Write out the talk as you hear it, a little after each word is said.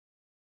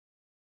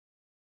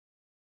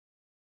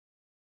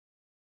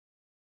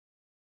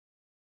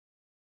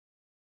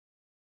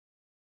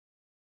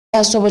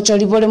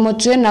asobochori bole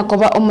mutwe na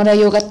koba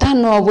omurayo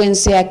gatano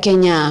bwense ya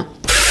Kenya.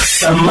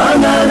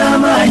 Samana na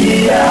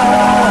magia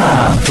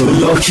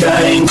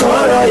tulokya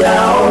inkoro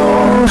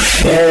yao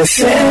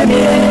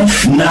esene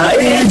na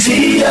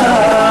NTR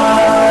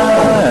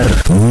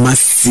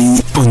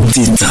Masi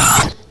Pontita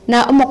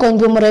na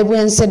umukonjwe muraibu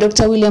yense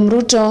Dr. William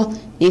Ruto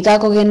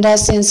ikako genda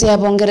sense ya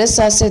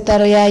Bongereza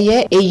setaro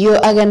yaye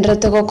iyo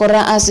agendrete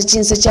gukora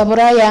asichinse cha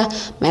buraya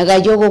mega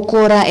yo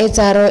gukura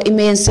etaro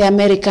imense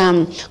America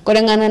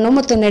korengana no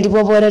muteneri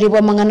boboreri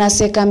bo mangana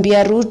se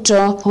kambia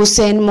Ruto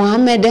Hussein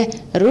Mohamed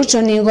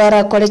Ruto ni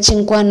gora kole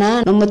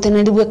chinkwana no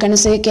muteneri bwe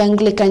kanisa ya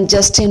Anglican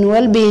Justin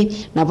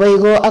Welby na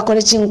boigo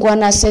akole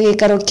chinkwana se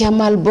karo kya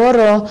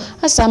Malboro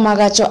asama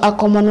gacho a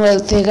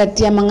Commonwealth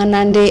gatia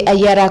manganande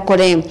ayara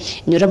kole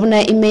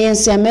nyurabuna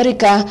imense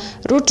America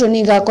Ruto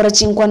ni gakora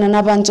chinkwana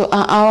na bantu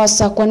a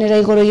awasa kwanira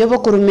igoro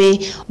yobokurume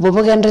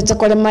bobogendrete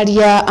kole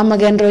Maria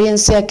amagendro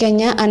yense ya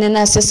Kenya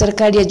anena se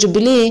serikali ya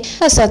Jubilee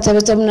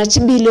asatabeta mna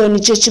chibilioni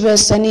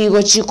chechibesani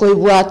go chiko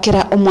ibwa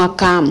kira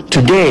omwaka.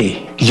 Today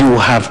you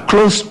have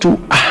close to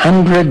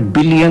 100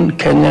 billion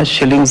Kenya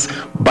shillings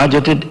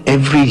budgeted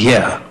every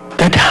year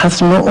that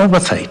has no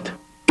oversight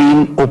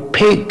in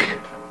opaque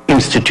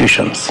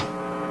institutions,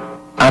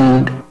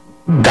 and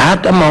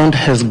that amount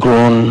has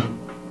grown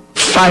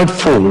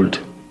fivefold,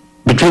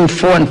 between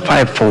 4 and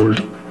 5-fold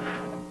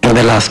in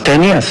the last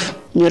 10 years.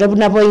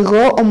 Nyurabuna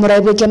boigo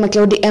omuraibu kya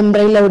makeudi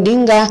Raila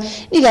Odinga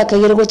niga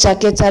kagirgo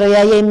chake taro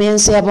ya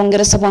imense ya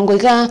Bongereza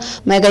bwangoiga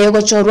maiga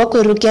yogo chorwa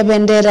kwirukia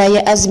bendera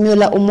ya Azimio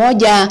la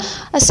Umoja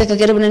aseka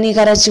geribuna ni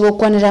garachi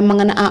gukwanira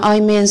mangana a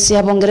imense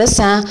ya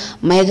Bongereza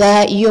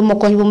maiga yo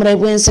mokonybu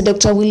muraibu yense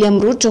Dr.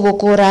 William Ruto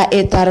gukura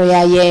etaro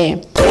yaye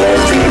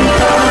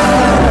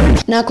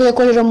na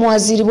kuyekolero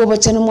muwaziri bobo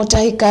chano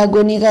mutahika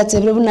goniga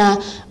tebrebuna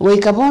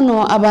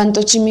weikabono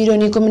abantu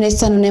chimilioni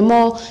 15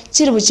 nemo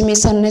chiribu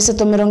chimisano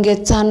neseto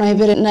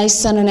 50 na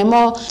isano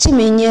nemo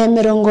chiminye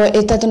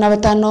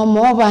 35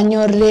 mo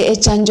banyorre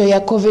echanjo ya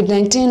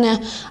COVID-19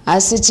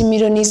 ase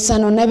chimilioni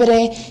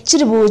 5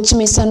 chiribu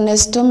chimisano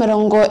neseto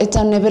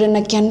 59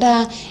 na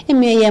kianda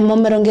emeye mo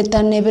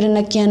 52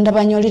 na kianda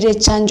banyorire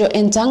chanjo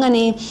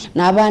entangani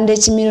na abande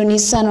chimilioni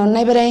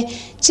 5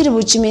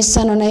 chiribu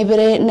chimisano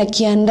na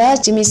kianda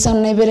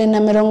chimisano na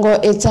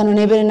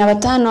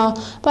 55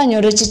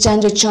 banyore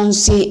chichanjo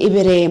chonsi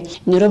ibere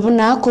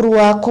nyorobuna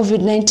kurwa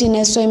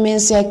COVID-19 so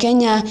imense ya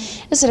Kenya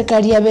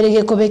serikali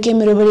yaberege kobeke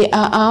mirobere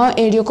ao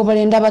elio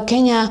kobalenda ba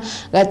Kenya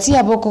gati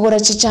abo kugora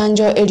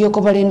chichanjo elio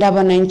kobalenda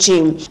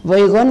bananchi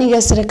boigoni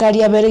ya serikali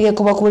yaberege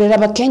kobakurera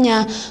ba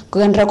Kenya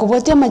kugendera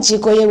kubotea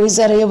machiko ye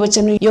wizara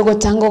yobochano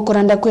yogotango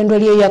kuranda kwendo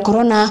liyo ya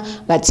corona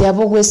gati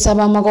abo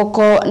gwesaba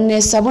magoko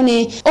ne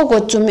sabuni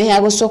ogotume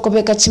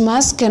agosokobeka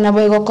chimask na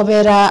boigo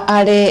kobera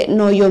ale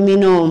no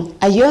yomino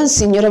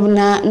ayonsi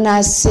nyorabuna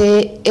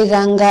nase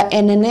eganga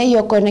enene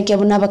yokone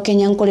kyabuna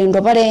bakenya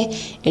nkolendo bare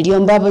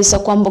eliomba bisa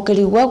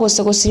kwambokeliwa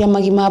gosegosiria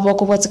magima abo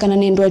kubwatikana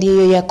n'endwali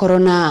yo ya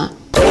corona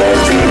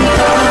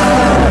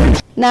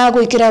na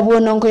gwikira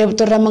bwono ngo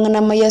yabutora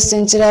mangana maya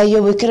senchira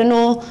yo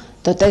bwikirano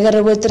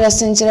totegere gwetira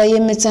senchira ye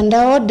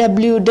mitandao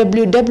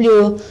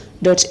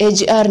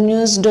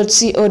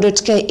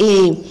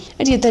www.agrnews.co.ke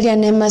editalia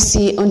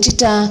nemasi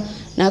ontita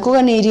na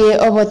kuganirie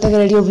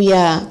obotegererio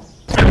bia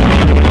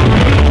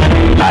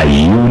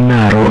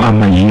ayunaro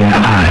amaya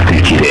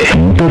atekire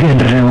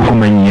mtogendere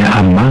kumanya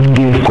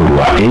amange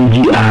kurwa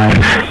AGR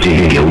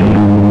tegege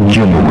undu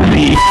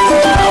yomuguzi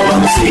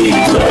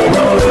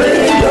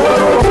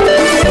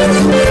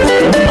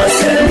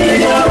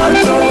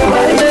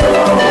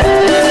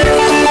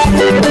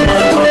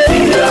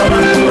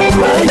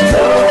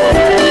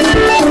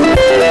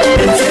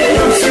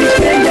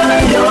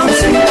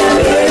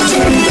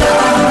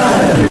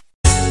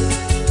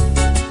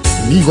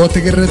Nigo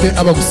tegerete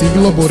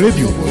abagusiglo bo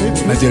radio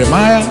na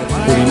Jeremiah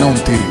orina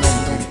untiri.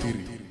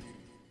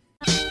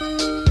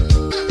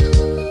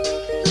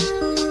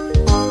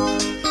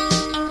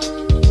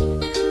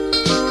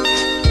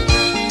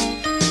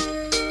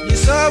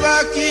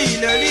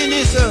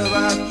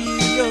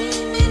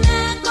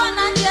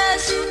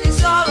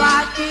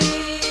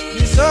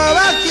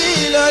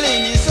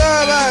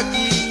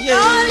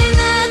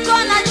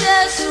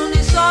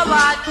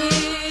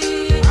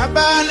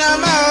 Abana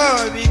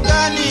maobi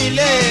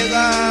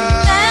kanilega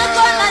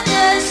Neko na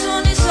Jesu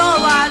ni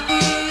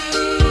sobaki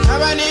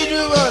Abani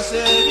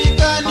dubose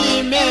bikani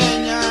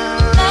menya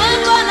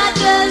Neko na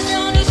Jesu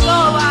ni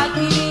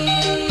sobaki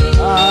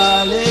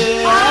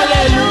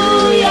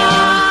Hallelujah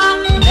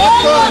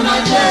Neko na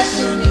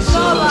Jesu ni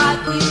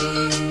sobaki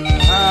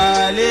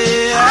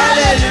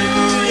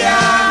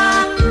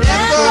Hallelujah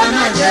Neko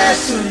na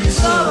Jesu ni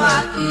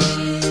sobaki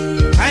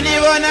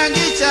Aniwana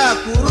ngicha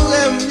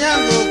kuruge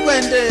mnyango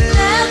kwende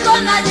Neko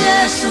na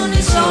Jesu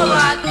ni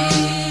sobaki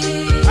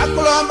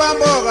Akulomba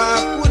mboga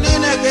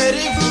kunine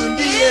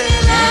gerifundie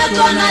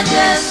Neko na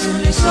Jesu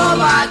ni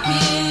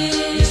sobaki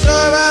Ni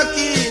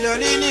sobaki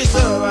loli ni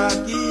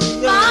sobaki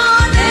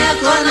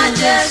Neko na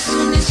Jesu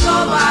ni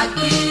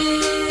sobaki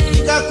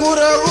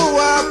Nikakuro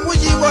uwa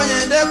puji kwenye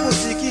nde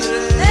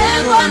kusikire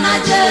Neko Neko na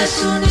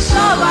Yesu ni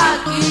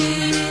sobaki.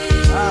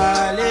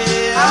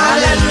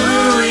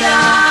 Haleluya.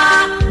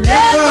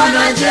 Neko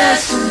na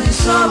Yesu ni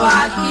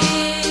sobaki.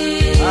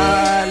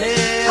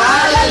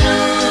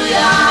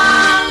 Haleluya.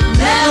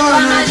 Neko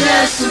na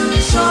Yesu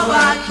ni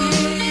sobaki.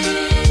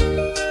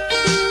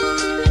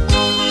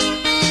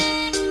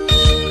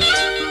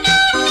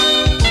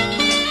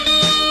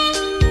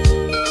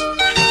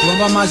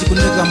 Kulomba maji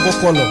kuneka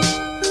mbokolo.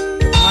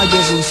 Maji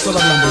Yesu soba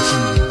lambo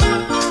chini.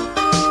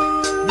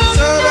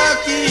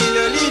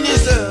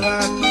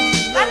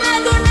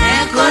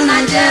 Neko na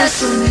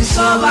Yesu ni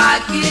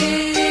sobaki.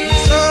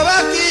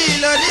 Sobaki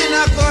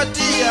lolina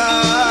kotia.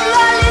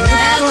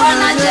 Neko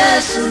na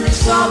Yesu ni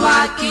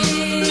sobaki.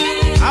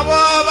 Abo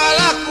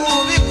balaku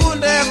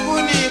bikunde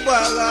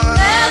kunibwaga.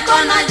 Neko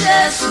na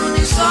Yesu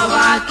ni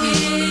sobaki.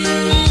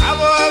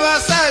 Abo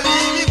basabi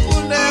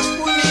bikunde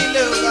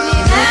kunilega.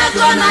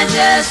 Neko na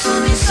Yesu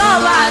ni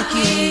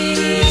sobaki.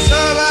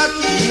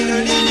 Sobaki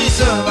lolini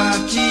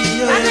sobaki.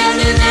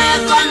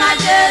 Neko na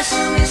Yesu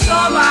ni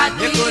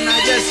sobaki. Neko na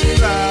Yesu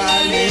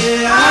vale.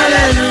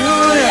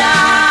 Haleluya.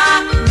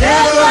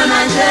 Neko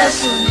na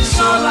Yesu ni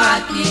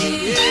sobaki.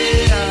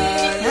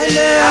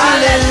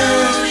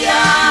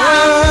 Haleluya.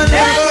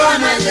 Neko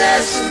na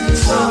Yesu ni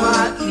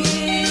sobaki.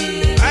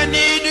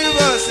 Anidu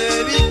bose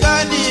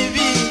bikani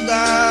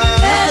vinga.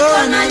 Neko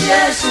na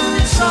Yesu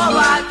ni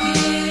sobaki.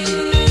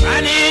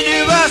 Anidu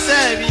bose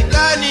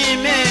bikani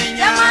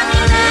menya.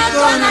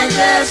 Neko na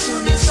Yesu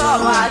ni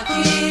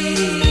sobaki.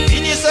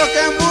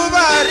 Inisoke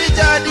mbubari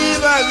jadi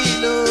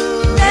bagilo.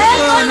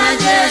 Neko na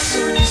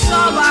Yesu ni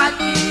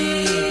sobaki.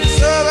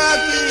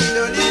 Sobaki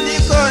lolini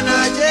kona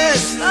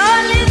Yesu.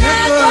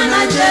 Neko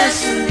na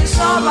Yesu ni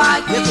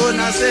sobaki. Neko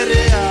na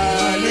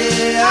sereale.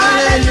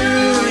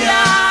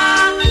 Haleluya.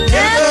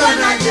 Neko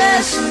na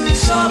Yesu ni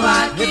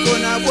sobaki. Neko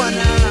na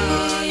Bwana.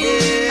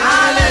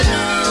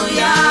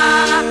 Haleluya.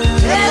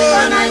 Neko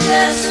na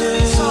Yesu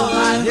ni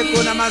sobaki.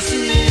 Neko na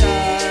Masia.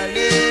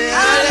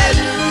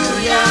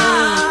 Haleluya.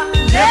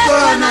 Neko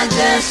na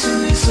Yesu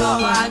ni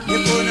sobaki.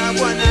 Neko na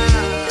Bwana.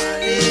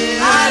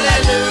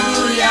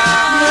 Haleluya.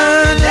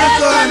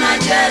 Neko na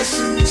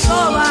Yesu ni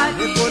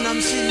sobaki. Neko na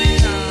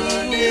Msia.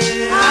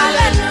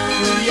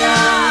 Haleluya.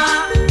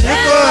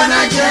 Neko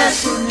na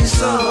Yesu ni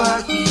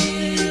sobaki.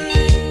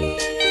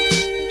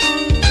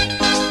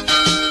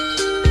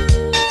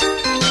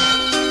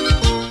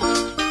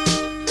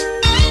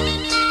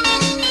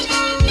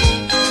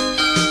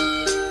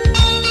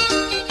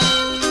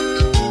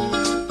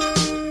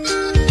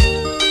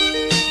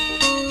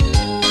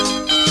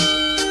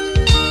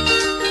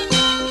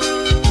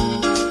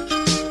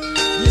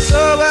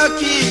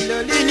 Sobaki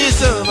lolini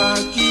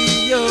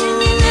sobaki yo.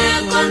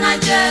 Neko na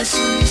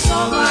Yesu ni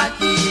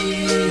sobaki.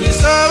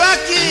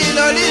 Sobaki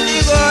lolini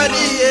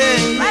gorie.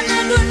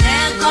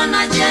 Neko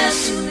na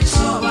Yesu ni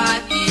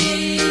sobaki.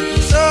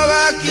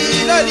 Sobaki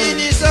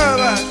lolini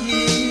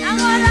sobaki.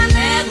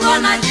 Neko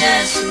na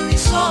Yesu ni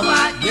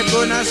sobaki.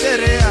 Neko na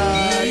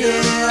sereale.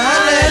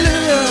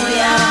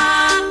 Haleluya.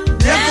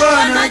 Neko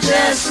na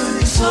Yesu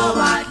ni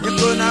sobaki.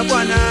 Neko na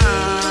Bwana.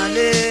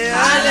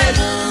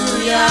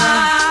 Haleluya.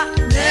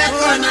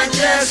 Neko na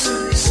Yesu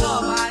ni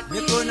sobaki.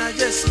 Neko na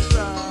Yesu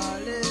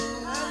vale.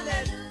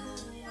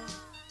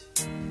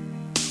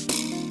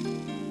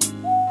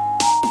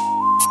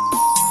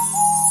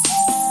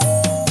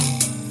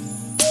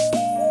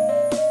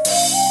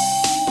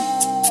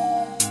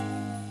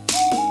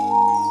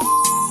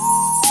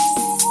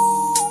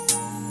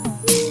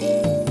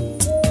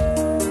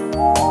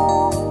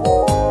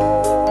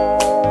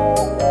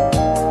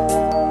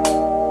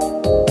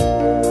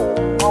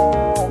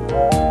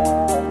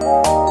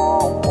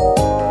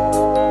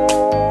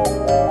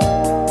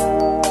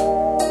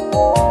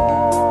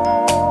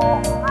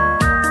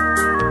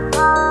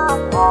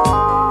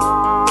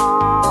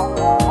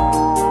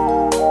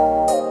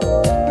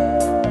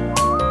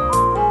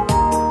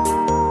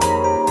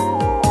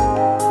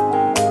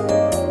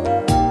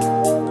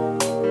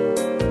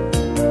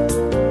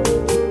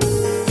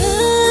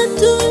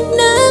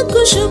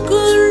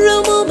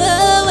 Kushukuru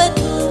Muumba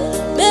wetu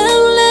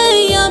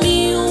mbele ya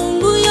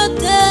miungu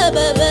yote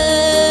Baba.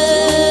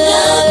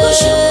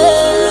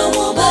 Nakushukuru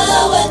Muumba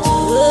wetu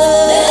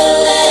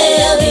mbele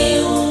ya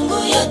miungu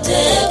yote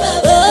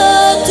Baba.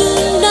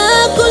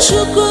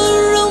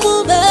 Tunakushukuru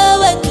Muumba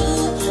wetu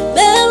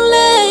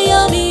mbele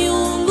ya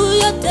miungu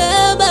yote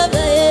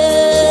Baba.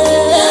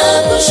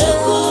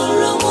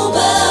 Nakushukuru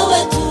Muumba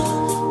wetu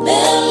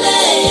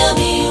mbele ya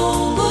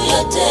miungu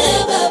yote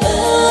Baba.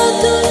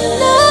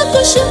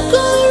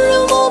 Tunakushukuru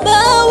Muumba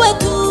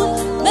wetu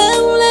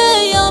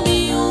mbele ya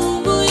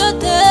miungu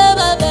yote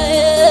Baba.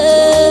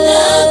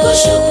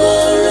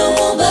 Nakushukuru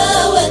Muumba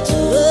wetu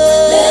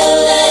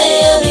mbele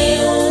ya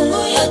miungu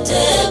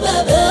yote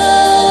Baba.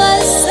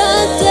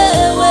 Asante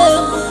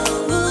wewe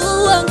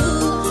Mungu wangu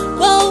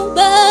kwa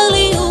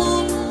umbali huu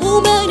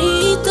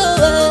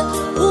umenitoa,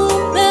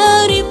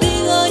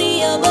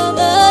 umenipigania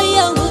Baba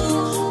yangu,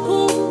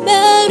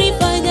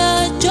 umenifanya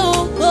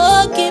chombo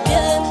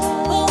kipya.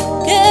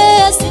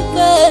 Pokea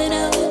sifa na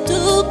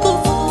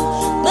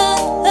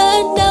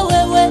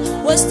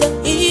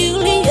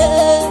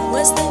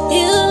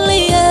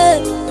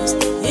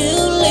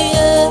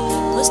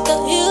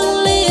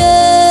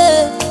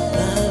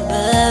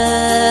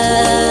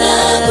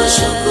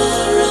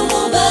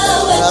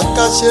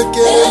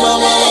Nakashekere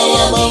mama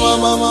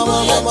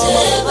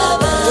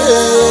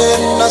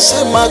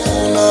nasema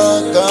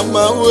kuna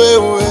kama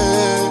wewe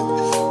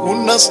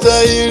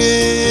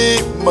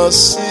unastahili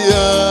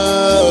Masia.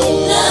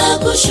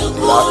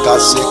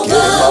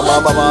 Nakashekere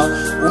mama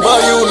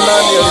umbali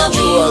unani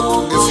alijua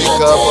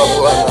tungefika hapa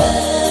Bwana.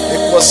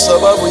 Ni kwa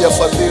sababu ya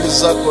fadhili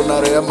zako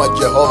na rehema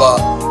Jehova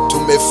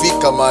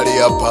tumefika mahali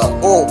hapa.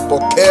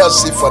 Pokea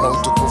sifa na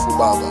utukufu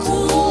Baba.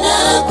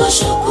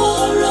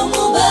 Nakushukuru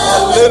Mungu.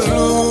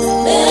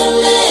 Haleluya.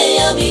 Mbele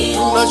ya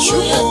miungu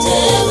yote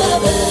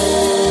Baba.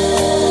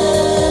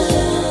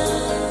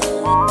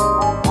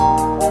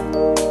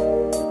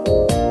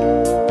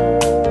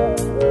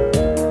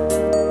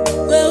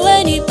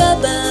 Wewe ni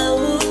Baba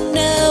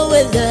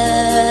unaweza.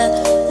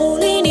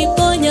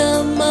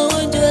 Uliniponya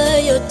magonjwa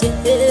yote.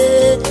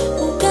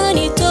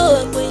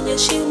 Ukanitoa kwenye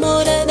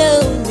shimo la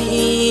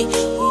dhambi.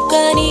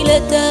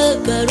 Ukanileta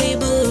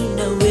karibu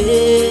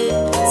nawe.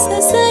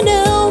 Sasa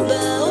naomba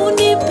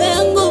unipe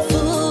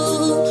nguvu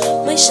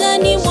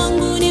maishani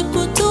mwangu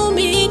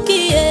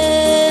nikutumikie,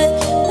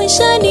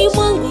 maishani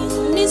mwangu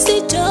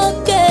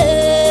nisichoke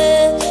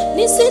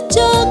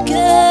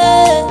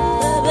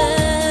Baba.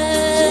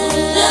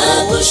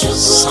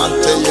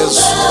 Asante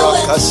Yesu.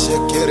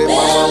 Nakashekere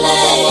mama.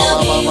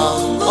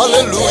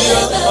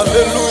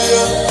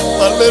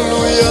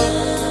 Haleluya.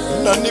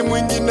 Nani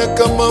mwingine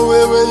kama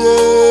wewe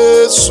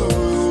Yesu?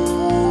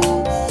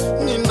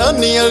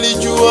 Nani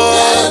alijua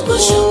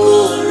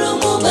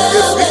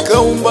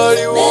tungefika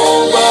umbali huu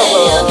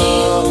Baba?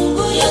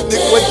 Ni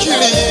kwa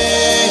ajili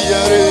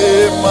ya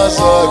rehema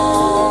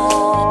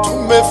zako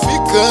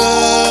tumefika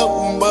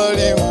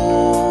umbali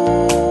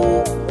huu.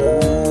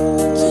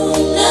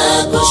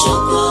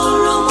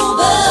 Tunakushukuru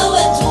Mungu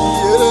wetu.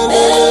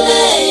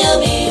 Mbele ya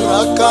miungu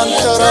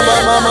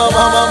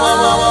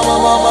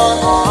mama.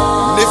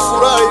 Ni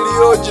furaha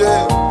iliyoje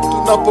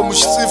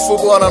tunapomsifu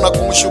Bwana na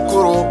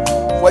kumshukuru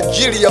kwa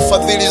ajili ya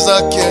fadhili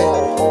zake.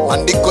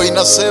 Andiko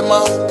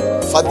inasema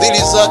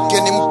fadhili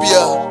zake ni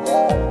mpya,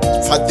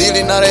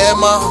 fadhili na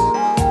rehema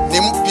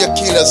ni mpya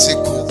kila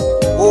siku.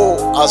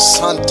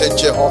 Asante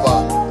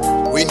Jehova,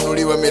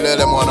 uinuliwe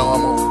milele mwana wa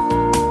Mungu.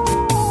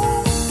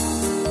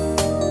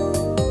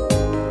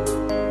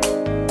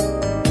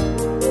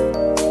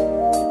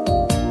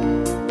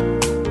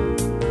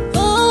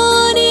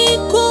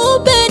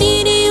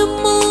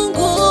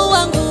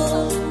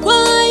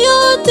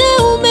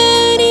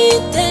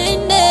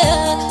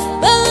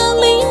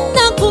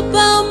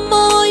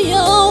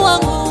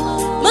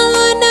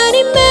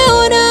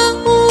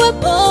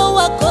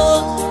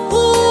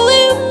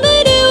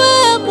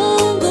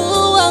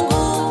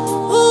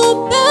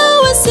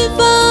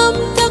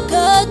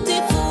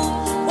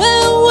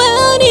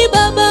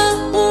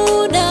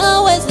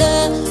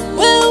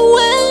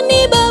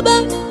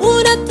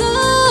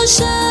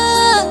 Unatosha.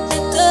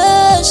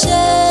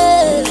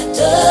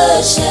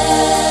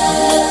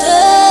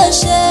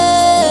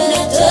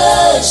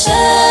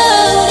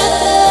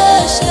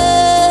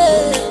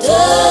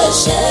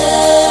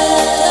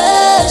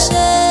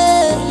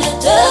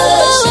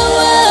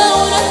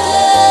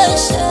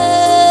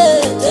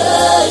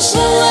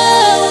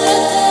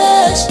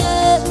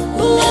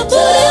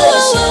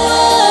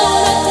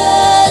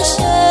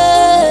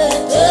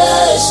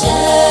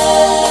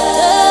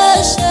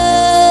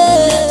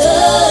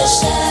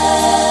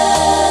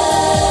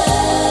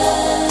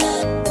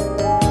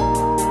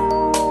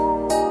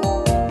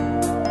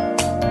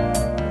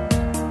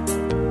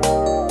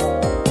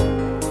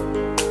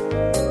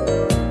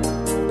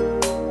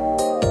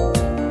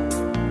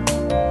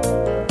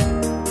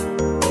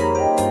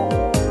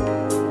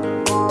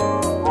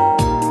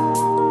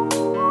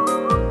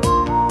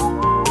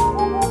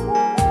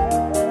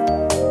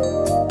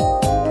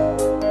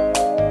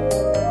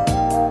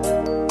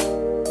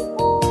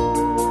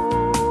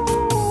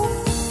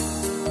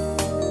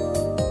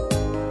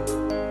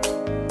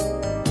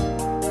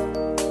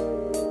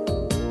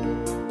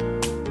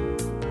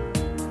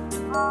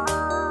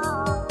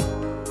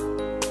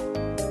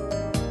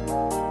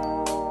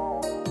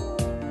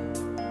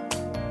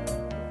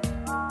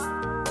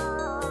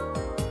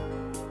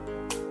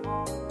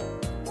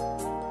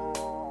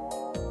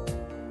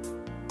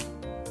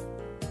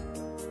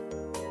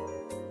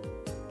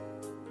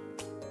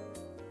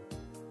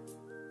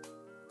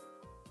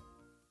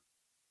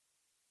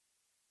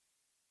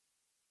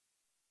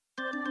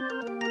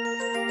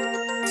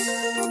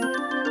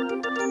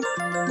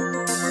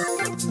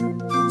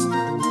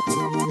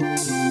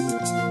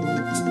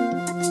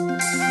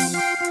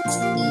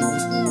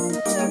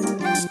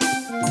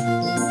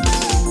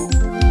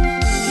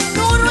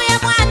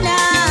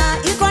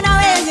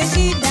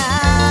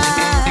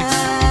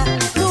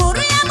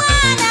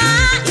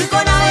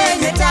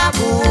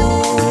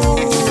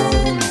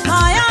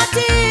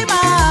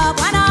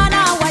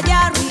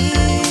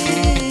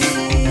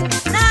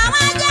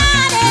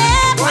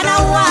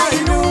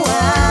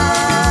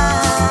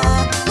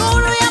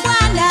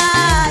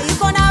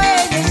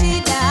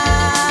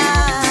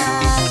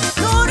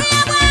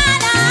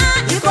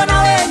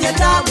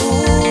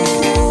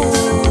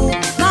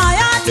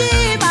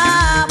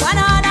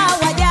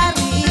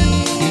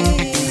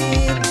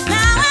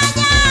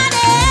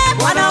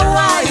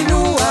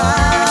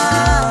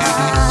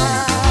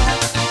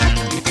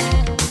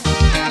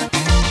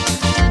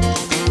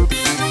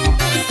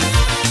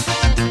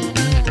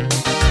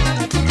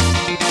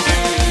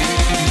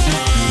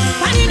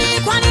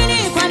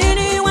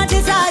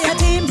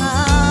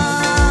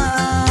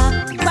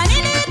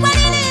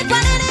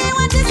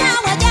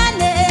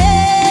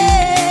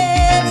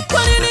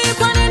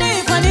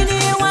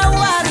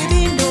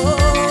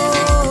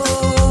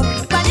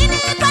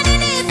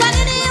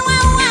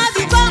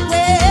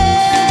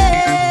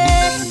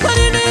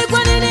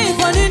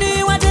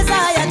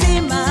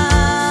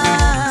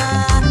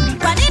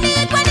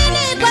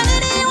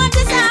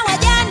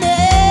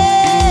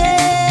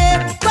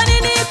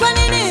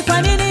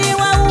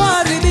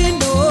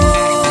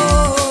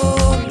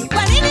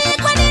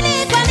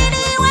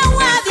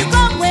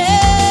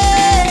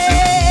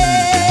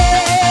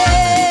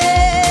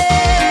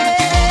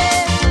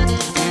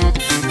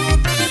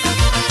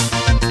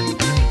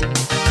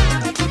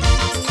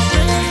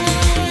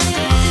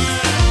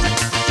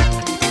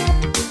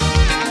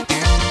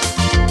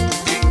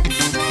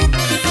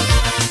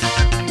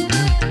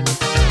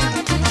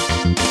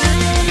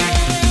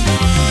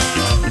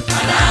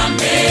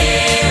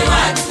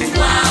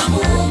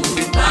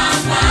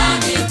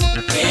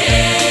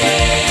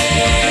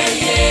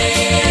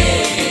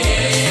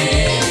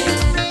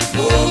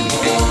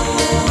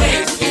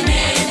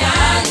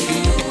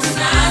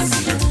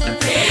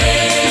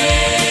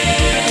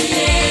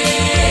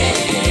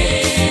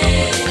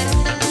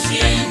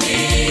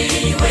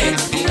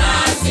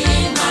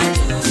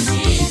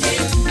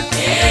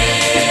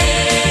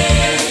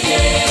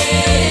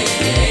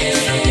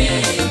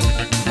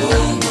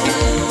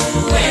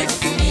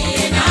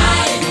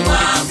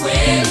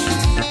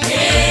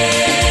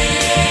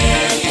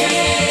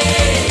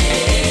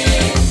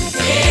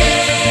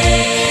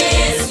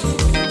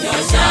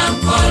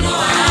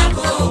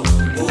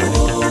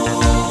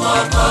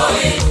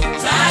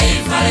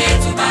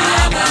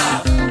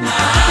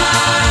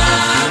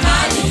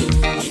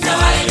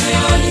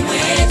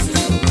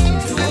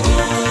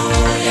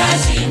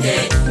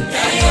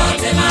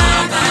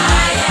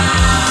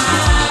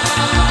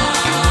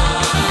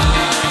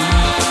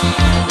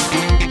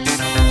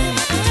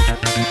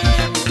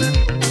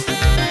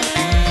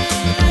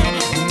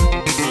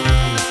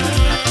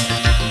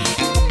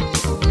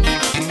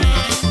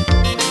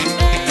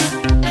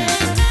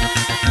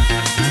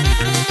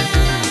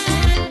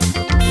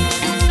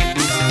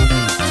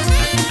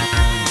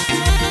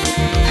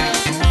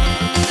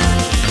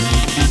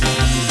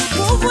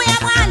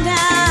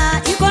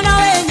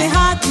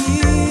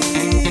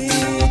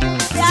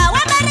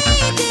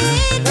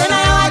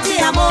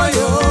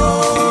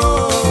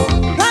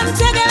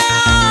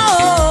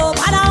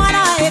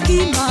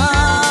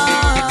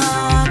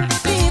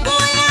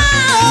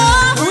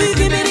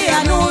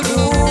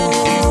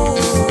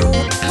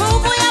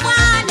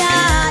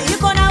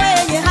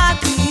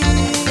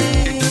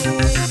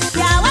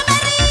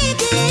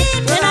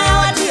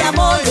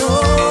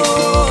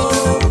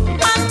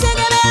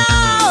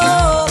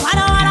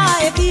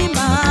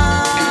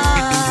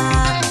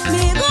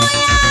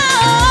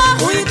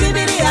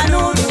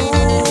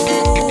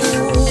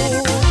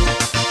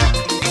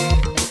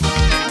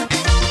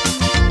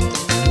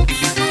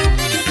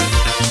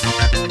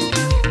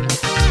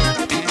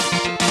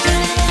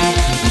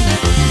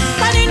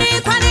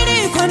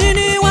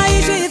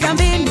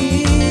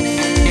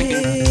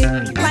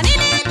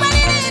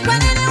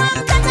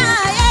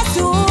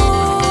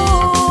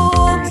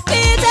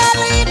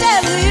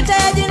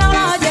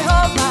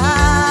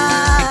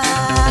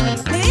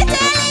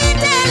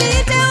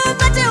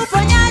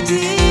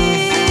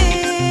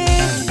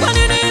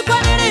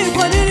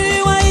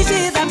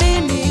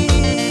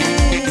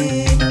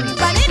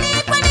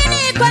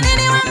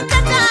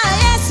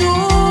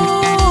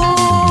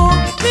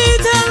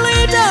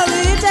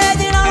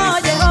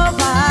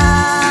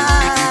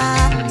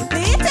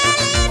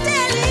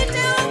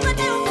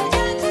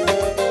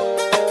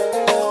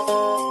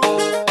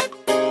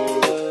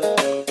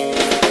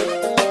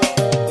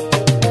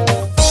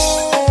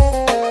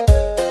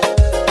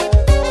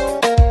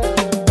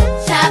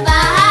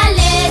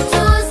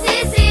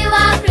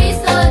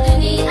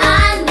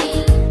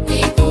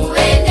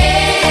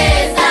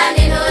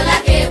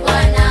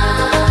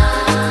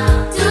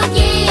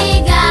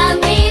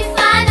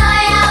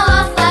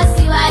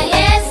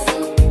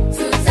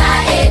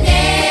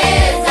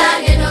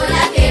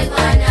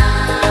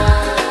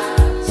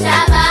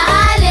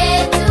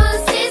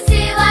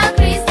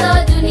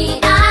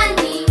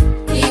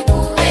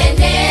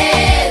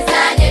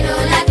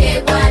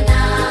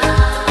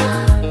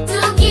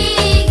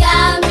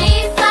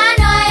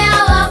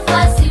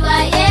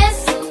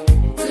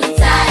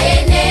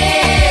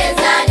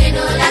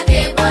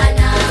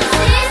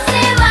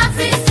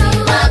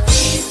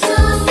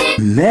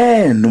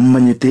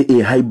 numanyite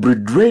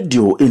hybrid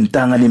radio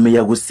intangani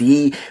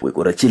meyagusi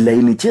wekora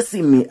chilaini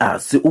chesimi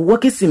ase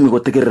uwakisimi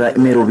gotegerera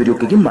imero video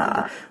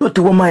kigima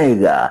tuwa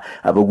maega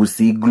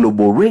abagusi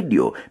global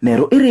radio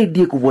nero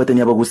iredie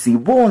kubwatanya abagusi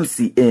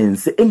bonsi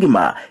ense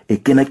engima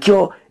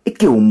ekenakyo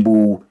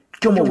ekeumbu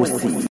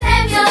kyomogusi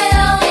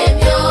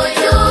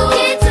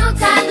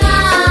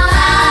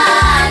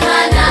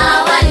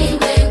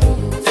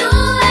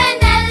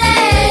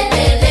Tuendelee,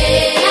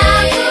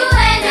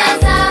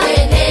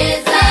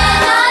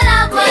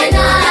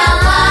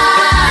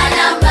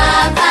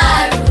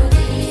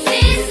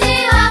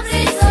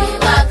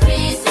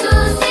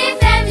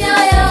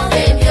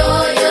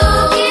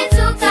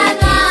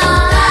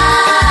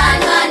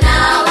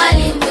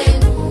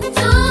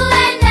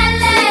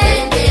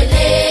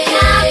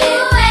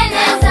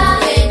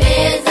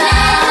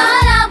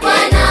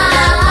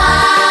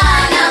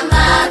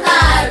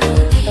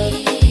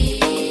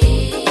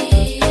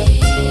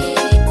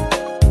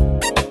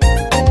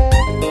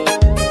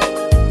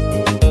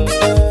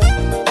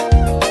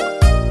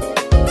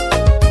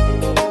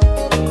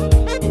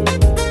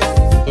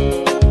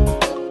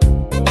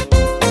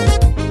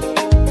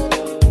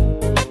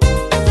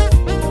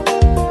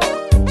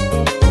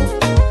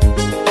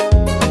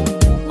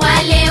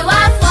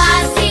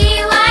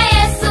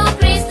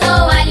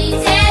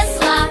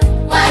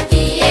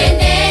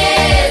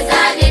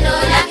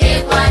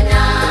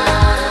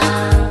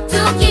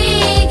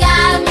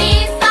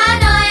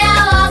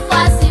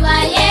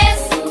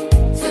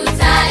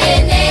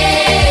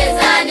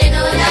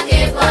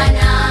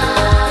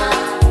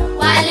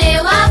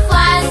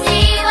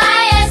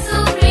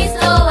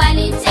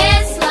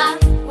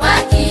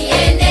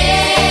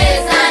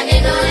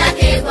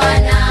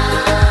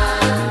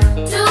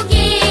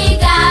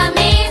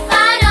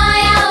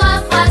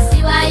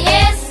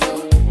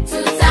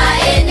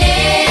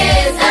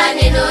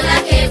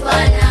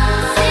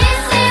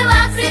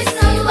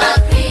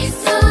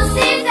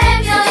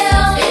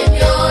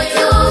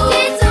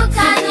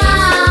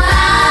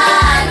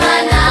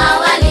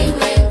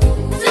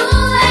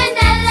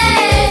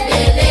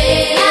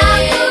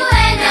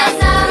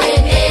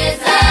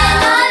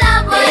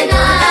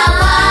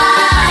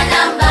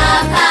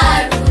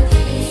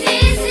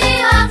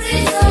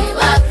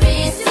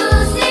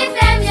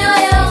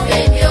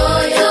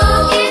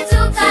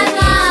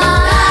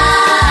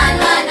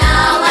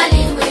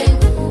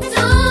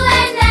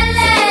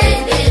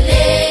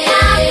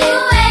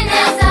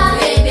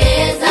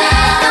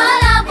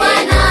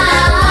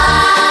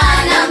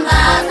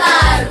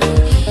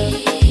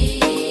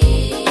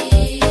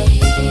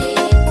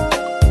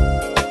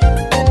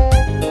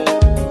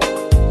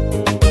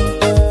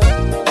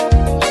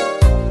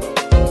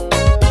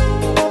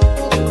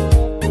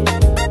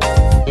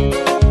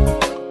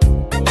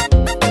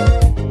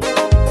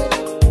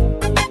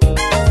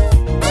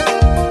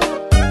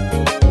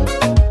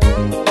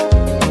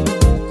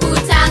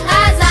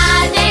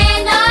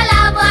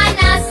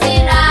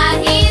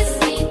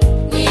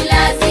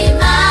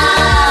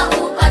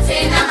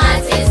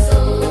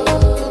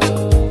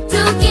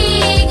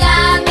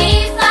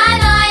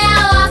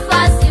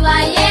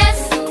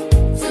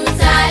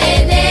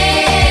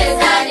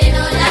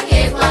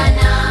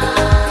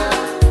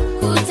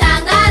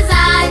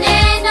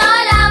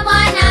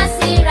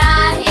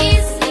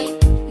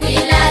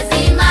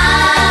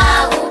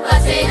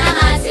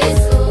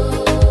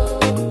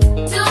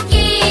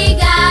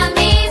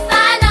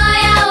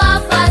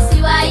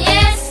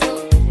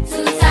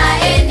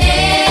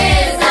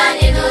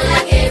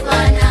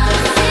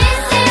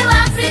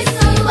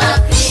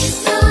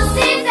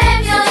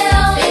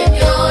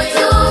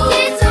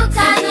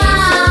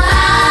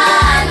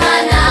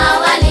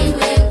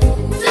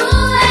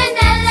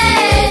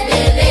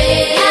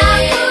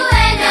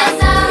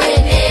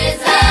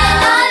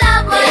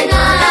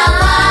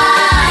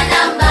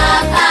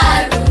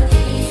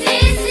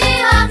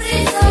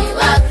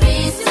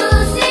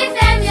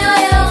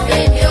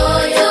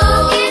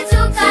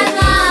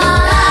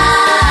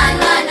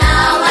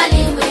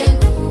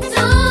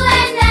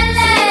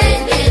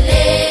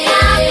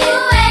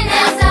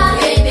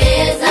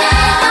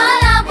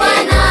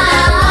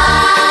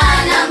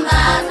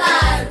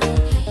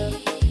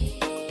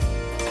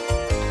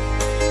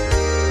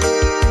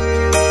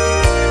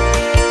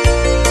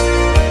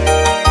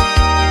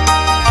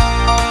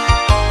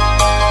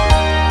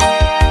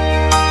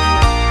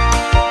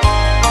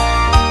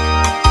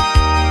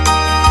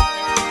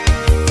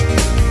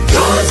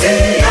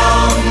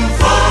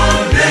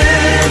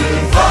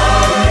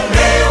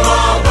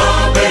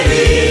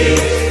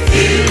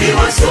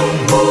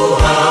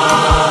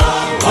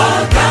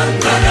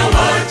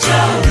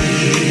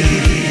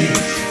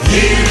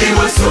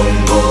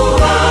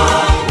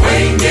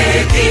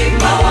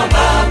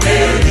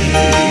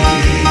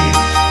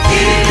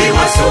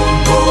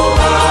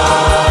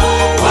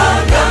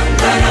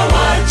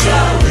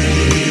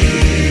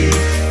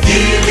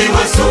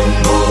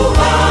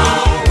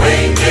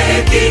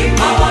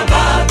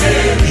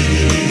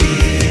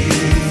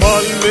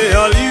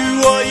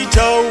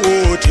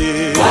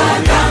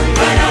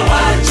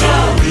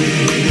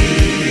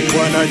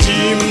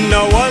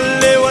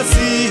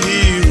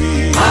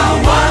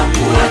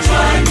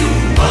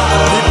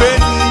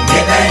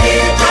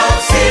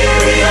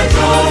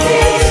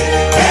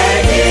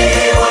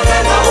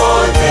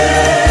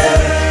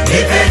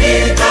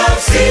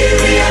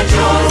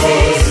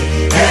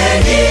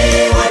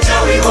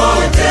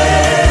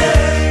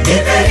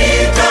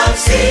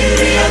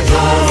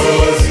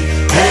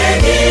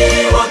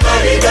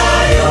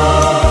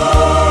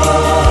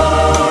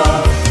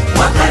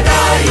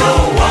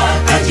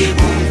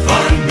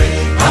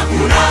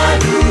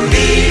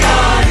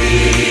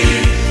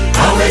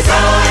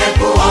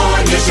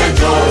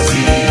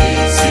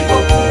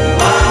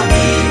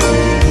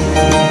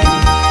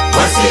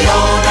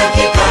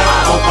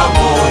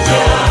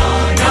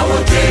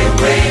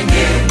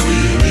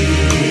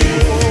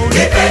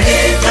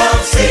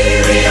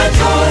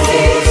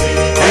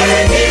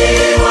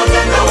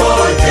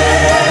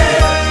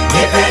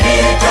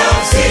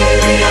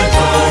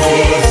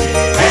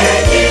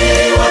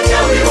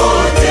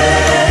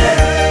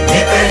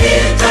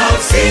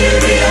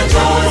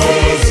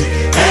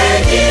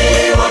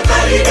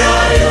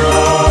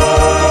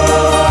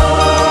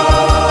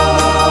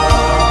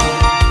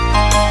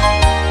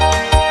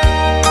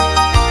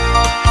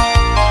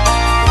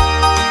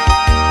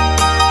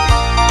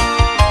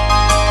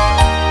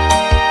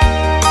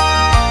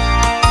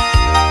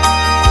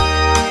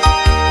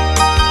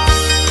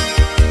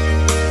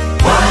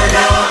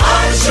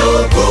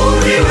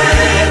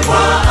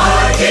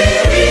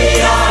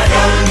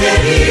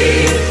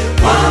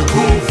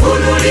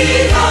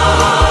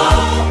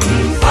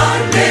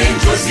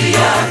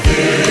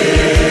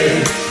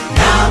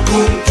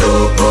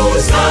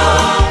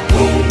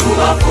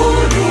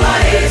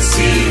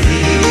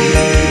 siri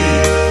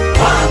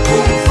kwa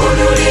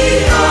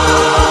kumfunulia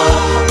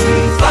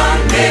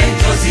mfalme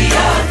njozi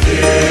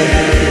yake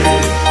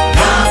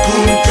na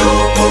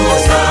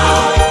kumtukuza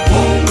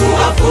Mungu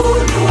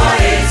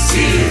afunuaye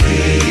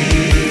siri.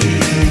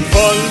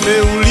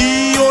 Mfalme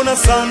uliona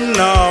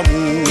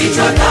sanamu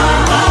kichwa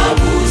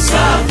dhahabu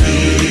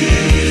safi,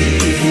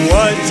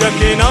 kifua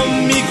chake na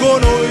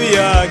mikono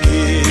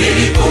yake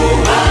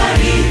vilikuwa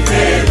ni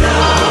fedha,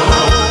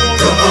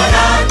 tumbo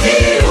na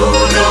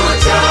kiuno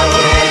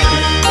chake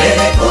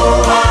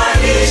vilikuwa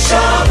ni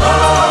shaba,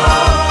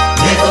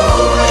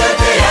 miguu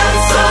yake ya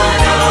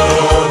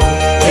sanamu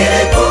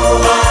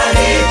ilikuwa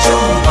ni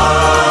chuma,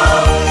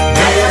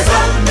 nyayo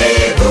za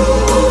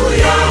miguu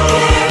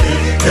yake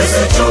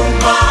nusu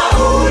chuma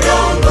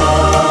udongo.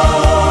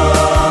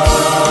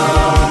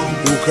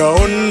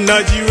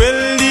 Ukaona jiwe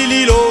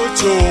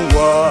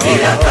lililochongwa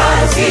bila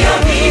kazi ya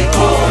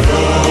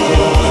mikono,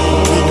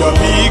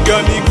 ikapiga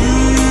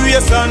miguu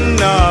ya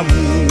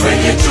sanamu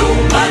kwenye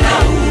chuma na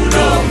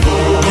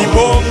udongo.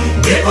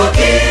 Ndipo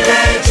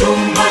kile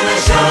chuma na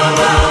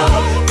shaba,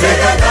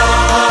 fedha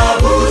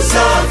dhahabu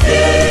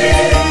safi,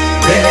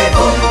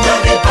 vilivunjwa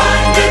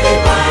vipande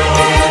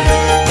vipande,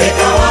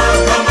 vikawa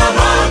kama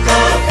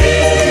makapi,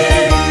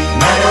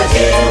 nalo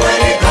jiwe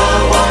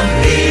likawa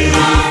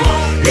mlima,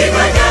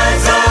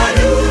 likajaza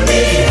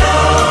dunia,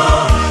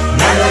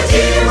 nalo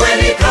jiwe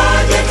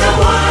likaja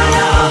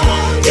tawala.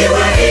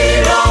 Jiwe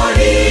hilo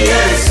ni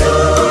Yesu,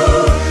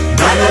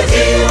 nalo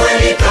jiwe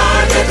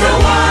likaja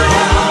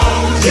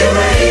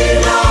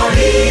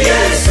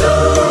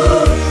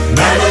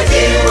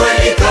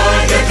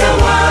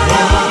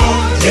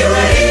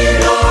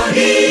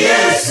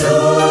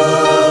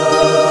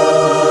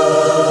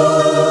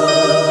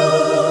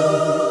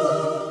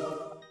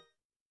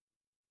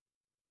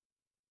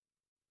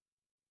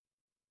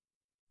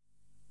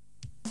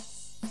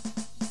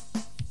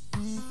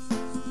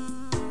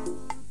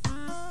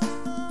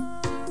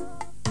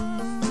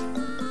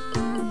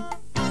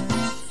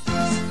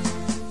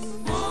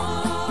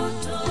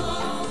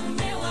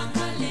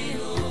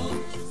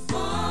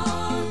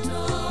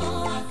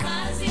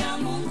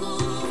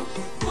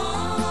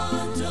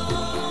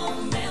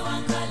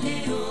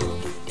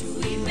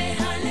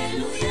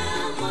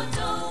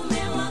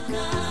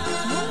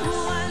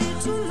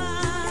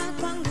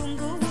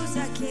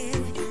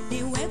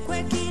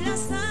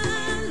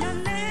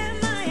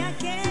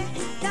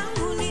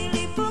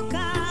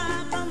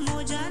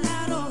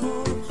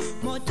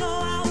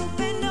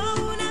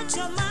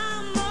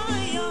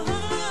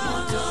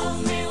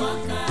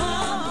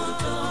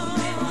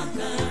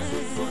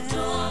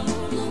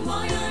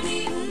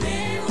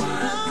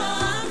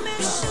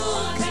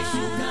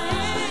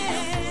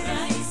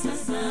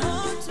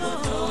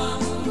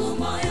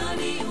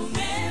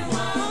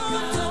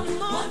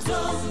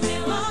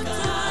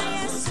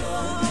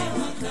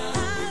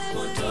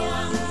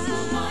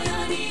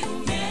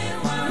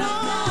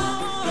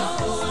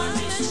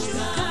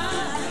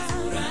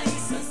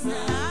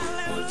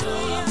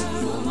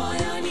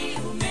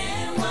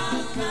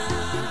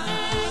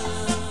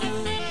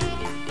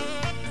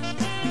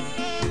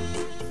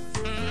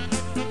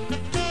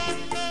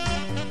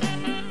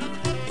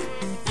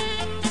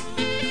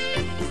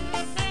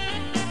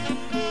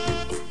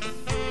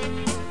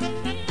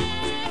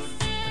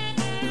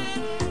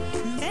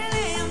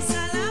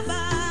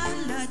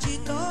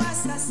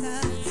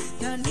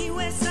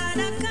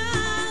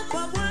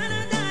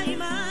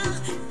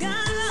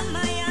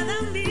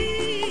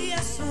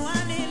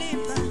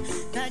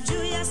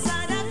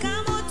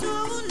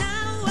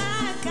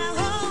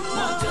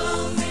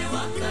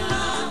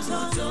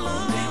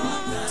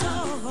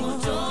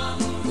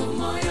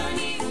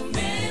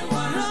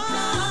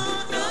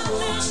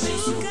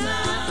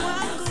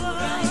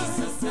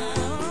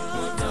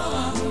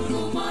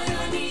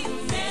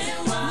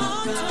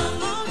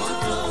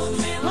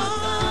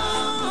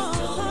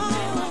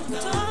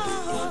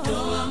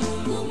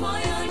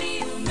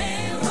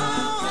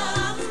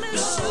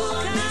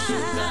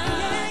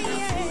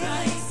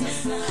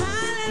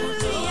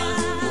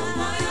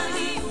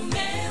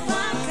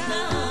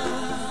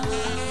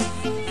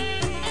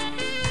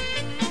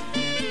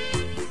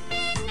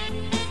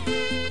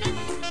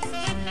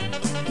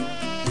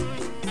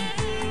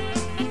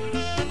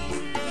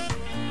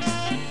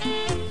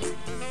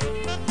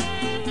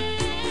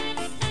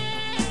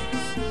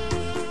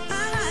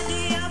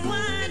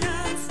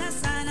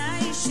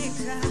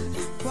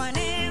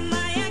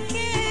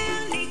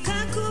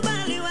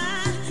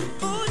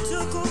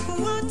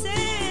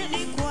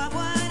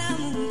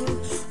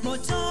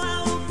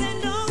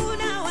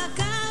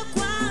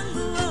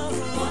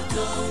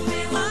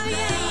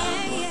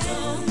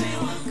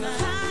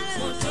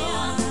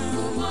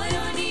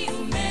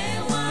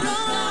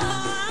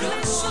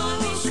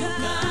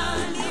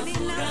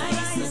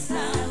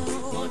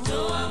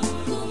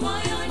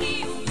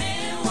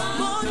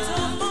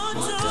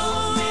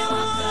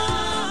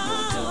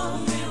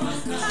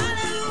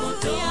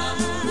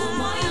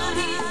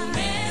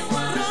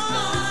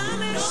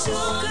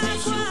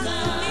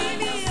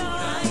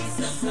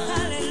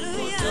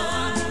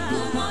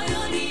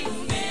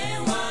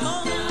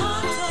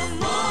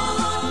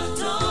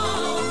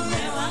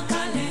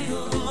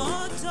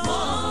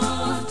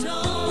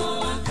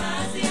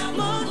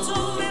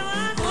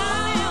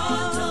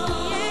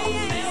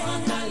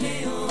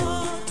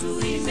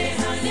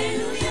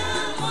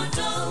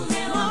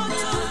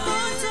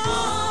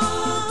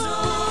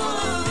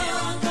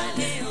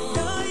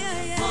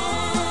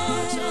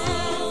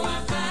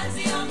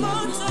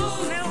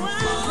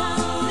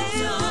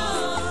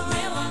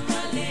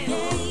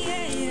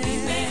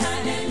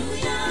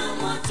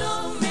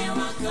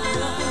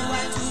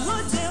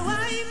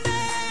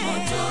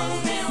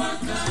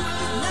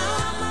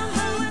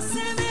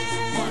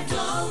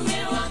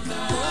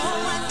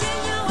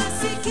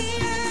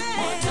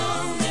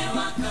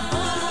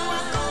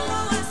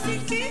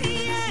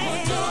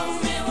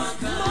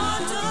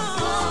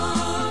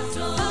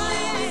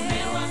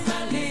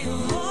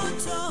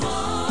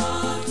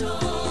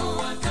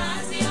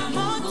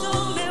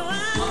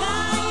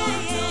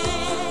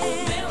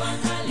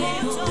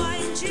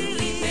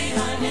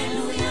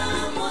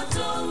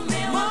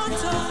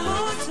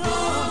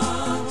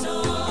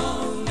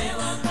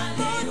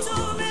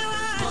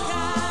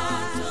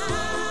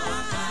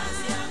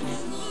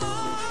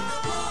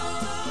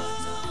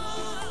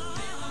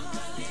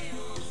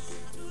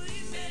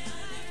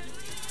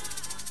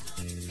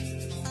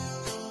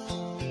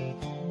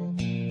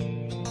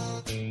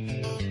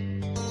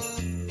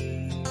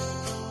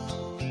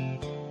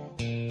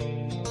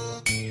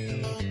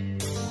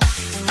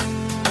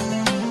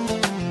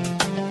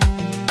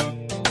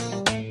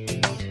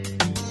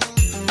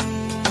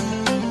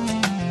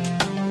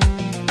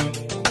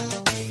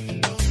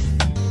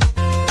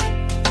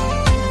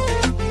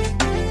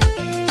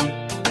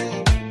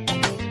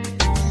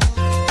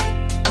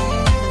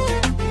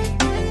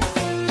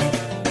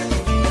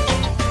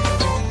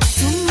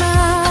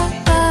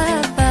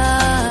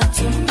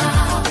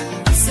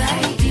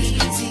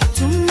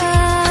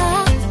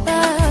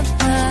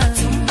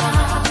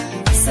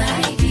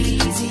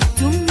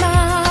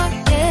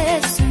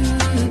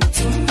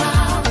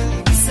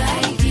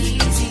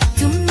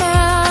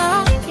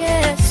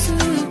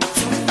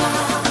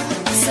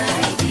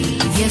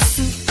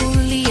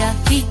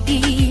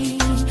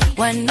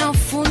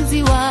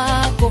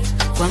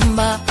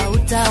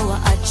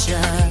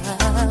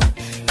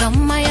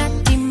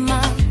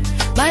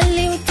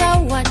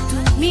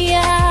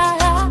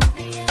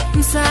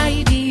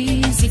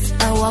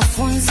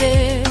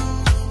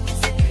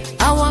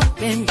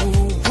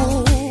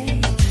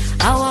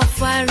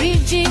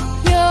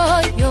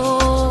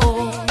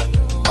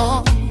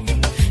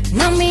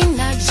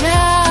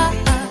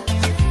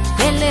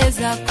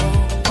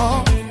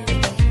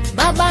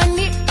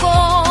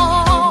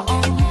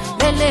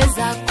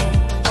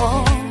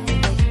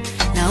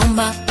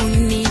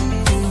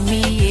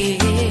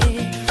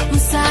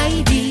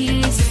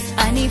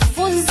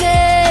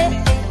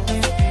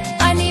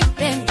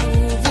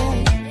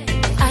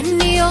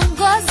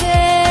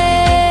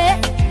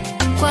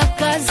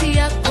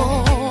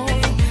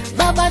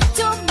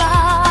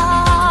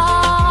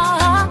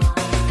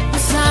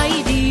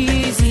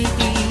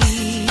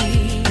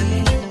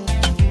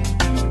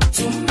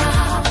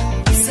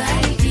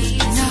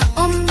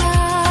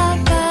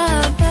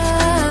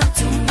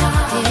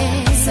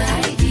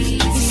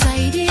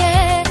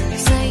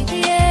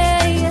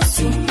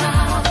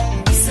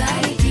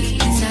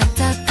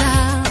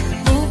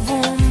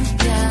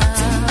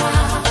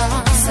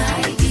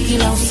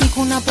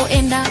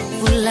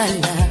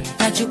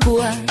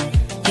Nachukua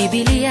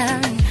Biblia,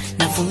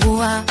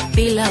 nafungua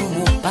bila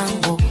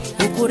mpango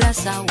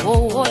ukurasa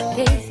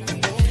wowote.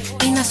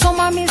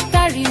 Ninasoma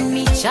mistari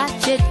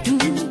michache tu,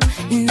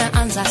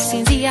 naanza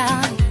sinzia.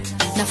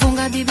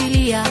 Nafunga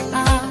Biblia,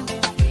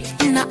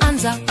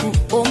 naanza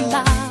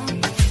kuomba.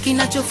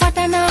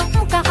 Kinachofuata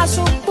naamka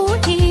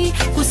asubuhi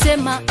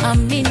kusema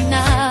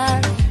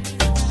amina.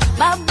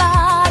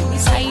 Baba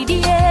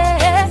nisaidie,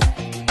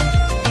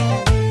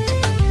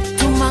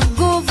 tuma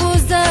nguvu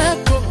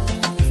zako,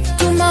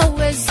 tuma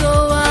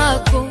uwezo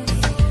wako,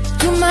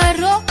 tuma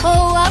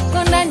roho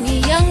wako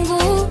ndani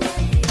yangu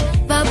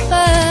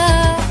Baba.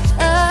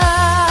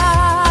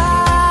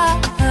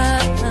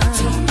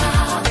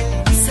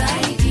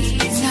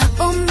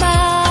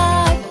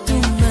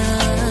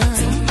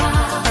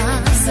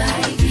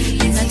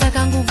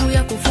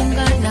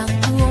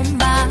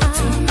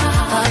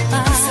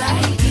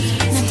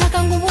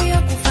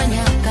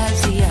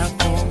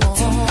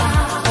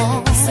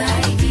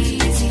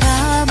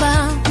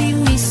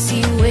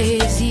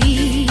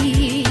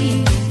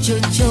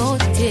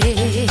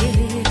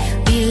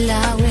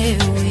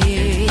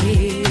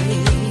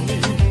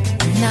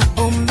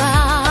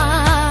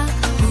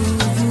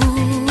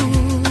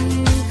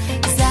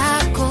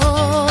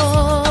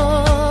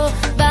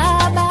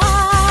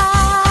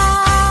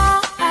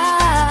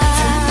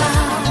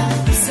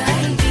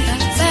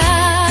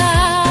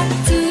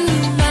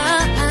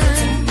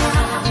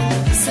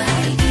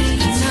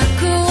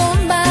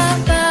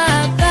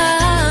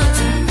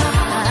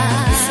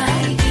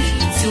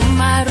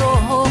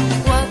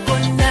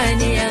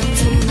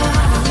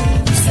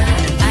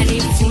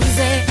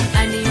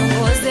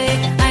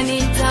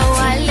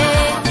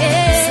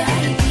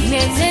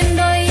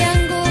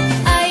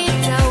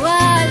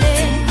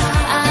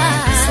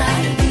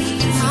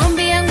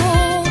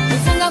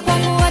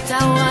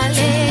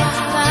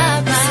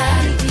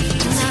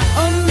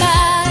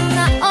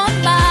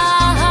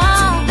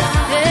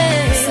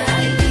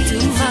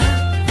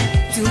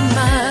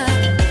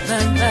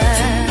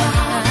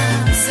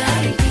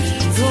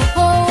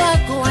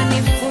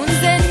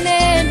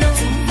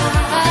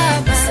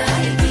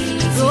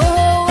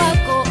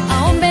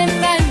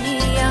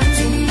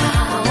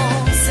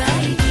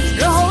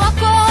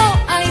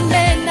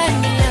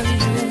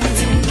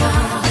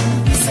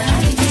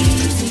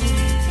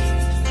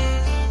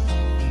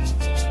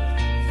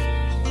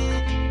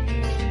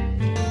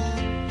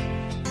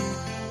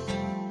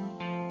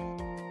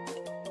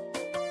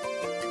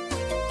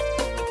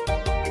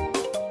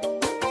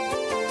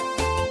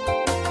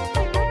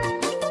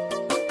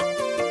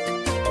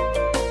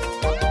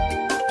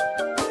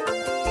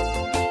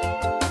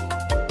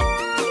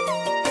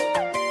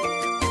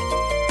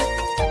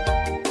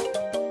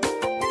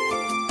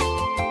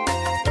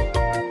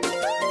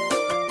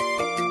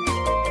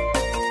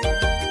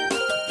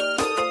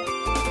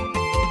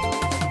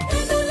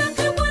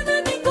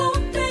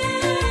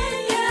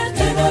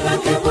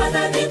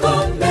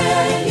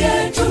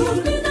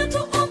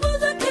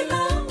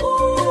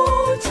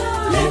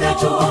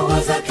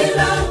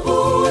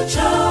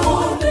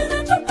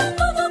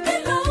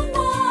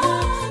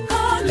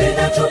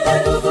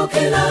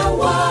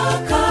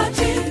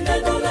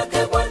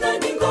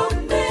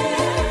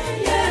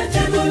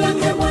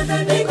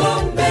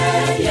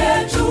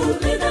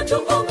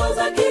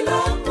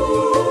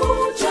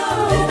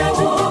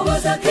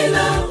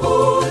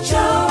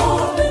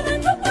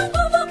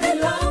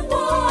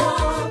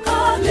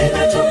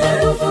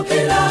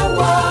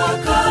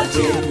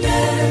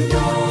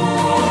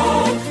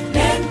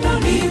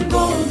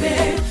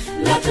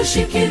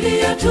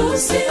 Shikilia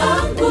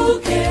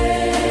tusianguke,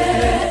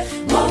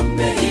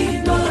 ngome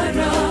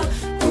imara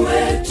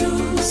kwetu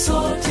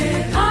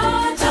sote.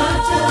 Hata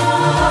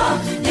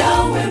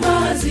yawe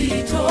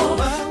mazito,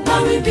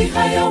 mawimbi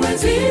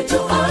hayawezi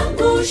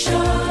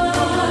tuangusha,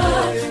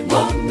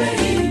 ngome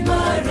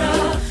imara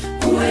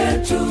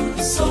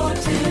kwetu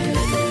sote.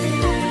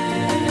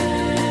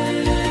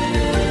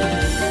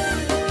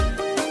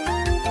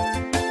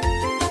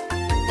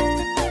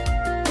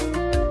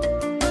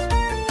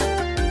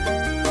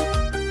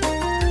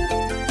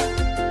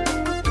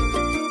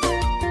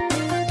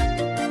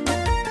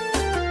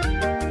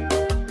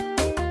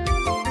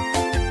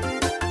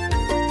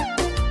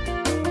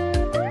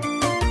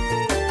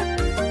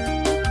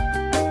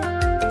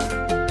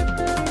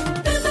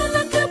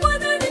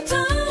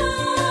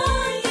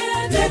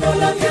 Neno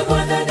lake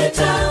Bwana ni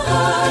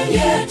taa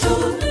yetu,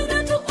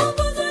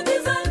 linatuongoza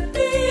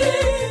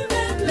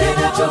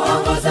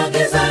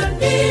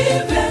gizani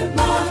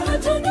vema.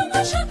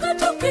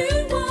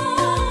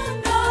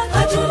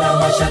 Hatuna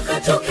mashaka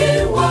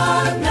tukiwa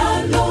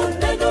nalo.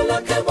 Neno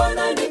lake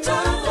Bwana ni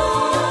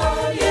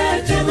taa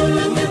yetu, neno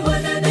lake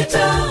Bwana ni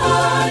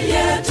taa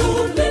yetu,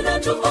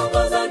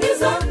 linatuongoza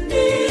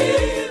gizani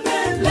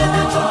vema.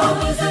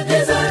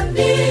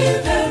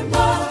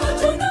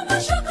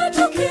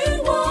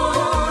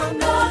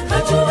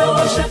 Hatuna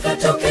mashaka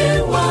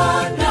tukiwa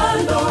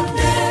nalo.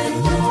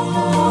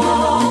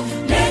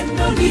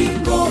 Neno ni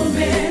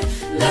ngome,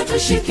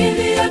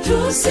 latushikilia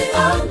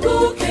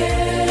tusianguke,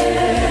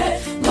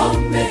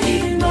 ngome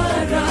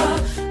imara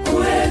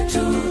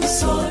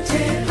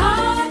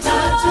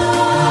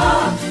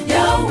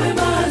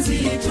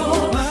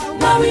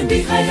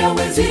mawimbi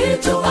hayawezi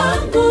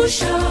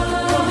tuangusha.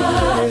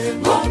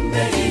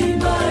 Ngome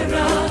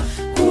imara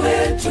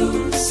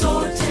kwetu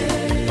sote.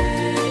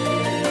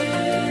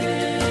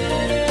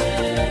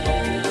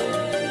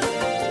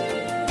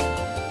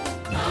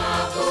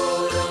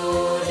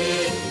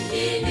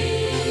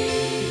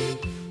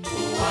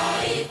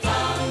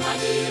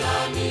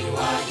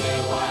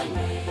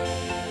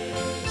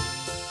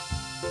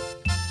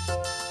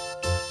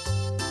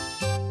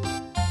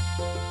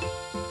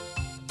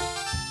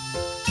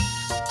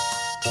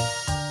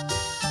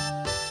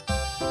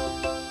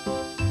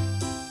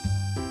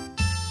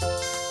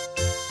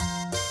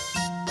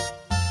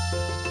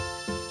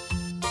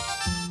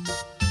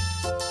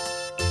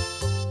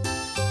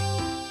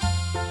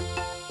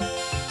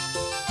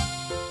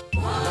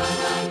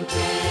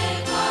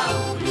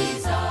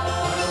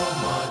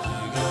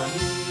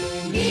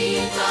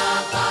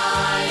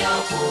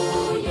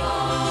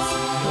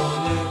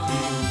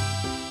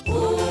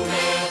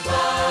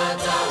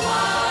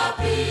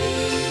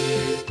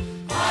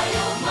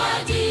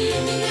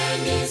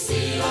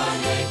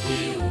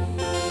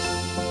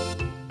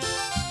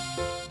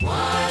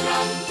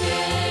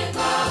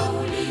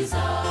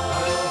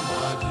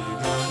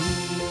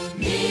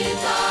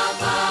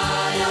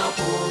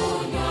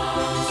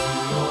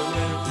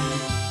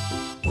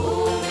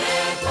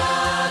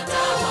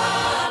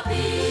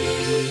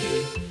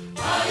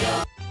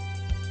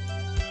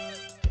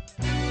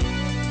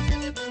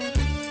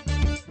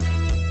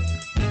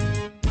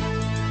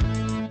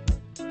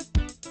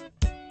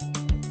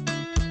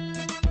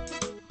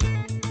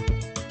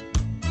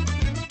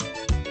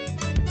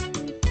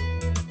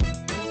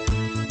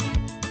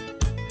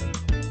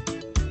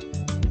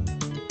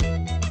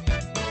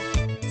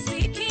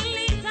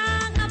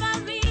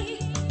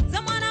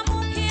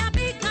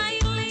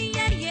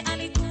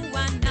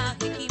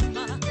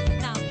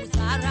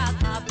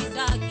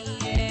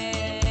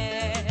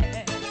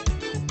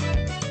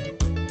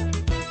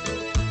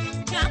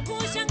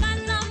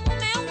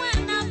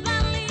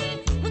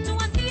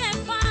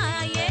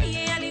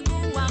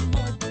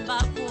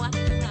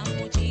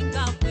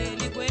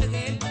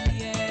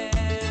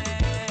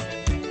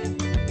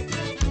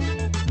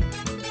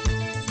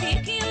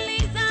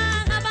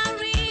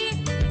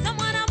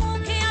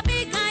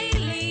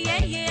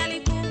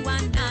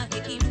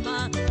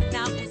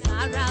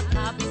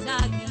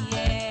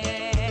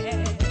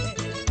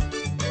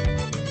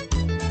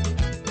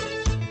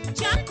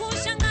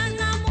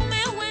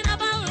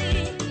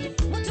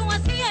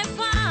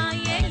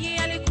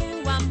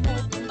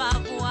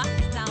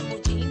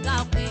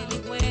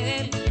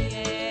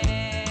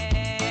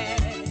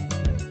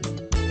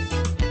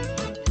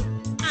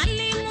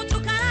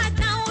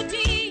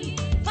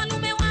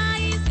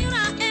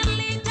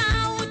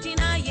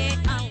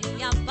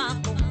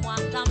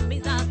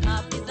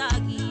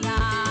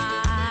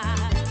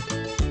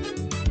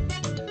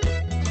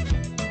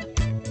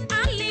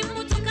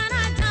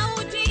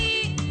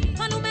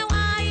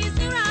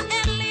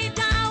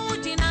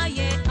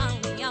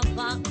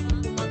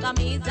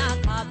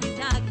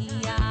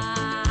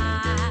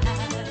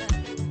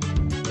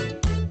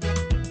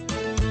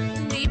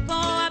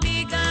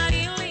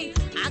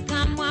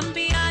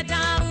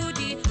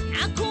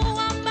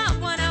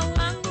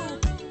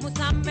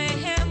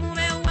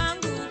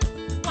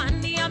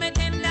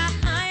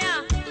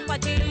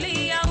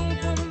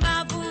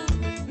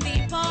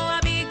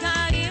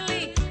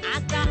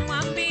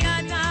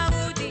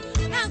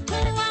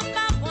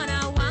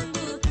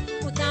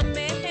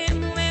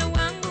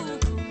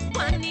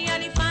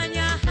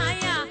 Alifanya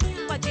haya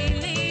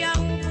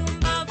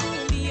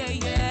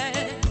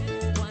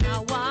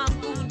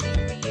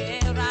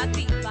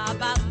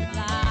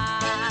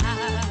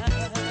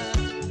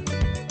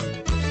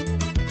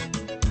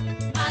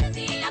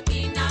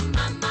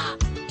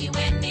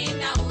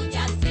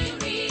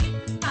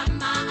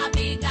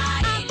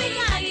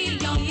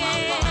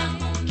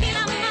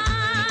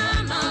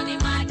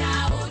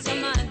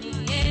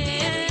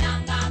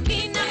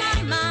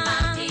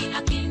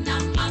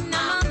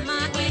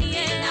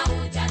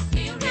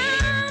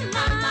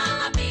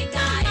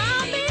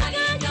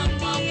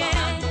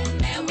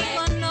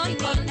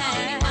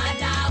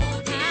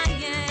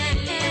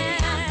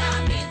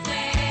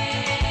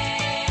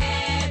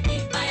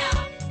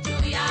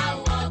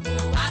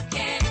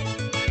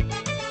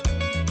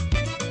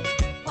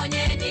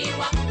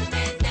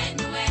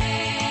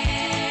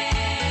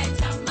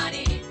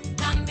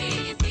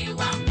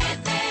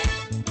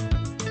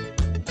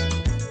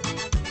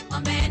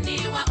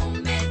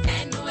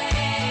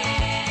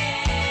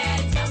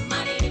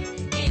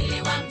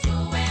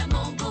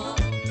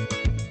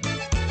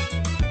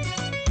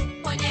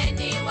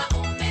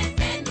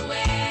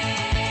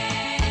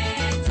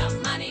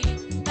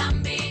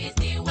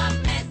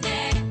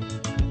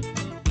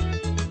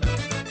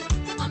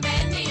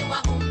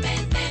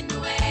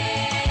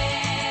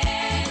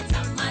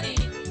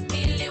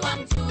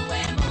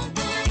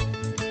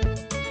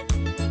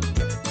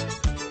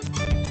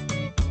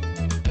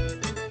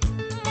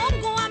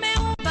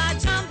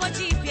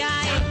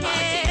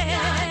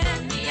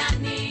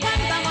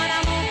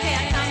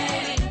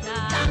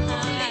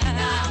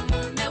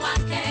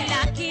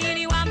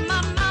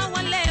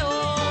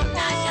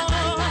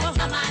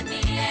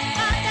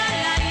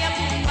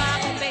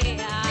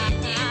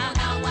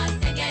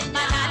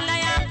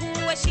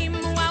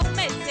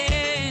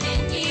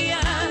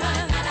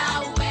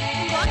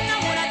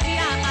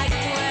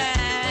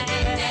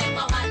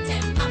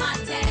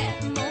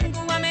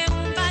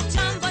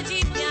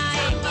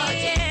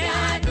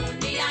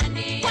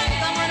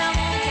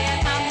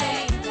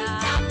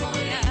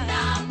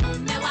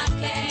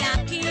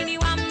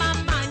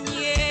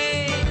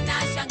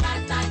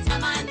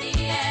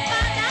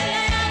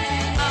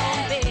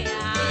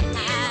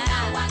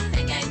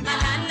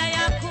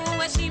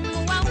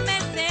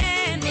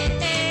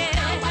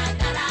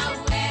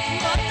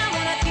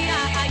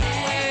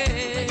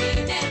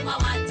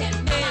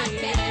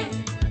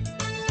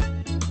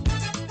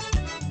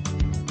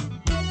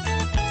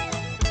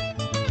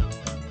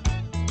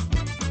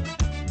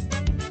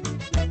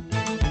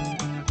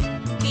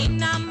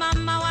Kina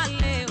mama wa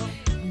leo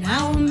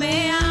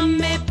naombea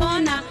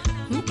mmepona,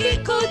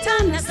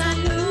 mkikutana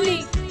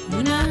saluni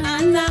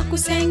mnaanza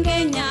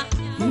kusengenya,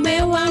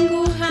 mume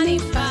wangu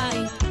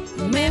hanifai,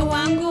 mume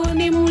wangu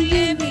ni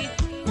mlevi,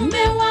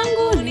 mume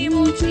wangu ni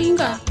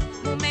mjinga,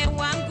 mume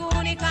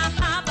wangu ni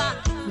kahaba,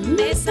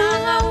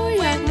 mmesahau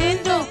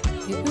mwenendo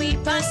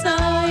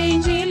kuipasa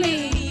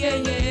injili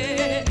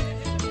yeye.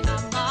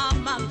 Na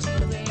mama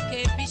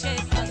mturekebishe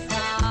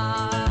sasa.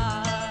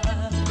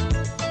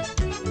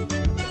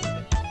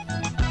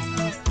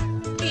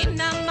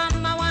 Kina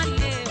mama wa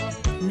leo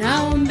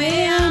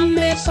naombea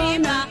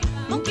mmepona,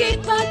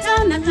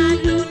 mkipatana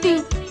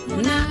narudi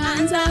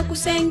mnaanza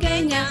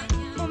kusengenya,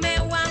 mume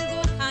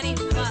wangu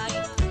hanifai,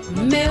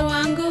 mume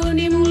wangu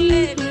ni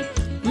mlevi,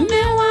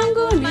 mume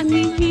wangu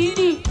ni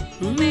mjinga,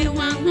 mume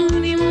wangu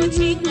ni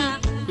mjinga,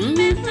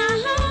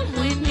 mmesahau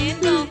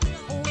mwenendo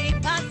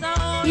kuipasa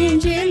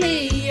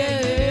injili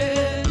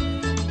yeye.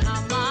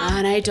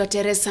 Anaitwa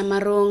Teresa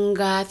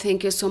Maronga.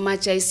 Thank you so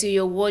much. I see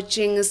you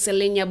watching.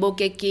 Selina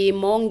Bokeki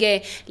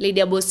Monge,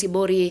 Lydia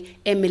Bosibori,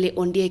 Emily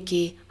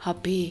Ondieki.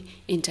 Happy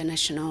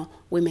International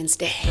Women's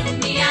Day.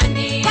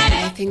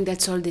 I think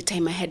that's all the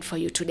time I had for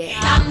you today.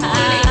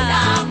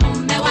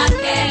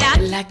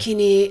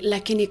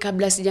 Lakini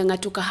kabla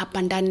sijangatuka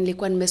hapa ndani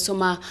nilikuwa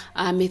nimesoma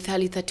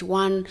Mithali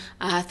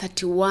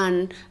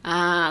 31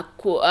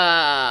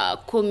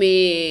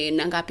 kumi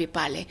na ngapi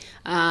pale,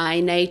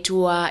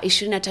 inaitwa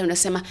 25,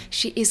 nasema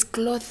she is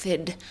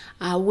clothed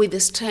with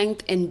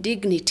strength and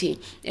dignity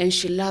and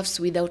she loves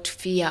without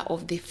fear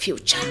of the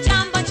future.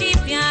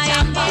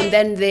 And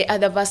then the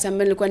other verse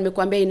ambayo nilikuwa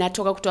nimekuambia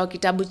inatoka kutoka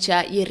kitabu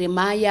cha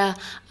Yeremia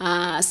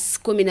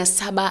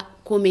 17:14.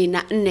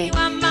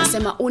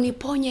 Nasema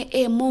uniponye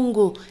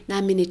Mungu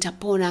nami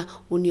nitapona,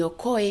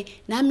 uniokoe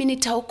nami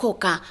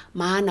nitaokoka,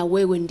 maana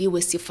wewe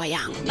ndiwe sifa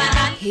yangu.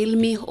 Heal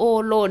me,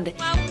 O Lord,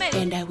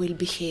 and I will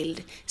be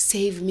healed.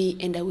 Save me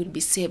and I will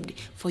be saved,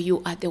 for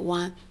you are the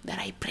one that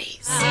I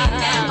praise.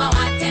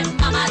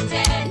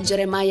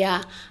 Jeremiah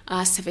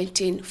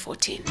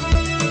 17:14.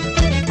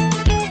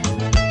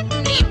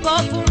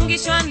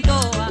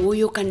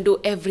 You can do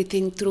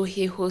everything through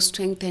he who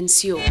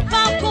strengthens you.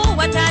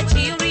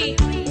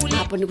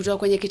 Hapo ni kutoka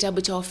kwenye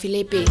kitabu cha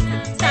Wafilipi.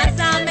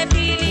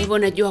 Hivyo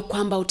najua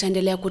kwamba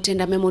utaendelea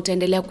kutenda mema,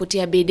 utaendelea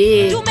kutia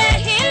bidii.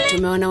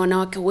 Tumeona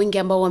wanawake wengi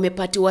ambao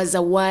wamepatiwa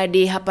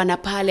zawadi hapa na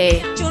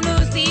pale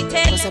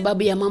kwa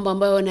sababu ya mambo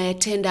ambayo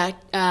wanayatenda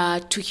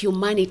to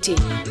humanity,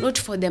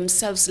 not for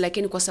themselves,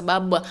 lakini kwa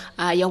sababu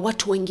ya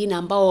watu wengine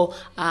ambao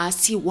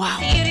si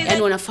wao.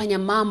 Yani wanafanya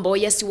mambo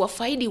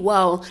yasiwafaidi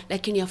wao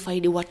lakini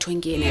yafaidi watu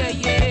wengine.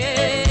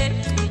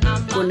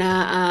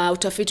 Kuna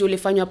utafiti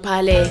ulifanywa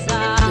pale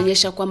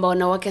kuonyesha kwamba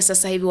wanawake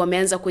sasa hivi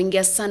wameanza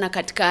kuingia sana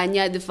katika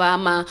nyadhifa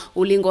ama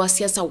ulingo wa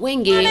siasa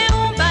wengi.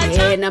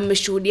 Na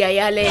mmeshuhudia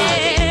yale,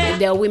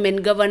 there are women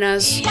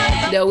governors,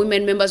 there are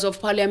women members of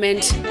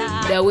parliament,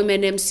 there are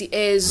women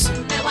MCAs.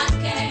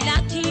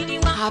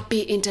 Happy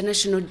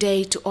International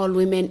Day to all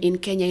women in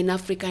Kenya, in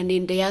Africa and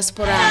in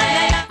diaspora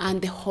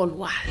and the whole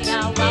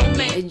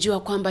world. Jua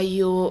kwamba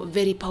you're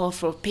very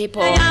powerful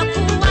people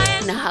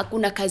na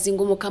hakuna kazi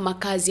ngumu kama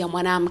kazi ya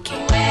mwanamke.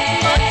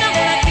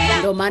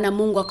 Ndio maana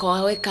Mungu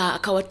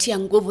akawatia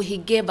nguvu. He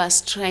gave us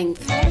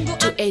strength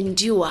to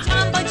endure.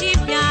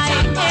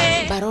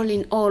 But all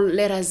in all,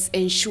 let us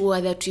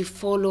ensure that we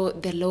follow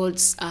the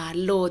Lord's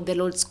law, the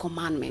Lord's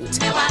commandment.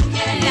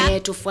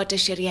 Tufuate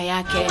sheria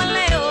yake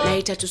na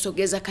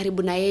itatusogeza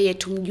karibu na yeye,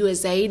 tumjue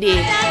zaidi.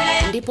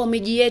 Ndipo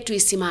miji yetu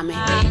isimame,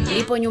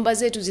 ndipo nyumba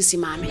zetu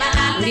zisimame,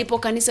 ndipo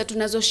kanisa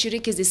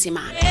tunazoshiriki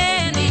zisimame,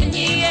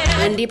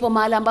 ndipo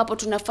mahali ambapo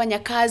tunafanya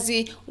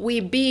kazi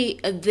we be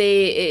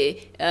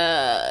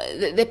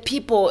the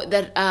people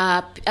that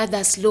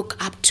others look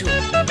up to.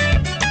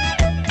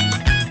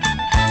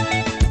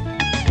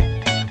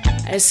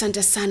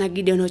 Asante sana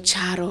Gideon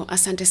Ocharo,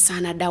 asante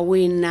sana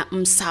Dawin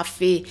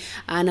Msafi,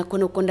 na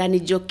kuna uko ndani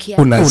Jokia.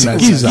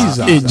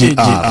 Unasikiza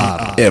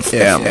AJR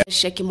FM.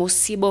 Sheki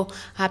Mosibo,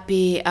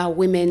 happy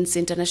Women's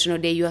International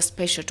Day. You are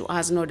special to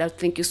us, no doubt.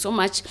 Thank you so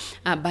much.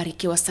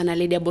 Barikiwa sana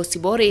Lydia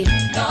Bosibori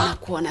na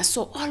kuona.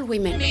 So all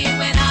women,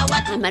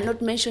 I might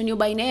not mention you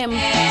by name,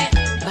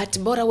 but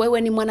bora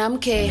wewe ni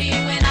mwanamke.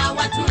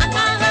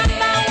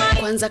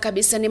 Kwanza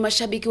kabisa ni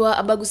mashabiki wa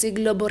Abagusi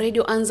Global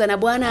Radio, Anza Na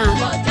Bwana.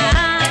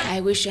 I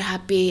wish you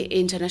happy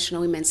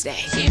International Women's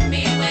Day.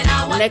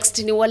 Next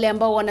ni wale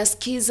ambao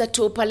wanasikiza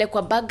tu pale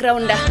kwa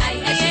background,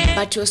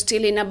 but you're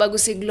still in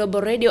Abagusi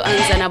Global Radio,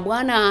 Anza Na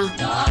Bwana.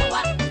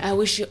 I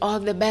wish you all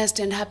the best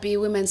and happy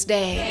Women's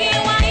Day.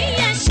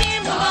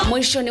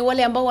 Mwisho ni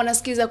wale ambao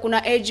wanasikiza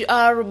kuna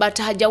AGR but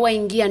hajawa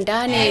ingia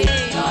ndani.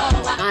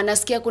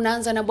 Anasikia kuna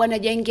Anza Na Bwana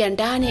hajaingia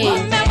ndani.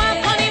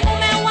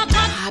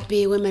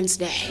 Happy Women's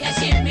Day.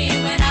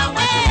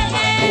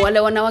 Wale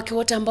wanawake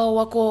wote ambao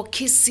wako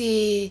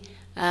Kisii,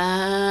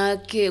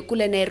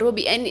 kule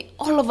Nairobi and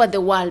all over the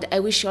world. I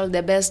wish you all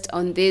the best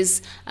on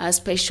this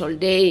special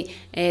day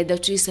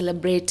that we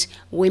celebrate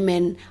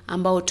women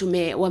ambao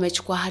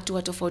wamechukua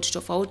hatua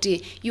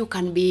tofauti. You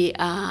can be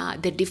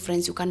the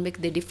difference, you can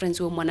make the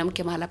difference wewe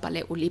mwanamke mahala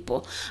pale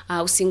ulipo.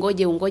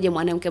 Usingoje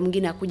mwanamke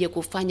mwingine akuje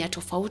kufanya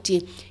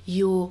tofauti.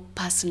 You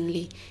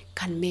personally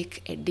can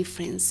make a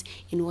difference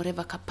in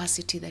whatever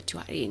capacity that you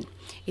are in.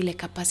 Ile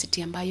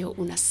capacity ambayo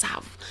una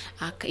serve,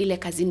 ile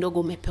kazi ndogo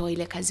umepewa,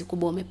 ile kazi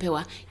kubwa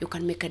umepewa, you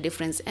can make a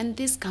difference. And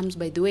this comes,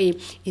 by the way,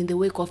 in the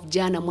wake of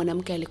jana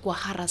mwanamke alikuwa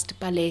harassed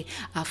pale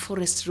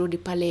Forest Road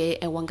pale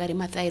Wangari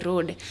Maathai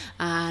Road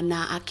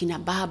na akina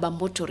baba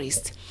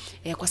motorist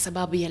kwa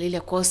sababu ya lile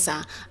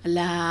kosa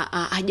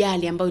la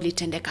ajali ambayo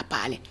ilitendeka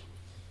pale.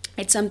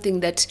 It's something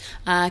that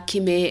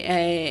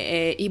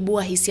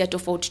ibua hisia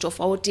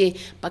tofauti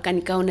mpaka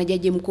nikaona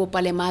jaji mkuu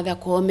pale Martha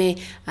Koome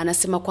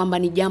anasema kwamba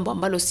ni jambo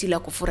ambalo si la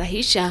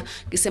kufurahisha,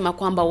 akisema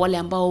kwamba wale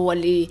ambao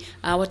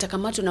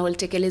watakamatwa na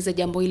walitekeleza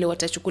jambo hilo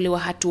watachukuliwa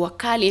hatua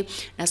kali.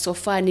 Na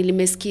sofa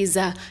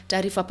nilimesikiza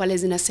taarifa pale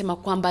zinasema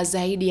kwamba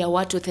zaidi ya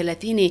watu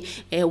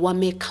 30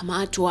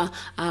 wamekamatwa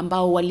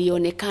ambao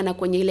walionekana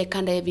kwenye ile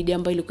kanda ya video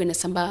ambayo ilikuwa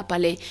inasambaa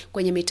pale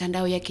kwenye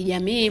mitandao ya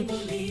kijamii.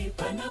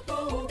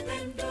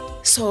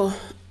 So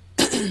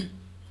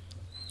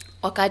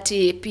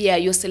wakati pia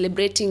you're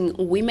celebrating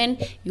women,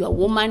 you are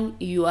woman,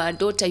 you are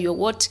daughter, you are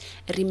what,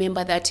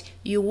 remember that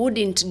you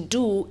wouldn't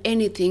do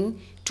anything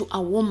to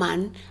a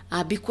woman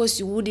because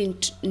you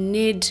wouldn't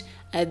need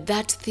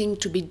that thing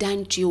to be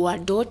done to your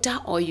daughter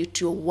or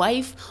to your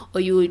wife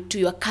or to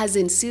your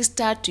cousin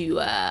sister, to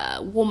your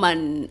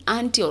woman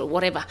auntie or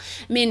whatever.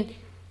 I mean,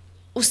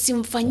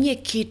 usimfanyie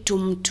kitu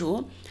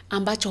mtu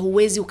ambacho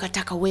huwezi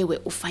ukataka wewe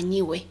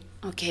ufanyiwe,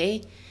 okay?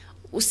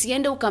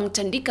 Usiende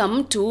ukamtandika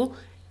mtu,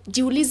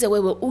 jiulize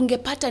wewe,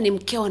 ungepata ni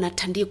mkeo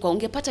anatandikwa,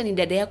 ungepata ni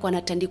dada yako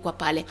anatandikwa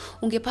pale,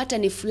 ungepata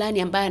ni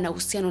fulani ambaye ana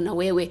uhusiano na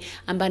wewe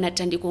ambaye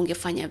anatandikwa,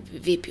 ungefanya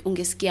vipi?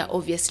 Ungesikia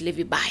obviously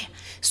vibaya.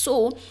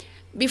 So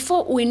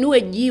before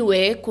uinue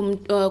jiwe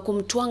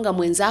kumtwanga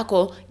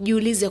mwenzako,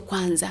 jiulize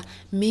kwanza,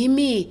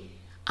 mimi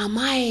am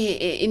I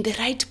in the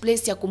right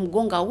place ya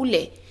kumgonga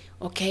ule?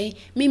 Okay?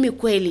 Mimi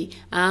kweli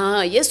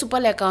Yesu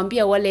pale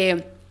akawaambia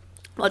wale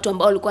watu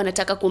ambao walikuwa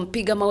wanataka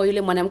kumpiga mawe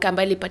yule mwanamke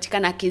ambaye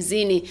alipatikana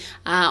kizini,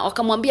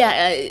 wakamwambia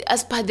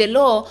as per the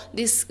law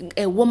this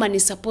woman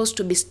is supposed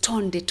to be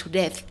stoned to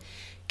death.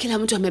 Kila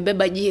mtu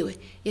amebeba jiwe.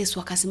 Yesu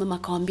akasimama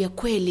akawaambia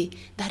kweli,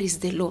 that is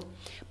the law.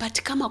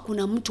 But kama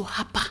kuna mtu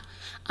hapa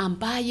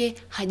ambaye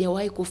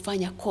hajawahi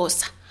kufanya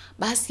kosa,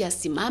 basi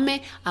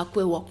asimame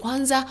akwe wa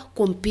kwanza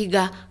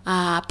kumpiga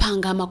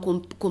panga ama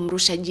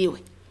kumrusha jiwe.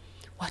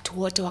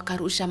 Watu wote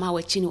wakarusha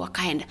mawe chini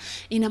wakaenda.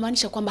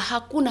 Inamaanisha kwamba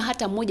hakuna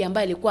hata mmoja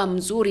ambaye alikuwa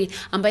mzuri,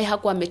 ambaye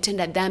hakuwa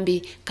ametenda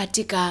dhambi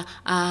katika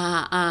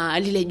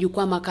lile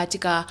jukwaa,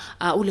 katika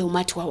ule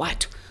umati wa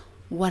watu.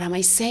 What am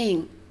I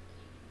saying?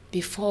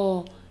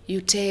 Before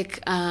you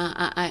take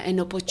an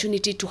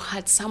opportunity to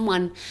hurt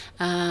someone,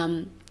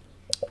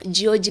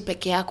 jioji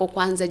peke yako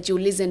kwanza,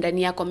 jiulize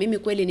ndani yako, mimi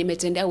kweli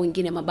nimetendea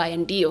wengine mabaya?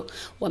 Ndio.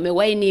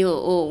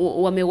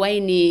 Wamewahi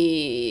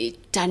ni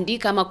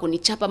tandika ama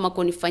kunichapa ama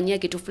kunifanyia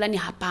kitu fulani?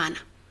 Hapana.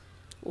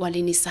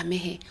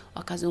 Walinisamehe,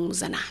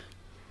 wakazungumza nami.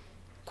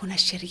 Kuna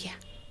sheria.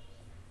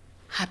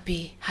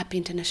 Happy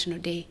International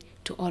Day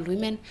to all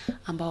women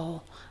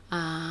ambao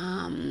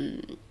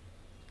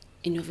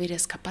in your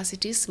various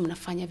capacities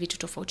mnafanya vitu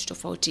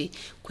tofauti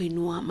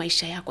kuinua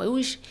maisha yako. I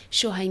wish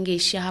show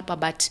haingeishia hapa,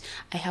 but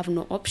I have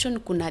no option.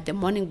 Kuna the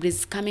morning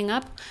breeze coming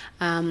up.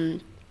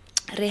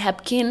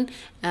 Rehab Kin,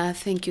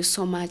 thank you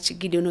so much.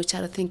 Gideon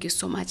Ocharo, thank you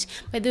so much.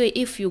 By the way,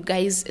 if you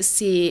guys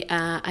see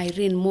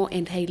Irene Mo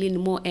and Hailin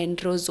Mo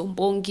and Rose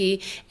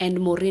Ombongi and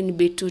Maureen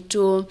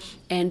Bitutu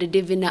and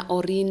Devina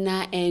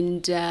Orina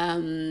and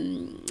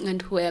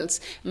who else?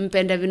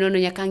 Mpenda Vinono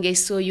Nyakange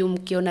Isoyu,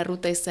 mkiona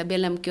Ruta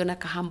Isabella, mkiona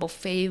Kahambo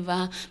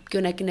Favor,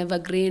 mkiona kina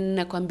Evergreen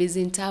na kwa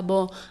Mbizi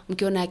Ntabo,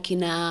 mkiona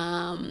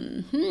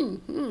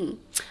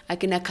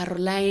akina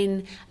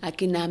Caroline,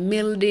 akina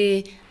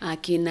Mildy,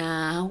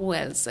 akina who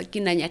else?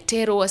 Akina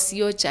Nyatero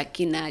Wasiocha,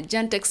 akina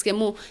Jantex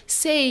Kemu.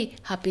 Say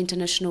Happy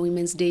International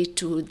Women's Day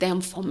to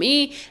them for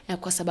me,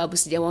 kwa sababu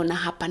sijawaona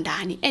hapa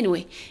ndani.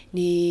 Anyway,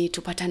 ni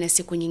tupatane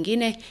siku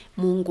nyingine,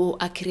 Mungu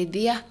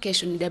akiridhia.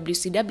 Kesho ni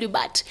WCW,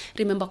 but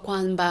remember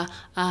kwamba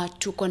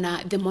tuko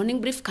na the morning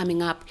brief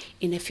coming up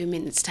in a few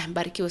minutes time.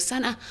 Barikiwa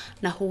sana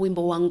na huu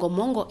wimbo wa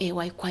Ngomongo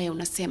AY Kwaya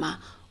unasema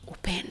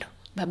upendo.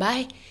 Bye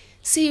bye.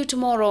 See you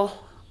tomorrow.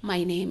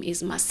 My name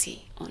is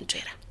Mercy on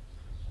Twitter.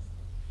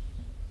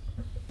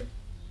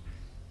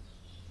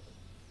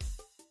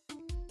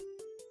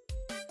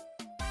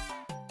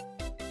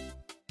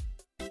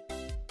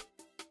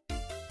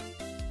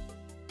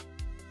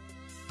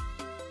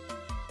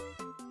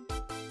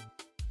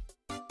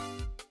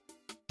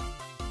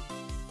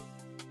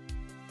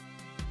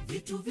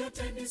 Vitu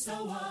vyote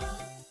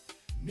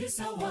ni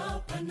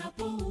sawa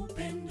panapo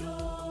upendo.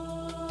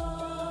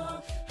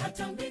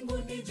 Hata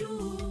mbinguni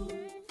juu,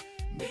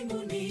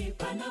 mbinguni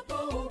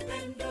panapo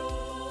upendo.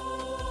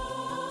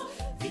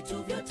 Vitu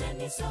vitu vyote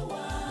ni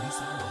sawa,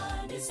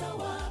 ni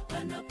sawa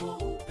panapo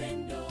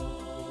upendo.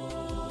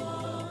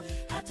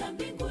 Hata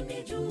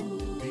mbinguni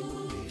juu,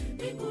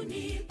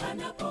 mbinguni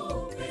panapo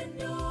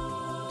upendo.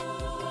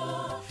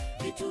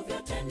 Vitu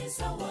vyote ni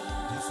sawa,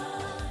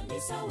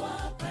 ni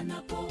sawa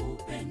panapo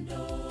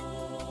upendo.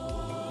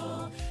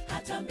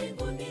 Hata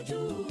mbinguni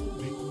juu,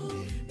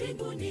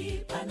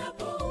 mbinguni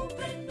panapo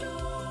upendo.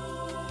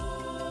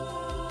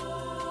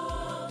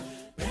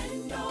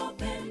 Pendo,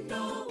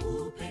 pendo,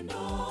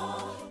 upendo.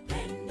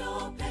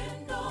 Pendo,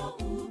 pendo,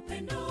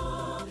 upendo.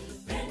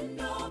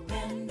 Pendo,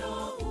 pendo,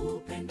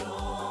 upendo.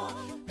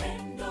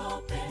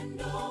 Pendo,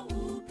 pendo,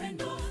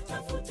 upendo.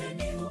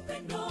 Tafuteni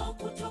upendo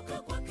kutoka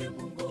kwake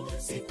Mungu,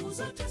 siku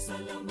zote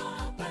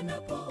salama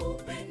panapo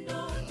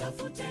upendo.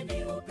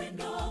 Tafuteni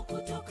upendo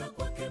kutoka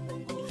kwake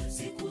Mungu,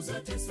 siku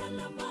zote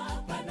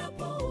salama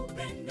panapo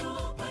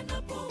upendo.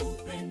 Panapo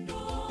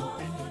upendo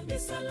ni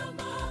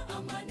salama,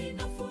 amani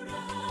na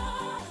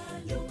furaha.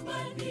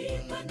 Nyumbani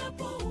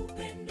panapo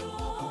upendo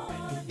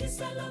ni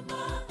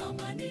salama,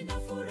 amani na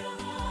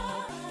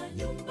furaha.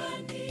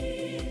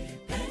 Nyumbani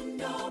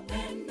pendo,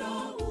 pendo,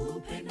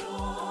 upendo.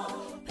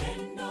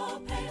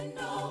 Pendo,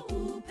 pendo,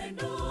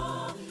 upendo.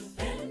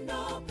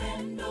 Pendo,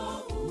 pendo,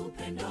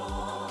 upendo.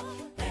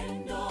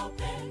 Pendo,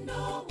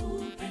 pendo,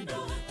 upendo.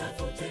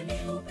 Tafuteni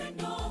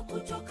upendo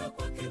kutoka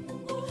kwake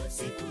Mungu,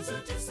 siku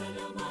zote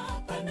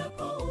salama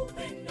panapo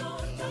upendo.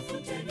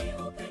 Tafuteni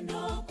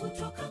upendo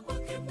kutoka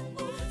kwake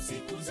Mungu,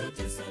 siku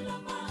zote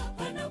salama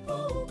panapo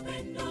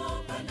upendo.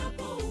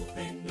 Panapo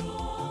upendo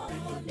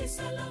ni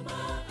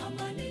salama,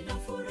 amani na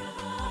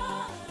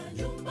furaha.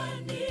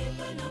 Nyumbani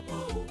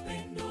panapo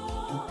upendo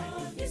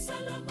ni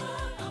salama,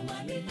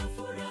 amani na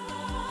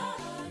furaha.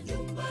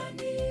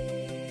 Nyumbani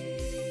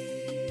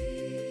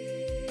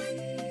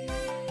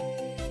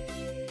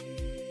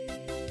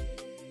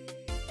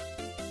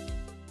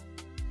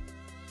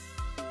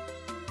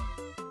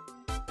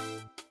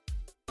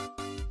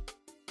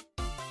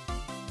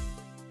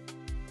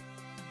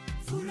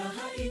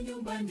furaha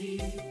nyumbani,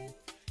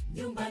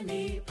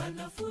 nyumbani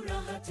pana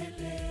furaha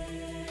tele.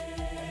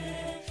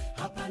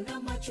 Hapana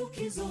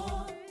machukizo,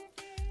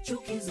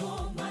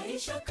 chukizo,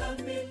 maisha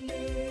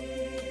kamili.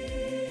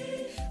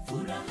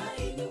 Furaha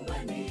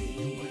nyumbani,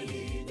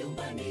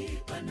 nyumbani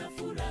pana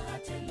furaha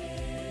tele.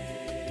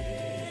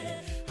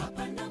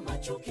 Hapana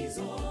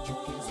machukizo,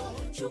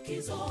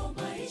 chukizo,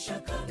 maisha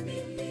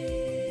kamili.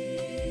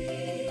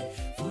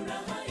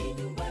 Furaha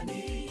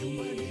nyumbani,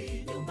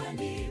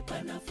 nyumbani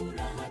pana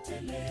furaha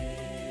tele.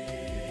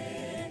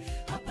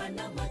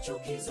 Hapana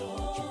machukizo,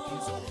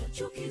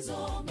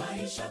 chukizo,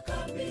 maisha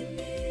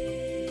kamili.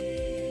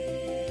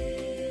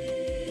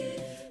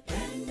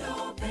 Pendo,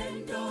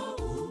 pendo,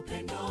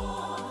 upendo.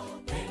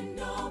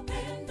 Pendo,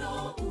 pendo,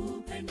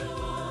 upendo.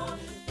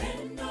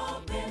 Pendo,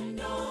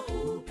 pendo,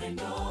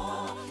 upendo.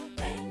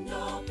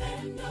 Pendo,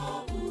 pendo,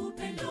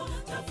 upendo.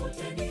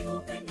 Tafuteni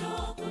upendo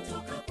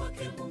kutoka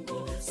kwake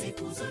Mungu,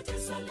 siku zote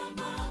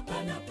salama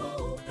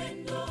panapo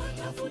upendo.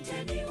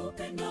 Tafuteni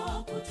upendo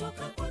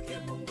kutoka kwake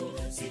Mungu,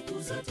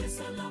 siku zote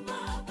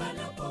salama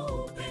panapo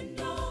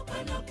upendo.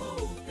 Panapo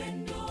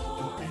upendo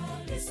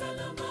ni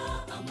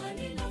salama,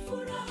 amani na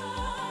furaha.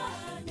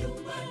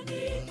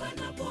 Nyumbani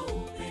panapo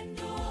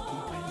upendo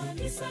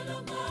ni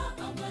salama,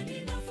 amani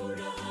na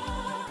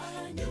furaha.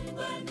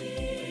 Nyumbani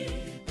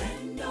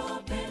pendo,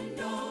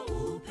 pendo,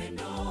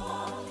 upendo.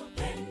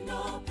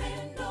 Pendo,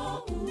 pendo,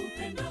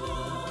 upendo.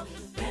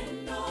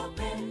 Pendo,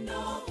 pendo,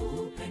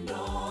 upendo.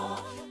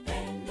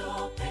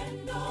 Pendo,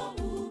 pendo,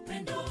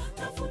 upendo.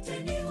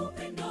 Tafuteni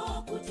upendo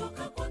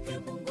kutoka kwake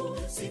Mungu,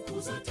 siku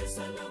zote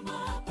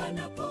salama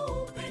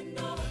panapo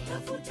upendo.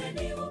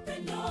 Tafuteni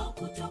upendo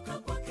kutoka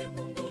kwake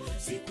Mungu,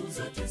 siku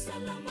zote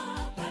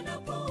salama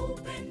panapo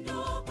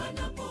upendo.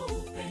 Panapo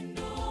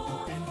upendo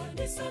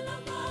ni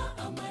salama,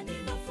 amani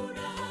na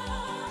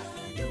furaha.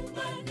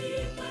 Nyumbani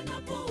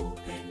panapo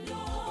upendo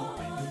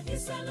ni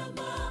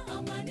salama,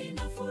 amani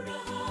na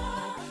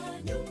furaha.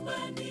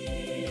 Nyumbani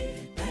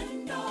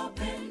pendo,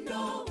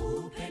 pendo,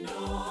 upendo.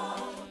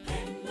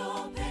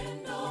 Pendo,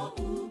 pendo,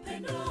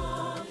 upendo.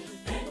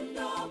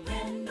 Pendo,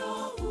 pendo,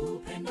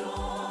 upendo.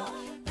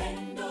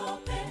 Pendo,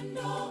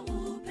 pendo,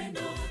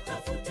 upendo.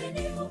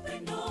 Tafuteni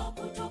upendo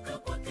kutoka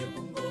kwake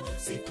Mungu,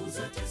 siku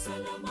zote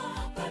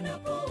salama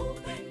panapo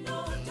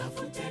upendo.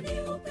 Tafuteni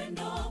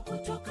upendo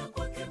kutoka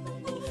kwake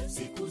Mungu,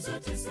 siku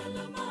zote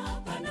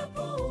salama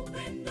panapo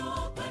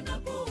upendo.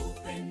 Panapo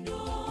upendo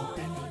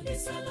ni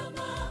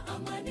salama,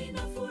 amani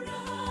na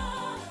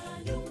furaha.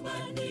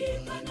 Nyumbani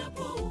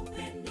panapo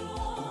upendo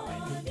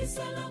ni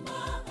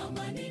salama,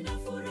 amani na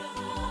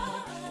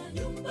furaha.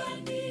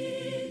 Nyumbani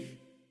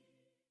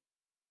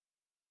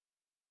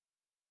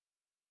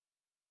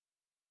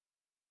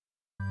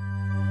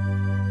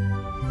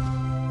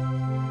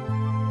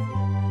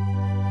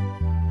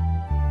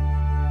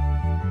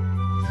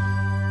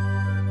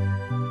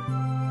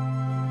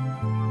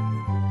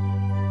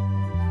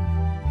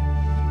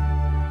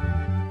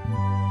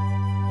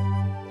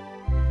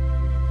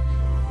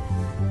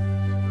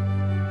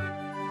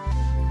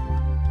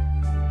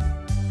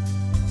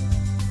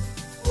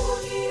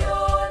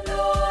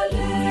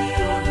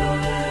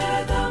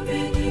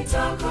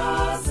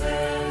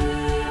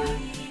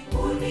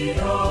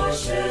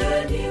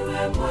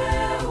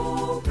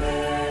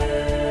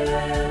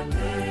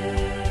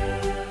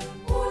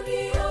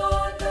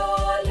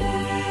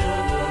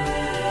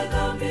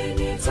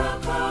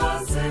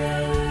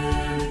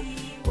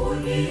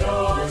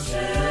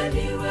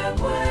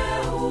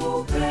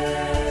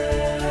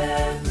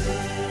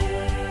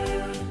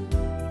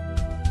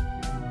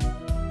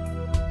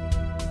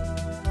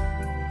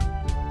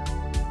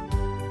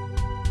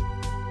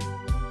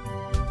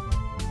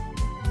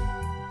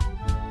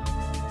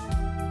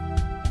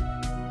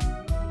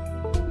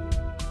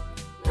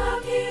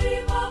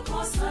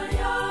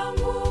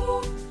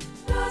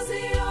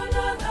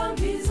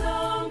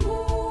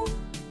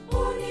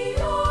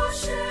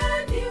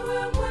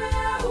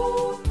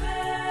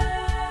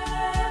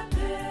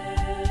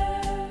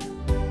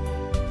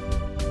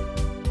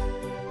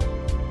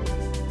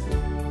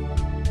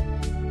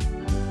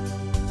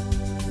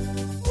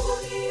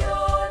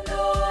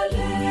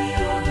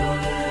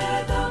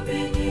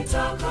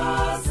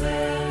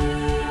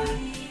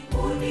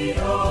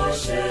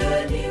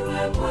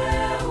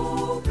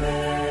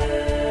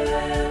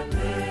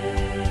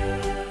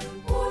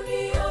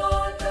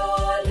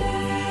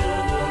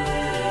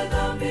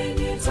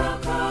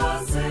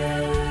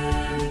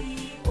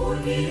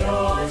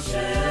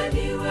unioshe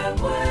niwe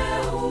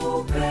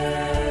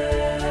mweupe.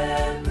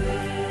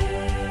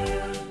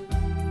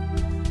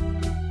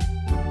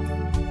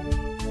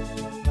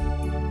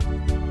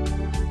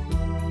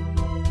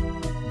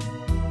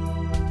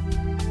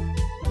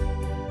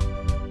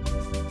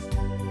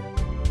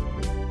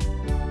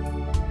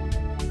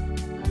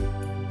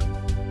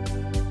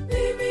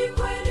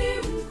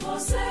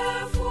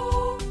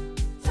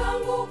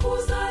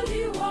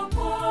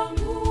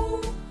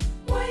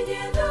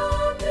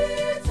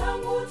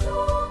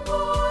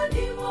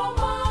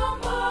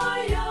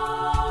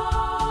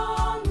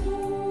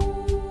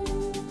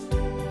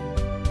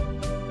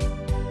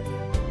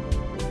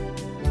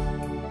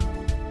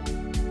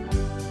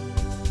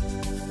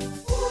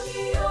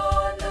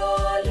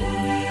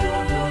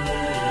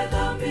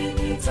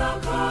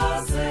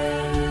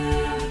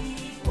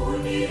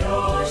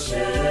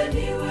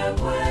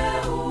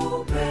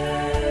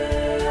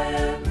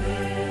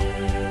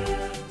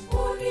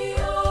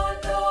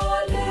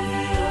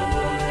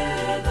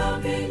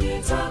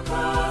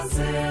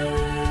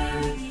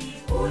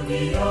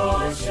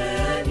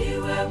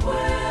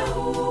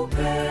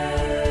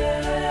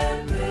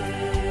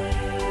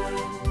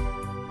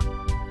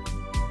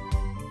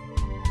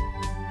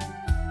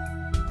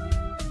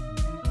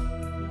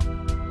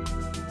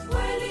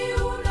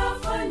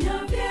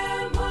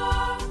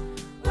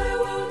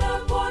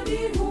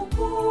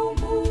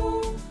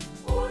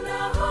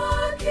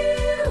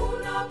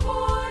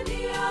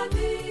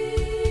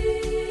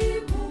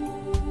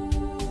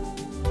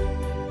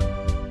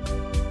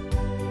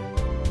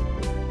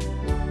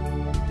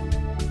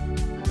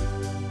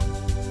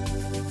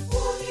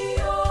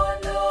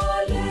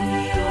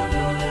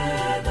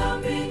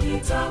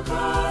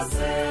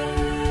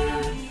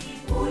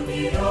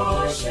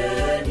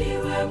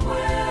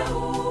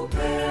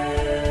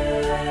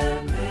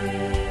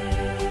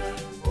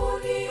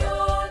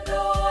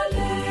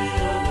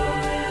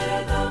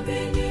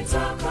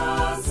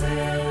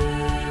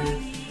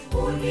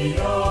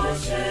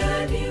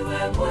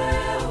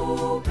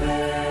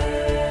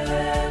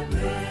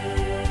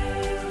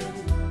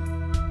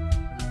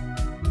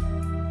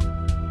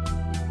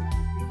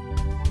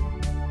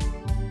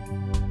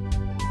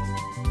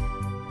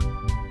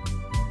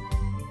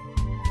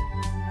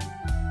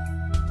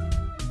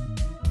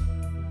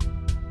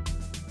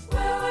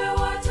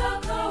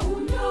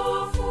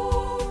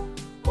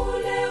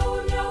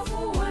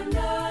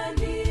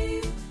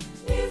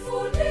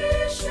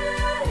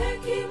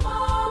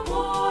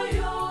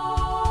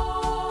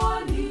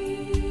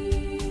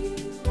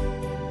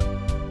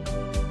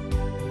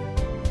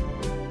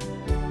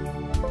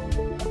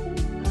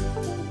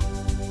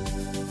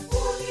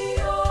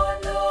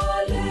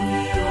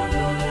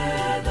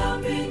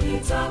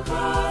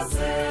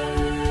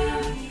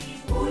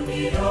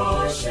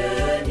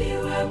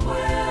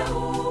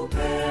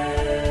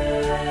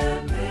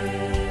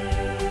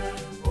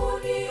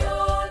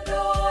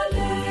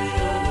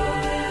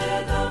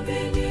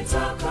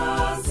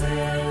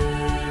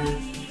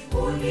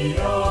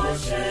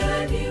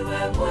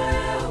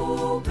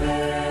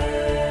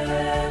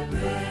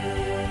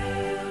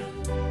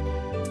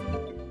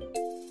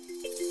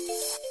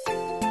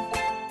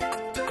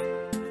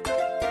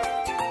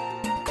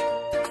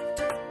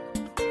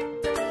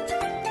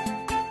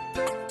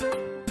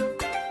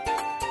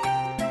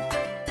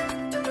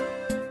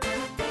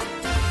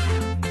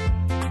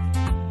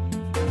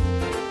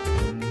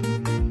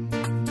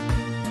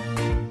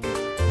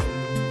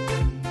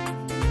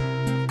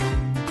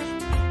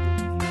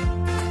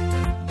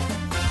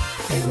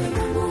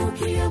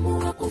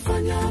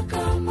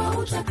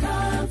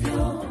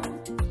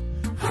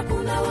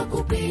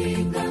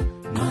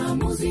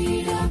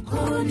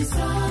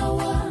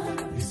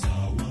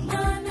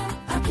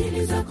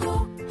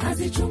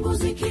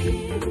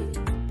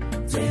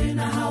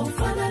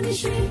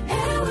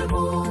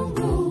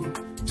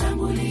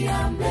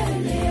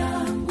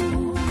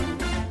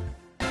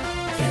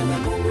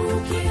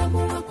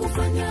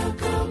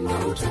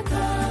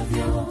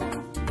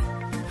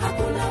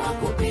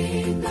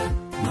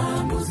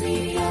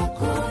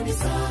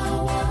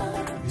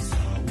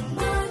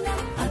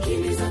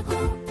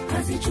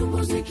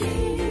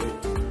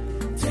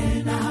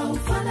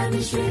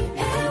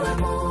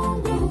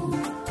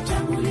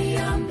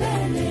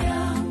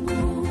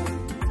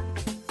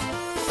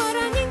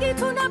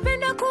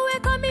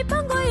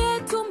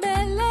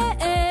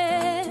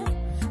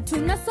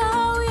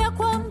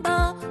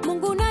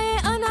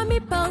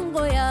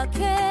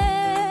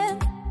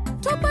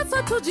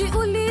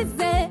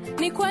 Tujiulize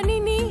ni kwa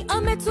nini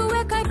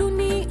ametuweka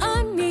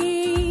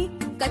duniani.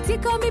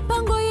 Katika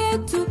mipango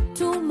yetu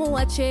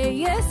tumuache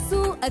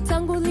Yesu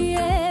atangulie.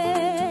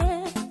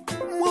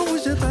 Mwovu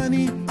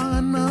shetani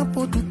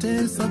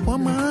anapotutesa kwa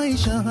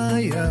maisha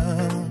haya,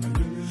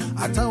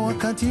 hata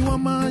wakati wa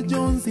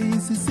majonzi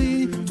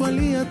sisi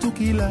twalia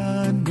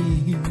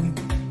tukilani.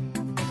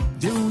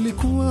 Je,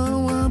 ulikuwa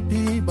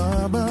wapi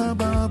baba,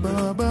 baba,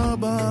 baba,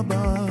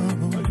 baba?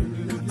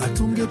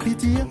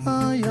 Atungepitia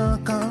haya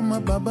kama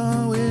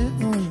baba we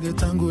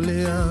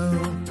ungetangulia.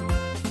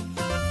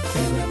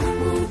 Ewe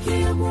Mungu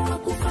ukiamua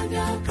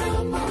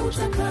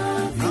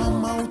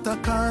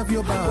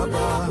utakavyo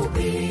Baba.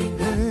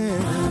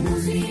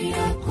 Maamuzi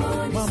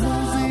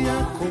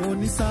yako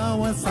ni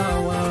sawa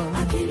sawa.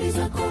 Akili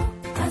zako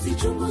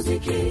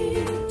hazichunguziki,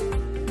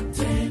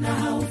 tena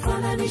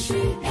haufananishi.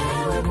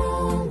 Ewe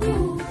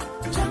Mungu,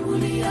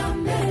 tangulia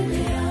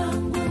mbele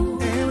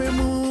yangu. Ewe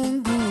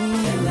Mungu,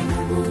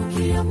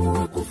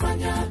 ukiamua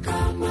kufanya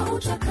kama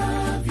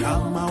utakavyo,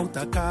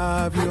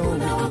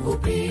 hakuna wa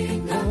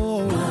kupinga.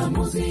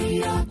 Maamuzi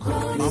yako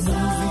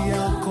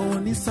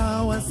ni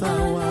sawa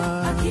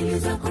sawa. Akili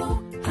zako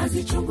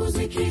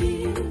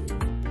hazichunguziki,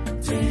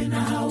 tena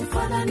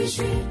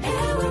haufananishi.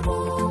 Ewe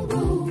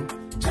Mungu,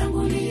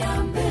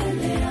 tangulia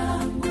mbele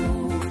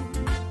yangu.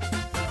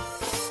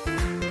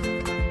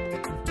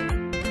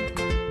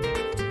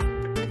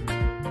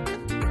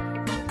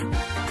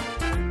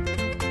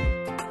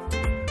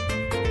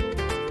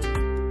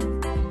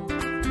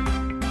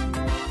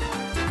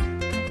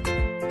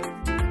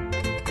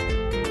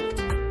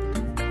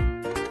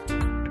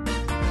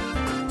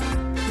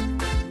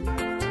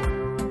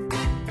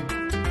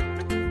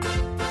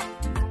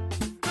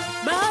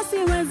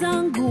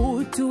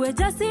 Tuwe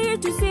jasiri,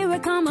 tusiwe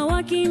kama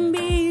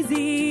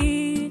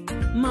wakimbizi.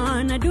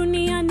 Maana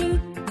duniani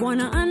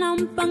Bwana ana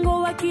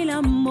mpango wa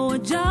kila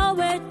mmoja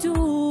wetu.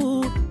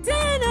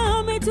 Tena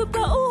ametupa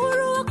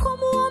uhuru wa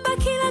kumuomba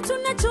kila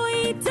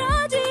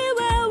tunachohitaji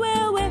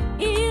wewe.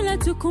 Ila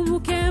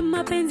tukumbuke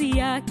mapenzi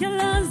yake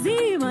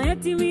lazima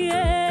yatimie.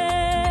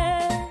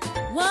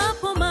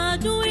 Wapo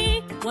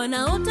maadui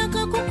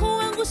wanaotaka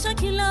kukuangusha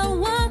kila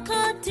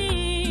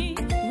wakati.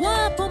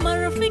 Wapo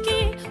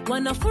marafiki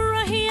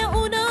wanafurahia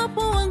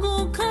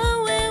unapoanguka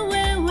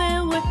wewe.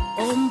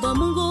 Omba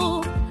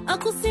Mungu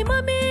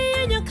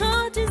akusimamie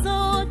nyakati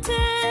zote,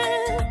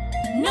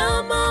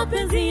 na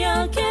mapenzi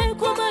yake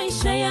kwa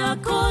maisha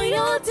yako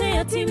yote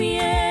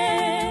yatimie.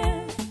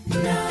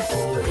 Na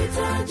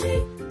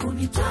uhitaji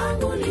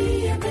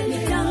unitangulie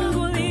mbele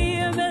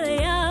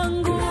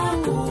yangu. Na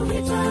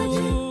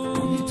uhitaji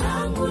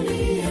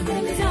unitangulie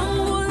mbele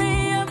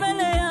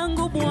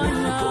yangu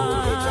Bwana. Na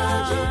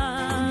uhitaji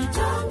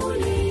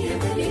unitangulie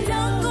mbele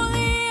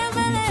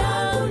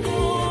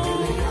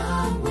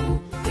yangu.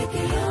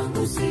 Peke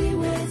yangu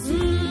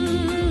siwezi.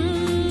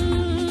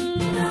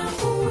 Na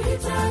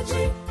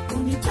uhitaji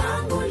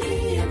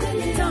unitangulie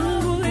mbele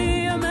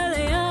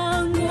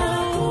yangu. Na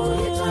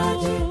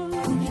uhitaji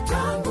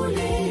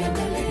unitangulie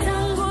mbele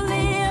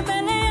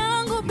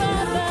yangu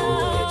Baba. Na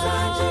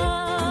uhitaji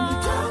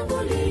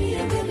unitangulie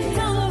mbele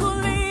yangu.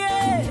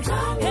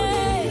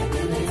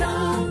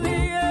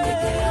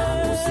 Peke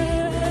yangu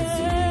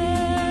siwezi.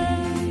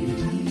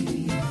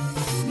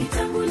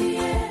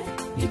 Nitangulie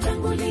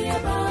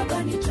Baba,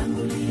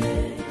 nitangulie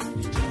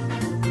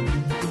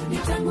Baba,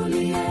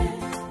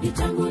 nitangulie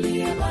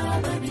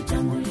Baba,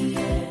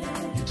 nitangulie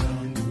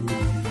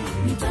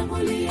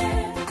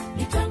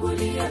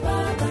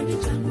Baba,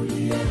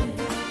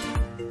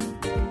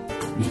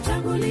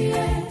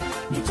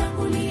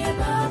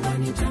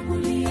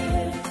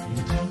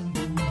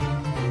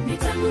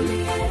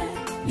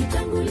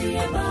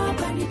 nitangulie Baba, nitangulie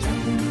Baba,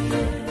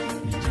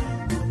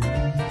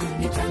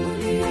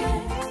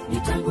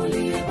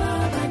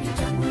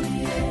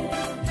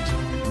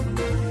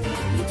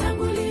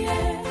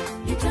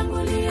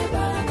 nitangulie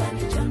Baba,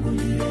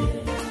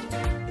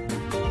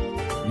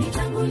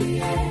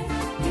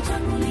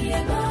 nitangulie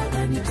Baba,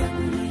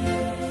 nitangulie.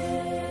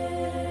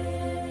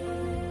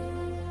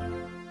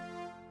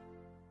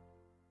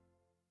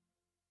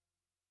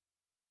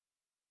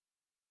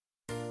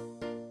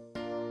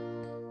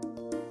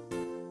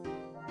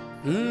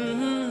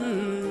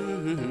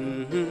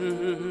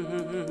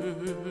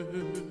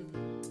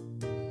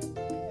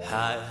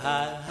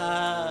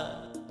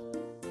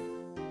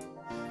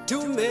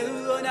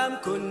 Tumeuona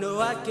mkono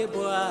wake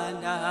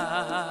Bwana.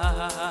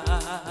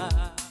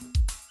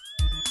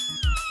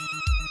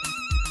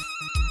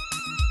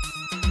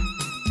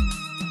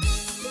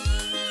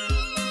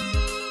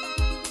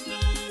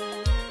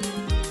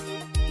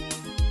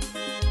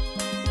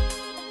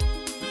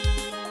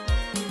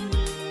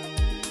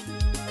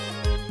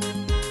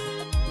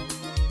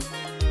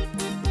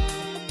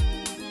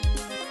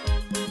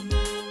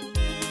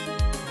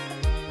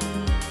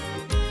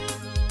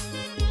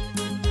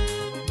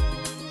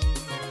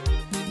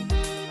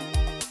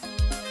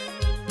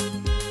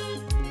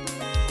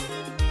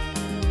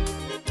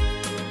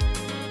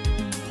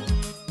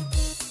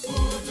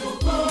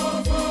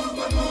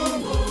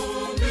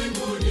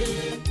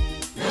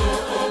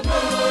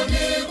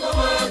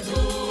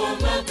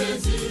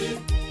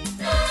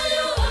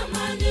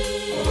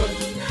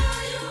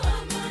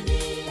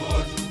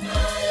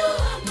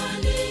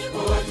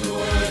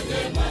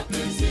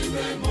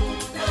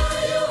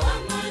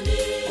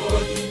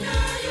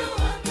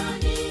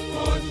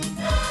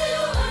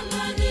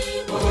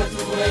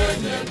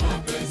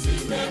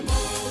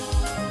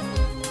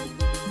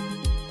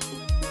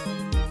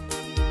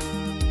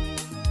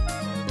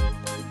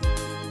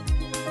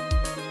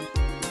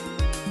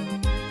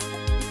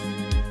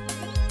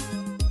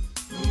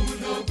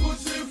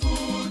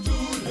 Tunakusifu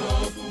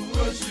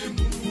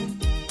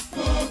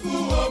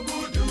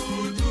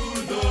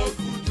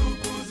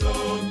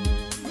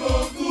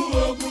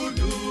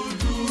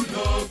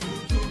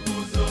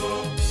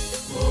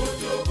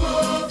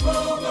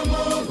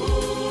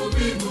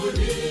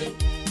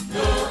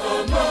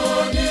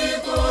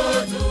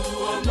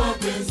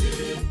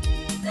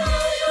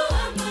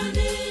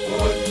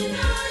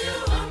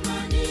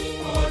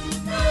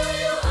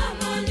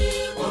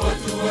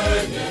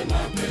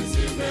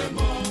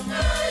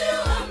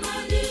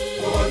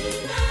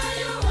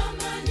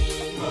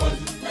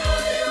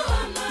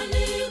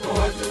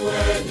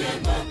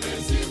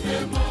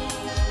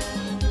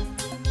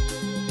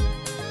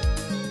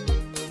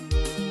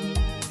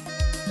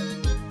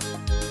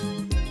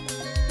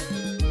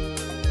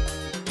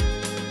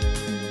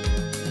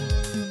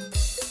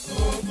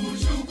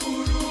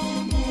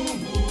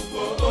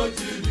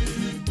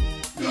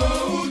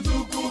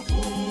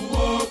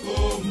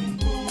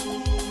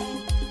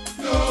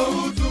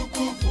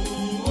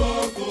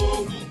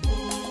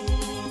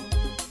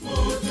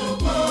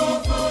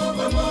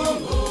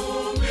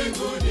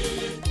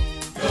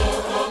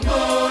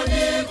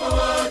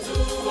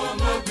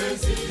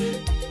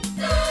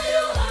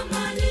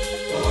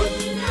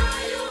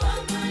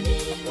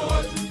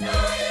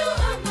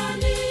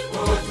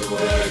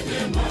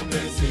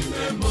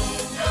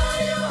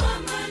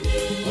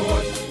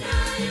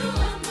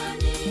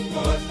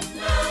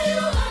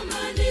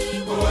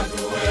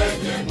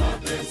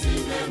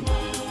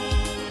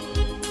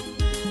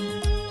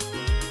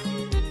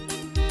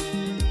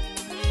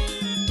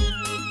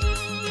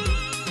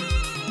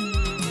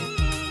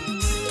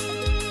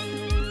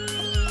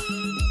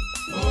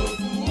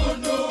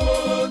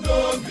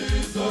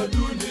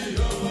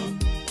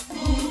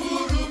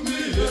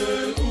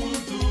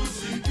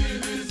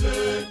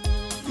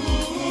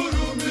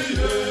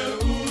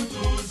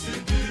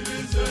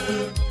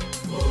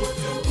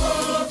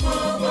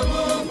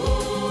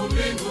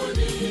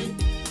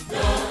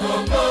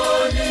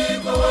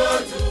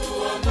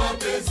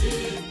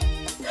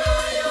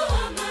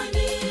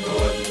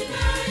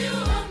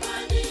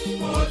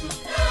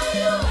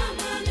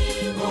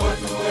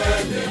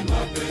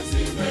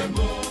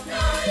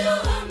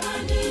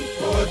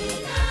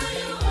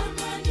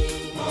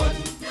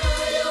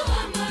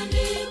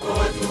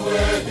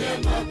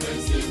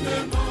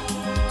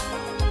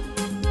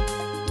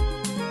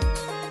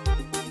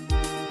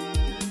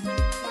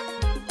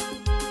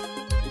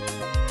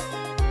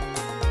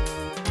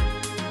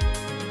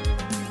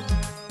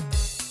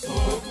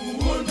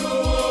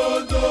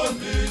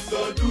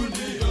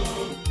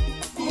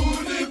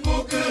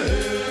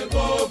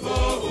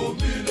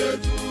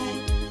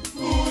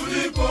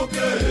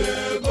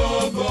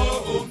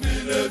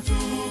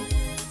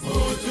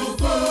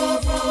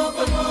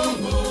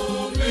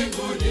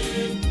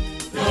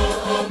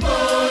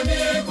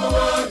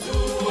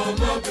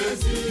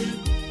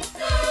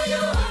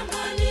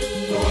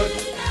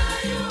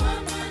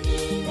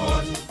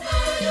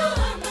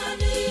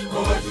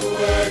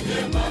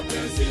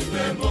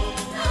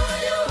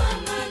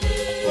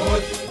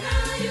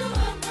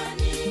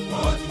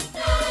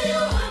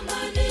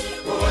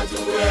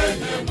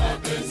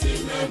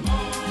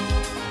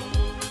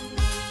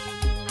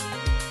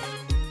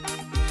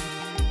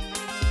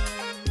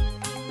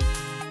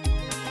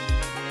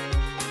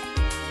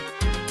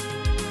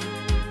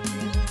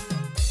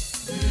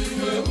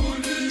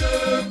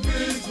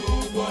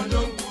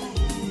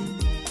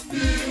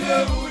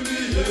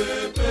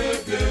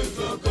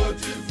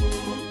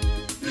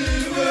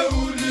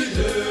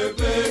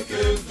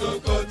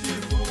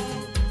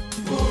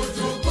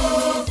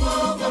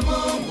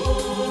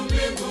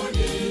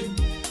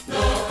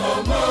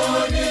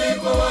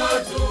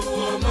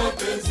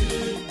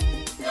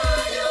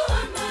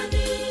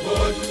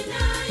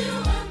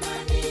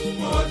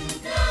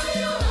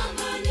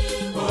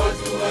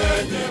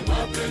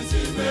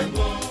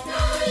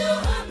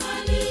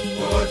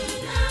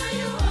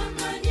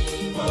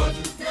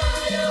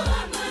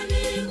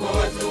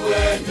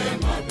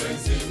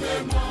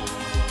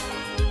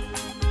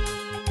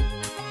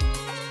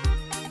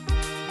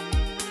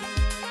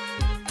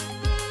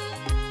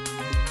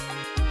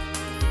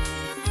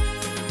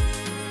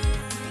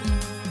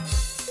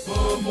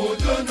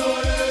Pamoja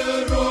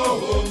naye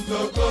Roho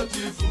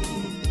Mtakatifu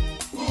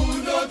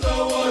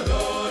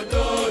unatawala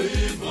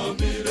daima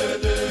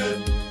milele,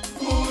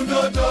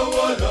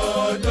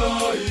 unatawala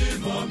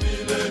daima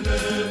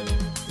milele.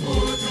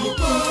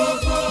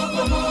 Utukufu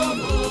kwa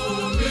Mungu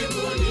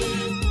mbinguni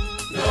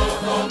na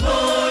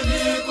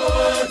amani kwa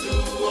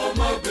watu wa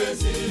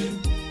mapenzi.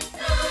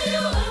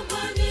 Nayo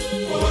amani,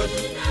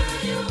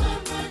 nayo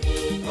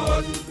amani,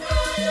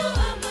 nayo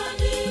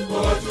amani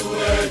kwa watu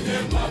wenye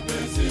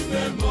mapenzi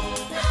mema.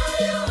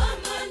 Nayo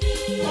amani,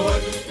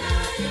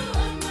 nayo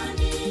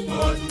amani,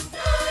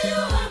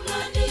 nayo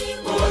amani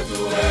kwa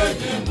watu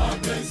wenye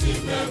mapenzi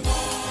mema.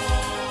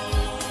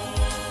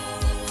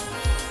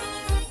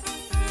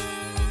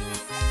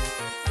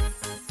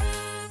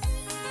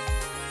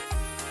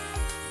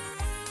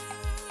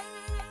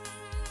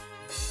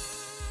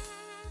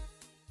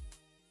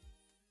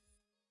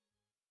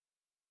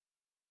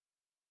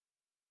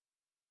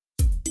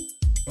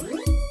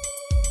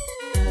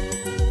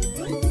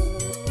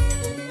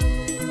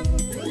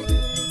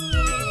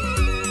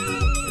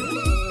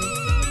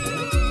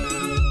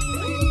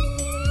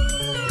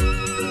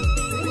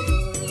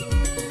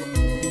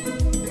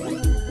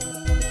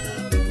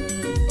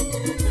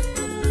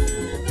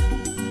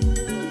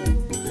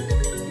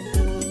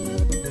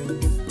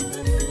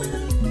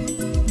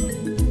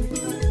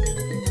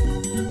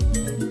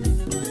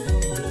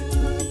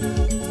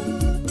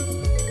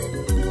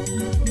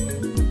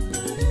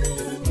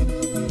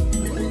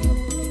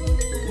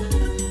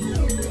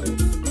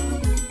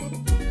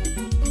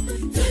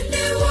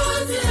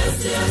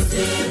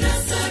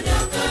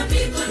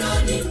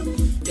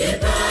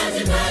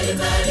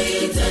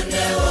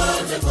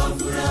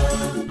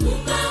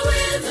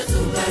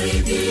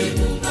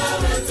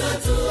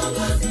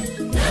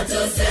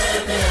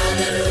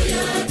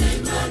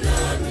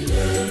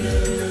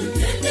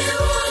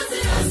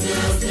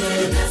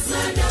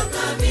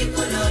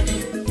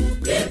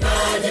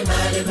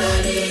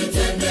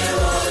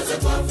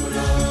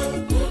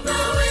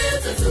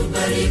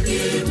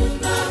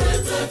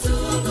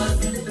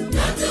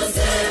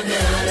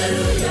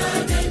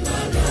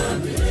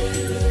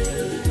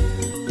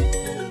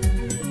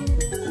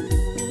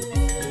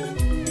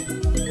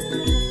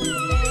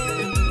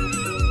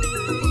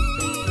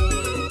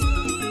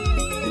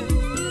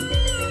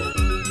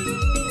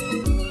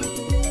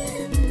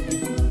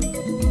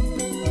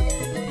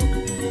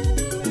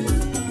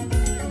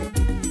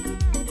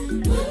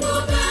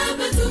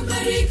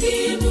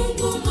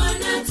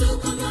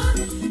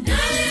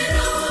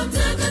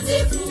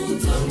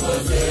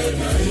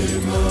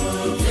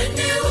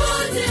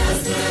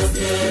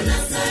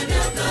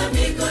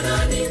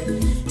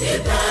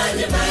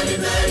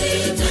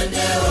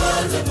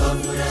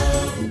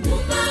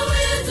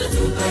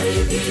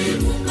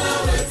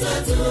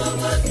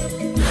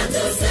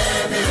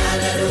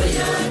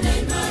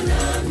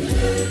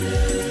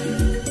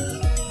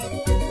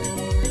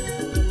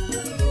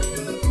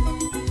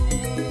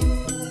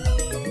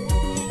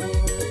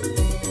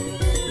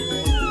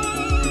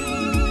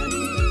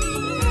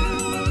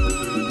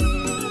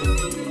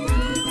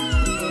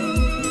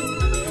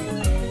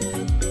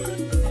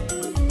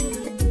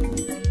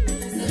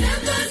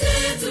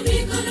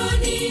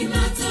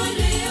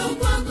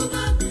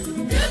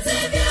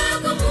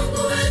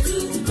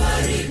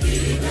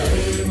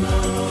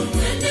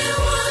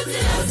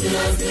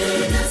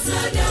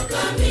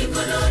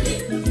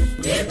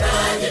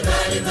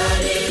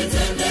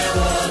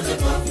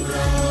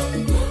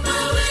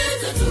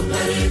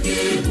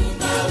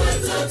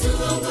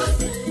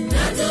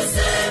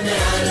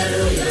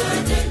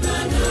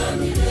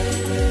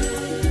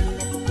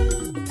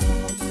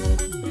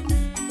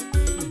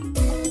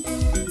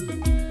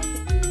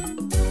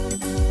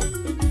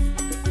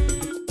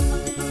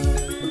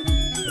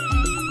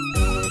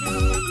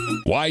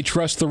 Why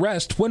trust the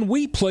rest when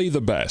we play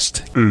the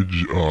best?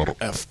 AGR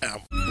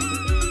FM.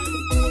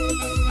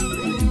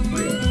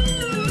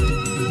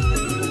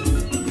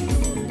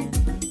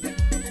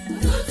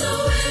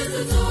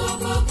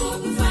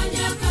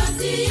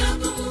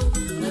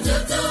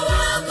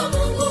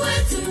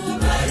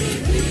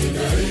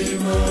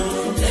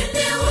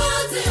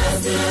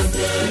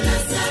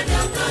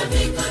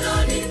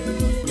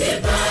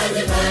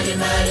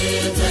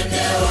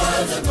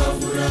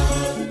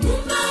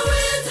 Mungu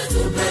wetu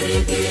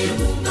tubariki,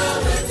 Mungu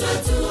wetu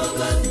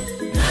tuongoze,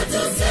 na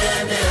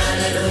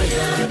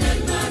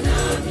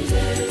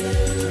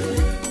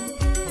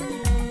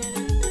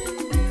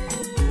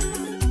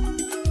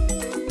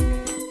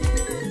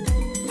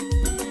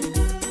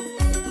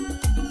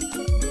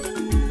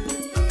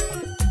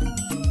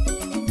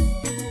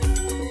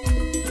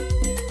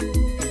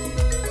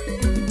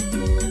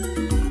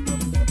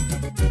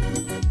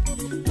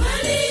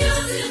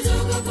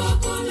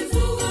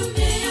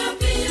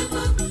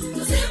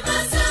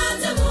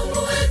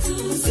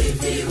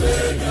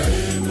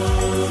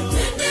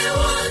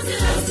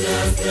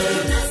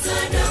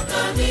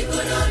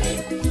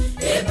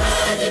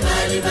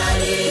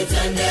mbalimbali,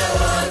 twende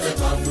wote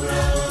kwa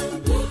furaha.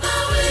 Mungu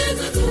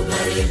wetu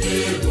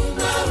tubariki,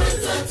 Mungu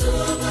wetu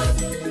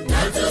tuongoze,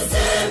 na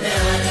tuseme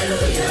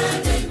haleluya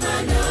daima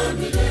na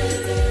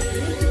milele.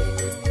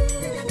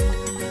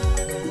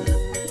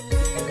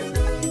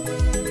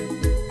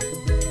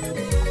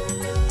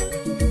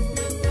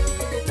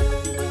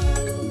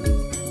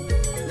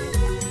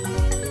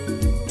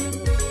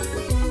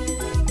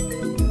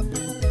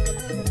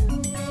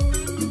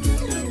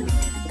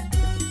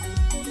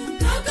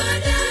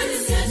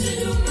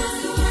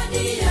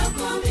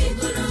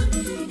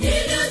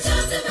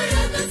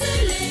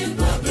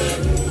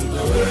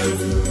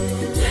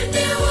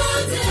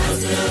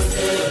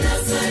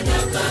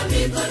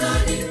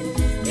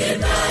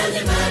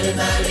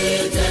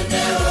 Mbali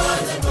twende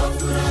wote kwa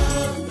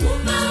furaha.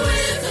 Mungu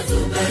wetu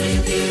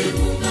tubariki,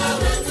 Mungu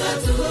wetu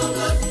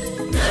tuongoze,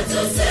 na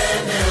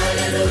tuseme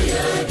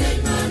haleluya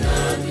daima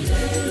na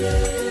milele.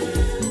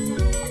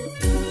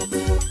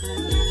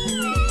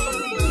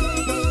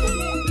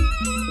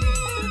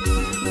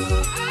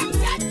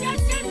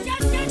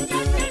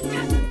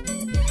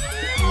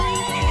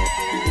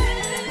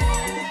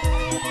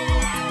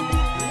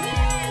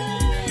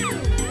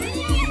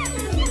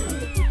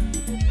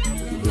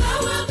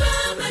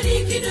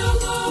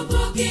 Kidogo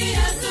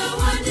pokea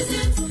zawadi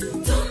zetu,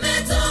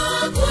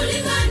 tumetoa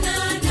kulingana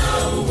na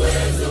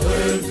uwezo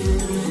wetu.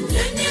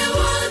 Twende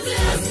wote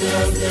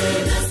asiasi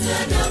na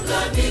sadaka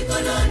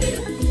mikononi,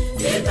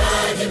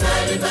 vipaji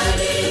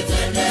mbalimbali,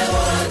 twende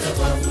wote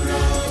kwa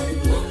furaha.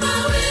 Mungu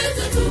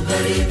wetu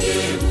tubariki,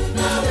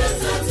 Mungu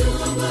wetu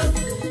tuongoze,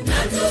 na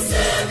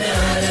tuseme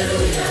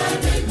haleluya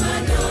daima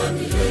na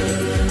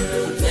milele.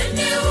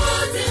 Twende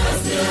wote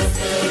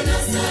asiasi na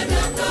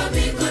sadaka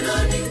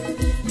mikononi,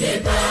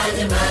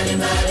 vipaji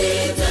mbalimbali,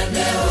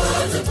 twende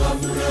wote kwa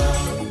furaha.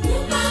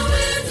 Mungu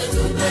wetu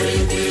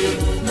tubariki,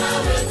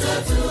 Mungu wetu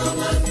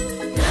tuongoze,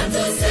 na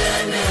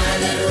tuseme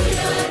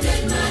haleluya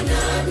daima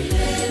na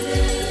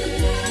milele.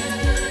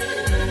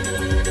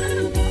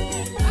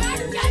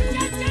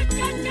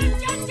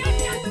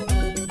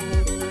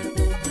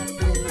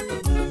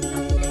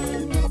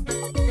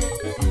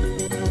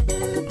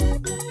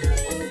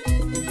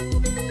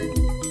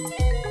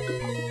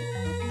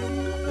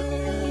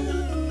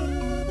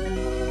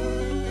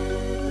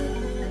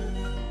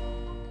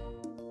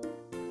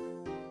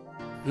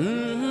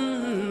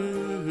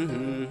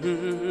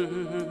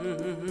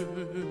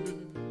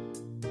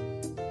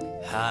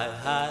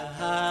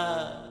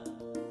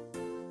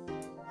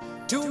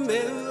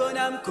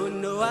 Tumeuona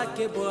mkono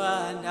wake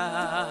Bwana,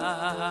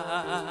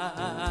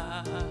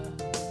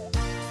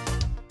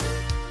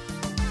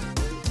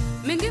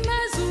 mengi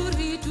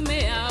mazuri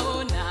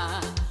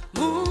tumeyaona,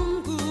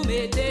 Mungu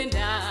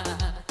umetenda,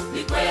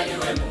 ni kweli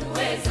wewe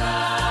muweza.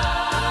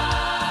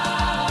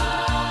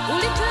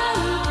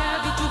 Ulitamka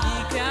vitu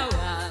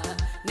vikawa,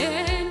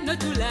 neno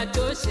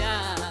tulatosha,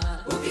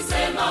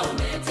 ukisema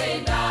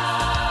umetenda.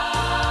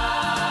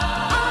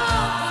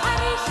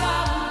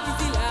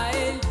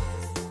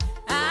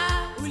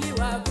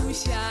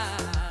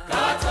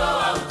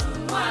 Kawatoa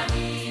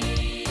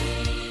utumwani,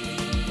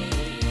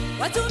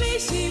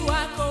 watumishi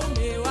wako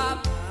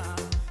umewapa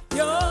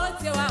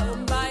yote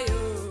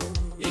waombayo,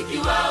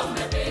 ikiwa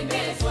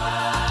umependezwa.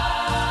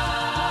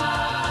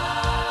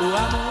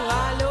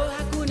 Uamualo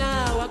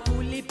hakuna wa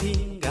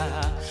kulipinga,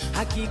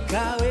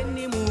 hakika wewe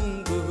ni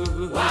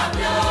Mungu wa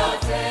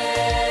vyote.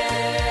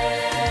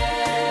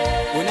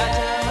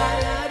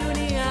 Unatawala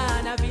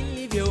dunia na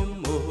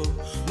vilivyomo,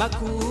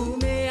 makuu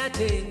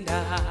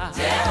umeyatenda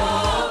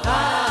Jehova.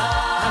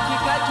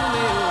 Hakika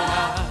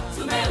tumeona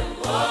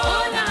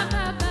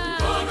Baba,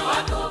 mkono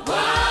wako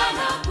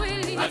Bwana,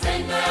 kweli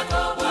matendo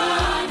yako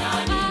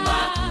Bwana ni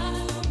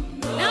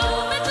makuu, na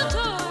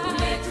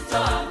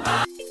umetutoa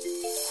mbali.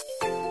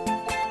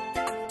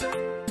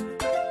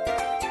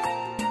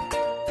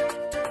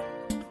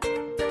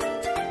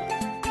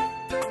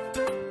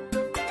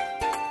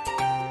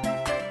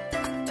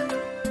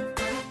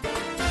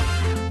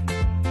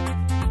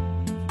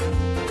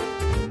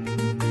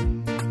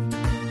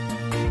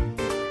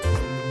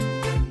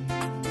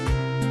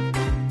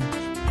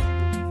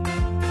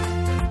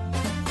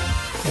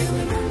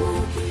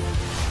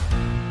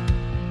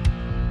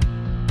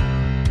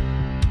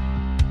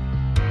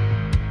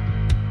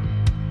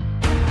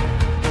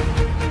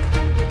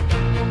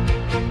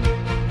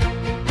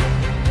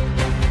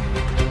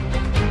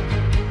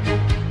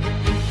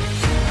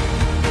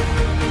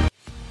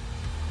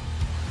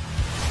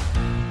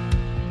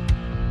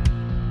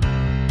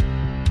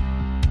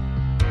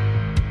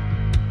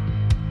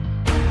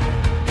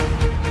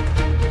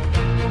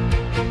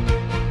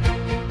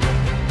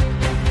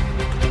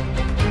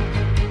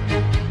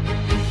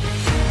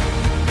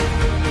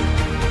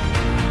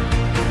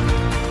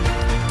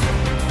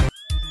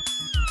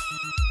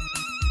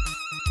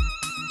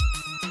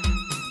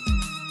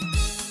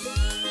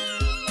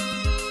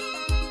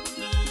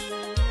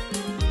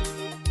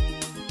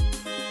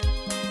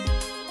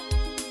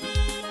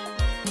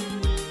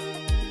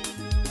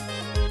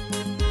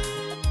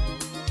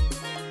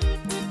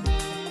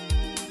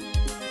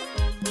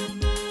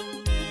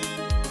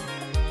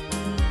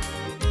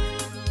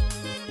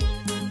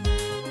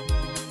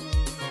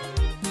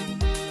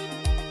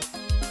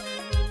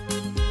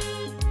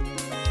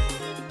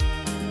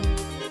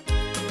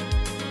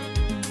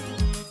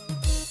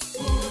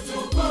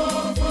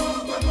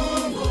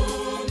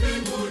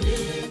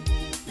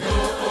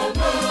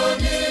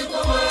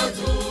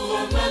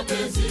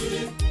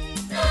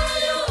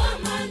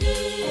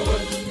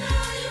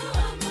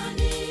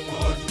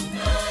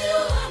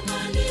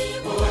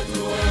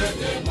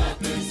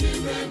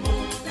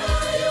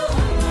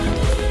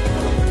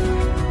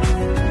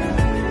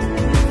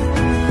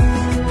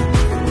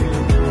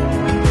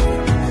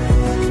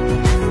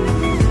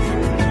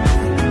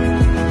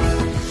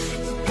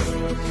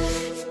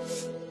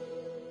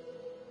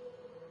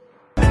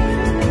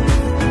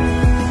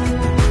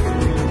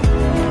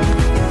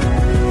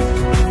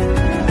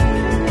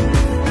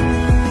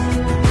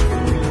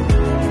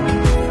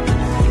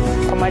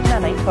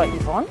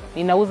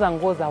 inauza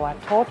nguo za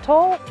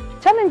watoto.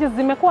 Challenges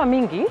zimekuwa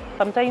mingi.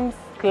 Sometimes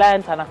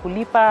client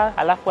anakulipa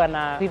alafu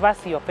ana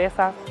reverse hiyo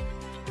pesa.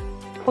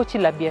 Pochi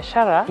la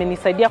biashara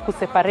imenisaidia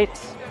kuseparate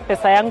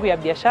pesa yangu ya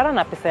biashara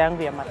na pesa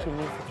yangu ya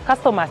matumizi.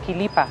 Customer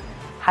akilipa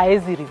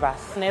haezi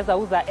reverse. Naweza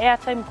uza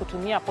airtime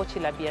kutumia pochi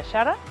la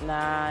biashara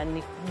na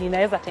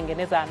ninaweza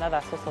tengeneza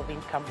another source of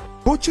income.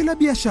 Pochi la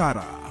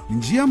biashara,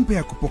 njia mpya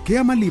ya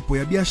kupokea malipo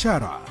ya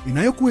biashara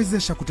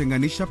inayokuwezesha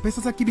kutenganisha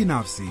pesa za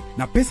kibinafsi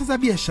na pesa za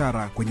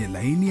biashara kwenye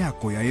laini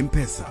yako ya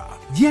M-Pesa.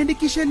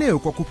 Jiandikishe leo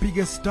kwa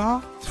kupiga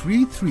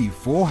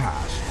 *334#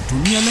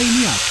 kutumia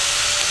laini yako.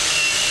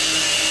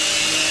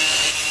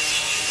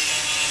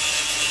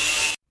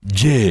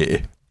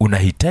 Je,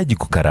 unahitaji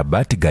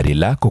kukarabati gari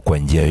lako kwa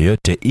njia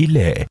yoyote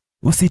ile?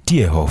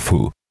 Usitie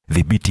hofu.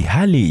 Dhibiti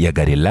hali ya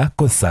gari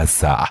lako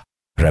sasa.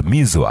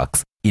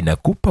 Ramizworks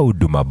inakupa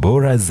huduma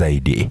bora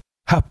zaidi.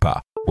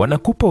 Hapa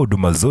wanakupa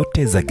huduma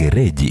zote za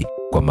gereji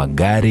kwa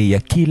magari ya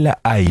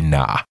kila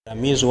aina.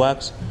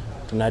 Ramizworks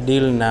tuna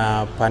deal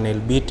na panel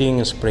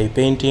beating, spray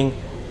painting.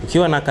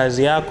 Ukiwa na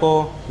kazi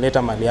yako,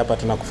 leta mali hapa,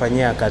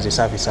 tunakufanyia kazi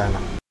safi sana.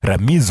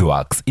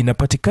 Ramizworks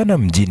inapatikana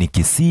mjini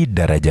Kisii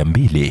daraja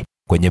 2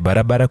 kwenye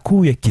barabara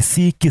kuu ya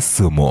Kisii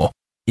Kisumu.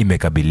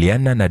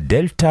 Imekabiliana na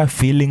Delta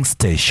Filling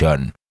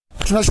Station.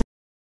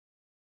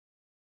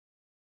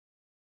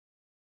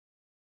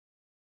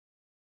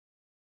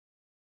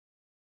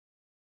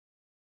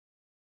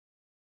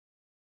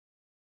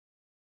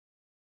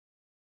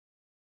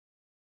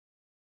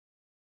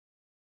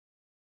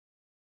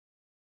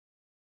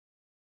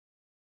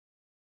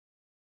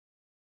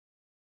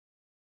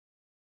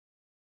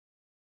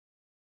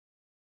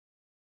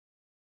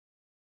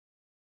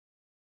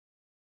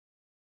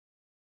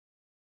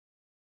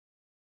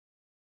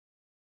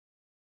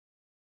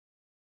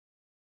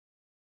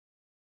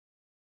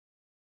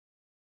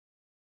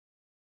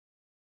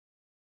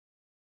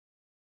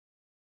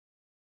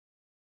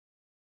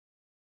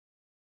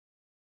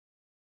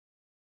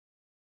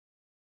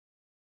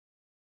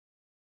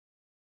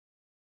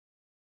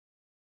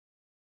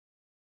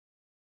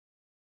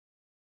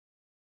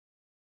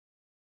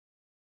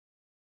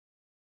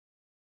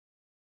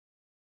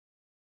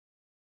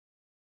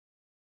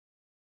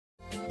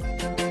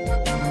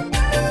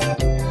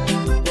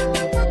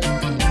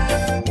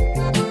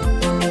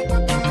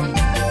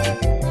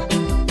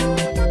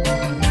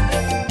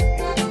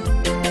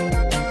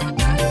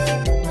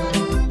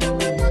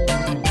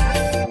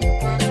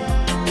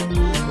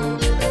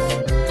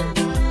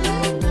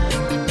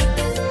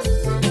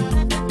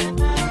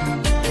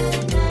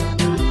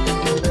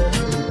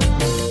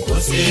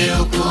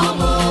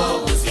 Usihukumu,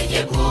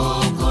 usije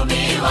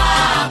kuhukumiwa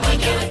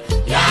mwenyewe.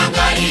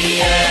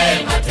 Yaangalie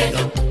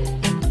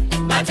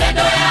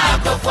matendo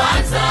yako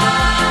kwanza.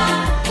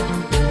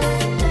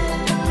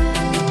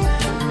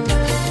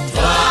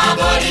 Toa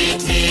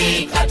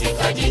boriti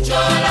katika jicho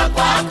la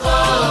kwako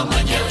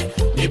mwenyewe,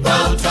 ndipo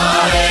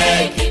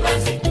utoe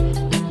kibanzi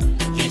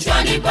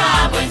kichwani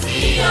pa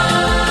mwenzio.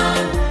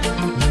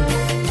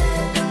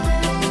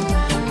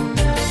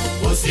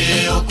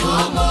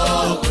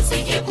 Usihukumu,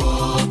 usije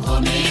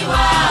kuhukumiwa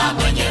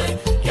mwenyewe.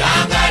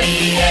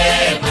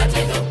 Yaangalie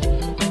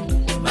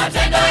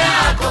matendo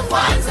yako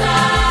kwanza.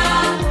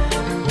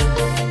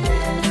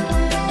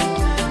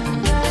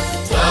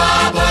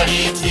 Toa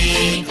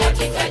boriti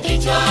katika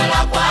jicho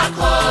la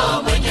kwako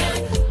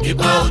mwenyewe,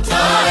 ndipo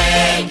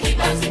utoe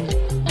kibanzi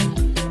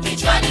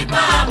kichwani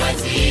pa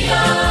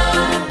mwenzio.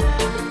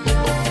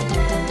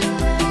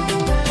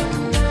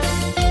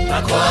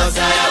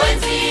 Makosa ya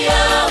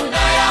wenzio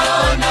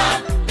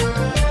unayaona,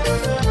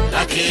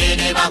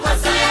 lakini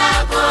makosa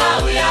yako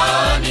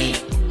hauyaoni.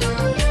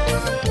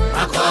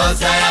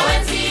 Makosa ya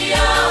wenzio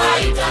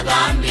haita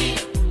dhambi,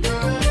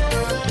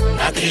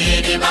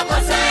 lakini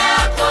makosa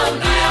yako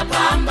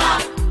unayapamba.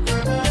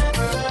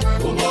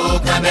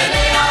 Kumbuka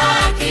mbele ya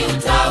haki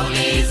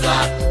utaulizwa,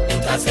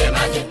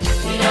 utasemaje?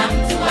 Kila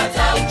mtu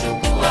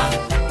atauchukua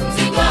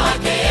mzigo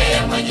wake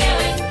yeye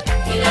mwenyewe,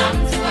 kila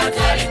mtu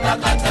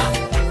atalipakata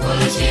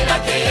furushi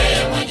lake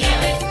yeye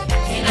mwenyewe,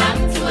 kila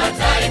mtu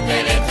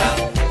ataipeleka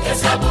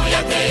hesabu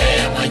yake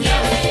yeye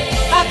mwenyewe.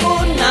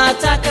 Hakuna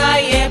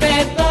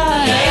atakayebeba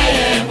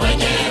yeye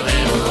mwenyewe,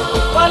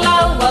 wala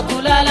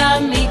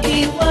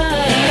wakulalamikiwa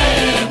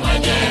yeye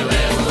mwenyewe,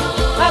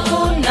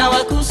 hakuna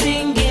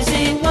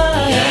wakusingiziwa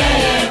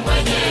yeye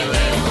mwenyewe,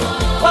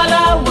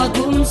 wala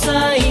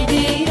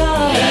wakumsaidia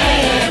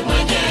yeye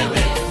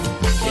mwenyewe.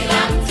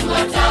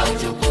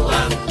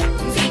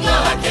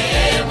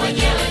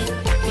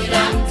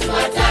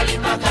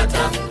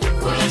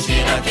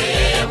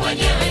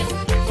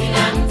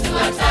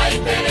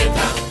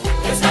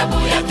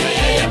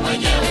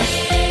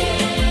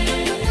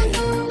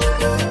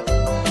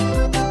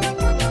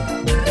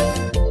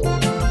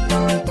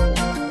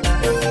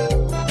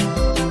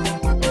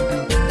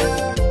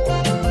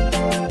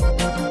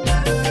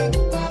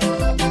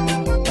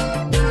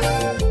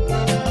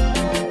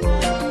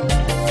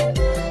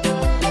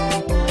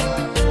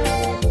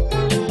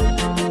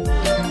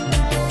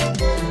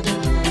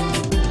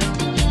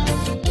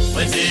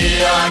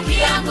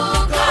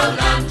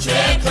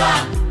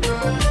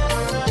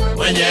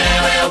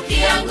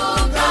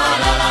 akianguka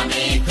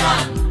lalamika,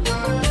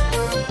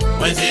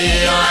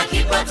 mwenzio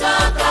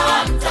akipatoka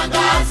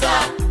wamtangaza,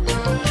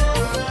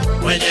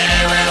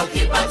 mwenyewe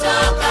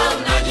ukipatoka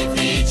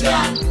unajificha.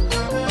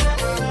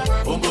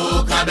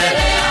 Kumbuka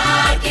mbele ya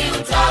haki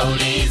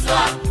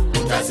utaulizwa,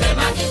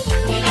 utasemaje?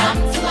 Kila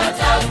mtu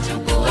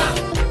atauchukua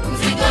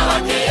mzigo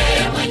wake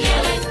yeye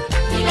mwenyewe,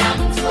 kila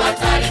mtu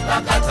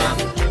atalipakata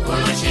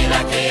furushi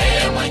lake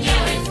yeye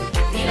mwenyewe,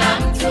 kila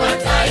mtu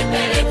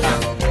ataipeleka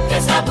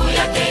hesabu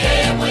yake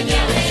yeye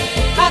mwenyewe.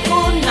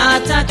 Hakuna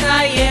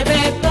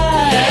atakayebeba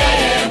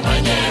yeye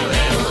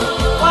mwenyewe,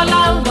 wala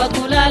wa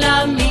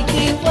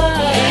kulalamikiwa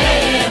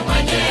yeye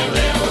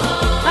mwenyewe,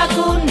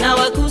 hakuna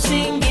wa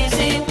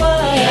kusingiziwa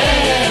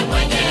yeye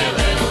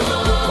mwenyewe,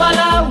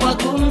 wala wa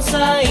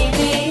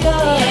kumsaidia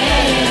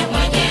yeye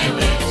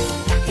mwenyewe.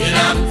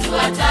 Kila mtu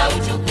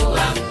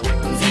atauchukua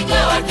mzigo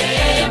wake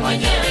yeye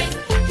mwenyewe,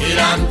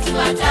 kila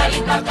mtu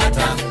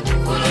atalipakata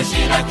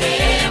furushi lake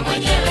yeye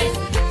mwenyewe,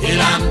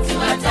 kila mtu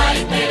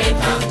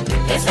ataipeleka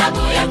hesabu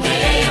yake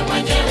yeye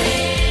mwenyewe.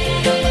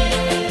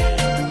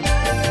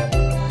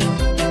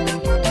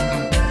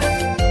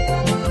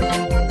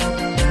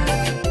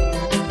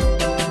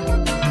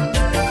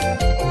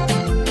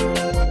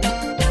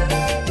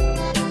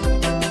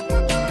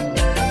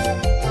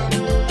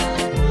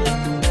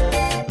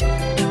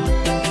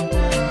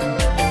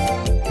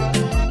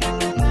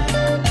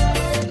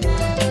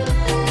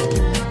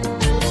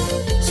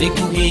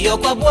 Siku hiyo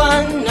kwa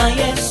Bwana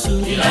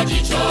Yesu kila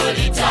jicho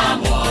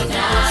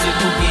litamwona,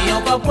 siku hiyo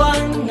kwa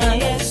Bwana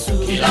Yesu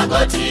kila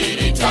goti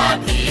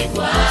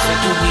litapigwa,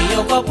 siku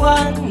hiyo kwa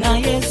Bwana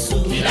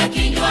Yesu kila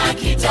kinywa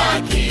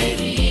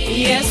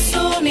kitakiri, Yesu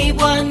ni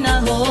Bwana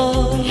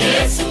ho,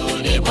 Yesu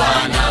ni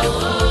Bwana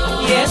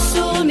ho,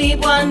 Yesu ni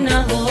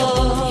Bwana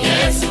ho,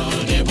 Yesu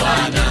ni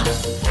Bwana.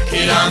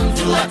 Kila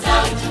mtu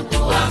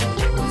atauchukua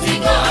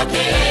mzigo wake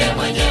yeye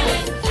mwenyewe,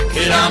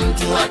 kila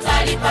mtu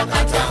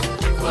atalipakata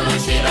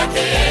furushi lake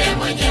yeye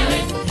mwenyewe,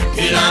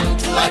 kila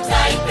mtu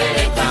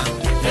ataipeleka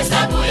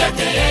hesabu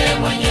yake yeye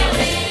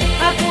mwenyewe.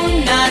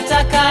 Hakuna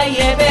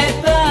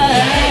atakayebeba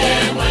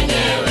yeye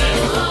mwenyewe,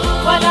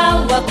 wala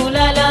wa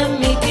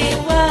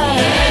kulalamikiwa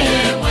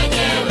yeye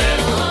mwenyewe,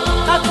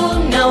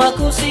 hakuna wa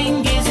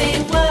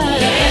kusingiziwa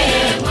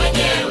yeye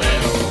mwenyewe.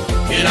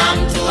 Kila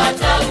mtu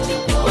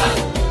atauchukua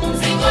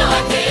mzigo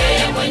wake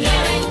yeye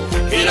mwenyewe,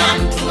 kila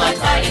mtu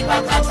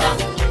atalipakata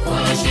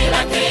furushi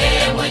lake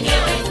yeye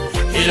mwenyewe,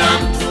 kila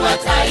mtu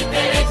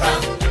ataipeleka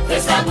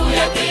hesabu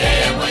yake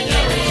yeye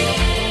mwenyewe.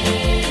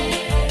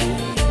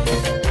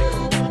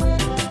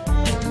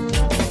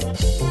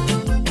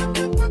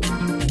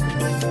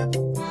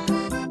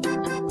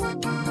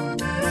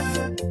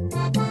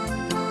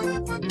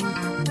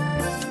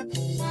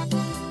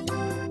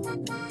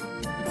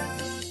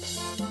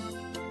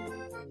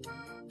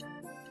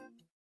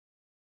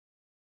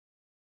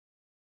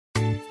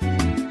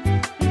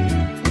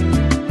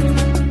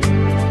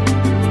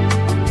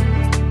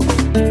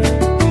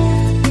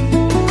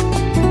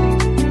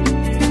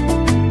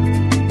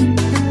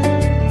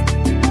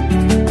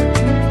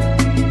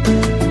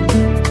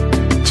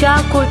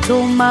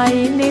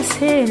 Tumaini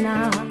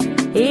sina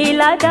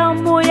ila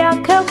damu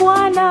yake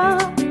Bwana,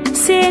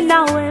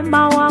 sina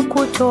wema wa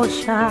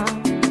kutosha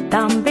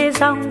dhambi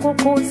zangu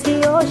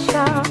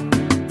kuziosha.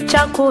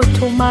 Cha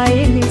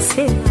kutumaini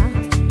sina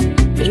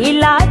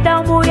ila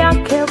damu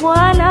yake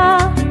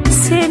Bwana,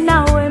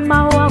 sina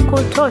wema wa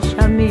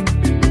kutosha mimi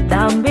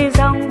dhambi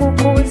zangu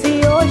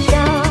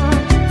kuziosha.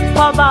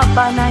 Kwa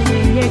Baba na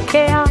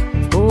nyenyekea,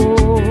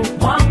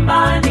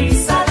 mwamba ni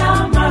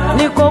salama,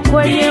 niko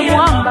kwenye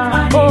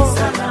mwamba,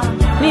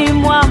 ni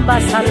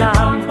mwamba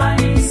salama,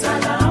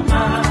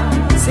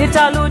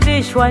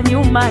 sitarudishwa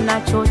nyuma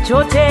na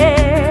chochote.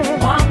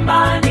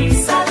 Mwamba ni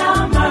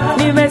salama,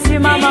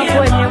 nimesimama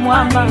kwenye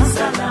mwamba,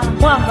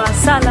 mwamba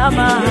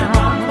salama,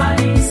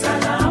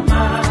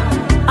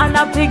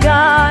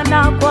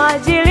 anapigana kwa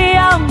ajili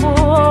yangu,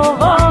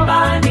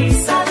 mwamba ni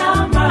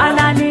salama,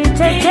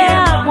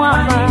 ananitetea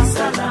mwamba,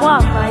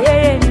 mwamba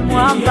yeye ni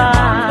mwamba,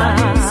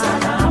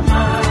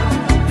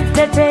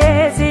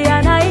 tetezi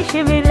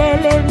anaishi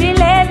milele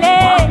milele.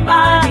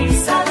 Mwamba ni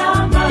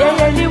salama,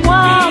 yeye ni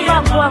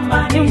mwamba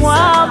kwangu, ni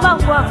mwamba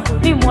kwangu,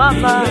 ni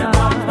mwamba.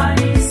 Mwamba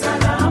ni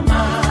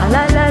salama,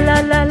 la la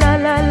la la la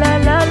la la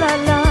la la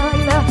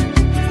la.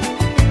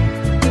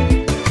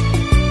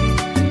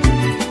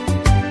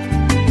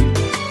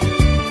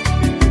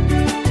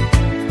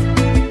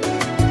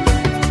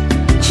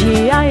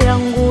 Njia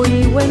yangu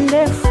iwe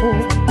ndefu,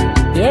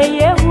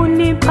 yeye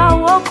hunipa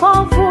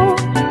wokovu,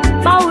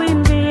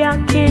 mawimbi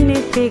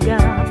yakinipiga,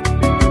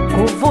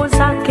 nguvu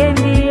zake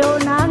ndio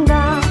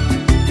nanga.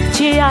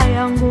 Njia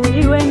yangu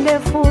iwe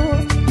ndefu,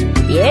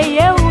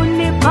 yeye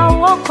hunipa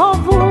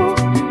wokovu,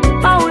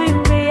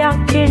 mawimbi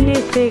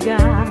yakinipiga,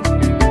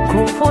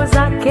 nguvu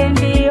zake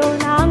ndio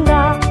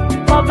nanga.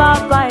 Kwa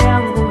Baba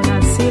yangu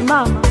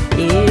nasimama,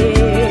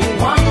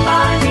 mwamba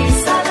ni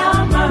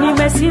salama,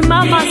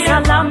 nimesimama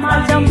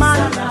salama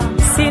jamani,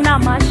 sina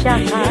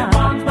mashaka.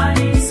 Mwamba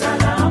ni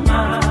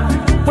salama,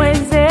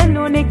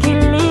 Mwenzenu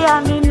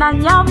nikilia nina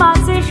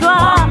nitanyamazishwa.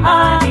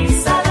 Mwambani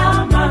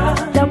salama,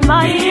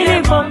 Jamani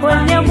niko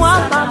kwenye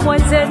mwamba,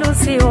 mwenzenu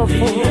si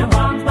hofu.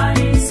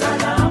 mwambani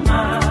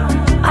salama,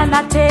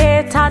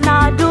 Anateta na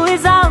adui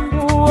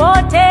zangu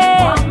wote.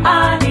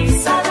 mwambani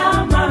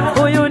salama,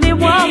 Huyu ni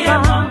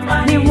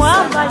mwamba, ni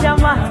mwamba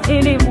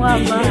jamani, ni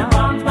mwamba.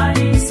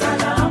 mwambani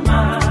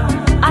salama,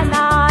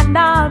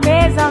 Anaandaa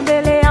meza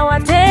mbele ya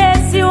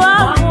watesi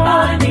wangu.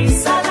 mwambani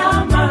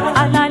salama,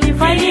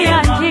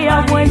 Ananifanyia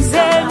njia,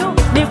 mwenzenu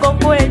niko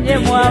kwenye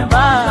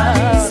mwamba.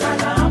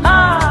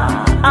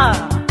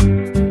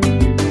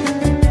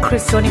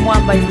 Kristo ni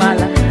mwamba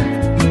imara.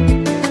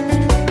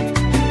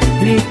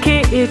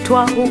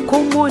 Nikiitwa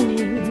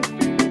hukumuni,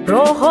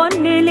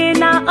 rohoni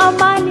nina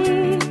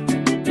amani.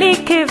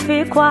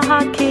 Nikivikwa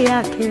haki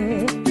yake,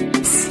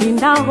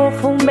 sina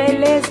hofu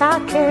mbele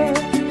zake.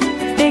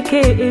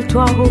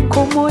 Nikiitwa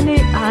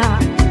hukumuni,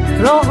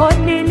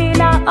 rohoni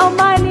nina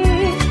amani.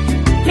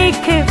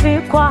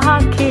 Nikivikwa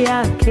haki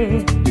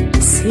yake,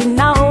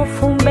 sina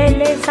hofu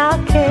mbele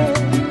zake.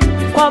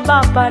 Kwa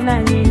Baba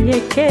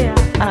nanyenyekea.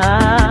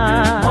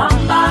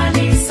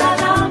 mwambani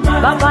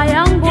salama, Baba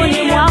yangu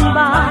ni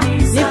mwamba,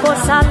 niko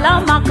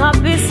salama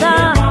kabisa.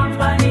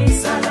 mwambani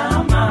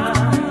salama,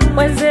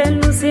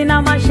 Wenzenu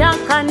sina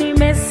mashaka,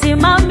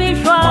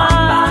 nimesimamishwa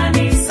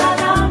mwambani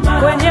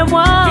salama, kwenye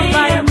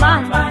mwamba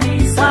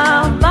imani.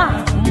 Mwamba,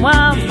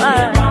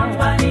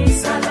 mwambani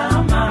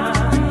salama,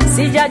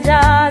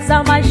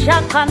 sijajaza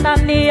mashaka,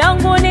 ndani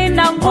yangu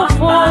nina nguvu.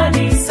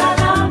 mwambani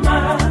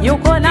salama,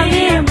 Yuko na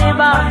mimi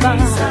Baba. Baba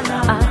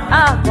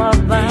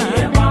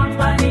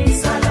mwambani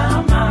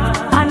salama,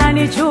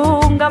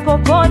 ananichunga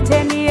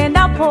popote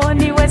niendapo,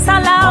 niwe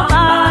salama.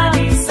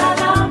 mwambani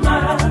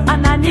salama,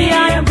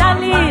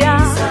 Ananiandalia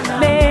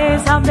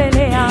meza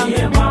mbele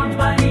yangu.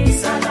 mwambani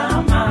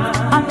salama,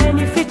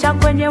 Amenificha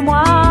kwenye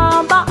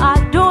mwamba,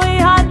 adui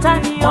hata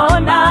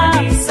niona.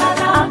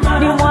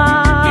 Ni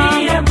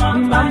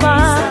mwamba,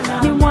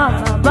 ni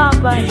mwamba,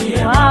 Baba ni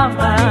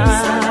mwamba.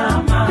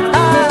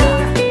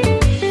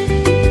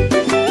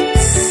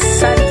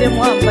 Asante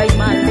mwamba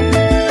imara.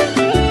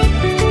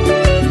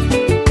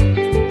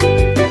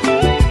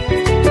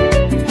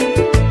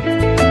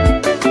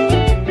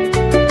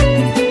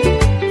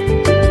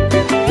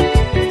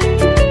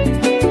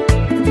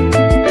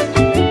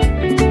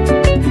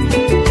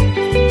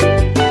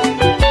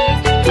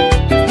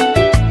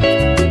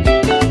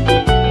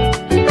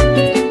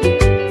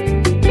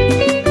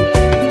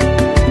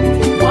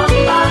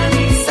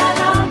 mwambani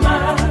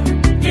salama,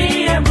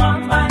 ndiye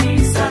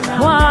mwambani salama,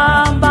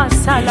 Mwamba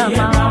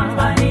salama,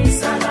 mwambani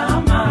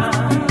salama,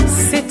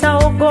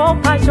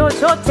 sitaogopa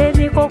chochote,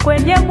 niko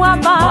kwenye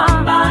mwamba.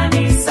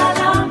 mwambani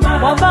salama,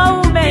 Mwamba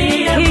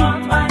umenikinga,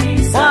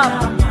 mwambani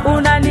salama, mwamba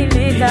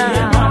unanilinda.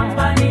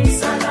 mwambani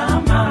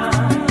salama,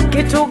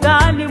 Kitu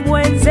gani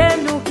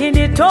mwenzenu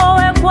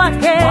kinitoe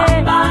kwake?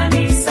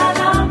 mwambani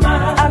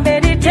salama,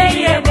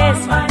 Amenitengeneza,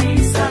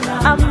 mwambani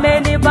salama,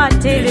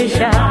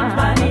 amenibatilisha.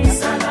 mwambani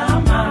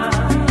salama,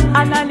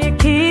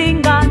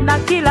 Ananikinga na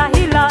kila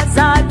hila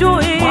za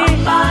adui.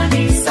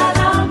 mwambani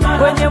salama,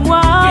 Kwenye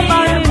mwamba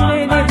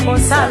mimi niko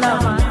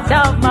salama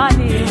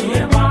jamani.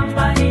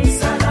 mwambani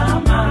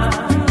salama,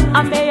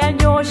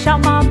 Ameyanyosha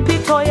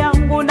mapito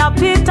yangu,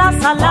 napita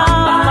salama.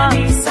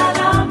 mwambani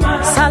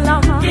salama,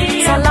 Salama,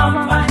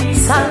 salama,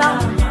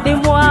 salama, ni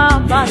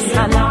mwamba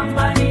salama.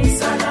 mwambani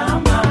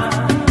salama,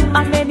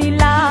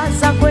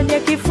 Amenilaza kwenye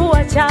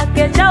kifua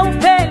chake cha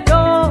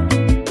upendo.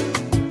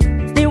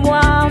 Ni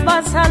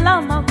mwamba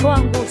salama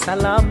kwangu,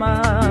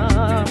 salama.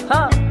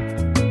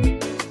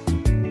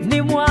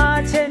 Ni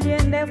mwache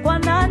niende kwa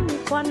nani,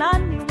 kwa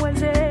nani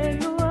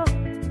mwenzenu?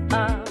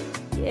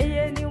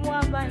 Yeye ni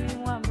mwamba, ni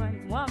mwamba, ni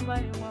mwamba,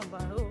 ni mwamba,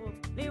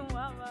 ni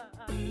mwamba.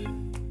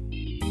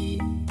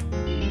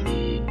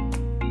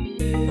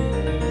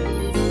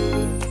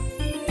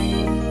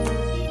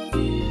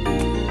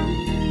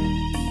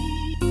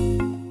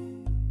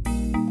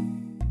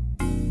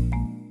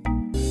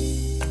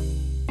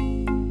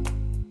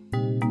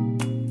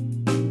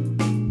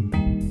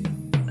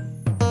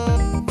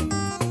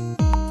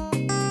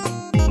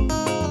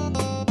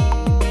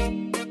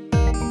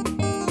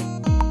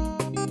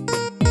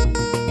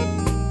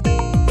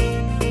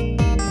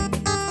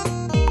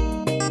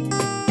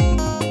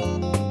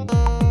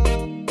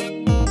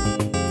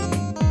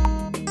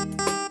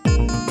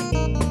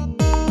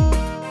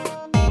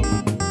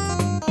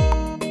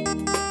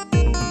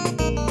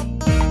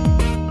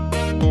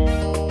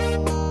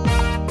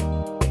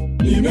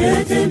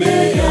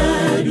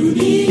 Nimetembea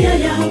dunia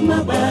ya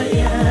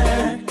mabaya,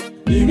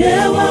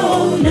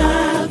 nimewaona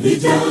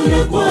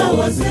vijana kwa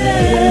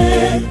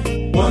wazee,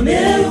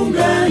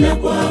 wameungana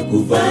kwa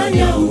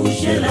kufanya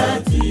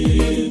usherati.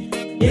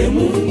 E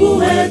Mungu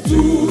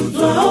wetu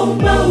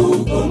twaomba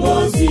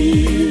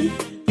ukombozi,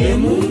 e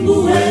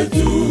Mungu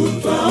wetu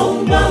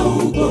twaomba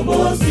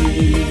ukombozi.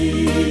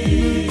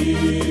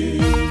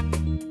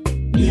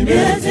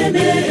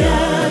 Nimetembea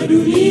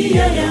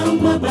dunia ya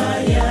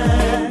mabaya,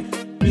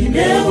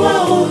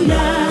 nimewaona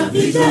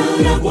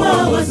vijana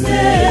kwa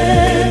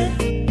wazee,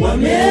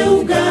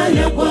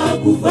 wameungana kwa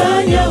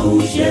kufanya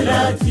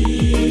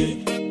usherati.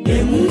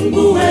 E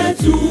Mungu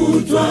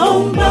wetu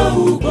twaomba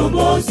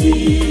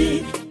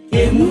ukombozi,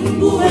 e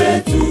Mungu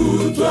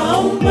wetu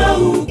twaomba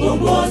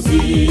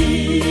ukombozi.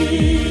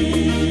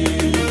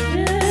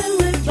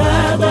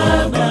 Baba,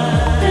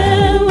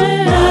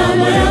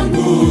 mama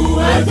yangu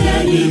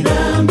acheni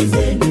dhambi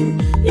zenu,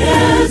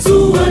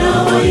 Yesu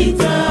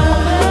anawaita.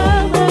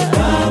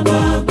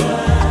 Baba,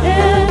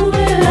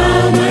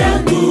 mama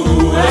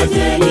yangu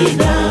acheni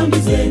dhambi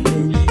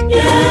zenu,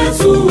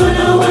 Yesu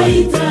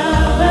anawaita.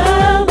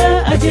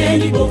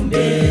 Acheni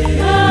bombe,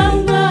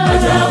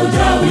 acha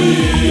uchawi,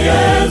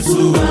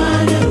 Yesu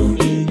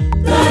anarudi.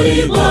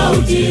 Karibu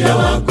ujira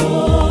wako.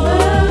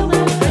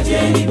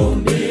 Acheni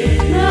bombe,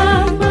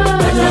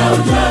 acha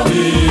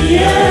uchawi,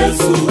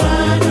 Yesu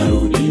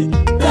anarudi.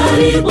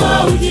 Karibu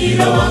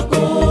ujira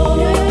wako.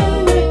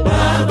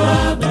 Baba,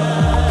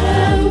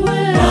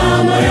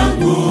 mama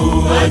yangu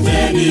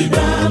acheni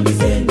dhambi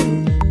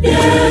zenu,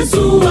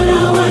 Yesu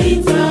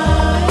anawaita.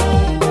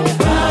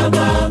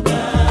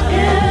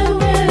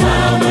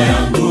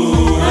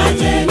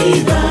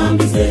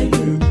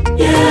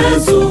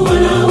 Yesu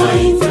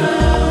anawaita.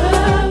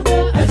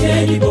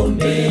 Acheni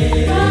bombe,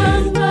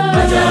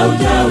 acha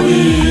uchawi,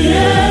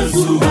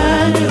 Yesu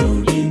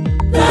anarudi.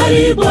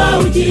 Karibu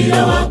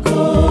ujira wako.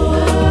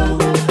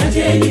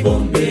 Acheni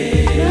bombe,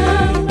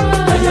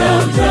 acha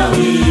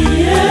uchawi,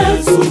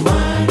 Yesu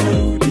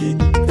anarudi.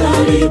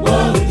 Karibu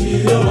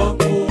ujira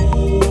wako.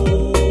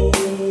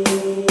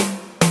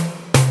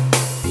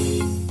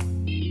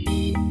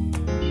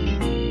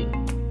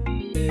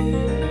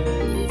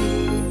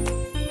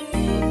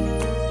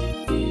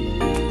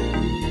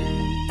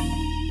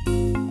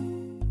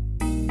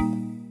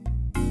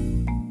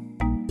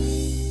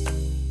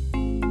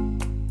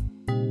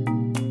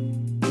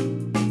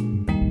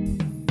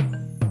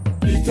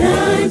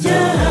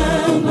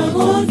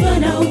 Magonjwa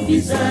na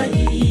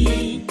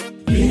ufisadi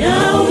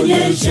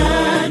vinaonyesha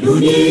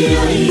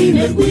dunia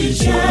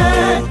imekwisha.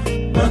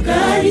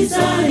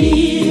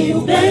 Makanisani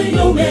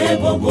upendo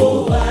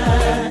umepopoa.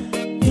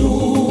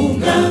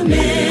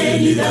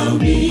 Tuungameni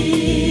dhambi,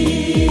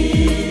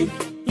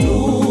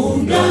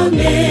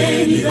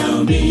 tuungameni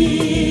dhambi.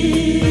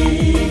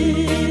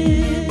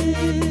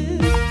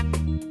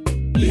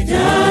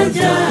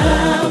 Kitanja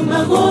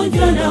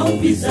magonjwa na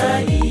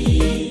ufisadi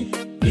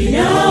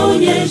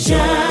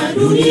inaonyesha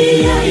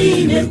dunia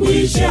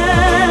imekwisha.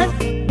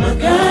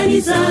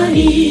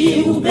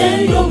 Makanisani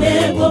upendo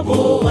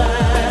umepopoa.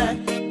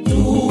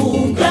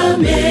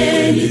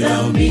 Tuungameni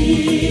dhambi,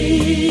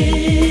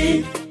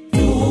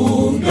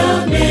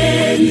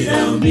 tuungameni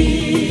dhambi.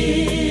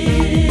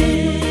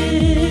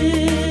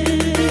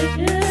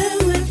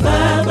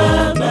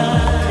 Baba,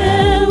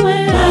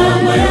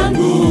 mama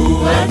yangu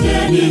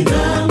acheni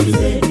dhambi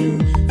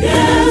zenu,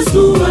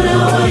 Yesu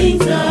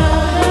anawaita.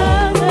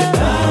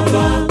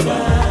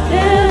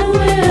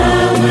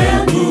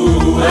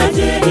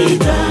 Acheni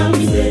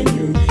dhambi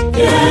zenu,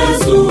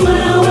 Yesu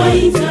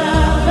anawaita.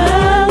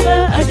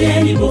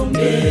 Acheni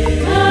bombe,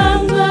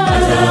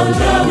 acha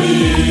uchawi,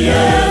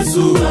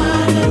 Yesu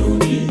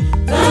anarudi.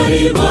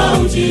 Karibu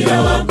ujira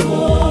wako.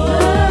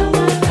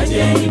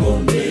 Acheni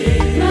bombe,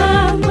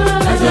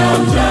 acha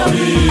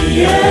uchawi,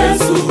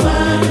 Yesu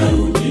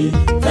anarudi.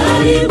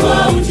 Karibu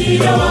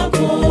ujira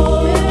wako.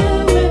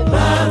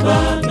 Baba,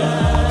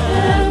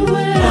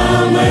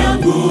 mama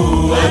yangu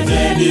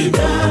acheni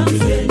dhambi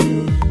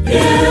zenu,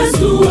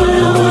 Yesu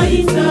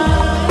anawaita.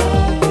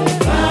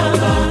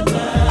 Baba,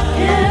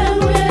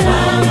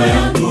 mama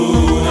yangu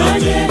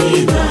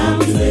acheni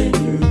dhambi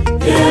zenu,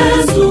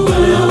 Yesu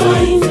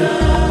anawaita.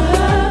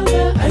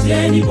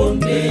 Acheni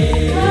bombe,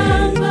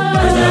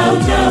 acha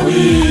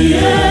uchawi,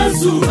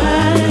 Yesu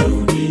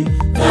anarudi.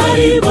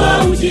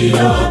 Karibu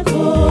ujira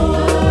wako.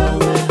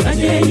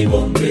 Acheni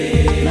bombe,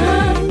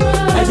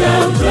 acha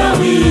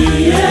uchawi,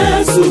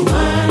 Yesu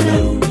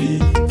anarudi.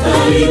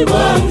 Karibu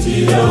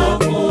ujira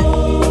wako.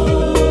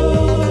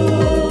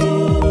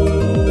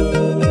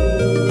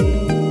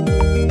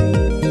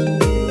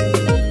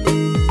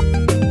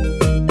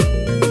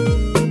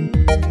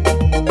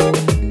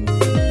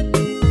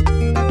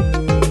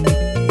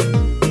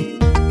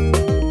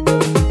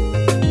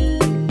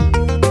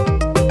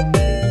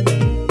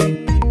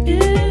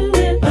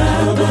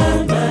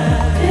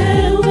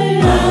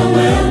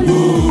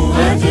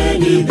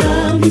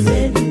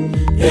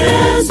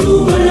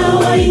 Yesu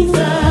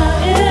anawaita.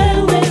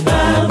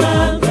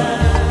 Baba,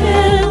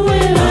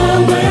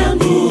 mama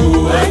yangu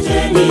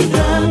acheni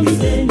dhambi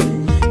zenu,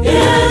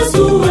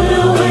 Yesu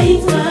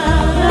anawaita.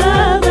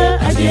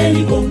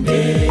 Acheni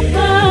bombe,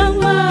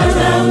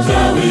 acha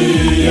uchawi,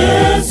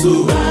 Yesu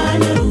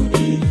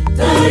anarudi.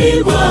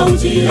 Karibu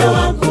ujira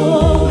wako.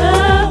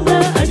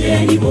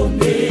 Acheni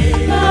bombe,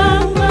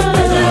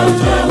 acha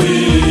uchawi,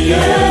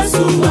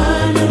 Yesu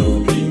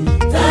anarudi.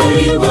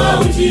 Karibu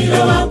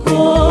ujira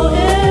wako.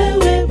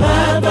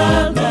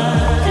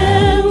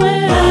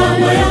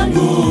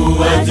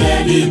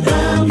 Acheni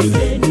dhambi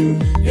zenu,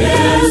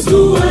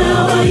 Yesu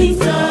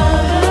anawaita.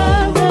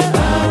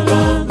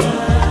 Baba,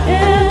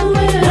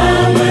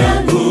 mama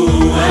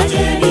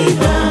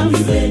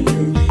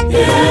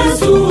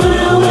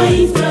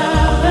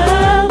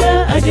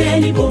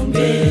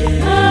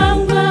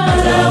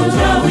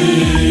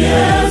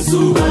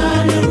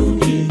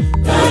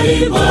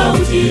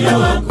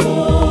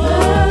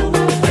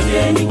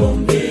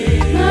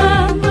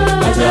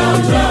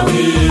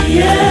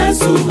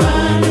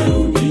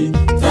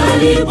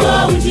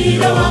kalipwa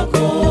ujira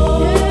wako.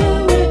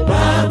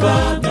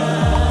 Baba,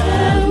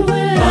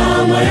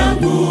 mama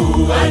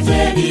yangu,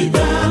 acheni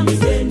dhambi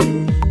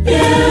zenu,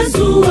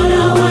 Yesu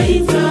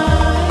anawaita.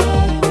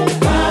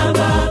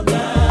 Baba,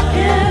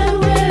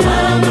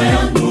 mama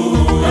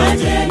yangu,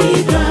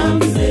 acheni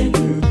dhambi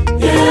zenu,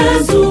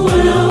 Yesu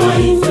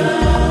anawaita.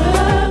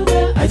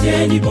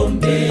 Acheni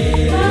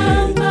pombe,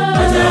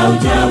 acha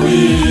uchawi,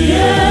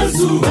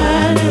 Yesu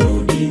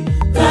anarudi,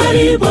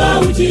 kalipwa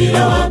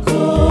ujira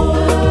wako.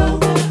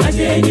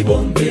 Acheni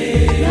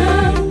pombe,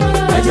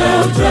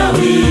 acha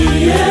uchawi,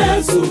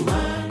 Yesu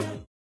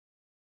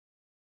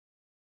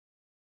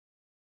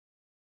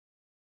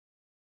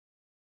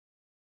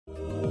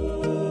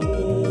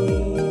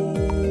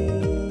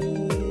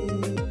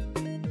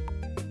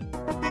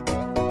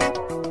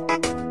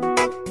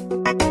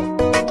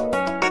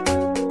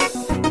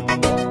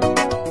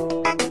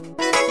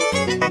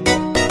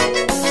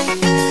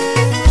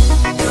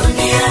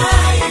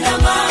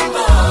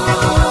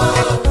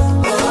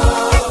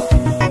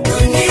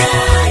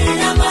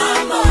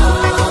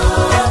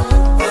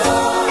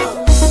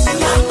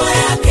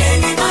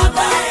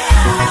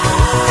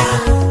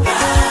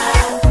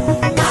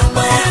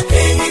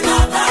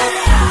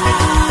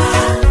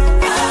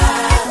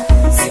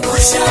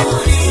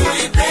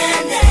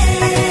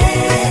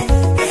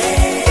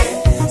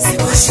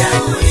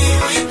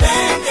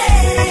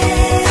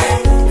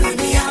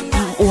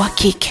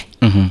kike.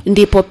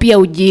 Ndipo pia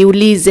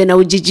ujiulize na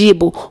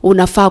ujijibu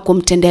unafaa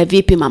kumtendea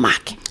vipi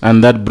mamake.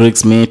 And that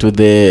brings me to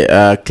the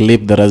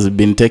clip that has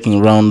been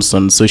taking rounds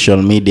on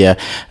social media,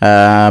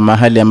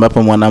 mahali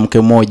ambapo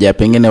mwanamke mmoja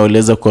pengine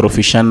waliweza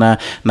kukorofishana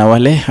na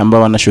wale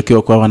ambao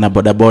wanashukiwa kwa wana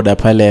bodaboda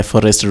pale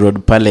Forest Road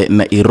pale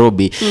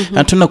Nairobi.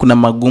 Hatuna kuna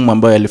magumu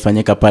ambayo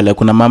yalifanyika pale.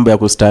 Kuna mambo ya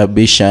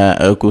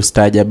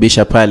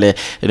kustaajabisha pale,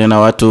 na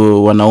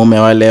watu wanaume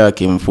wale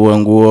wakimfua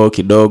nguo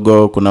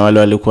kidogo. Kuna wale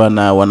walikuwa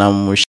na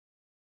wanamush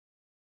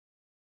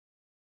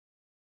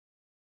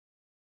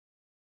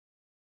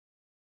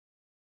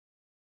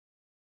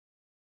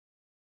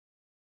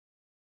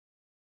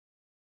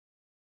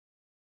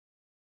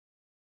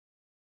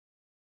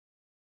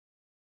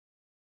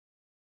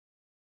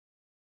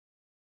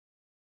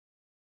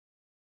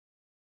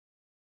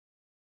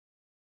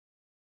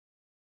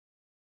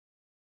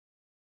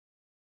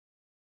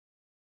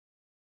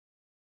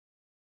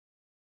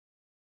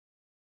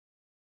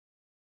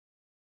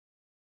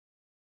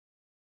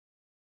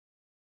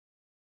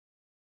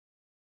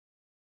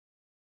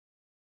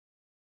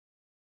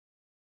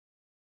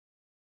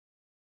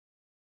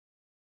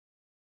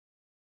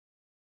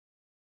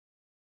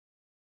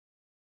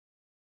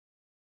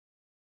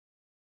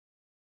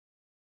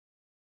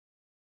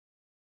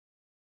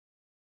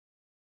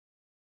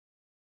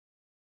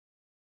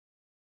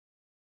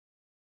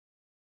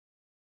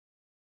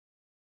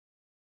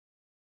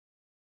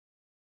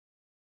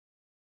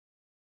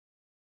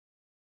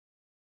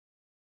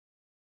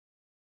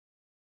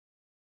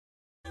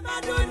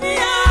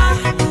dunia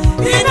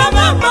ina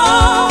mambo.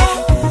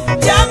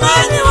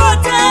 Jamani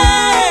wote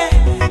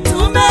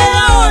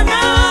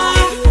tumeona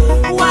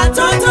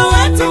watoto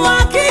wetu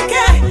wa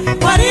kike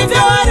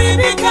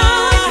walivyoharibika.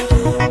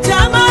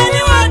 Jamani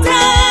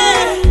wote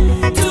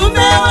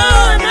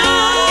tumeona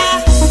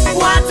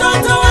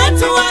watoto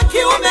wetu wa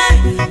kiume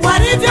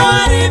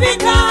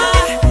walivyoharibika.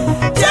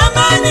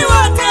 Jamani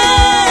wote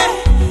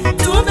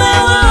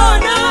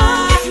tumeona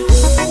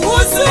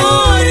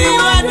uzuri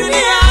wa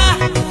dunia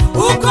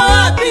uko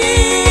wapi?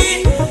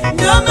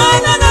 Ndio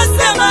maana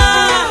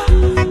nasema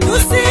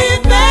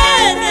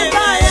tusipende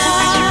baya.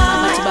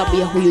 Matibabu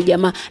ya huyu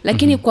jamaa,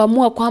 lakini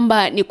kuamua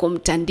kwamba ni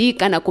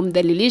kumtandika na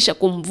kumdhalilisha,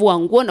 kumvua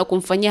nguo na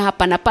kumfanyia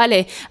hapa na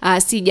pale,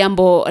 si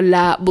jambo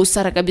la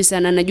busara kabisa.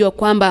 Na najua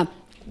kwamba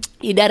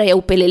idara ya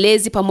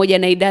upelelezi pamoja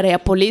na idara ya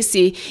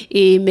polisi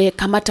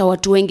imekamata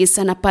watu wengi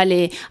sana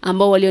pale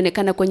ambao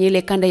walionekana kwenye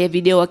ile kanda ya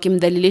video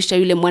wakimdhalilisha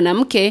yule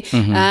mwanamke.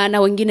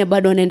 Na wengine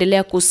bado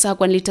wanaendelea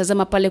kusakwa.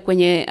 Nilitazama pale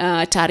kwenye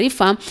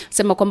taarifa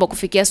sema kwamba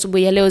kufikia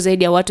asubuhi ya leo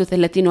zaidi ya watu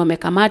 30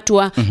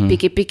 wamekamatwa.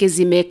 Pikipiki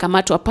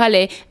zimekamatwa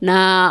pale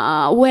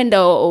na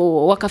huenda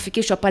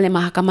wakafikishwa pale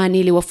mahakamani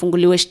ili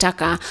wafunguliwe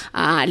shtaka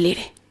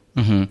lile.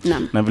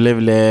 Na vile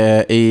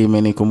vile hii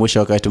imenikumbusha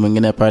wakati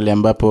mwingine pale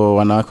ambapo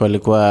wanawake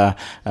walikuwa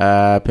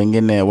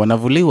pengine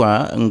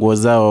wanavuliwa nguo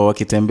zao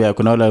wakitembea.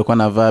 Kuna wale walikuwa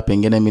navaa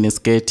pengine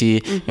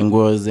minisketi,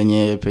 nguo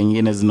zenye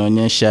pengine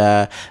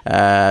zinaonyesha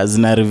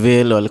zina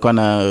reveal, walikuwa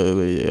na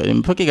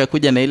mpaka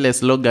ikakuja na ile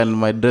slogan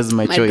my dress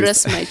my choice. My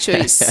dress my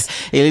choice.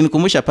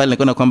 Ilinikumbusha pale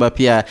nikaona kwamba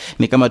pia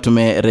ni kama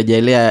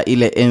tumerejelea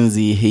ile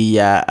enzi hii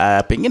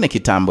ya pengine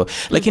kitambo.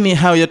 Lakini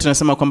hao yote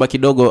tunasema kwamba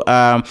kidogo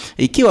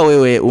ikiwa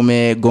wewe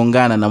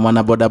umegongana na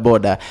mwana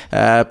bodaboda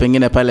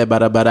pengine pale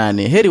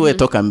barabarani, heri wewe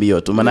toka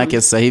mbio tu,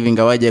 manake sasa hivi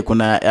ngawaje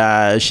kuna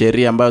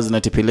sheria ambazo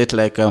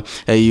zinatipulate like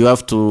you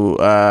have to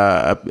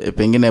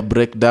pengine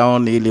break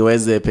down ili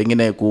uweze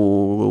pengine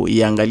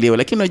kuiangalia,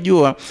 lakini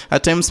unajua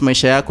at times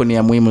maisha yako ni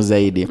ya muhimu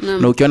zaidi.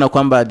 Na ukiona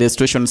kwamba the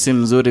situation si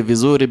nzuri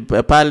vizuri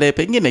pale,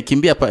 pengine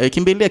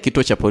kimbilia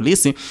kituo cha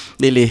polisi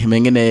ili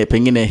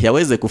pengine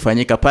yaweze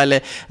kufanyika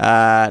pale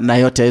na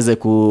yote yaweze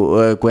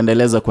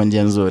kuendeleza kwa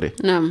njia nzuri.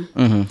 Naam.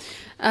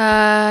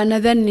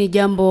 Nadhani ni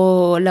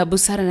jambo la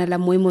busara na la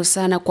muhimu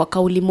sana. Kwa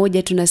kauli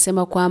moja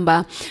tunasema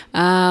kwamba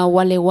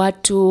wale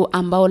watu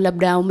ambao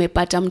labda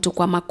umepata mtu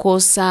kwa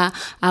makosa,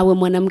 awe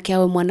mwanamke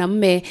awe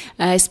mwanamume,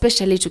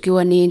 especially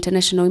tukiwa ni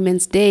International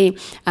Women's Day,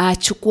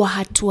 chukua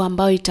hatua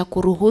ambayo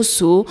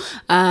itakuruhusu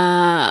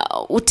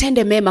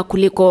utende mema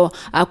kuliko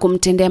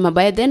kumtendea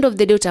mabaya. At the end of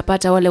the day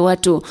utapata wale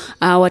watu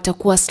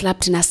watakuwa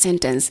slapped na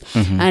sentence.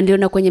 Ndio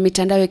na kwenye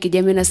mitandao ya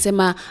kijamii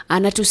nasema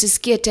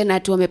tusisikie tena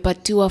atu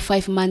wamepatiwa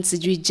 5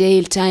 months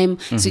jail time,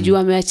 sijui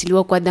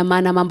ameachiliwa kwa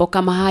dhamana, mambo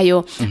kama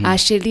hayo.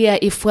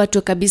 Sheria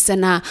ifuatwe kabisa,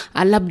 na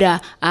labda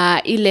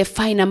ile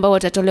fine ambao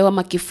watatolewa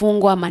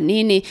makifungo ama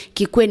nini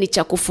kikwe ni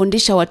cha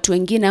kufundisha watu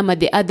wengine ama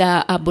the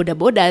other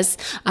bodabodas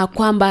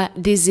kwamba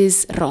this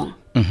is wrong.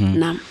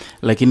 Naam.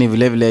 Lakini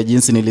vile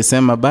jinsi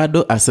nilisema,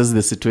 bado assess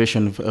the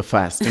situation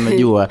first.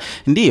 Unajua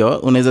ndio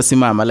unaweza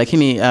simama,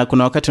 lakini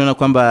kuna wakati unaona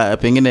kwamba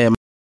pengine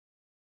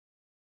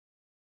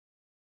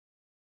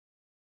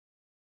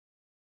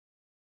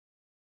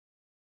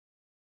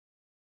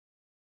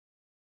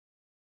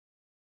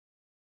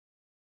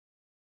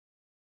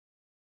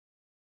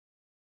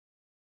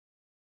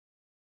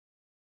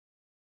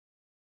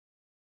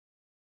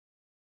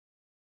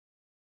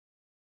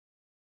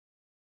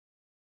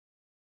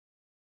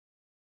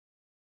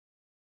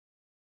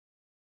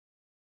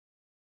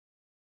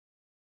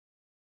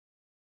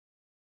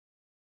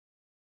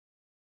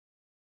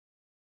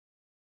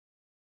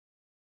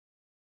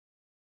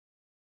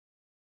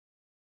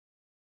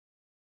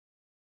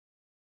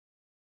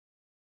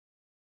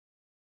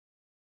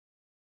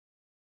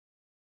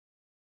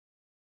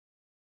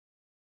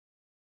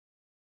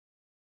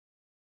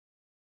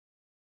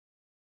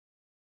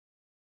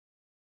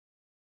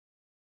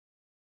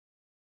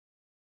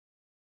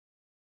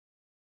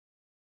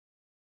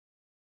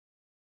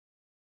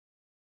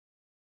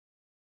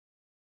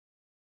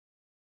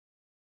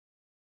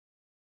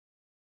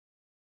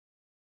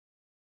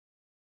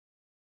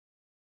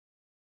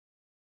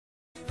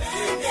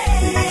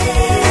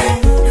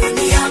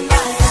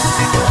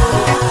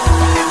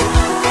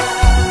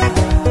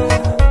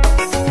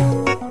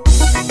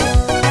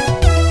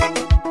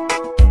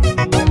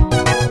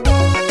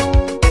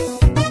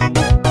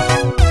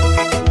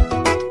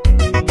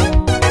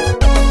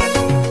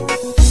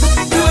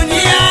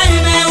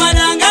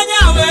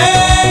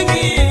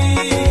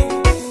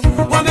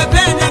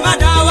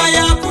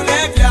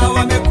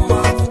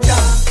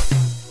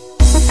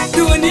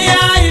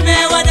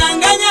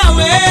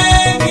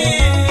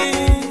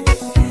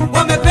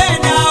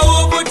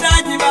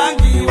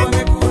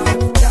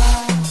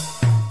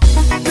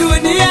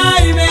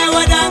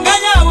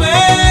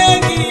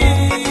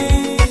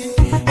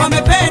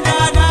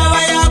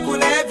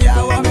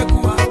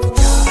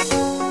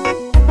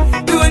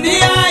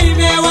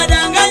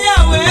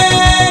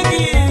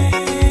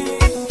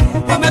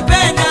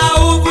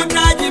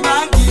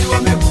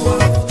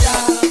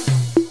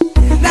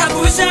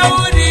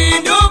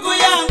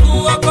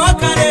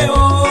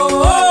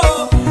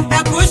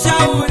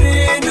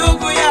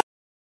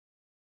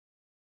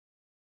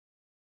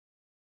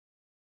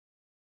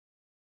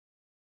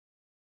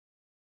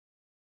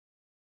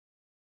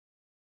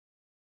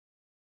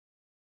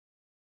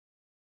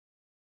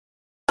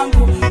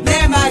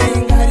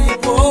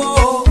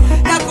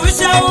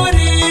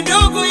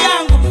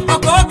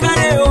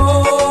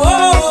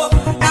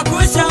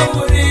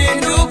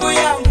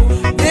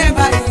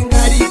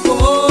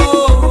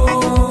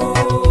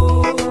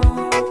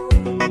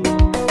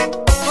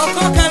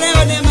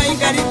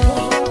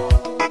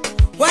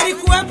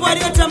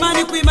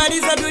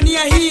kuimaliza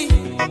dunia hii,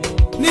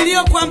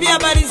 niliyokuambia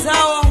habari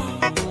zao,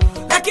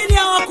 lakini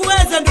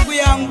hawakuweza ndugu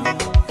yangu.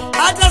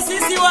 Hata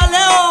sisi wa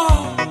leo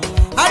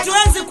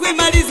hatuwezi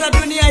kuimaliza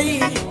dunia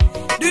hii.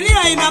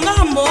 Dunia ina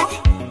mambo.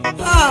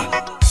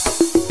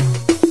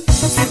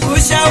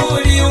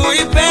 Sikushauri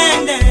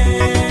uipende,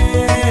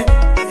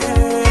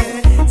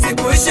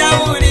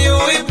 sikushauri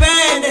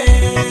uipende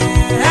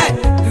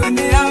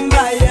dunia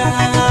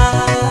mbaya.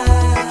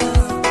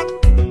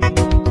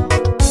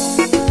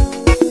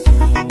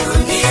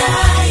 Dunia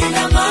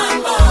ina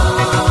mambo,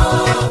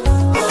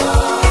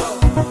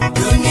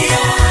 dunia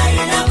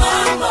ina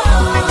mambo,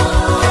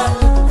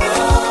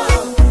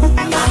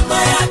 mambo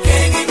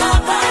yake ni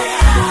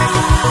mabaya,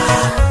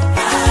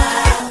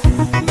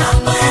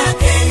 mambo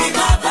yake ni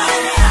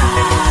mabaya.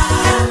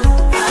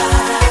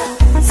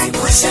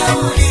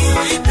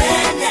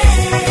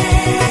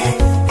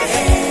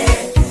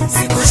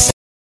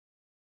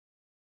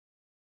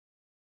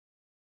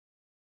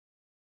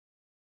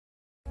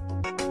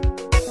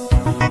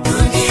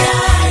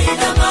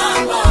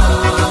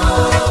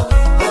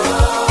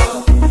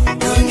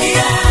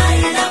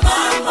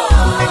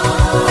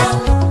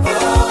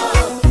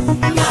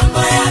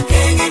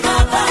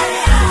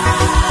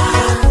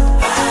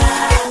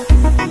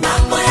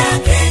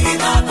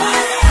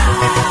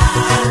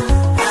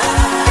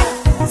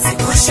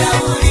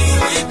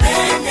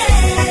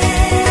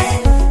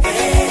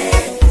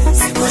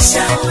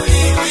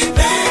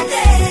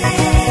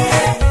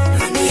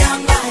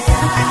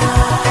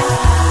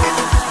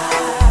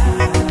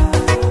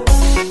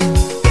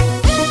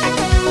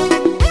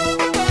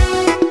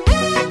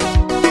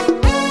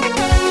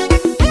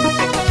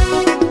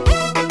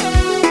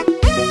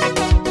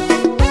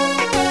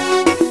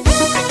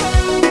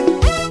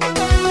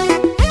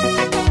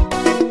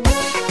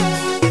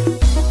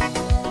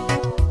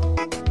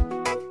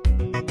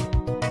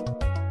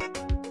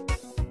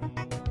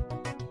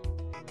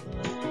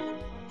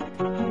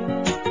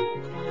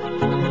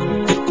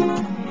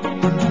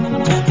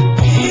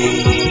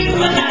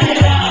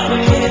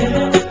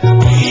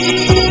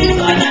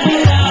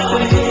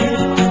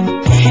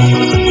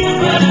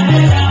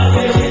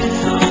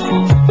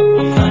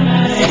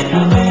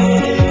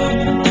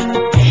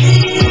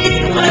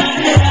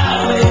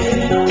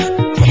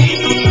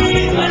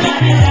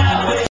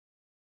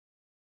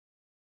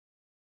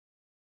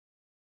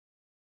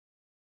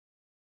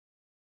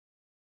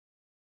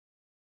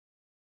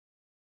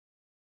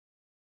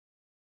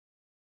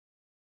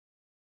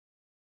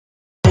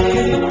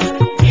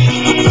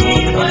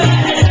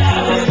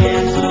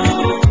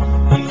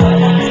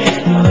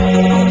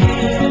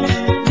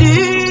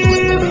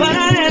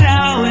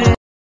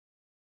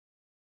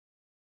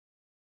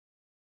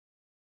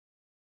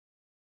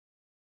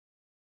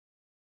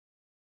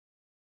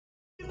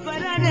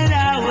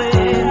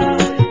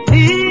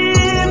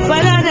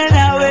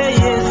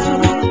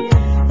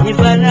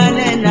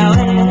 nifanane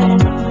nawe.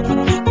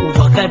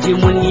 Wakati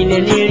mwingine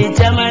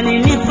nilitamani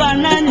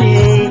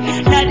nifanane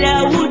na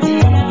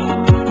Daudi,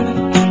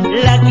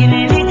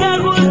 lakini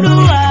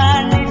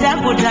nikagundua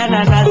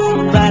nitakutana na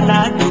simba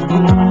na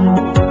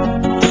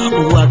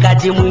dubu.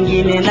 Wakati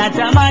mwingine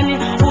natamani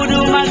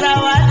huduma za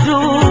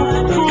watu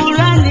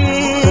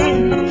fulani,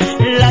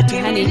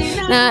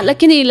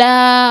 lakini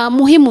la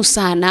muhimu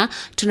sana,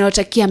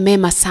 tunaotakia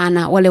mema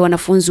sana wale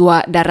wanafunzi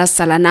wa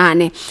darasa la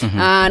 8.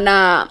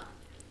 Na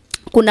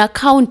kuna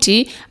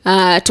county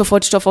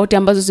tofauti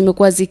ambazo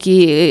zimekuwa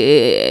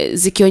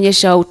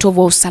zikionyesha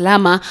utovu wa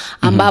usalama,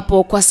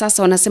 ambapo kwa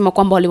sasa wanasema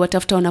kwamba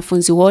waliwatafuta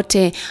wanafunzi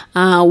wote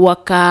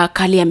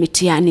wakakalia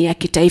mitihani ya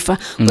kitaifa.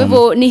 Kwa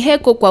hivyo ni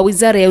heko kwa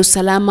Wizara ya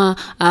Usalama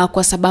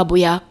kwa sababu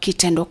ya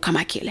kitendo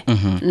kama kile.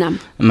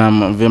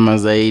 Naam, vyema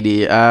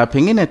zaidi.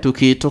 Pengine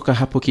tukitoka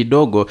hapo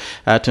kidogo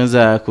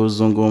tunaweza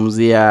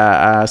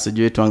kuzungumzia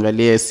sijui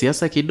tuangalie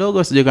siasa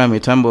kidogo, sijui kama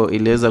mitambo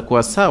iliweza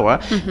kuwa sawa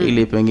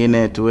ili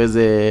pengine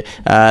tuweze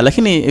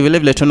lakini vile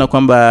vile tunaona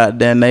kwamba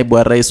naibu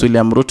wa rais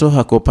William Ruto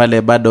hako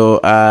pale bado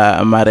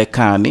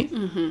Marekani.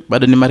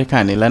 Bado ni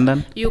Marekani,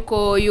 London?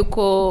 Yuko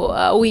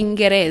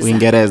Uingereza.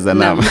 Uingereza,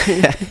 naam.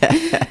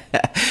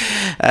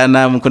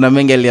 Naam, kuna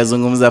mengi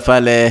aliyazungumza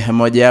pale,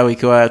 moja yao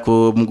ikiwa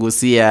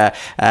kumgusia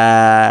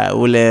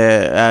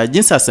ule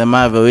jinsi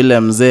asemavyo yule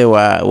mzee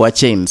wa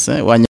chains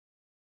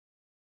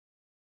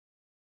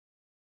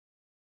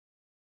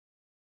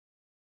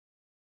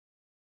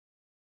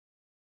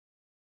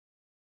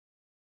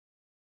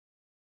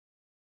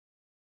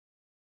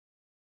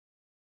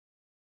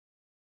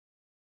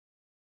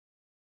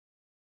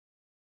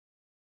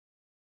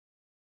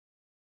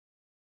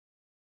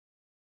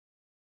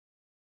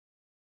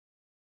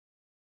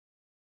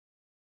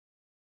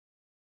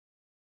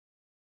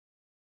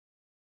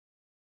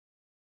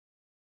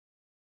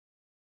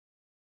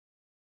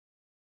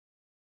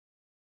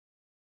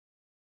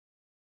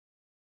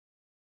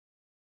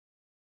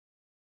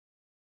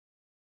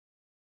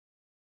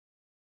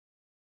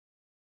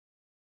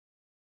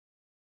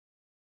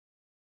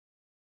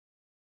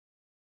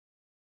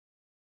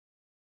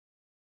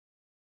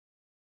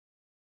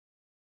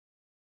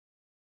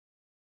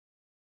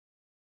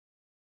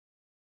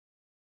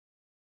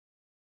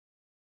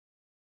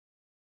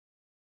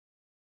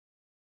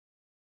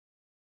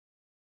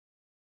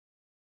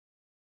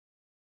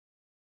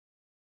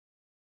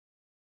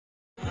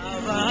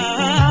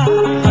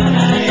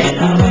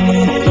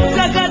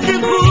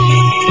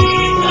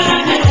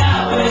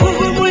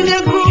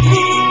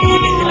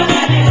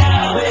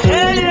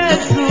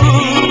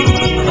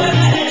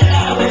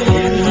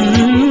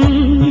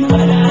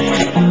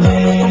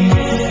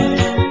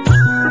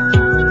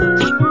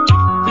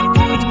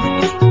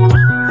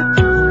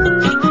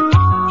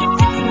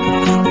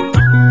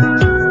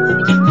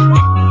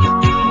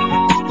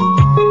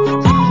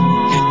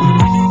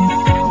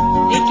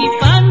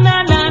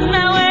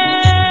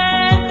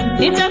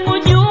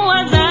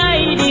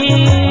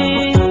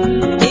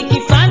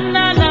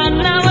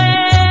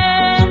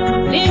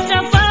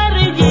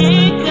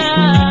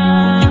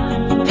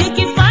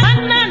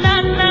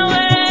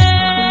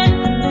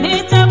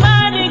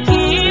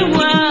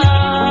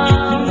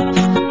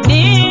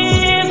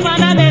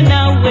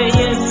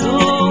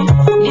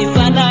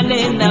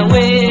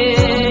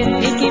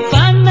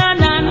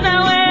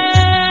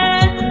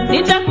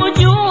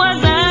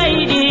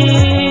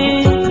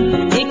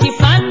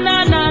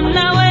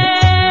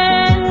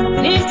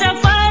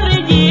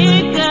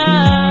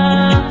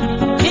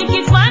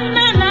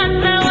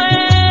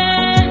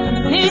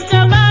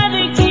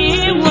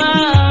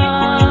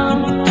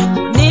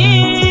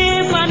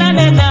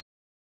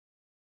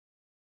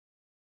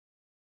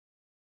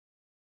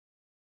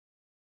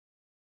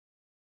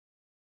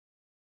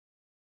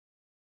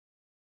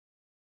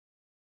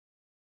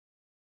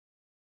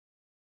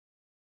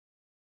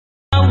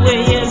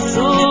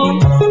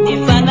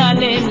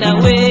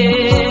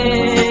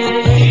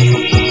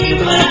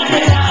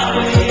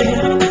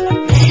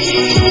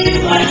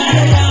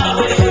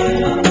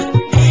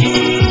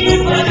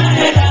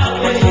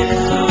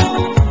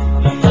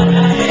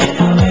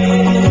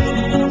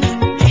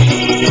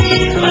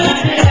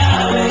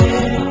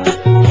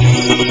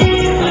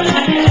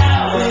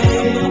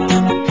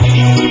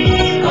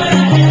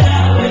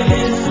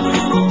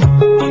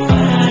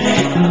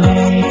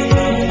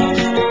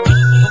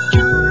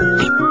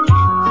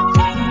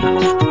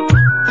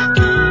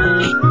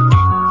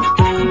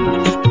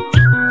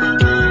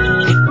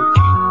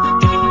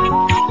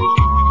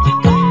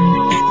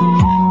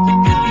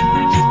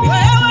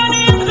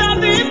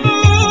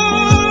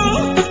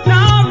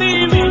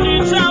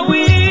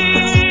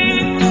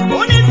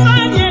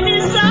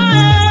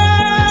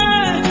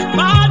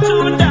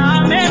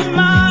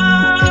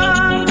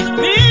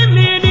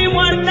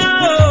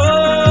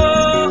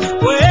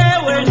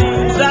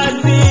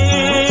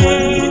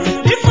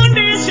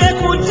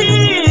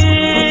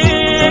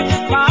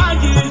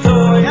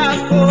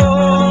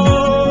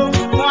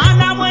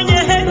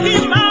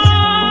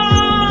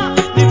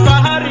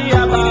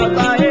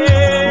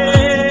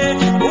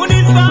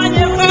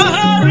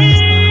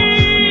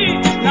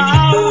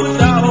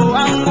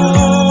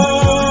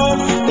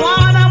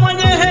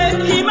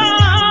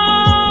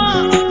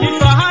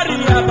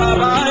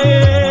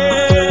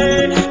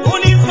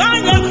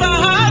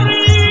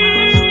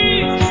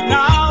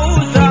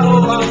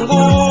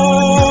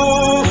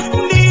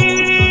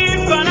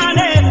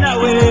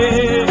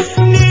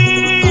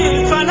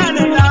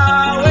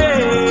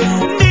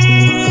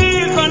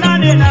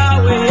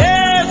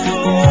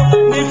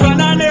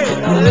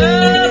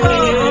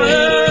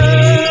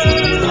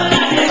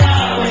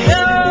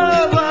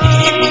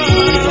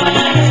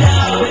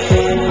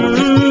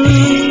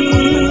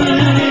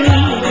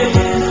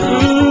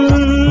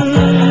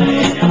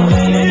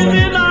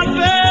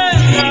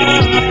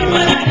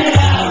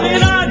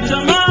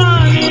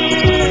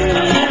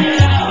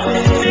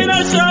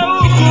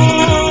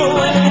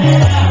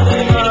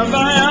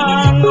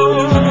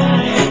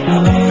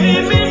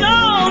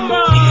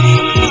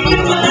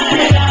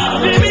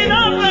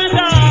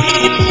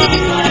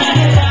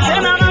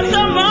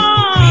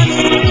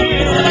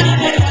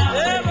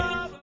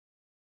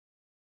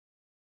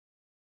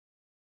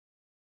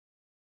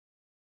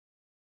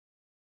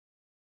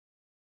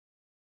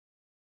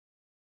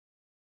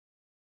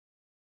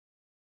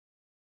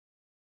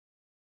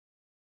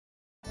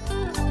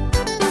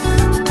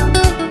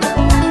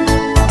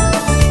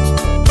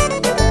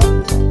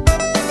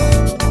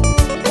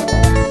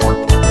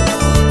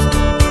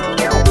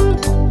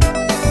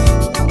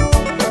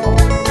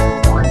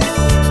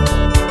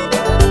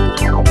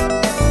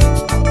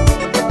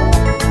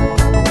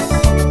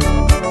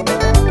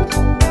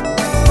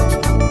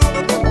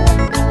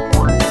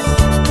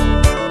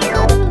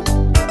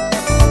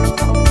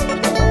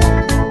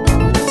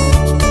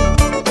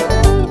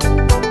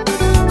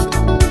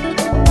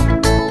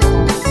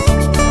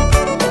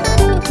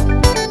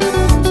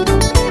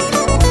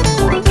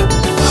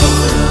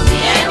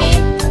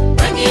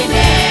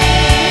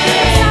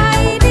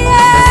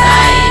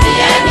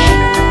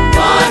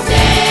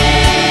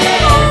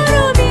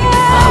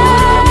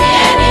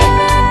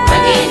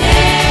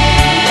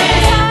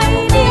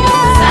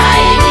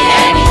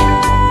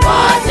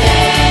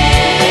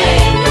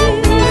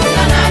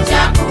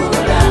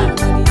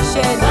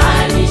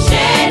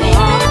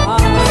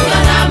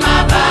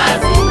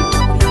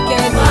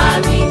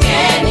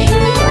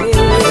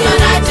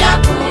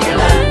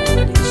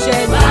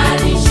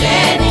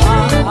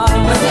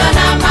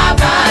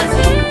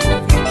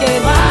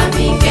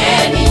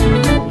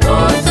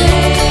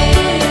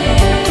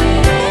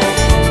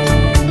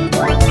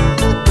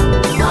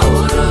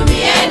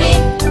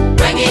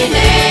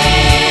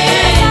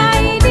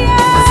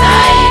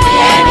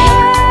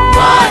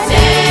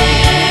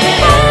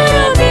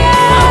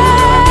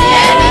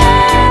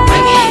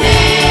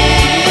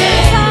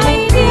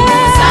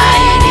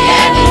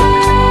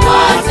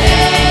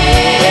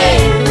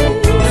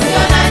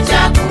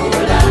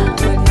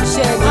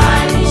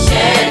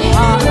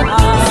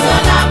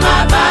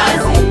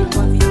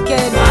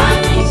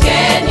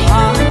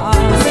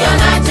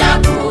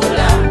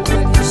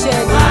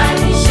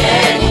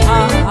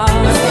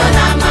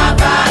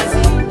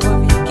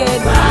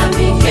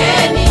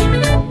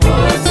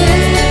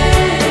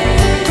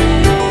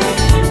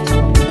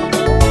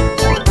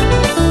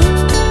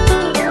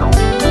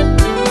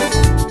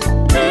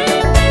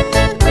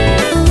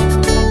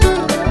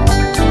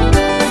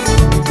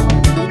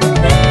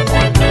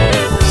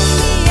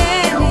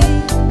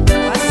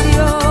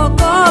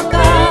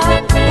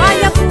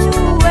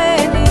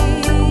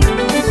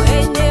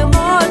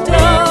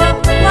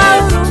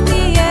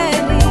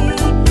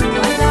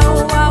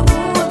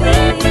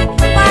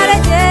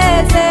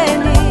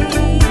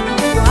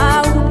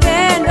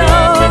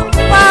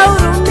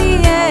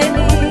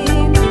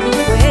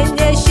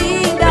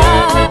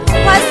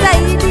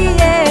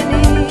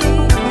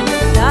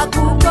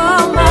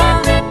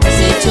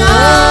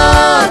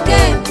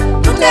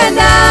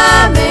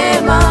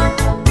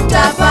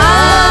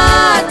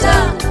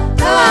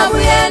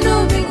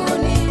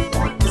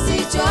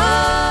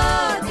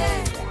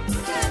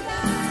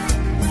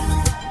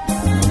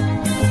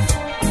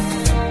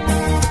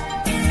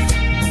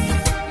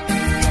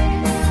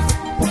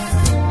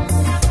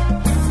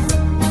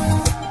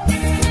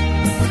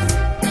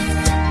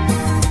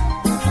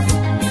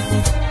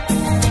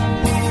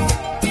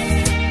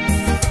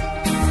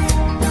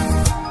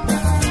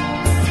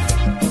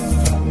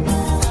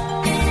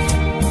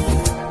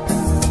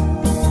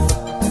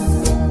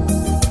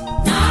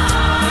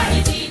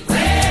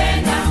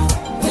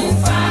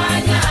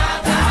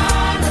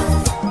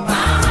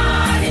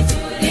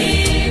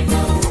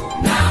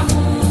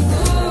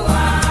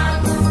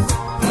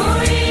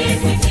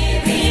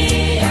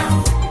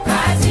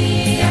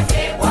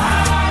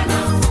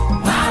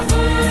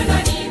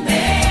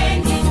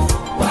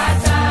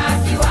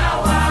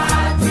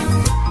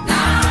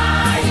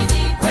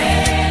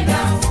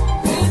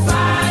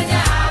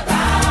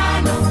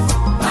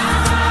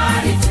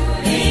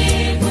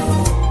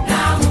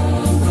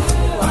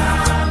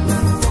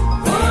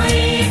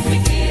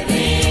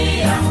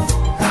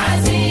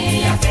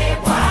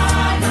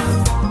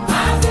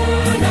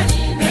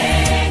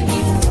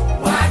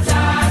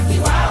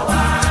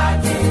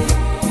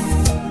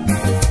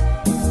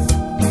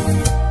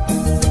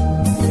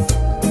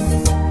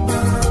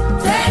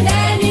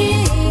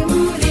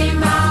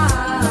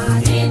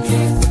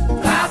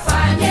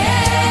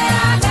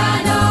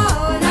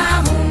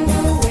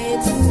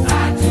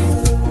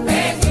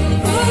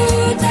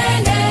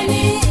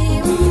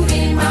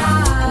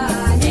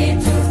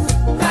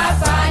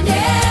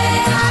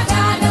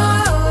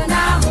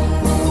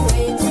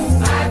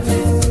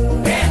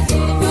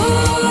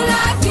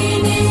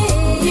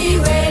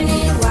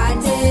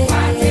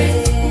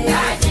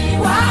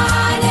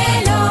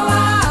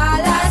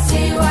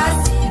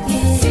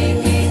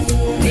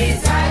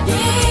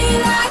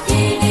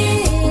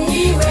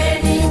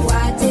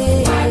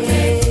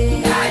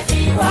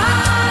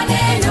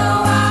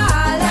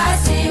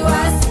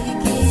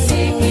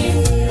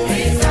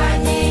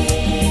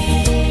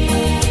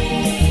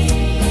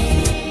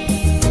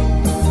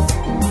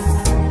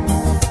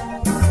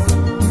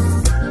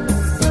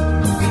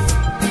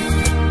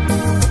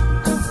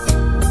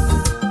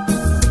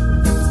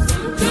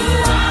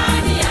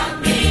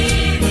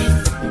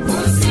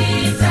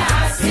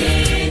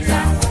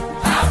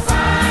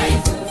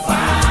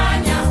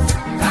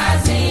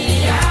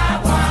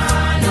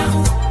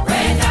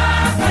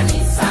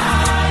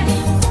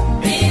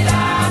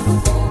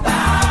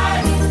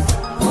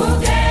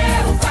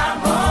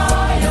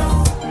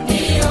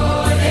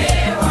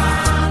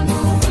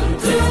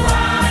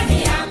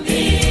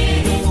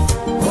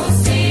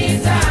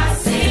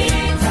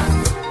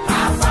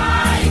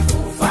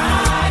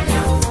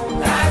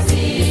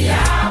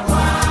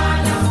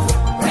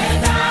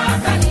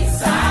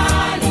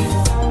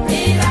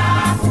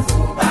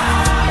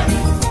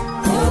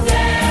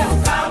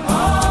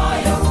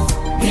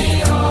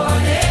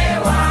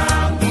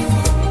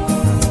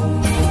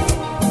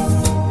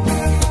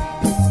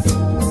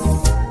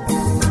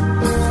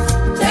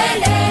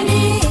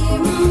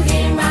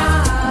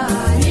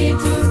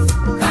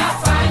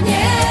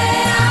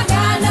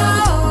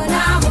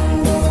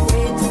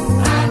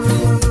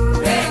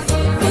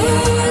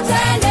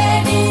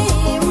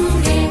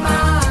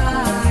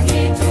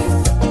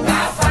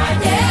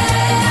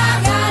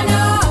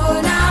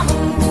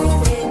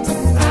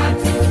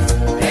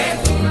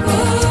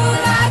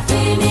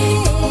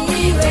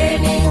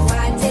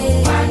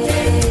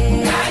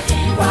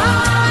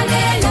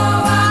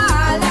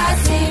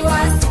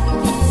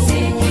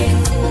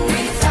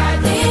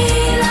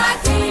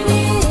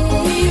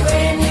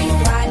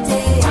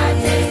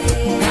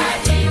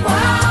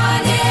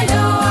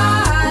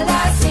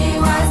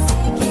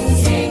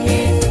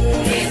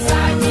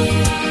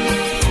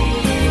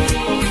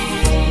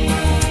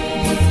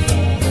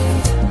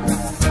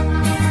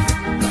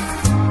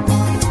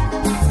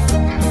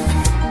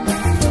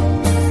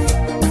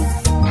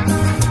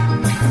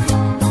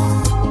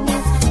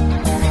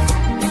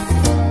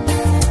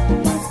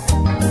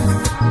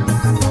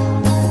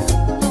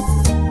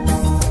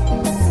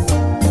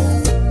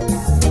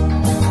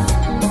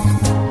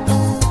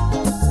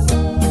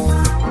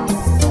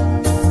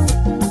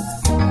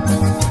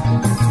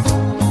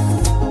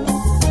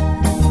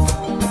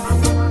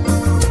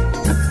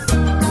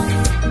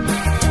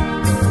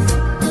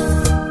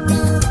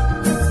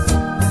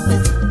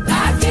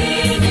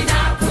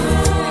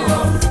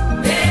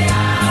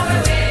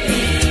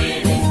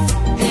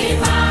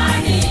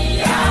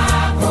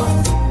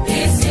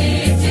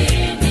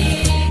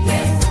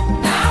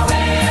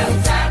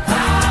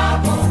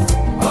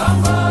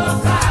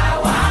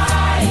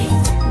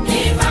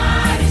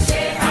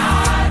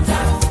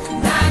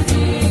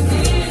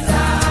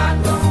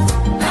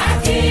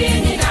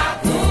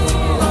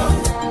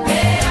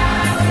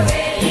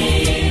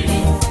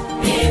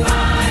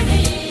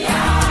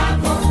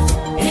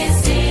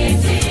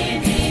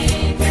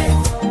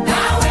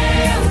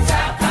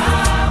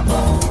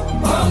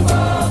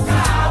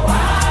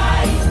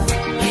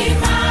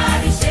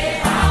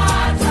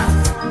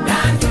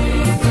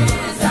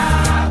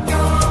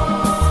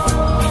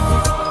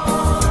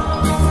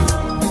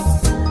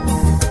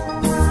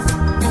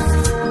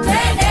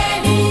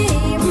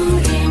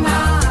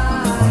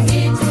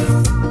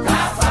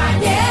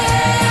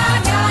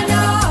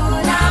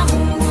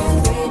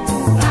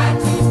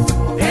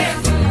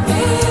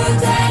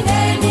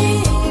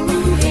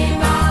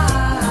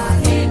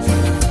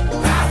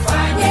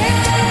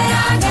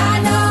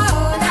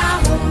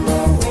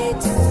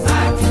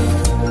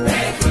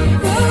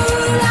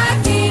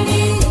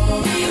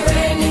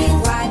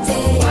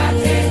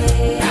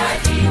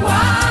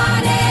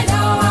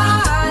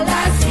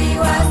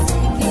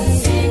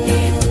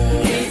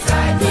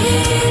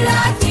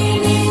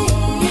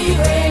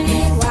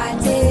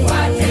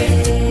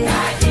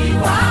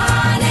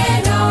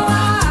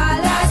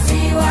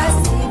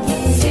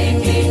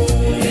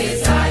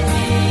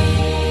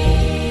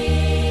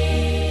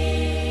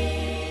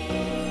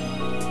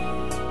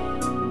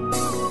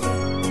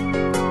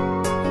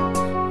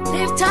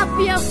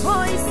your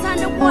voice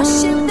and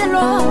worship the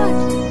Lord.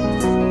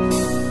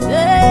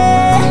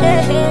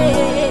 Hey,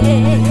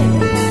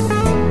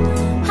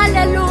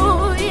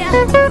 hallelujah.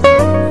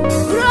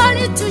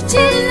 Glory to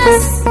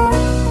Jesus.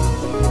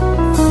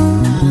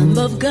 Lamb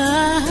of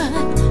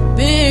God,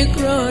 be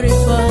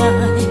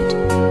glorified.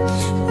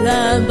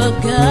 Lamb of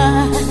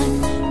God,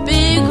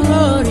 be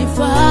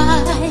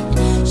glorified.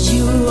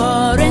 You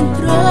are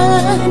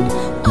enthroned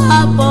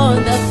upon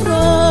the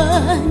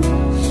throne.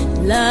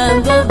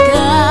 Lamb of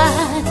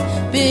God,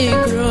 be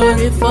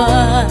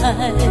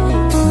glorified.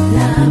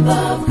 Lamb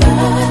of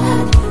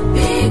God,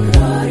 be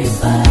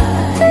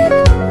glorified.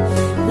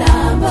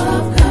 Lamb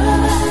of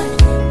God,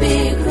 be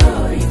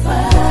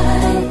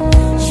glorified.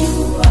 You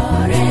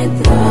are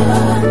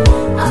enthroned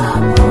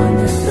upon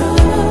the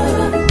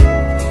throne.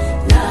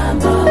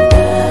 Lamb of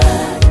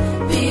God,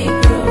 be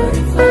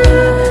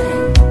glorified.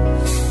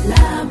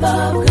 Lamb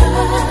of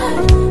God,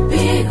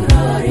 be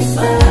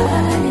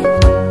glorified.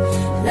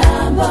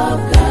 Lamb of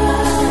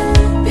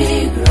God, be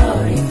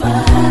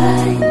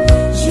glorified.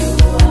 You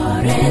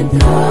are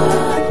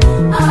enthroned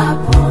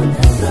upon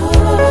the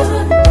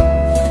throne.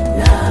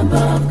 Lamb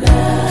of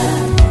God,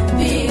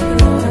 be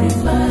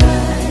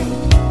glorified.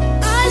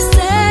 I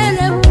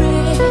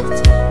celebrate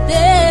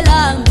the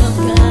Lamb of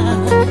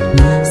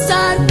God.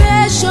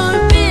 Salvation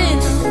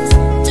belongs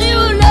to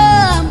you,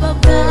 Lamb of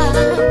God.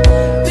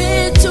 Be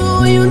to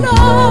you,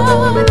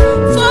 Lord,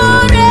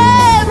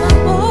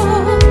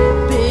 forevermore.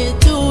 Be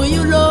to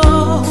you,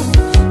 Lord,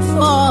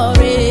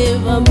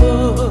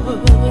 forevermore.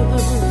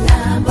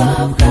 Lamb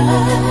of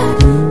God,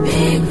 be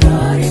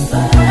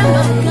glorified.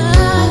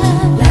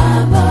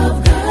 Lamb of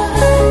God,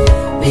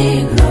 be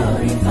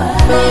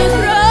glorified. Be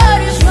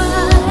glorified.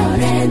 You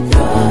are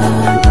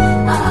enthroned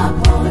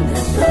upon the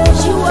throne.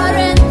 You are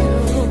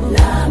enthroned.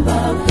 Lamb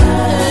of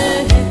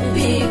God,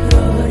 be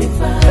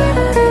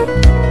glorified.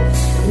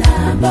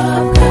 Lamb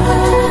of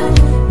God,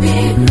 be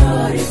glorified.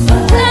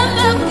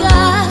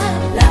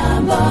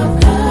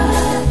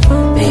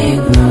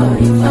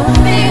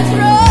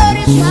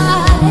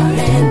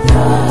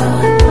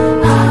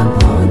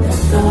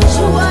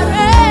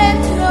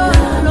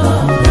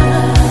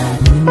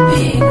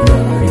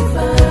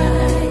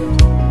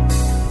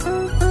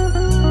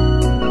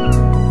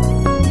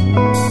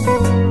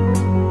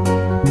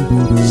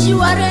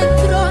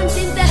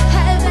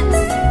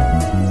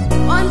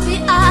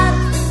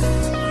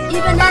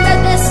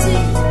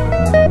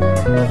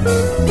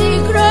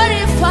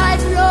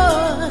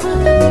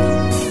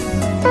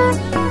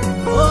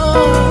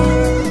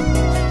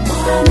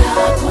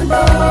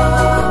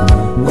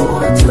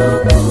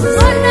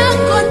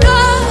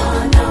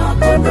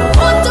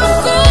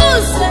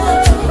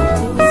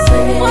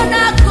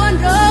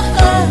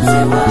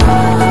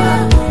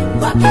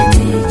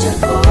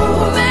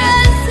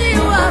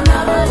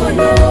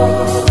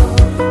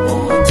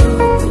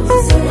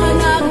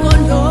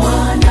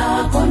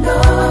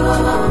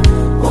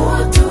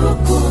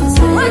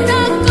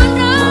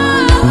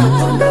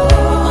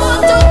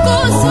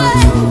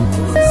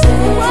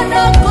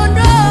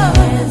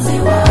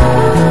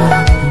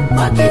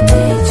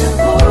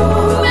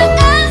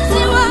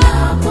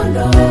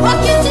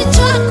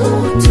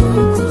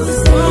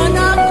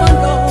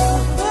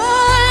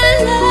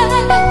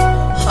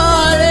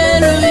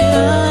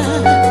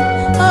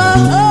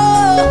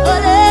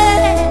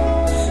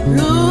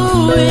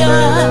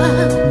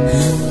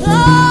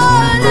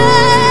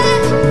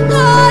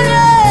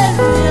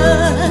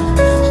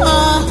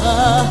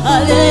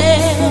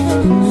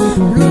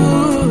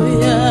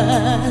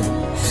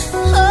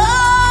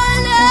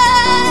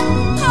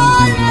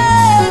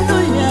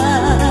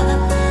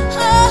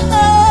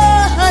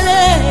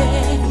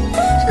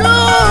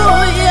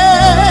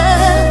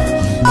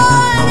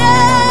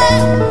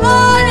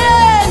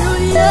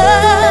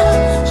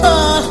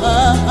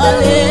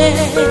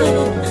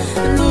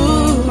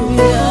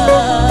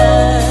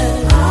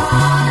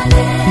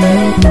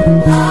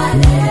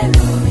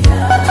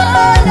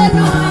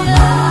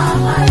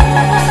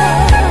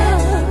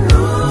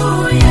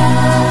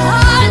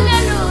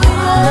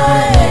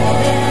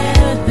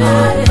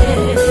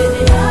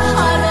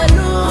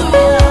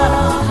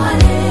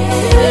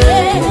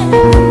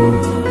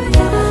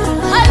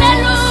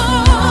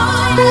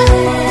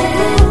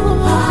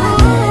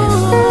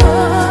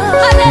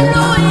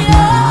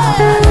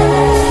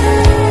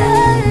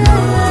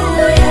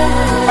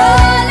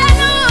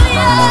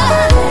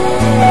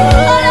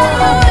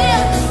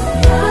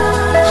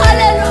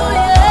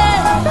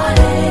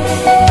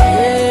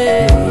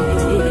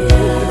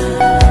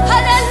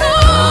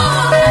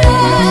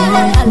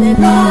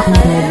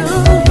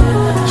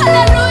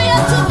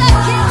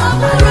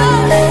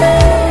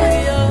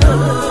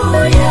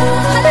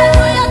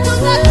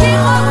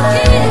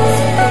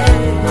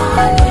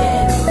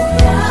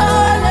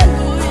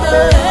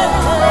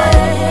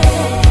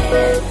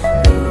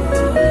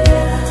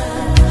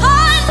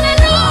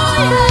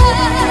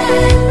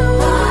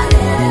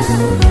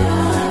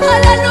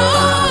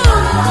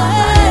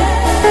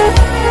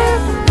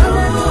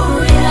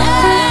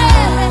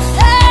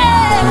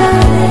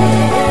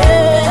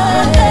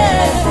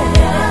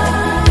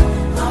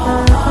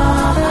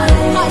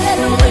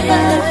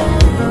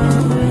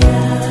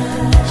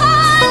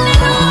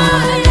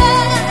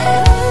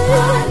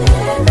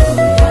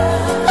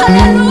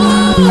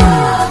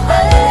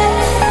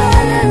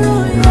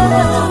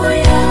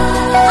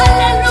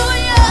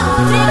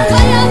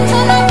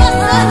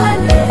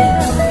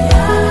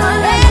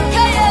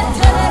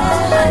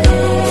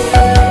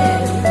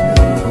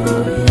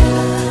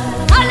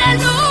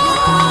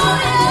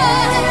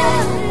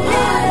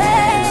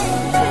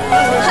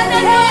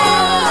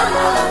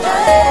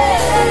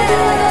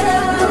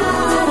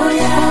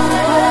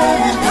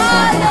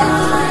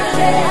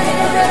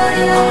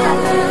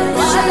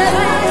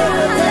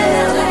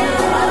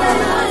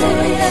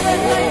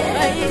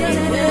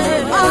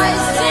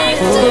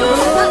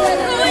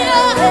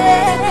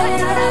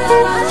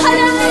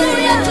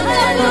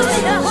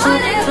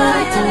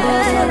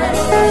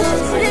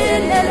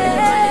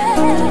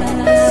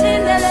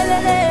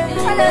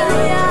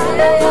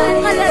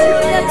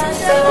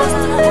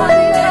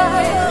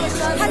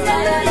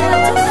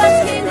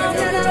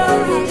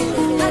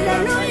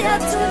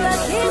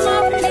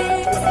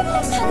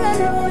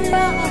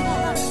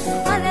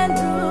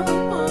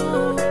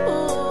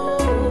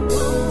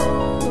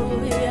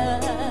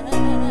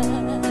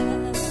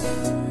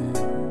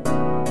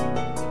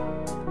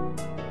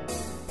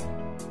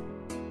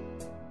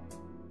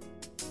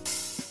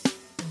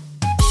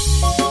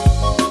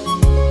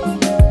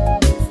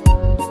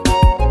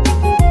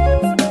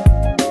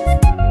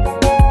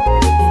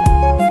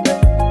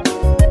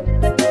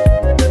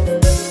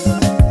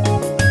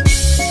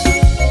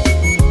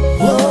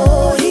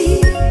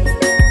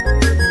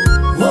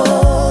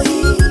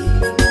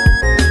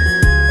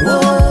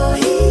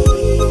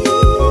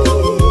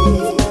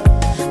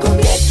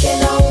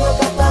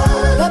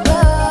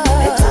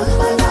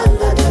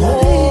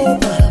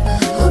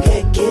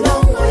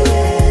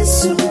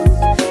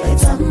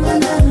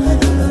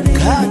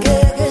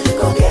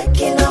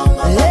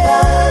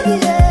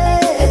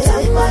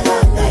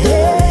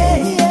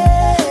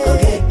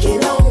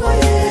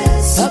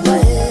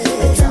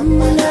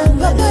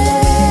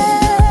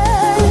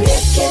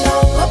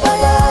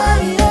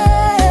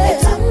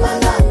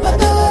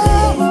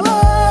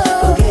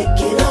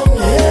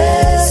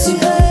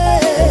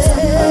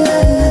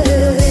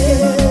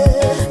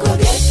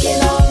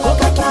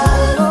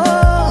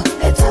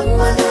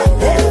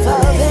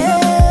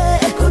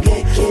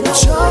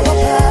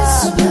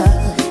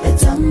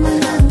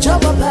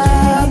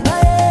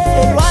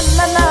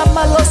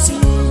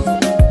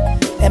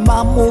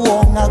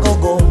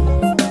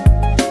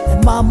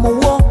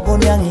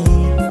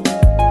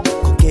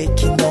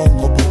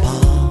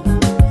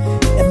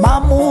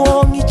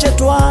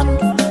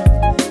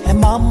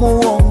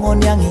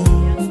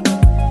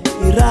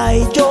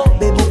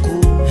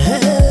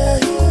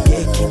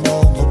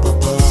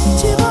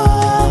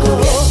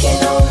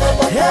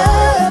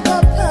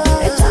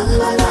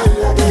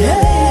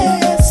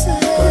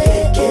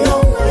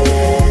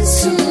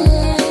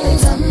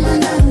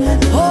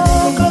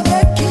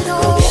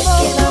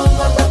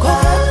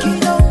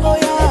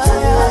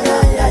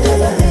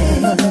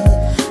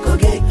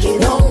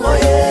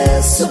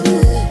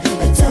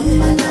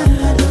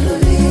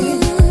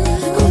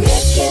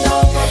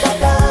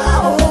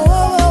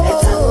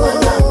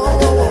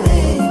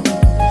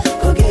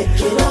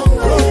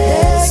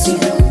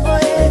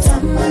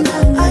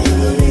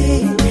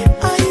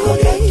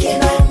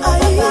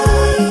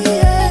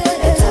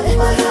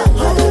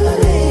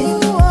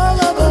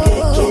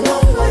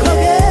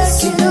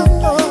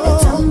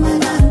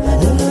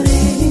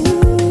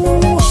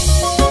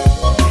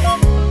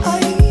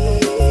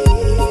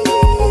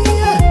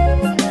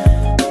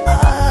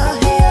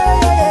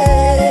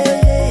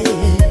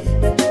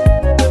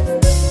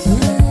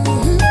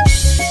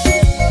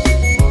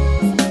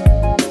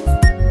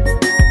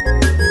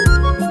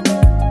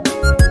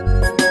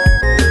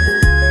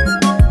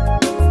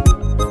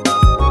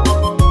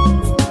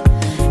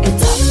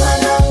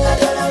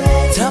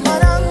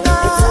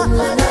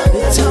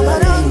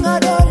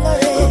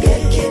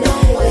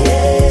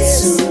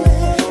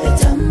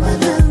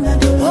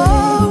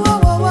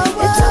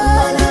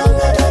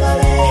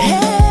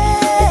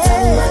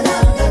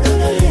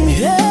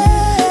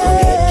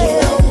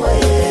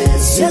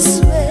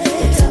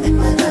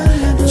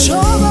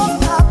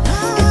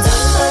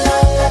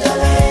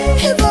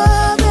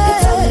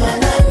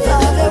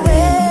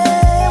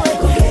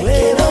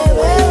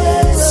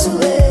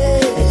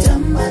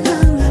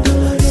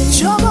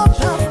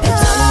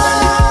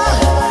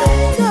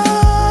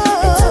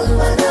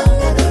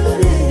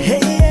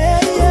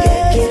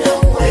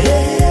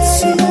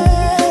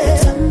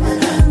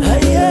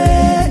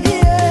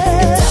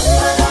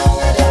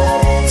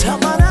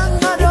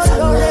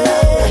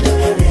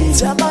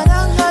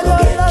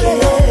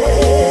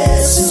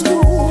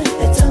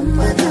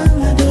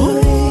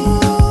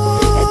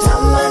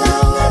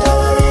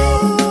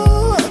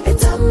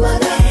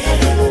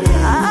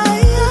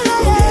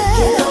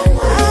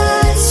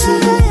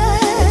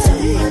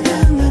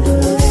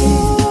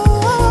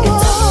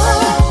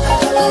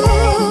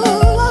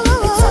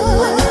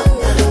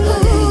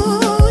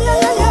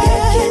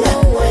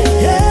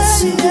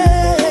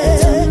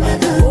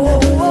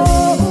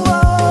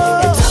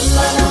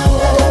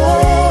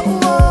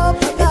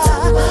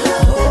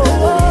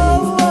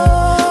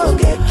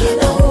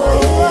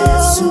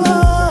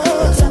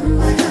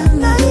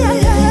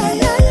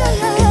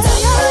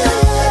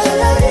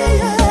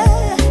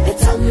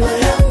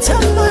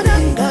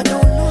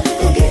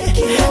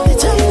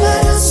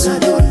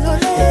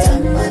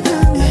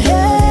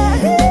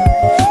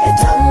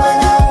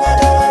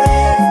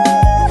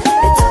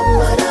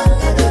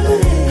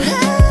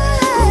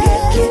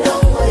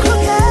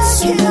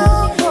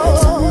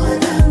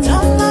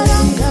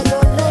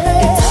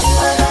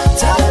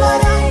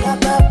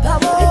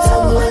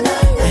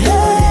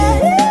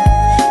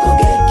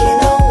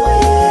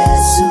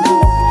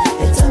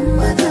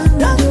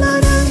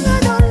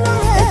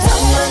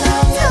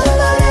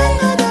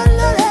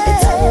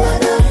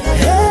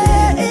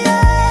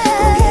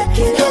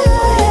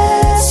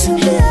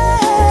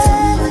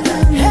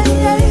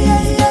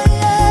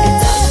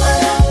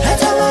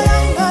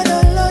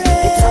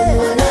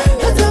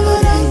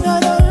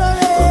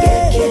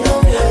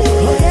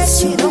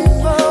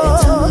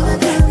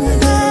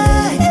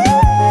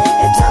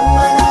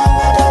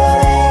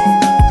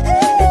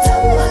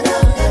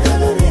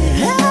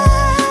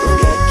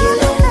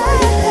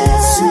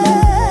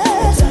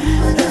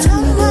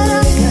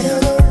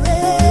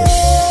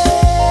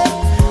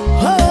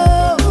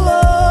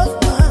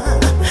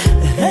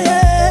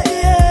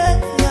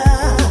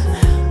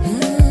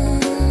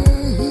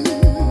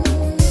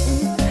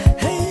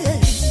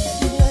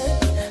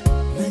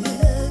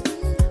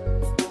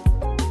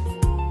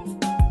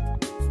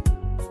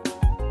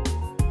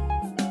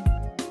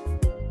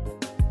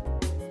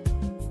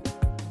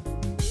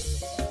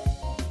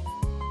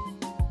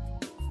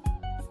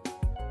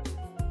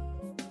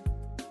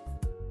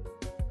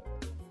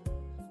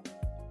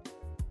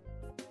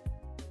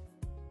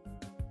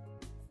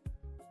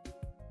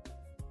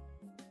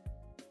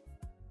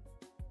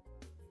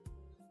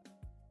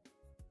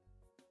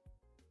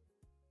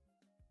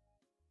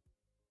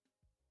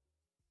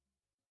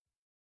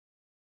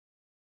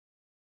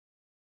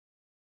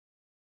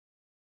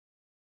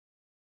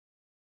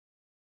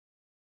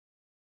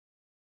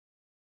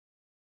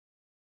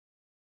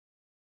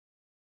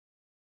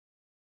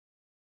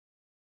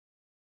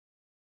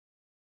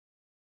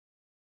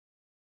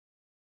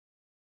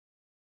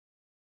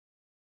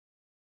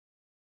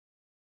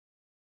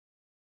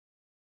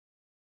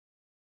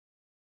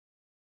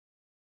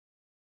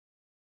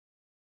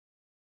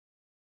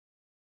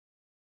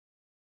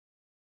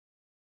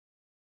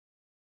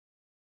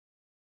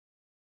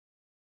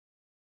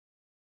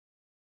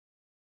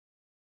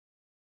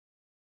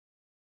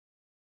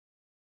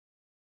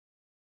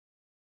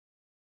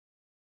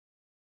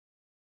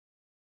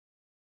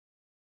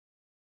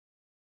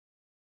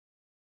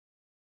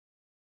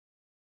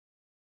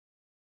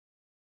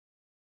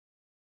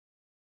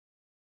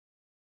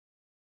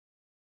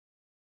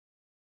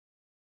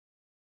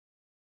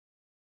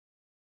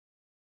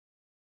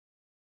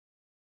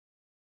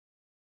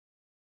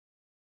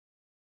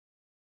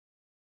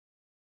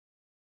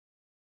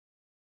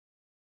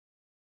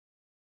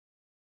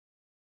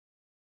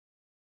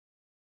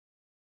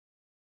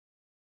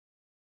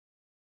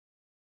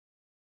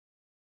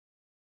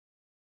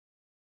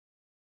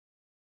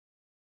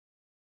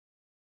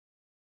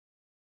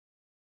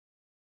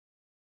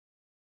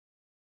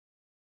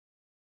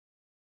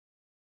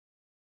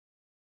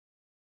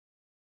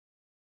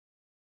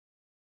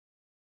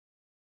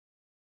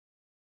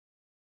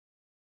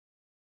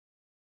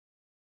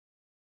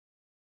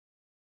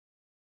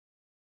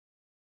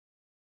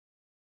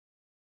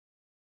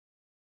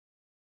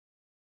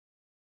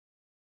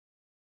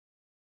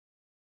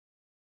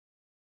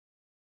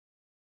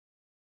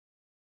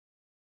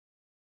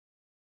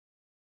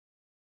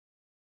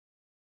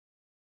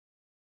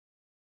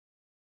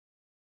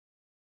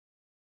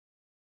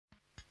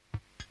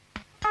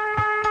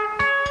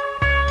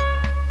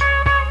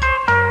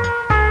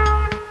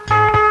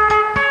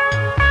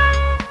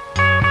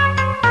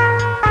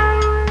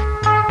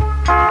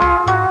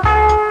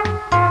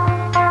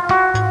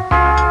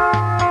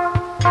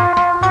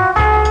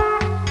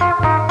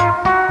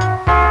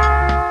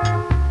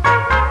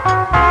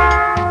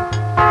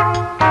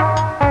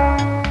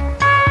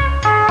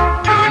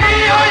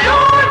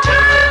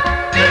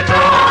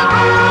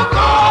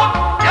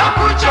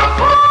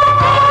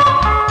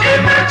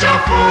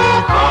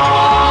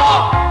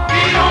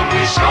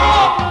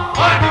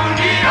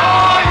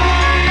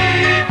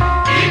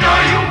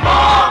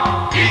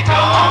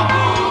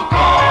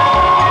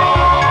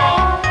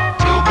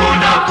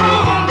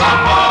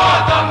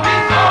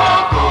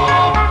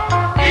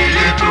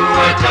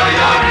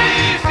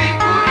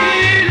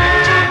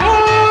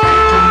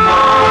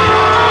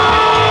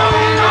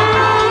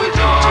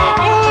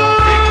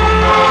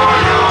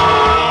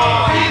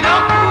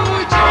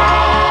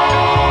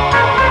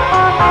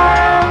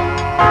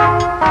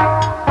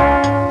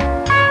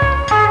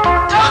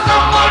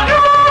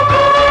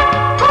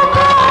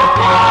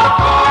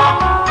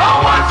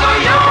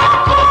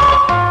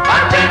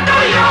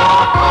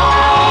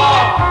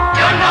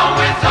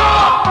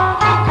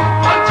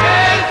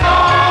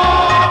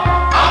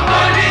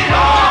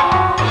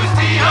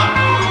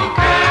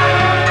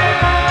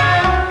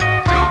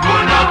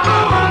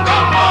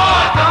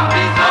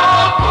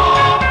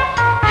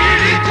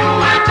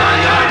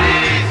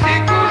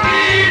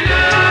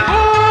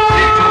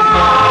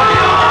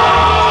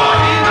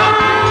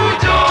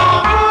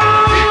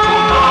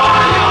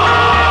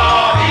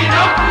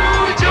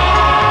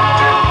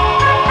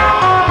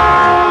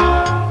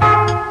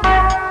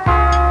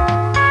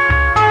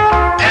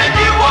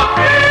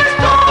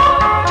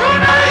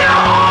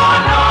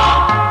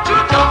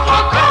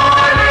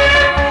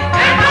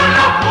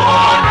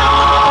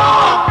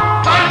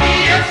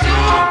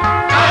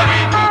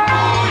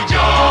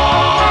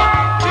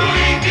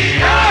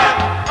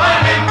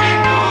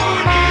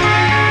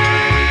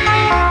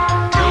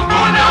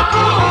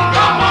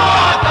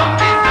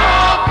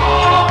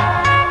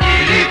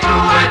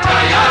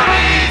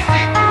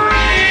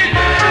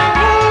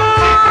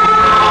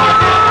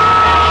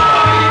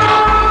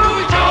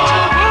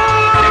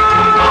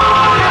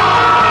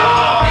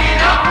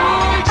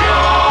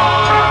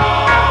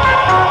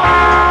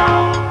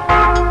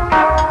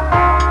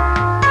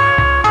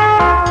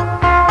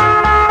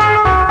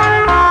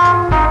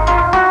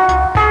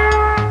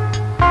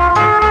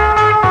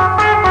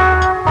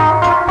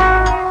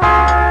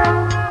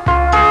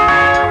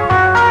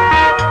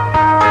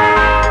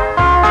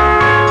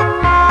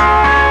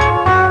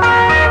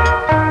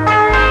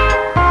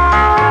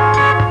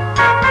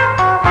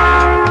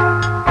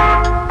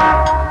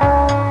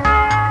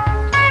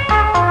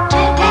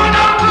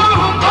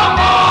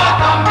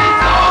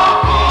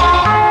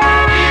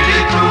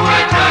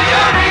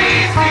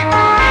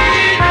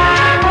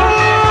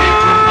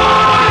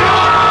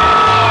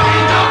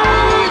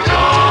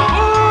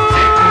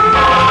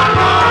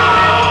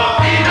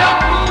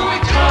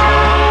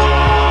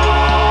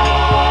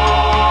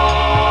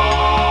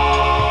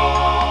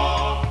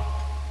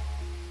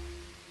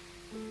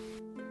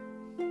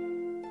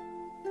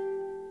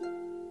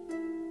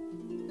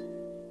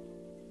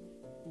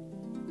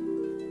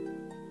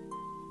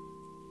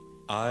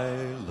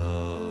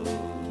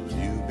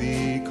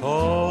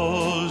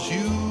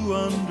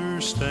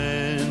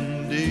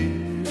 understand, dear,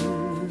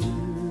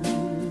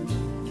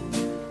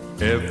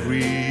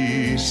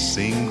 every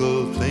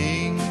single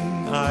thing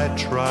I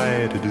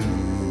try to do.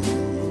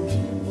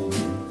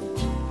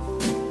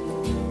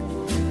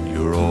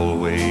 You're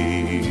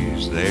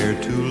always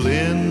there to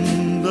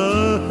lend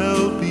a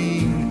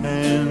helping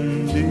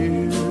hand,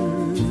 dear.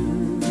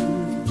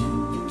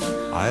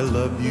 I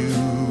love you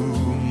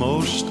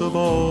most of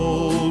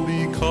all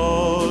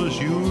because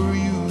you're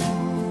you.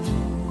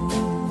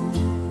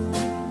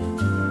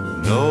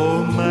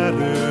 No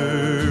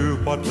matter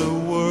what the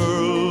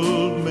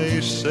world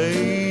may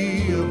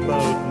say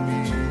about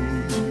me,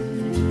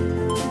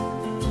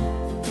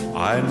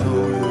 I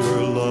know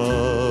your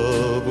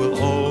love will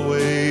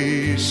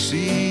always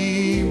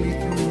see me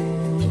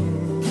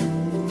through.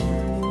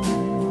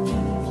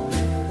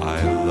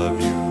 I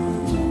love you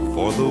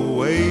for the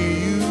way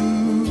you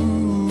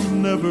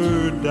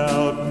never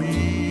doubt me.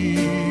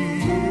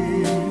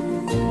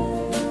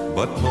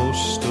 But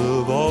most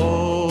of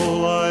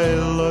all, I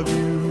love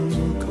you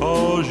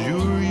 'cause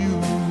you're you.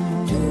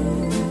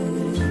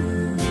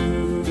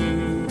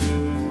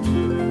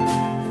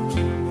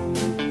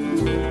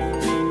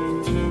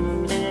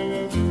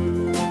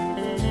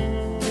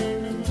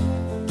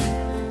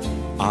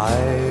 I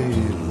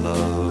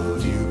love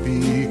you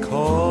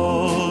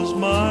because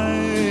my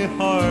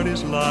heart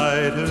is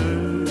lighter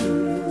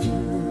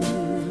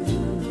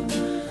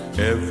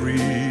every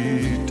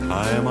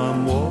time I'm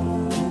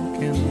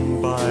walking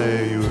by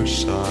your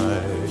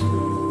side.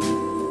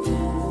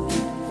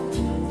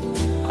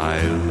 I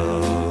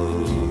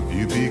love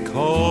you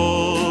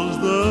because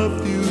the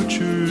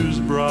future's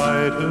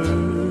brighter.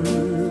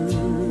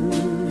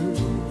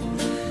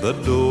 The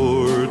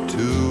door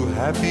to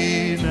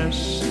happiness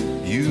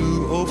you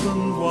open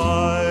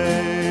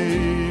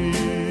wide.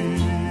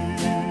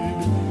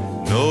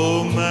 No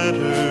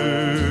matter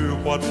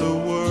what the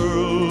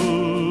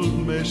world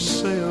may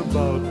say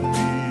about me,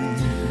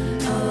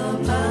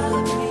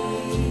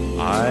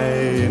 I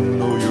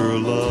know your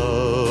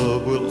love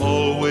will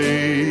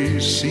always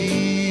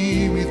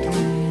see me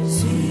through.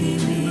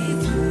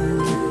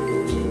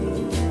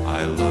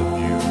 I love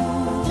you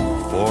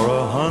for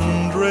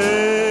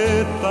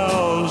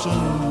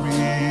 100,000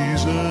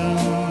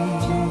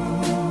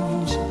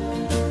 reasons,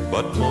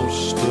 but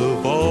most of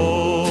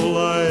all I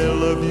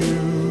love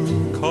you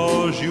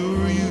 'cause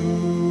you're you.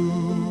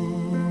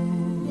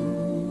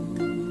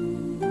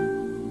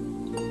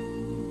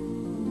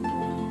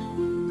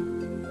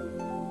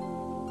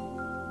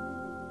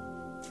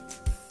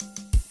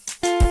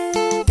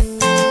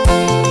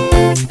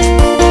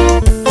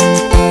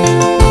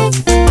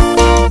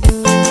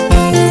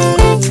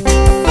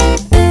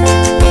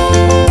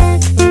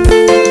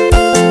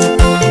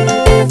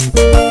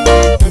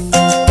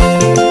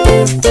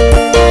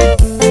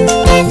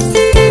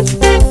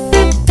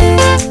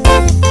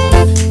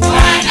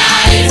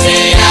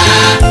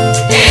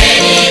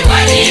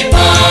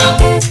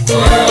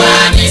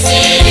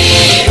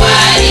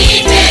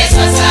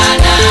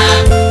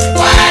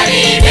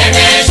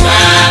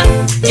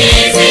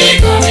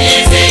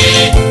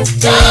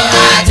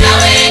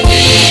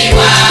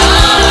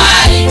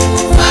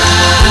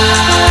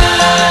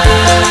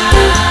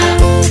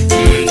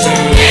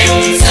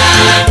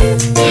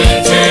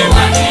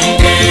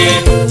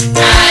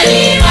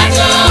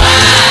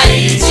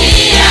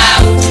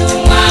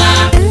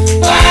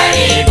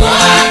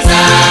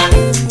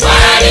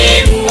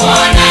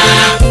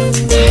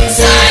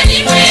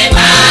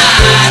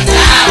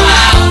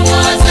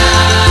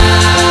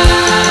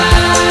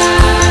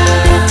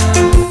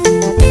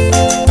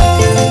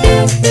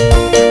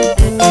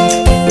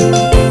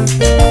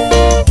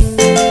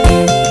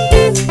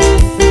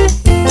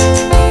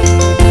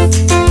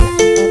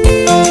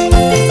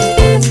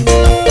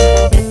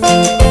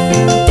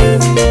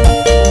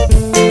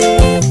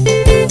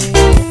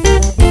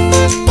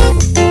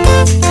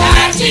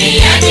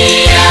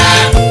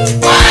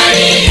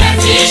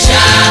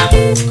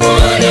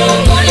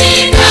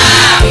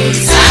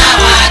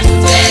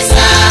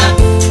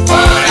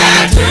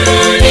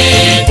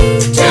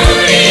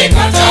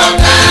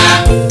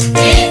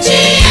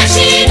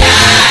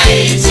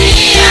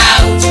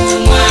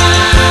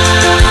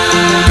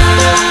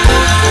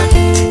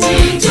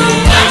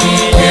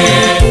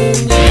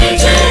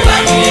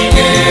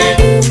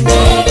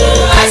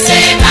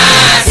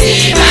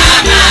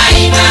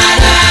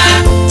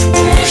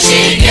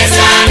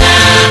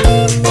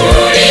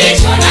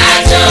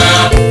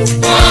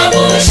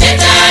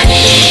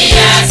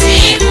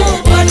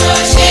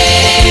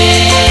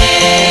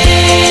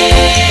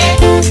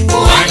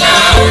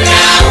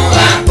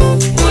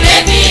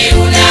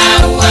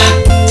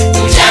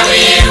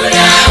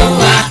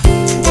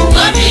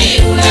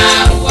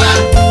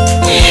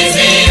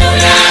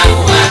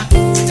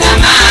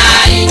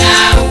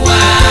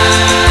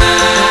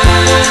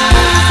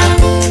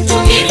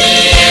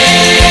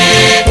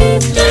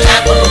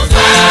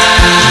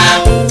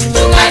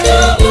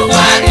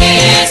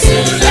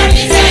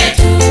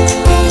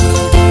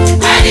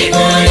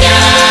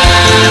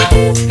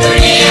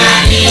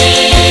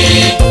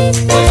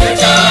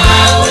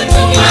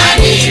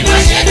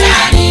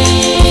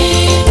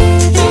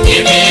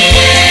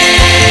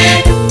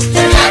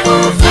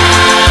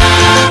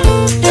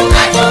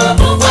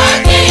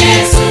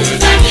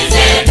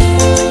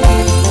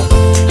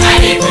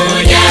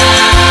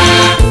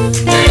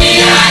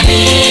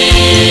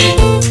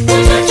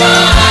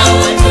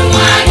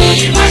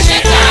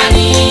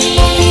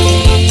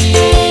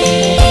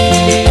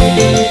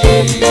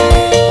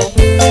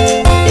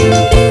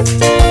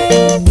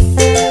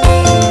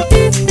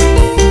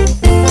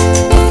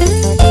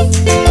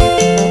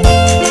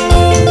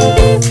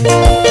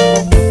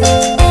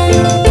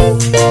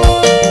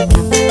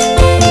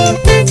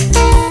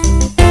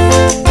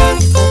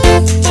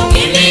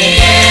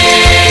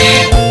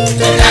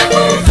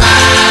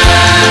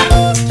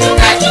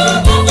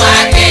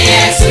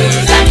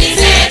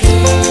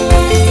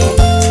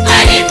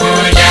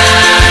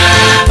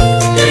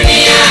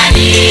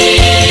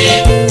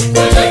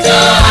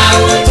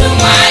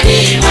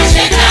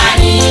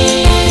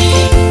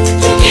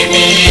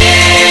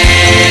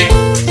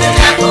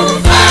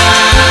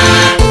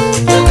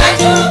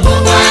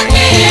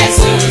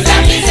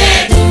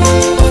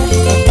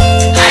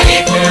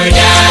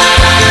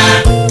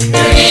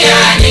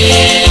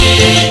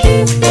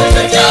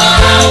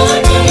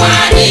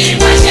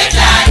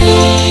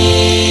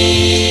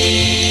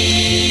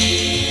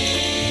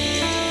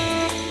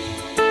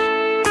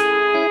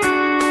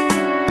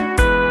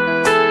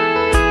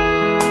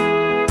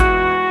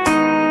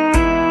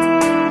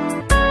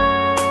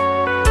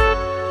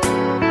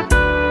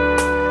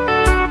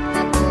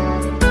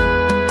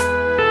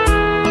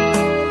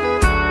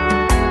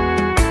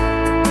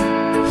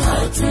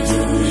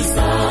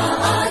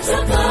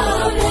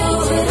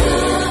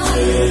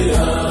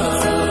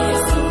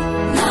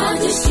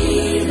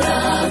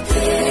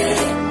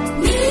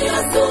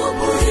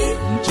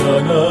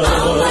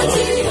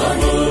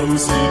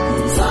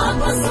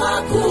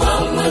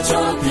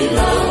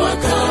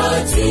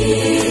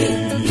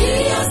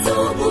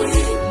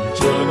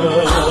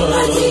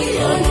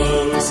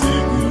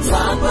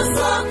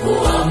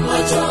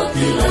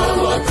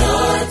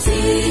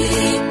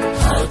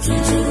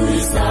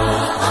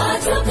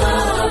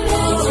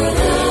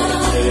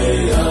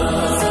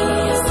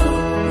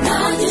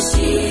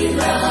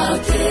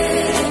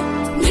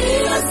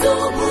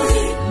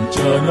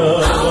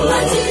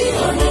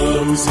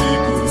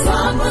 usiku.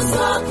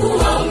 Twapaswa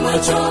kuwa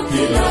macho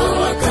kila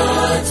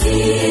wakati,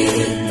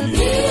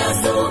 ni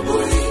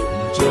asubuhi,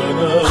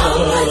 mchana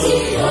ama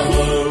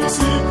jioni,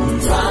 usiku.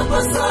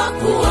 Twapaswa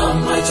kuwa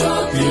macho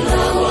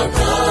kila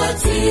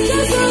wakati.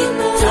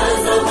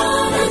 Tazama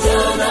na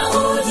jana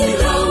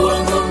ujira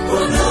wangu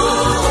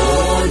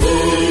mkononi,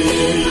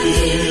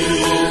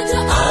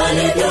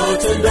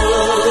 alivyotenda.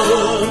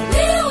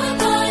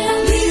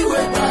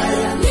 Liwe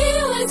baya,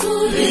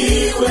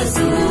 liwe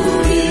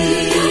zuri,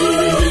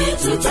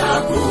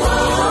 tutakuwa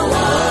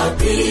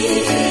wapi?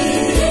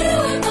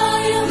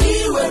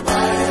 Liwe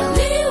baya,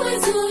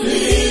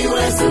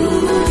 liwe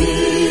zuri,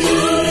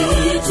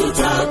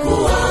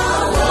 tutakuwa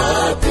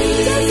wapi?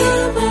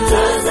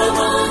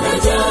 Tazama na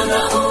jana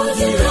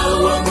ujira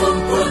wangu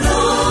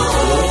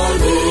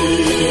mkononi,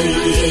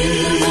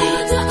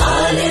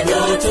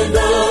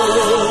 alivyotenda.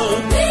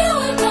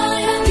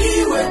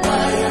 Liwe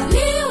baya,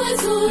 liwe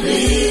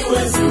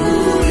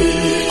zuri,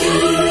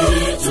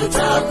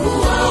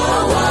 tutakuwa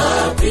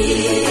wapi?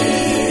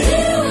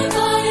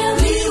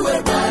 Liwe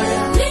baya,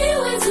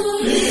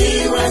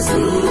 liwe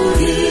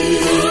zuri,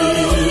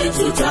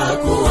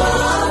 tutakuwa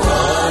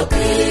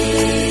wapi?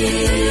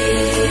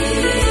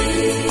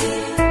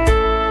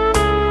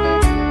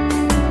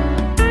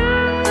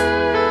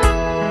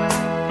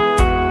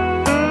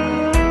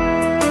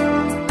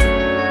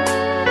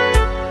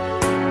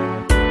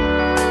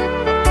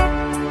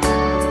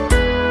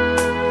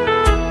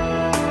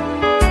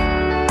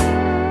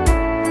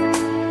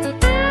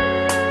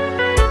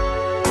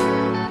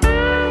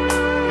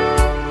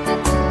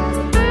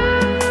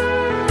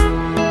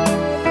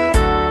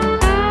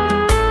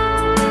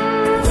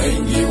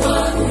 Wengi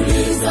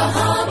wauliza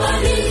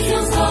habari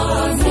za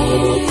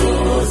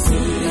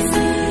Mwokozi,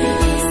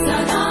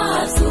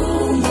 sana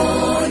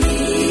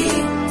tumboni.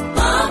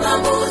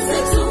 Mababu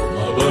zetu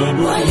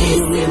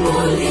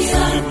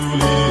walisimulia,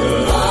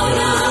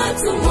 mbona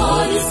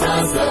hatumuoni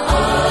sasa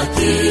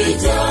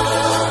akija?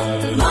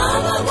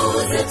 Mababu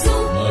zetu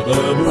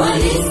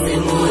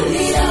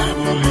walisimulia,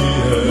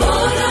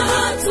 mbona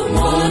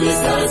hatumuoni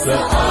sasa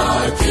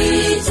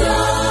akija?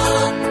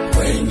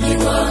 Wengi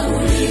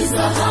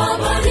wauliza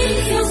habari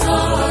za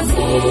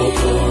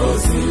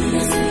Mwokozi,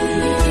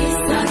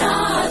 sana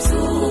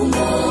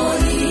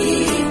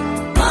tumboni.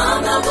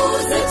 Mababu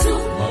zetu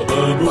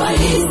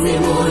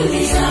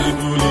walisimulia,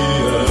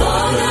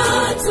 mbona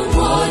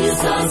hatumuoni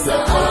sasa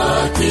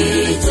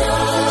akija?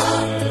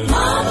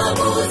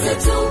 Mababu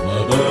zetu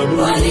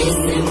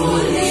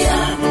walisimulia,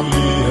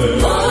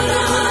 mbona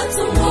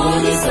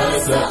hatumuoni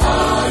sasa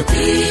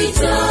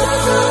akija?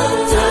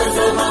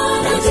 Tazama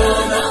na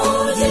jana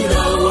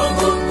ujira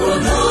wangu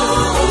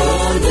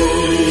mkononi,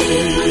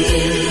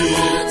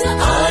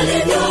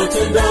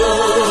 alivyotenda.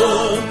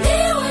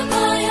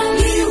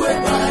 Liwe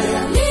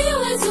baya,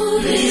 liwe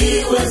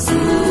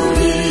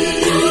zuri,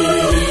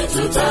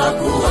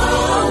 tutakuwa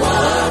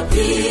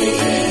wapi?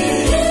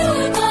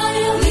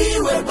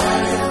 Liwe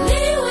baya,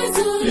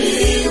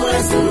 liwe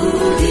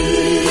zuri,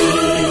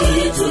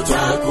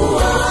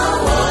 tutakuwa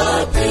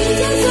wapi?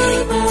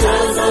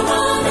 Tazama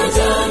na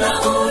jana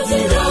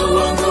ujira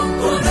wangu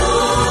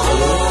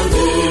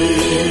mkononi,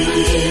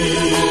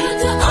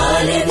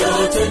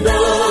 alivyotenda.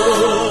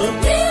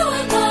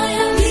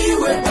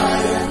 Liwe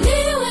baya,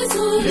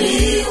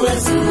 liwe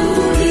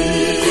zuri,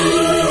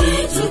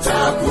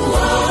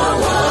 tutakuwa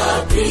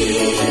wapi?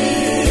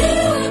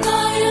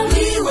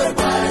 Liwe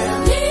baya,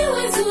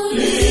 liwe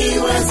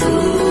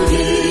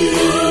zuri,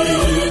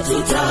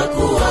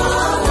 tutakuwa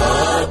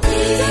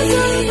wapi?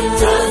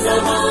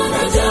 Tazama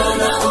na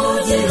jana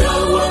ujira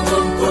wangu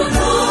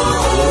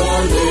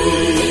mkononi,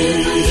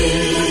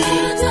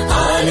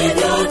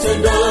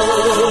 alivyotenda.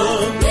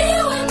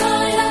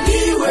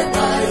 Liwe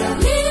baya,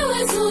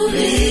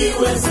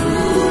 liwe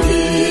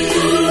zuri,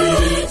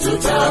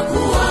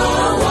 tutakuwa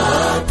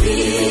wapi?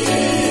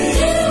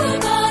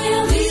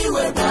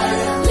 Liwe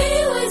baya,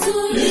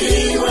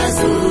 liwe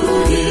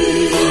zuri,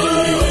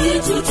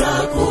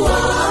 tutakuwa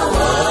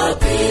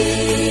wapi?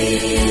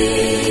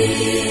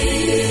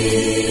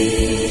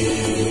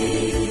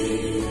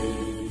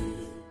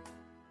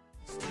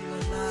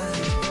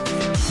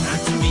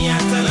 Natumia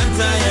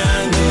talanta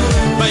yangu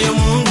ambayo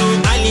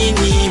Mungu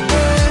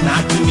alinipa,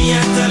 natumia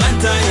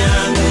talanta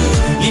yangu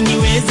ili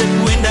niweze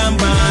kuenda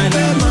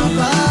mbali.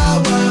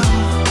 Mabawa,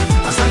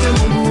 asante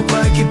Mungu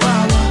kwa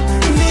kipawa,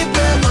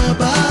 nipe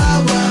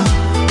mabawa,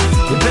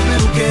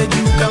 upeperuke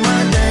juu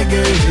kama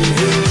ndege.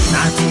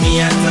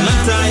 Natumia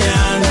talanta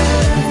yangu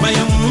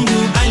ambayo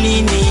Mungu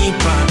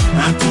alinipa,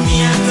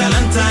 natumia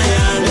talanta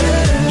yangu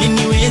ili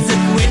niweze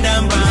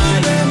kuenda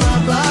mbali.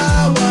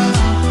 Mabawa,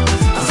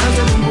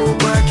 asante Mungu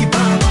kwa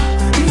kipawa,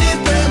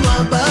 nipe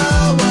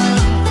mabawa,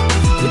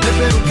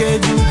 upeperuke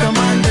juu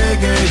kama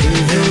ndege.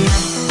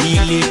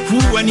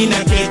 Nilikuwa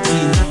ninaketi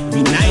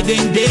night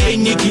and day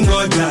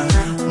nikingoja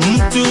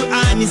mtu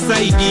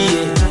anisaidie,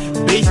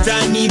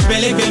 beta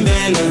nipeleke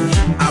mbele.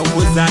 I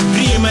was a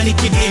dreamer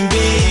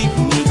nikidimbe,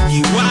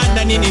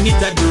 nikiwanda nini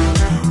nitadu.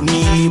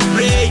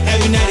 Nilipray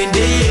every night and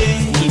day,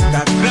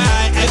 nika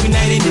cry every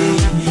night and day.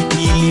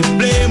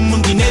 Nilipray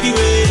Mungu in every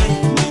way.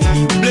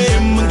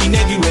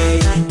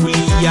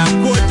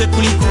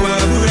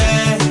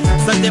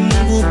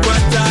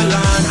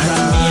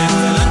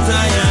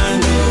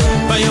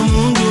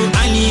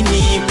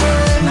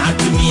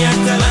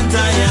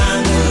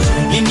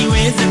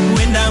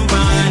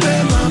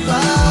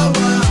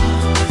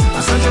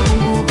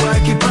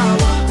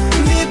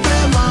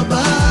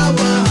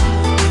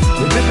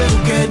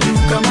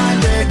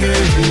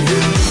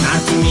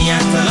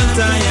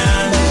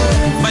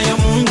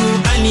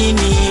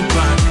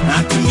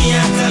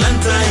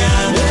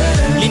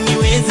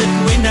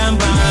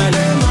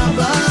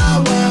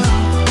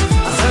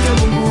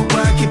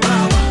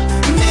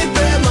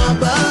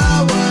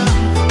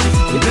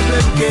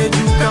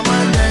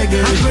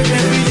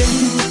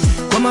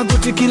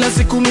 magoti kila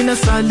siku mina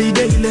sali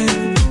daily,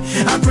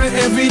 I pray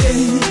every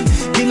day.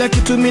 Kila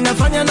kitu mina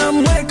fanya na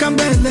mweka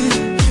mbele,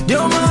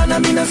 ndio maana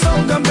mina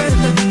songa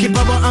mbele.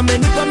 Kipawa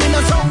amenipa mina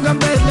songa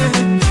mbele,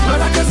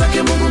 baraka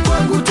zake Mungu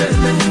kwangu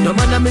tele. Ndio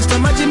maana Mr.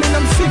 Maji mina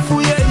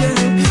msifu yeye,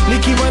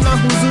 nikiwa na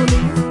huzuni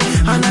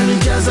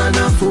ananijaza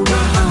na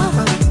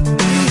furaha,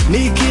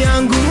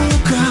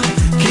 nikianguka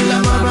kila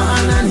mara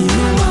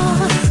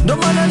ananinua, ndio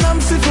maana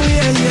namsifu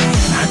yeye.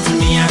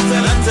 Natumia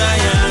talanta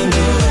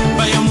yangu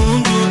ambayo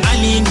Mungu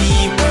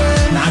alinipa,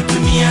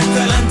 natumia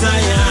talanta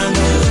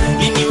yangu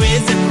ili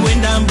niweze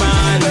kuenda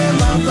mbali.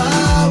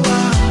 Mabawa,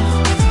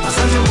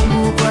 asante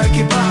Mungu kwa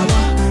kipawa,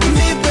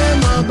 nipe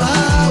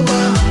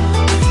mabawa,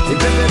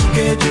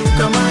 nipeperuke juu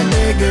kama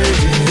ndege.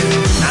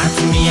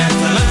 Natumia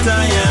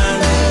talanta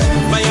yangu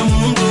ambayo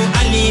Mungu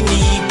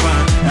alinipa,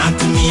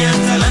 natumia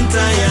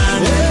talanta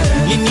yangu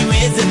ili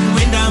niweze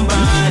kuenda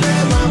mbali.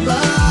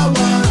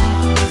 Mabawa,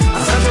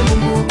 asante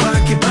Mungu kwa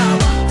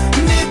kipawa,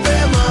 nipe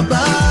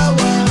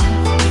mabawa,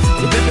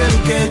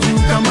 nipeperuke juu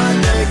kama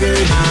ndege.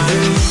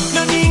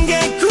 Na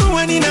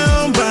ningekuwa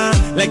ninaomba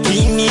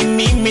lakini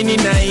mimi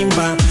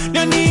ninaimba,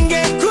 na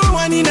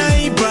ningekuwa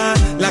ninaimba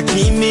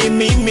lakini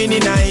mimi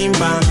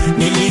ninaimba.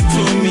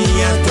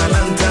 Nilitumia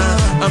talanta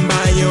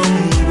ambayo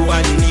Mungu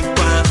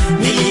alinipa,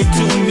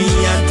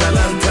 nilitumia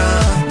talanta,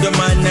 ndio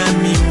maana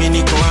mimi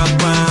niko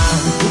hapa.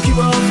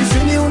 Ukiwa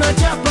ofisini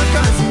unachapa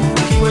kazi,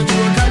 ukiwa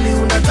jua kali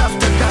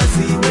unatafuta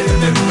kazi,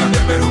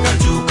 peperuka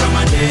juu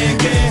kama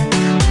ndege.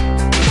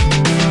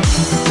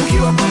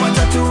 Ukiwa kwa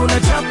matatu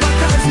unachapa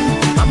kazi,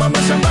 ama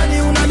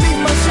mashambani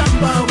unalima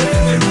shamba,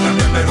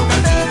 peperuka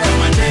juu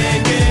kama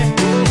ndege.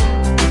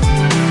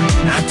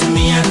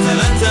 Natumia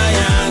talanta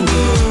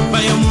yangu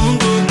ambayo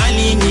Mungu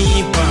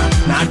alinipa,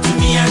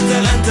 natumia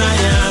talanta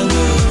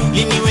yangu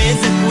ili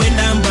niweze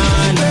kuenda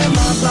mbali.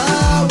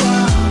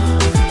 Mabawa,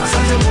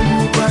 asante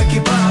Mungu kwa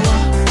kipawa,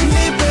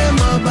 nipe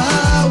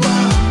mabawa,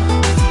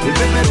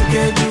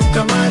 nipeperuke juu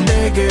kama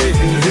ndege.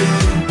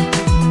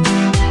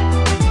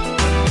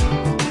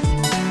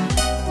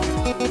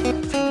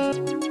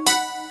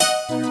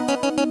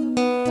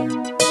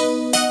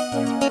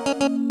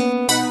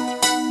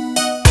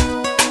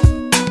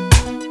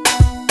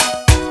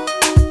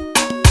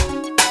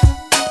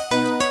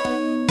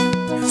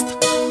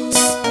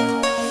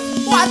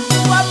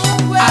 Watu wa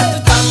Mungu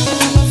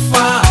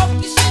hatutakufa,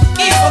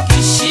 kifo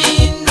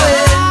kishindwe,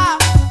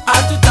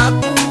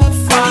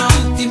 hatutakufa,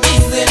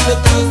 tutimize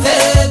ndoto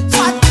zetu.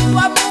 Watu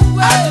wa Mungu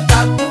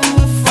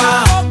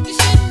hatutakufa,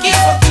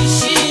 kifo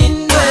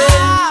kishindwe,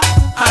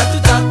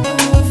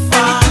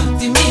 hatutakufa,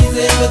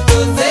 tutimize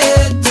ndoto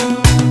zetu.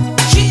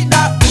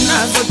 Shida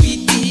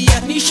unazopitia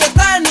ni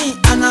shetani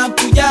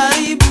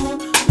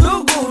anakujaribu,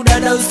 ndugu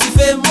dada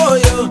usife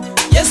moyo,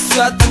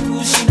 Yesu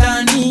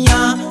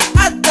atakushindania.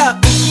 Hata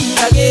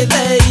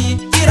ukiragedhei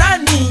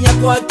jirani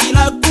yako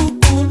kila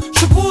kuku,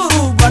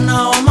 shukuru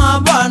Bwana wa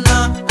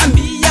mabwana,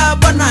 ambia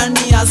Bwana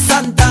ni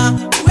asanta.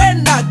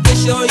 Wenda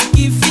kesho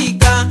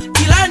ikifika,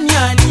 jirani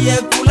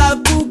aliyekula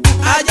kuku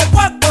aje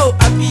kwako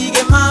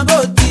apige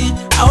magoti,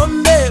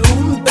 aombe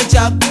umpe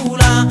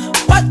chakula.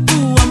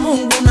 Watu wa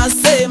Mungu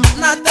nasema,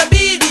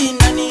 natabiri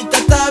na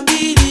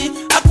nitatabiri,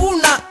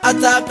 hakuna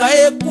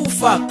atakaye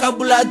kufa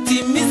kabla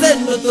timize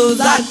ndoto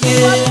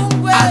zake.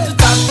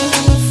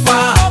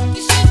 Hatutakufa,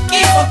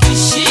 kifo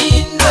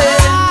kishindwe,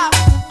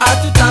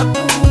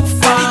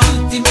 hatutakufa,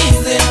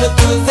 tutimize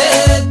ndoto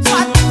zetu.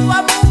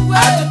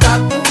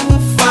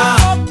 Hatutakufa,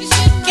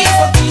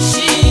 kifo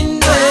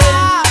kishindwe,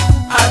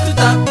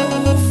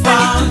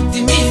 hatutakufa,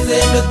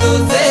 tutimize ndoto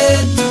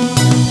zetu.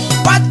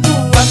 Watu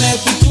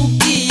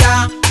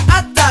wamekuchukia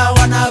hata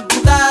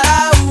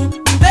wanakudharau,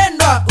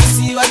 mpendwa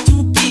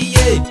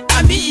usiwachukie,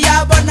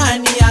 ambia Bwana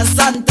ni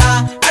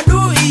asanta.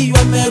 Adui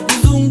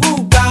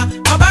wamekuzunguka,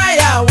 mabaya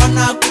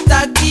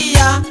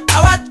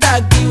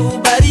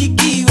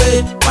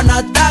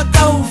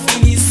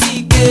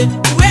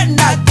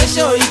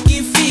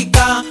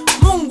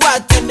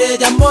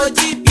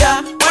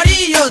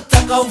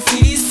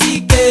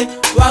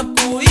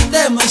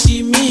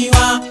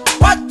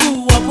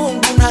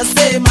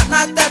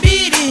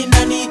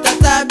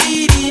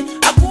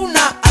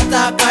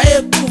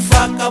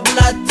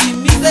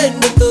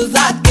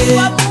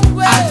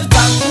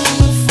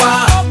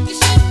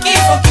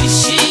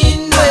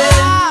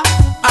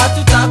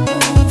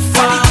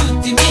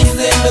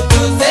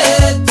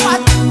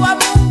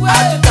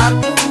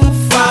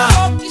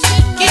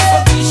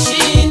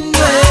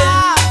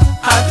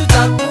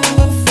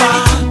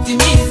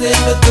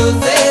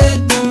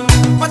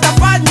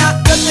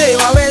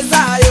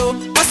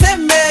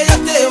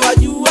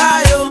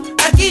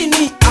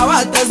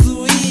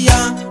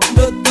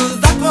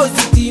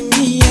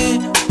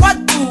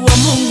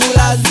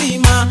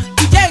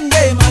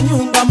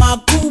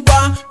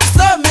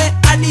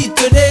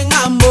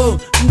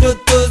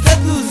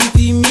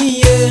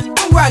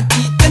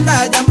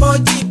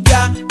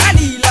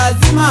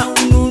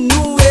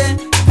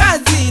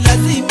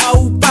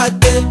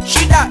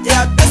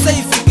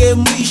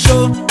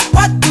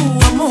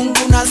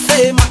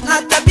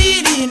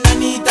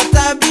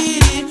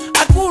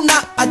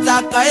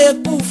atakaye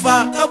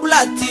kufa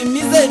kabla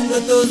timize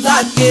ndoto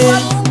zake.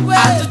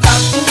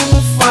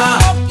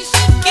 Hatutakufa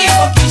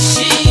kifo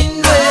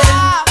kishindwe,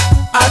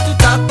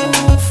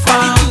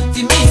 hatutakufa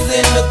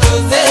tutimize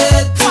ndoto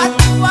zetu.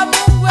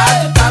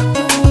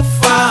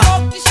 Hatutakufa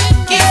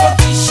kifo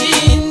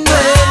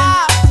kishindwe,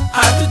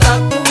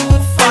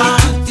 hatutakufa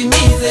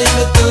tutimize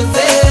ndoto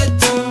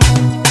zetu.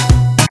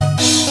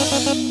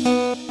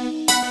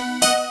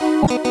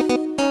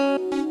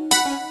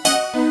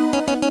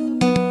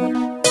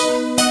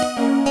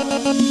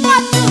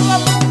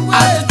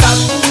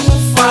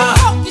 Hatutakufa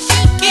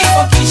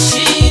kifo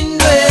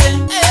kishindwe,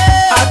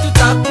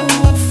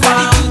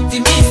 hatutakufa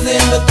tutimize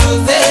ndoto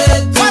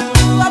zetu.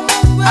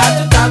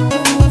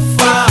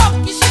 Hatutakufa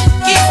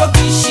kifo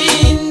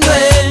kishindwe,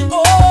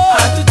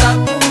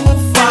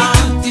 hatutakufa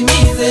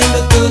tutimize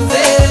ndoto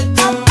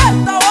zetu.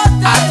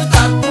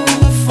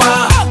 Hatutakufa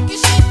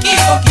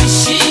kifo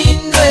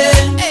kishindwe,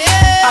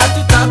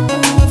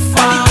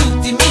 hatutakufa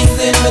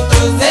tutimize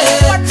ndoto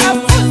zetu.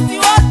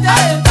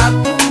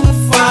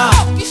 Hatutakufa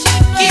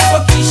kifo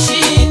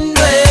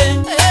kishindwe,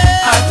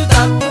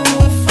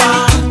 hatutakufa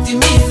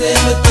tutimize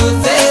ndoto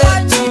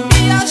zetu.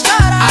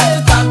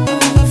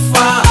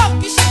 Hatutakufa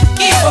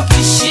kifo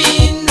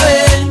kishindwe,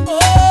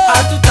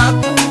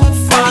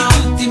 hatutakufa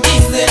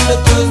tutimize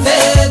ndoto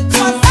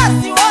zetu.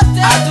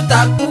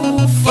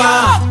 Hatutakufa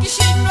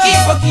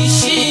kifo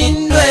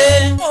kishindwe,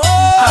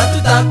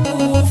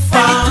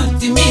 hatutakufa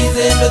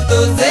tutimize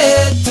ndoto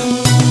zetu.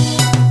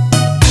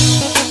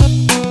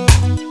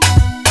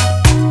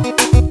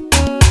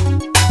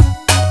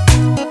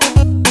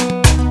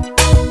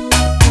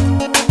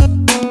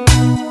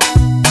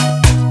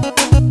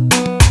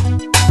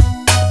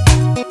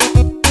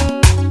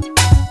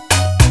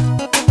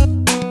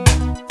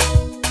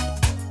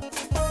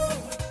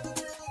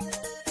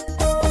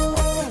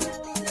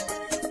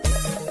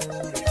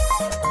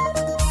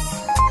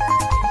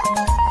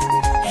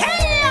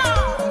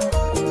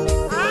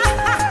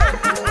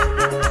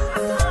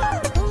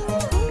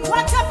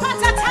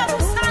 Watapata tabu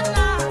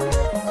sana.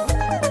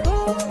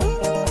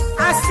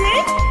 Asi?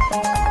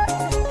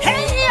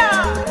 Heya!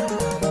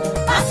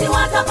 Basi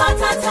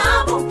watapata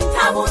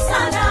tabu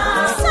sana.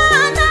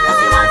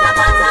 Basi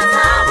watapata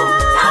tabu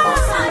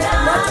sana.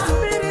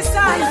 Watasubiri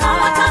sana.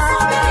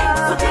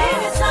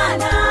 Watasubiri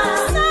sana.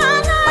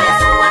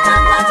 Yesu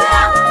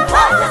watangojea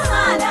ngoja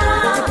sana.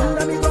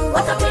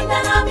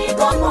 Watapinda na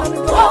migomo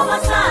ngoma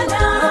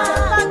sana.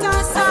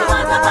 Basi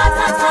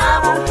watapata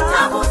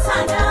tabu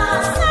sana.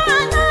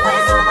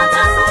 Yesu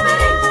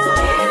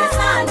watasubiri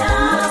sana.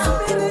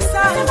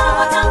 Sema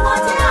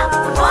watangojea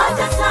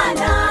ngoja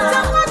sana.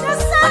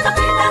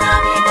 Watapinda na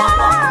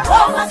migomo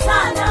ngoma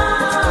sana.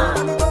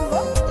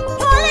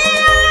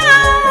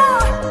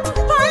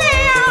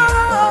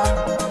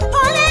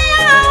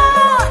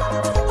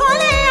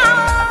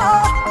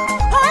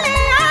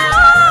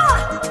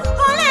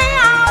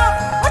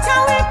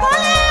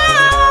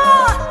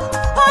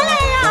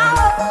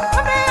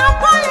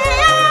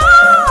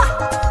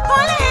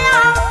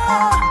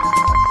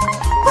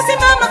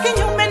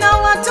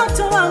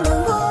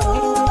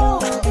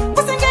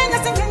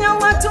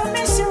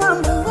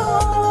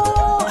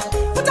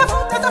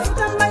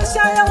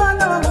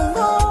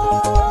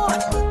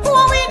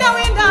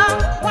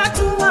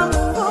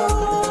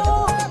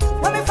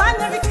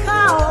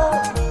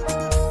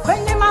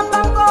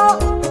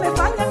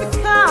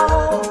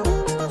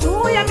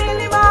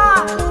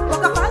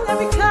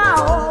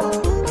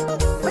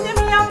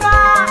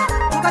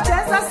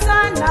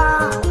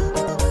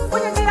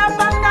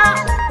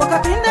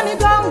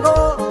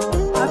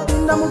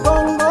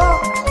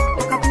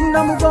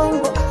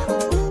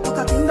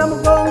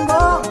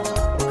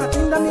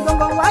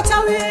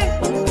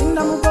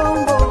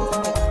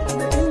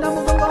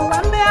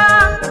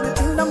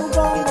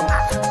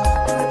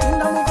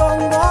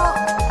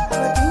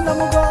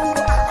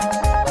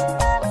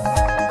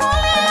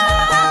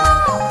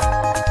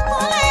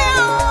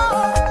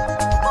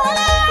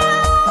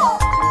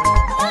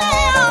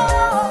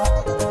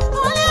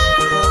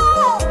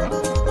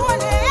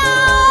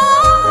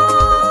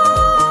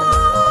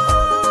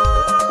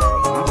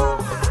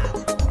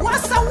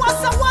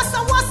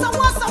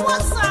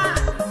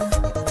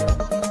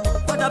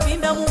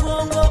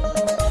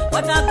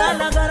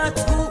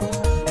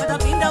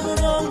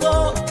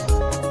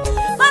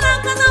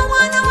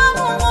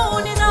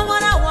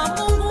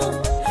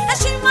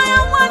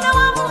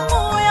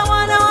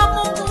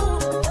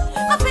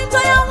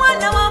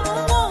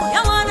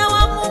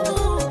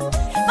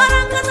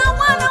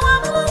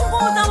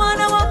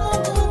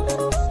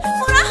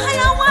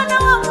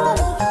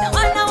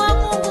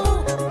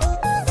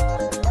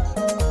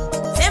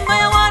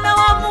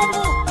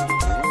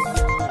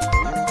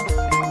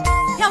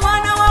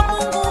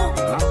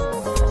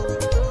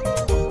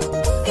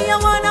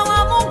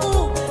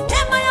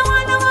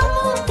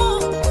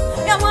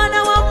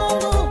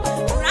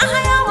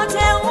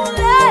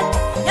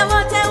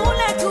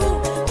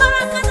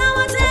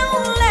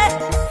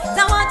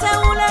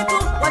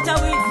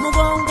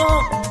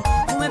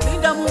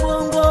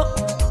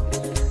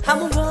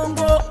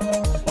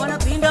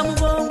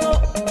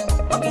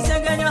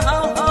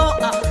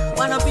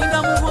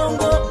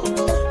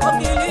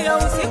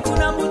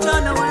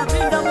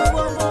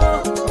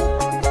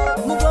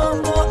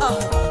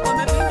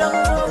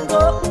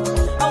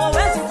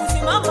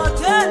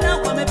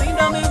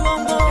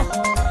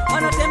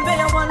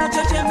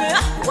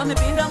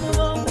 wamepinda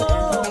mgongo.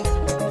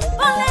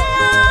 Pole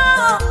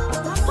yao,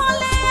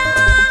 pole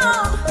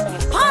yao,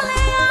 pole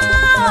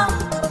yao.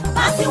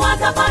 Basi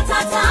watapata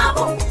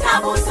tabu,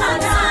 tabu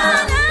sana.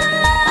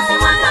 Basi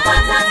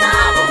watapata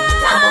tabu,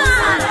 tabu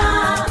sana.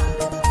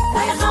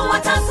 Kwa Yesu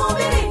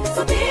watasubiri,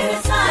 subiri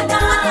sana.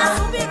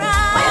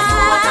 Kwa Yesu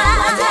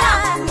watangojea,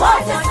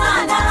 ngoja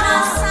sana.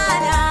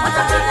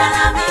 Watapinda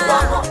na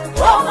migongo,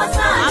 goma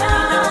sana.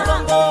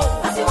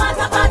 Basi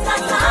watapata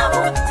tabu,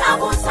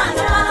 tabu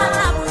sana.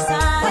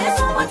 Kwa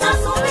Yesu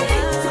watasubiri,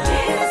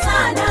 subiri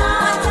sana.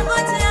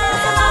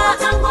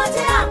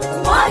 Watangojea,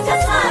 ngoja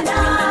sana.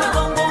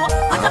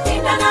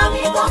 Watapinda na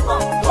migongo,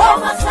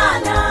 goma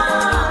sana.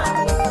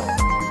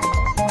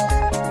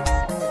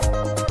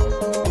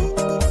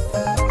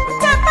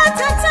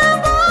 Tapata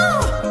tabu,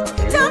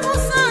 tabu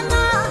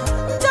sana.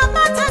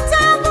 Tapata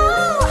tabu,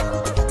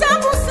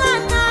 tabu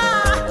sana.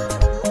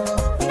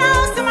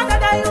 Naosema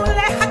dada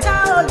yule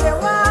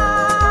hataolewa.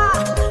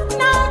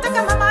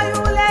 Naotaka mama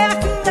yule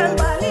afie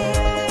mbali.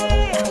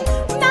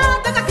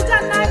 Naotaka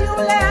kijana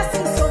yule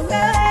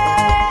asisome.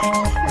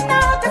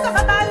 Naotaka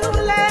baba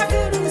yule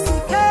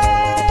afirisike.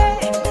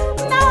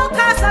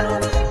 Naoka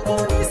saluni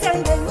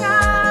kunisengenya.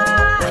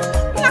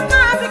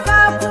 Nakaa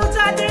vikapu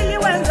kujadili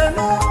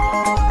wenzenu.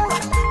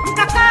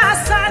 Mtakaa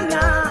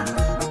sana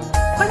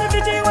kwenye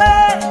vijiwe,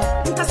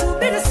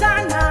 mtasubiri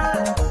sana.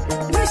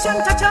 Mwisho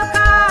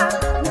mtachoka,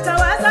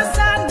 mtawaza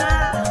sana.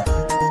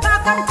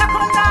 Mpaka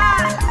mtakonda,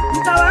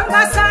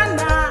 mtawanga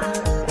sana.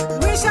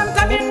 Mwisho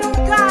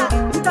mtabinuka,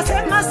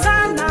 mtasema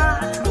sana.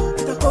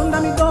 Mtakonda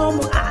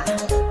midomo,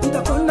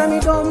 mtakonda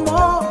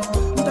midomo.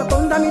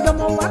 Mtakonda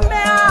midomo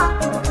wambea,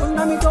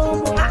 mtakonda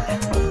midomo,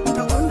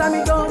 mtakonda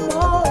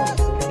midomo.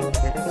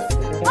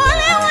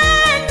 Ole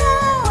wenu,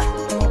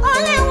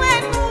 ole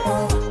wenu,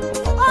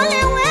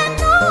 ole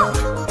wenu,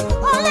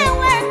 ole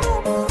wenu.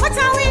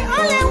 Wachawi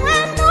ole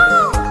wenu,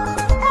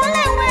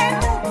 ole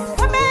wenu.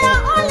 Wambea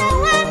ole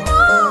wenu,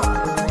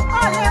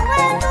 ole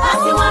wenu.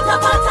 Basi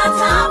watapata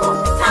tabu,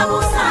 tabu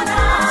sana.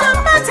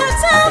 Tapata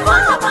tabu,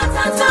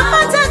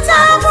 tapata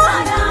tabu.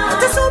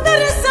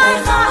 Watasubiri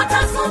sana,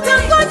 watangoja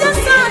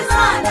sana.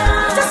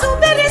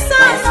 Watasubiri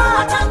sana,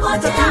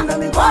 watangojea,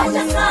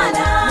 ngoja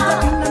sana.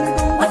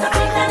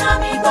 Watapinda na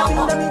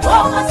migongo,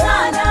 goma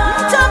sana.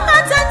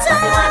 Tapata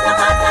tabu,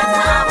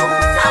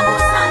 tabu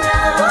sana.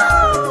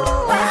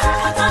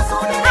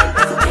 Watasubiri,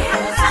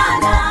 subiri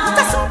sana.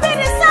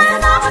 Watasubiri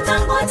sana,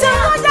 watangoja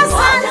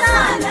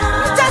sana.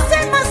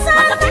 Watasema sana.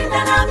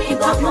 Watapinda na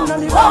migongo,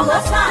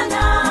 goma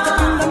sana.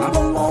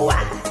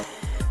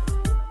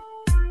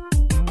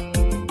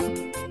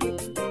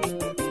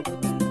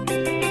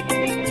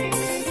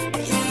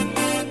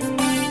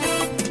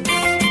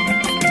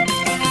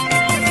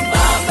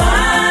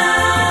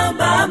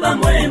 Baba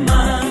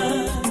mwema,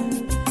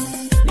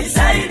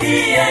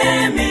 nisaidie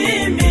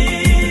mimi.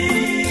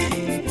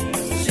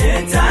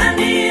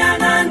 Shetani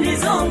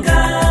ananizonga,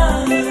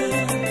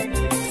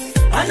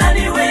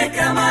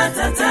 ananiweka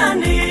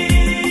matatani.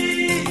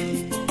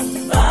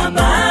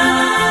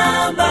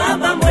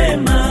 Baba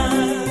mwema,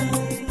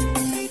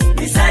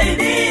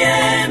 nisaidie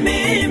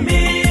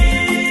mimi.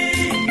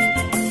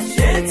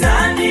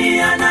 Shetani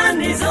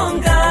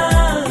ananizonga,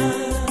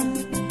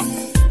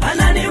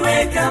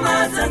 ananiweka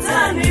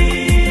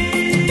matatani.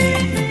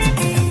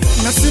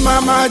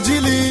 Nasimama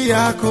ajili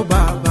yako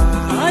Baba,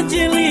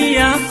 ajili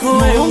yako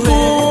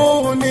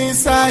Mungu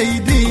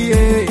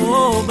nisaidie.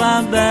 Oh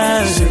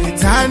Baba,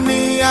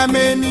 Shetani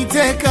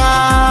ameniteka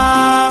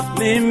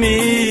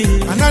mimi,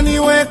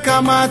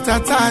 ananiweka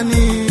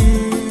matatani.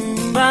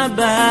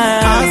 Baba,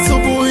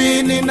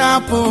 asubuhi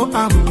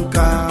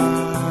ninapoamka,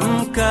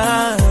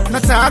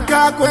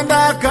 nataka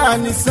kwenda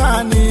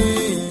kanisani.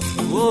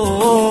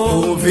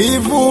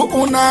 Uvivu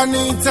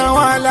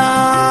unanitawala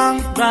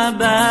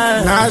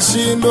Baba,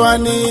 nashindwa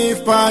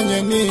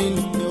nifanye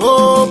nini.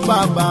 Oh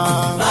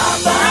Baba,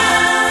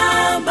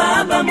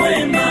 Baba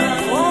mwema,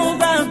 oh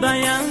Baba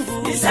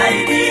yangu,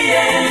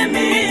 nisaidie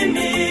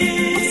mimi,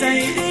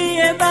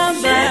 nisaidie Baba.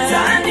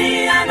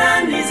 Shetani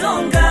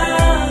ananizonga,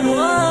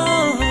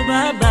 oh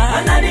Baba,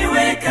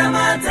 ananiweka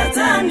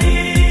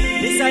matatani.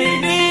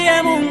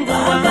 Nisaidie Mungu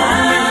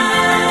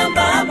wangu,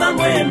 Baba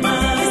mwema,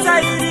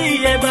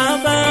 nisaidie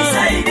Baba,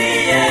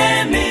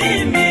 nisaidie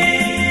mimi.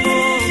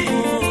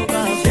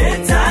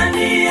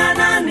 Shetani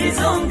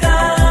ananizonga,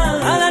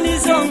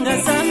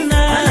 ananizonga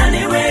sana,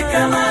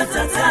 ananiweka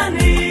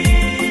matatani.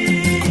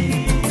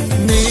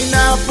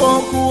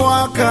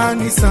 ninapokuwa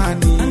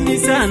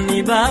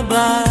kanisani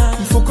Baba,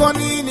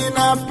 mfukoni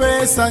nina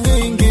pesa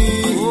nyingi.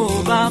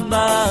 Oh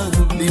Baba,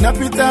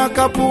 ninapita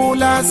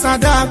kapula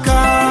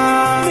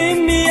sadaka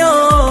mimi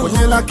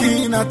kwenye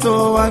laki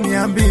natoa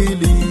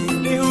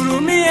 200.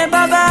 nihurumie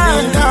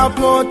Baba,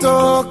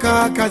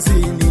 ninapotoka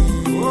kazini.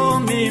 Oh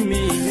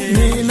mimi,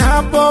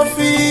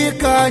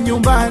 ninapofika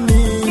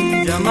nyumbani,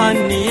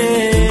 jamani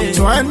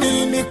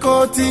chwani ni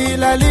koti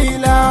la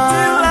lila,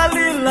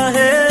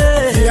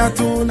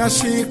 viatu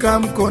nashika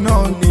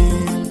mkononi.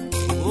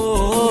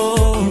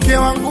 Mke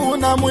wangu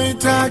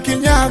namwita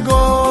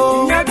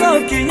kinyago,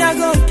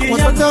 kinyago,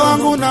 watoto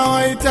wangu na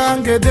waita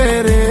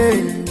ngedere,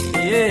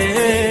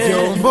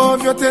 vyombo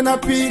vyote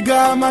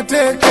napiga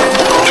mateke,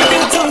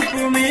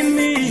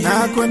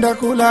 na kwenda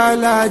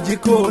kulala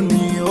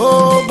jikoni.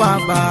 Oh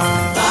baba,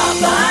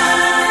 baba,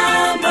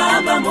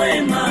 baba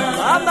mwema,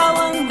 baba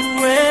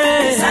wangu we,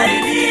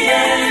 nisaidie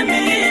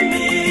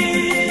mimi,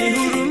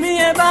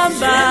 nihurumie baba.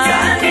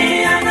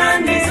 Shetani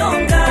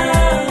ananizonga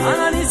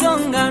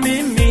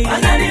mimi,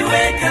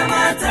 ananiweka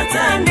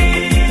matatani,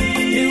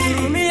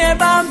 nihurumie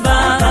baba,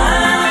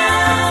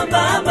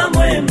 baba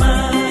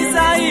mwema,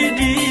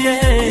 nisaidie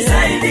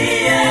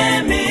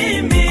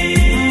mimi,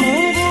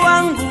 Mungu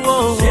wangu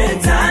oh.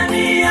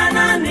 Shetani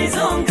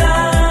ananizonga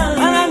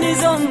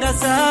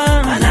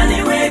sana,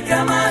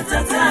 ananiweka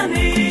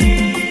matatani.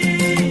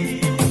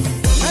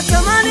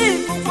 Natamani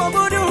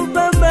kukuabudu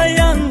baba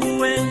yangu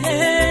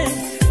wewe,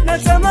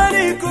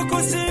 natamani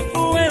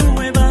kukusifu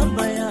wewe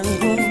baba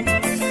yangu,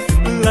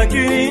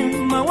 lakini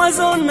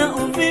mawazo na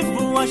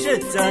uvivu wa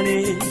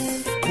shetani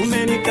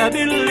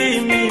umenikabili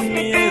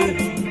mimi.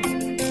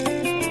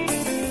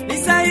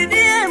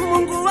 Nisaidie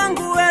Mungu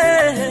wangu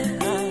wewe,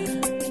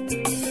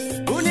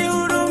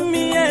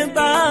 unihurumie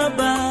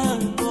baba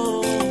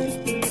oh.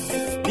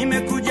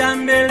 Nimekuja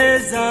mbele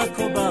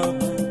zako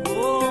baba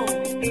oh.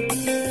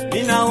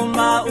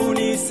 Ninaomba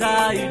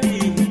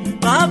unisaidie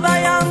baba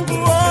yangu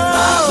oh.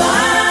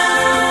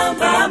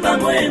 Baba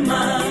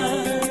mwema,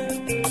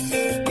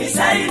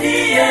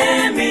 nisaidie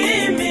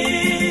mimi,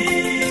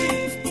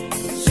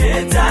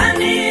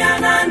 shetani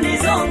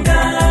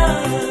ananizonga,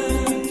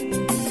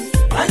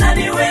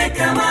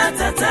 ananiweka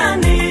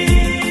matatani.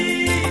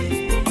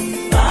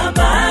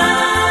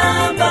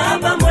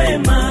 Baba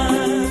mwema,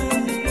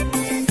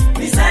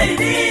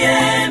 nisaidie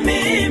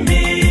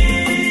mimi,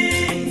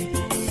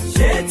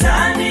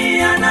 shetani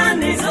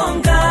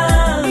ananizonga,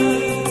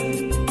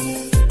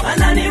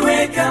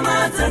 ananiweka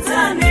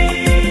matatani.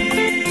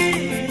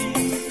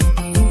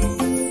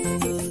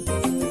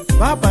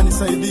 Baba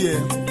nisaidie,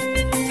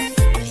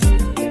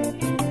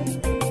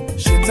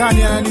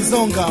 shetani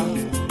ananizonga,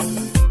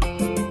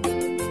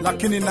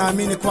 lakini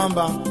naamini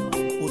kwamba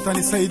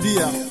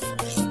utanisaidia,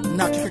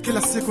 na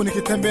kila siku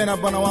nikitembea na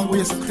Bwana wangu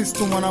Yesu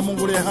Kristo mwana wa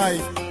Mungu aliye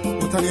hai,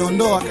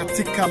 utaniondoa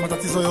katika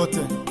matatizo yote.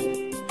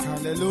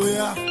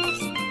 Haleluya.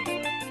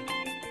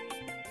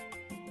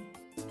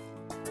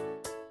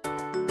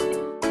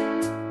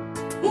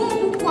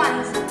 Mungu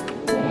kwanza.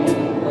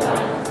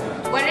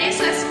 Bwana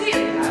Yesu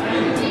asifiwe.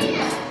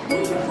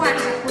 Mungu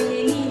kwanza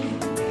kwenye nini?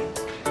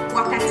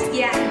 Wakati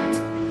gani?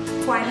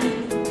 Kwa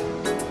nini?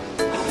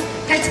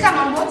 Katika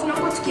mambo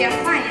tunapokuwa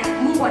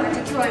tukiyafanya, Mungu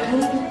anatakiwa awe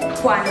Mungu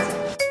kwanza.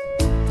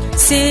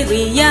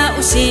 Siri ya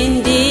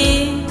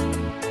ushindi,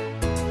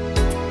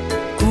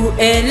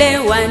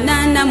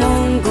 kuelewana na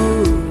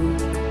Mungu,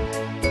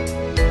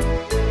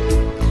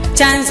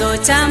 chanzo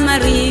cha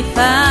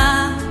maarifa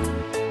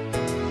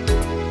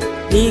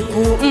ni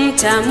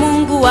kumcha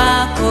Mungu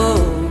wako.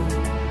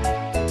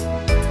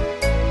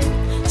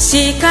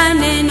 Shika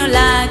neno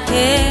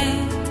lake,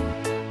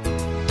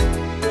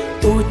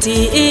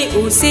 utii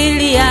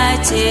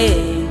usiliache,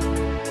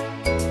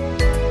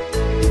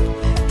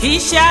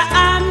 kisha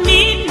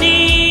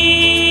amini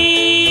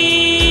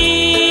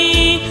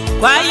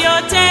kwa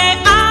yote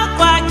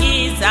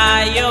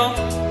akuagizayo.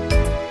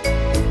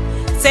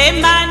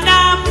 Sema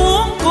na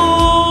Mungu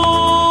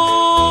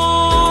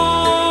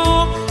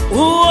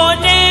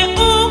uone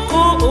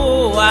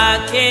ukuu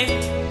wake,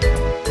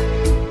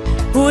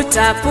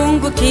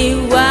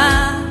 utapungukiwa,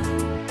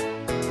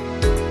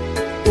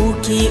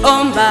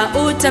 ukiomba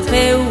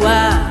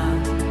utapewa.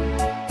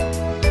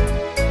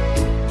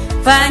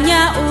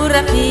 Fanya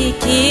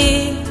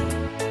urafiki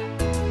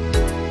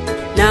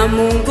na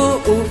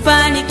Mungu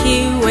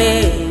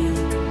ufanikiwe.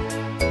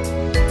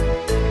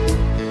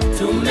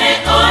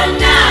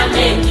 Tumeona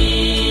mengi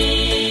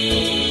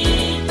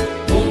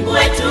Mungu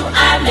wetu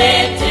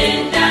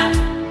ametenda,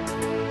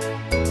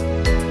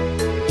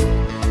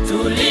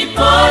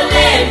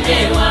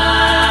 tulipolemewa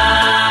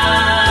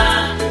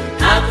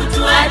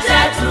hakutuacha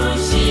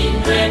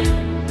tushindwe.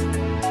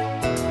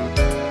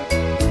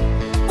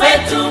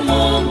 Kwetu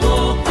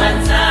Mungu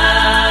kwanza,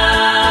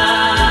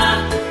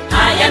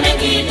 haya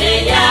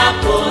mengine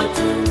yapo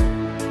tu.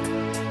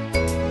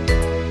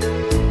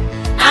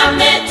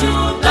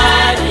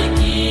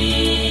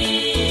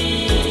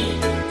 Ametubariki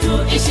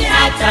tuishi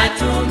hata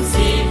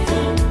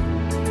tumsifu.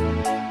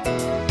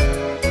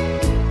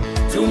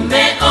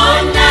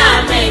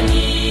 Tumeona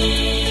mengi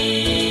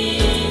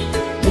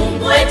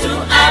Mungu wetu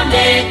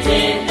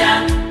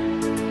ametenda,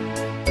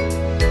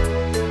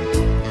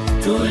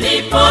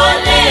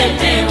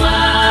 tulipolemewa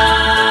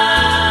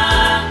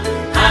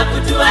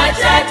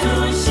hakutuacha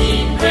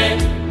tushindwe.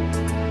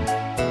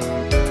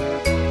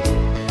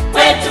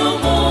 Kwetu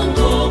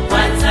Mungu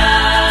kwanza,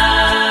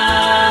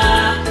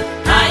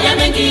 haya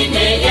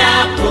mengine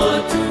yapo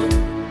tu.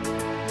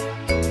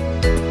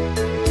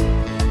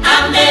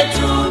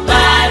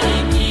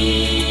 Ametubariki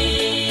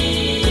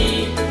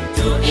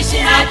tuishi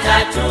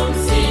hata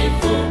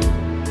tumsifu.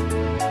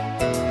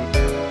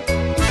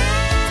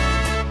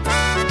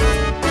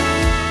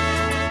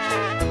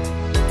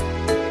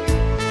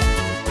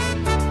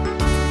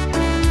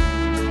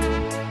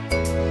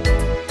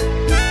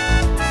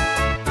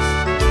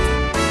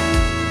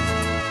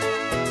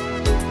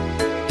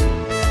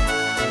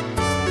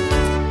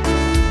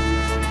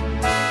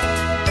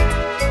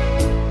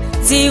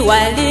 ziwa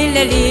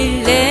lile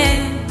lile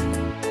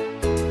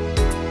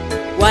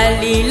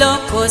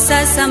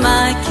walilokosa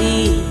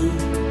samaki.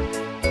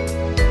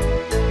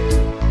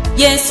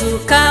 Yesu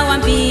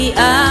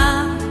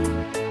kawambia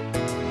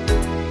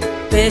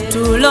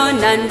Petro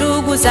na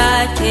ndugu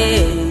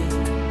zake,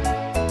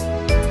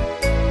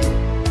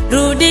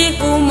 rudi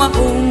humo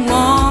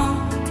humo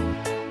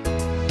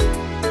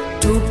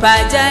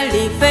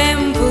tupajali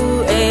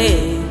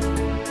fembue.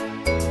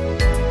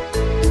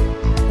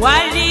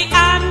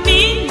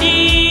 Waliamini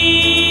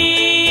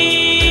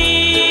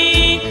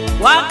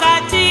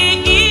wakati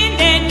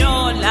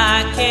neno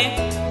lake,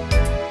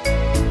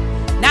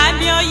 na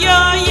mioyo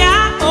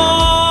yao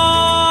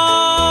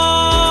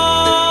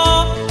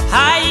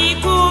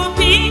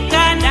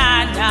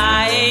haikupingana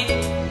naye.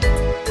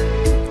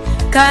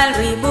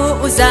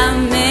 Karibu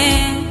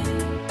uzame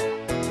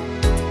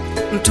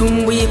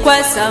mtumbwi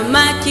kwa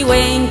samaki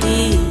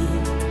wengi,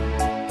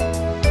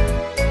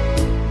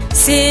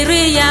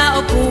 siri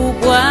yao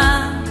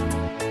kubwa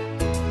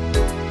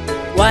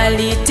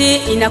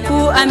walitii na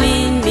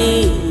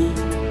kuamini.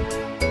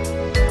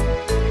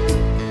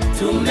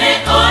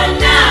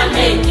 Tumeona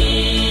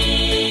mengi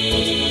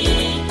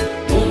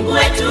Mungu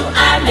wetu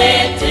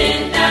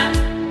ametenda,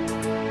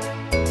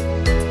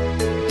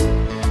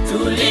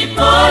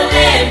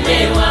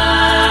 tulipolemewa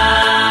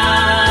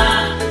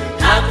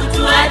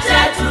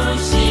hakutuacha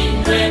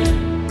tushindwe.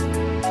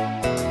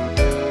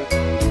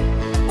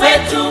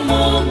 Kwetu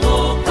Mungu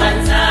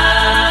kwanza,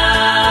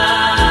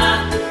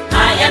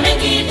 haya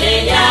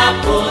mengine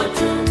yapo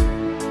tu.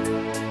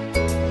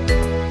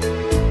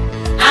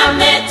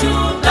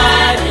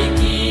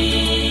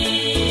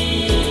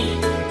 Ametubariki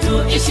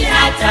tuishi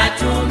hata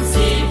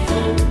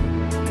tumsifu.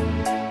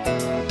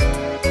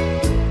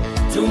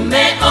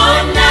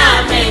 Tumeona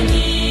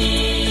mengi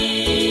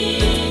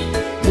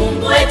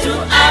Mungu wetu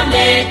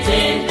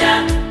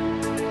ametenda,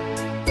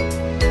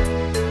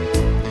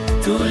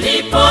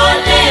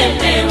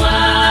 tulipolemewa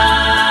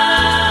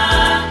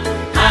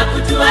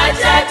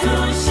hakutuacha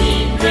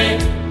tushindwe.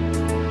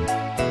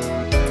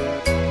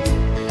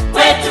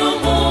 Kwetu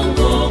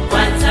Mungu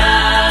kwanza,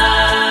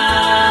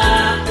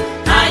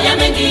 haya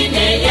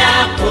mengine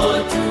yapo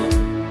tu.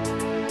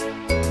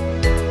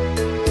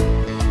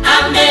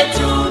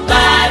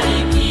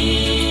 Ametubariki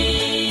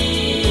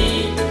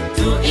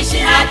tuishi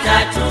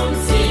hata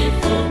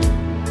tumsifu.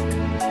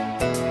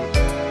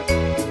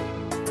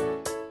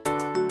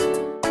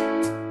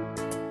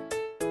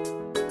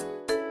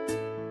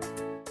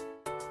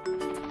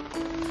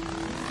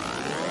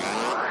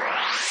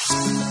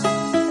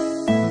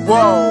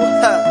 Wow,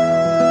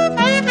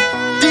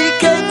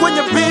 DK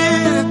kwenye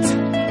beat.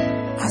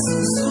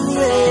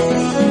 Asusue,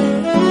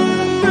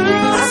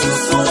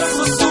 asusu,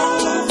 asusu,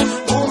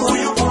 Mungu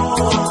yupo.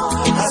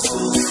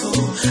 Asusu,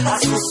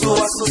 asusu,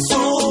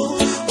 asusu,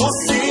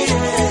 usiye.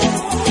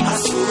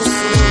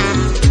 Asusu,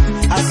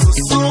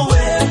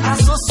 asusue,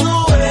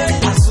 asusue,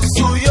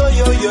 asusu, yo,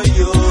 yo, yo,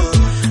 yo.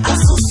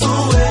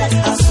 Asusue,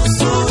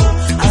 asusu,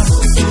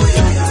 asusu,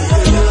 yo, yo, yo,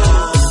 yo.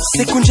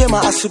 Siku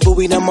njema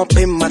asubuhi na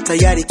mapema,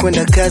 tayari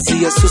kwenda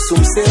kazi ya susu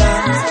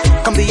msela.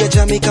 Kambi ya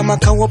jamii kama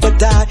kawa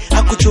badai,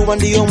 hakujua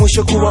ndiyo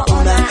mwisho kuwa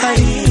una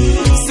hai.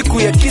 Siku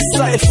ya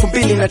 9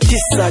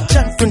 2009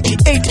 Jan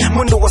 28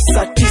 mwendo wa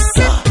saa 9,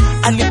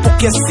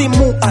 alipokea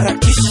simu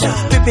harakisha,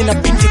 pepe na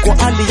binti kwa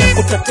hali ya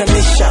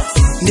kutatanisha.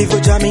 Ndivyo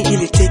jamii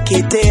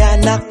iliteketea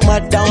na kuma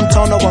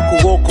downtown wa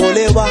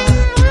kuokolewa.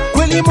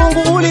 Kweli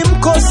Mungu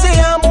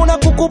ulimkosea, mbona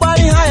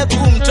kukubali haya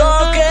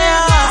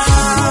kumtokea?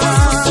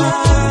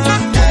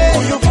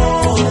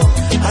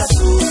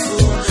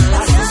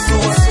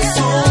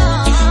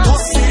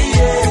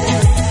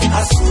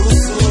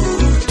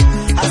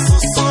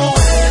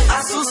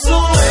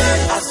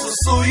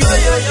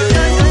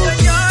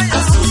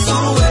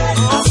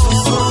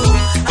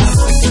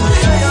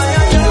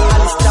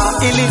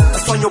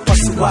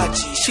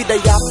 Shida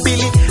ya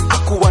pili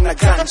akuwa na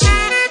ganji,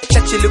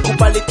 chachi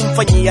likubali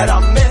kumfanyia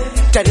rame.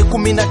 Tarehe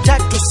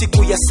 13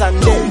 siku ya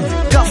Sunday,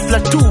 ghafla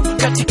tu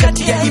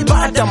katikati ya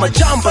ibada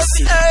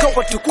majambasi kwa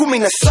watu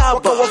 17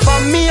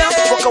 wakawavamia,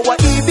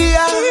 wakawaibia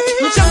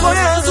mchango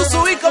ya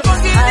Zuzu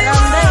ikabagia.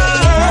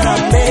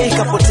 Harambee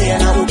ikapotea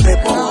na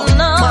upepo,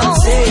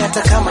 manze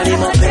hata kama ni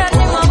mapepo.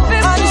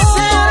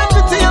 Alisema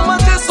anapitia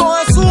mateso,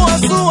 asu,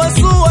 asu,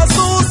 asu,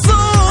 asu.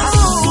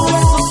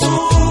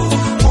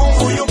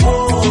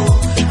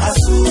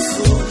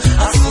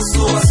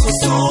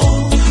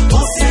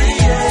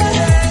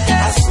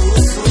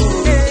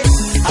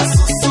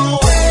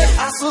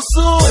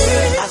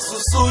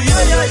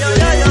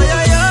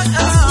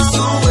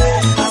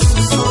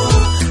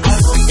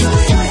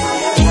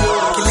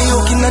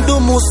 Kilio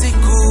kinadumu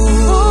usiku,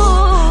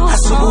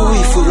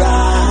 asubuhi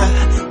furaha.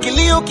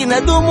 Kilio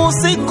kinadumu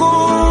usiku,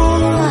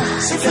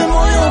 sifa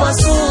moyo wa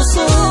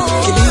susu.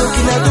 Kilio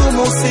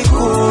kinadumu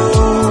usiku,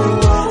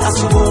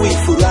 asubuhi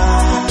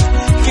furaha.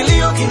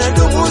 Kilio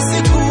kinadumu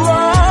usiku,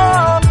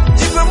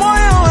 sifa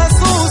moyo wa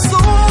susu.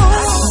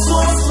 Asusu,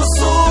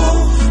 asusu,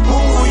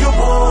 Mungu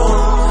yupo.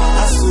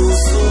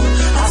 Asusu,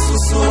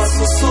 asusu,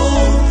 asusu,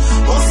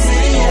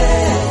 usiye.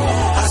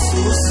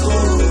 Asusu,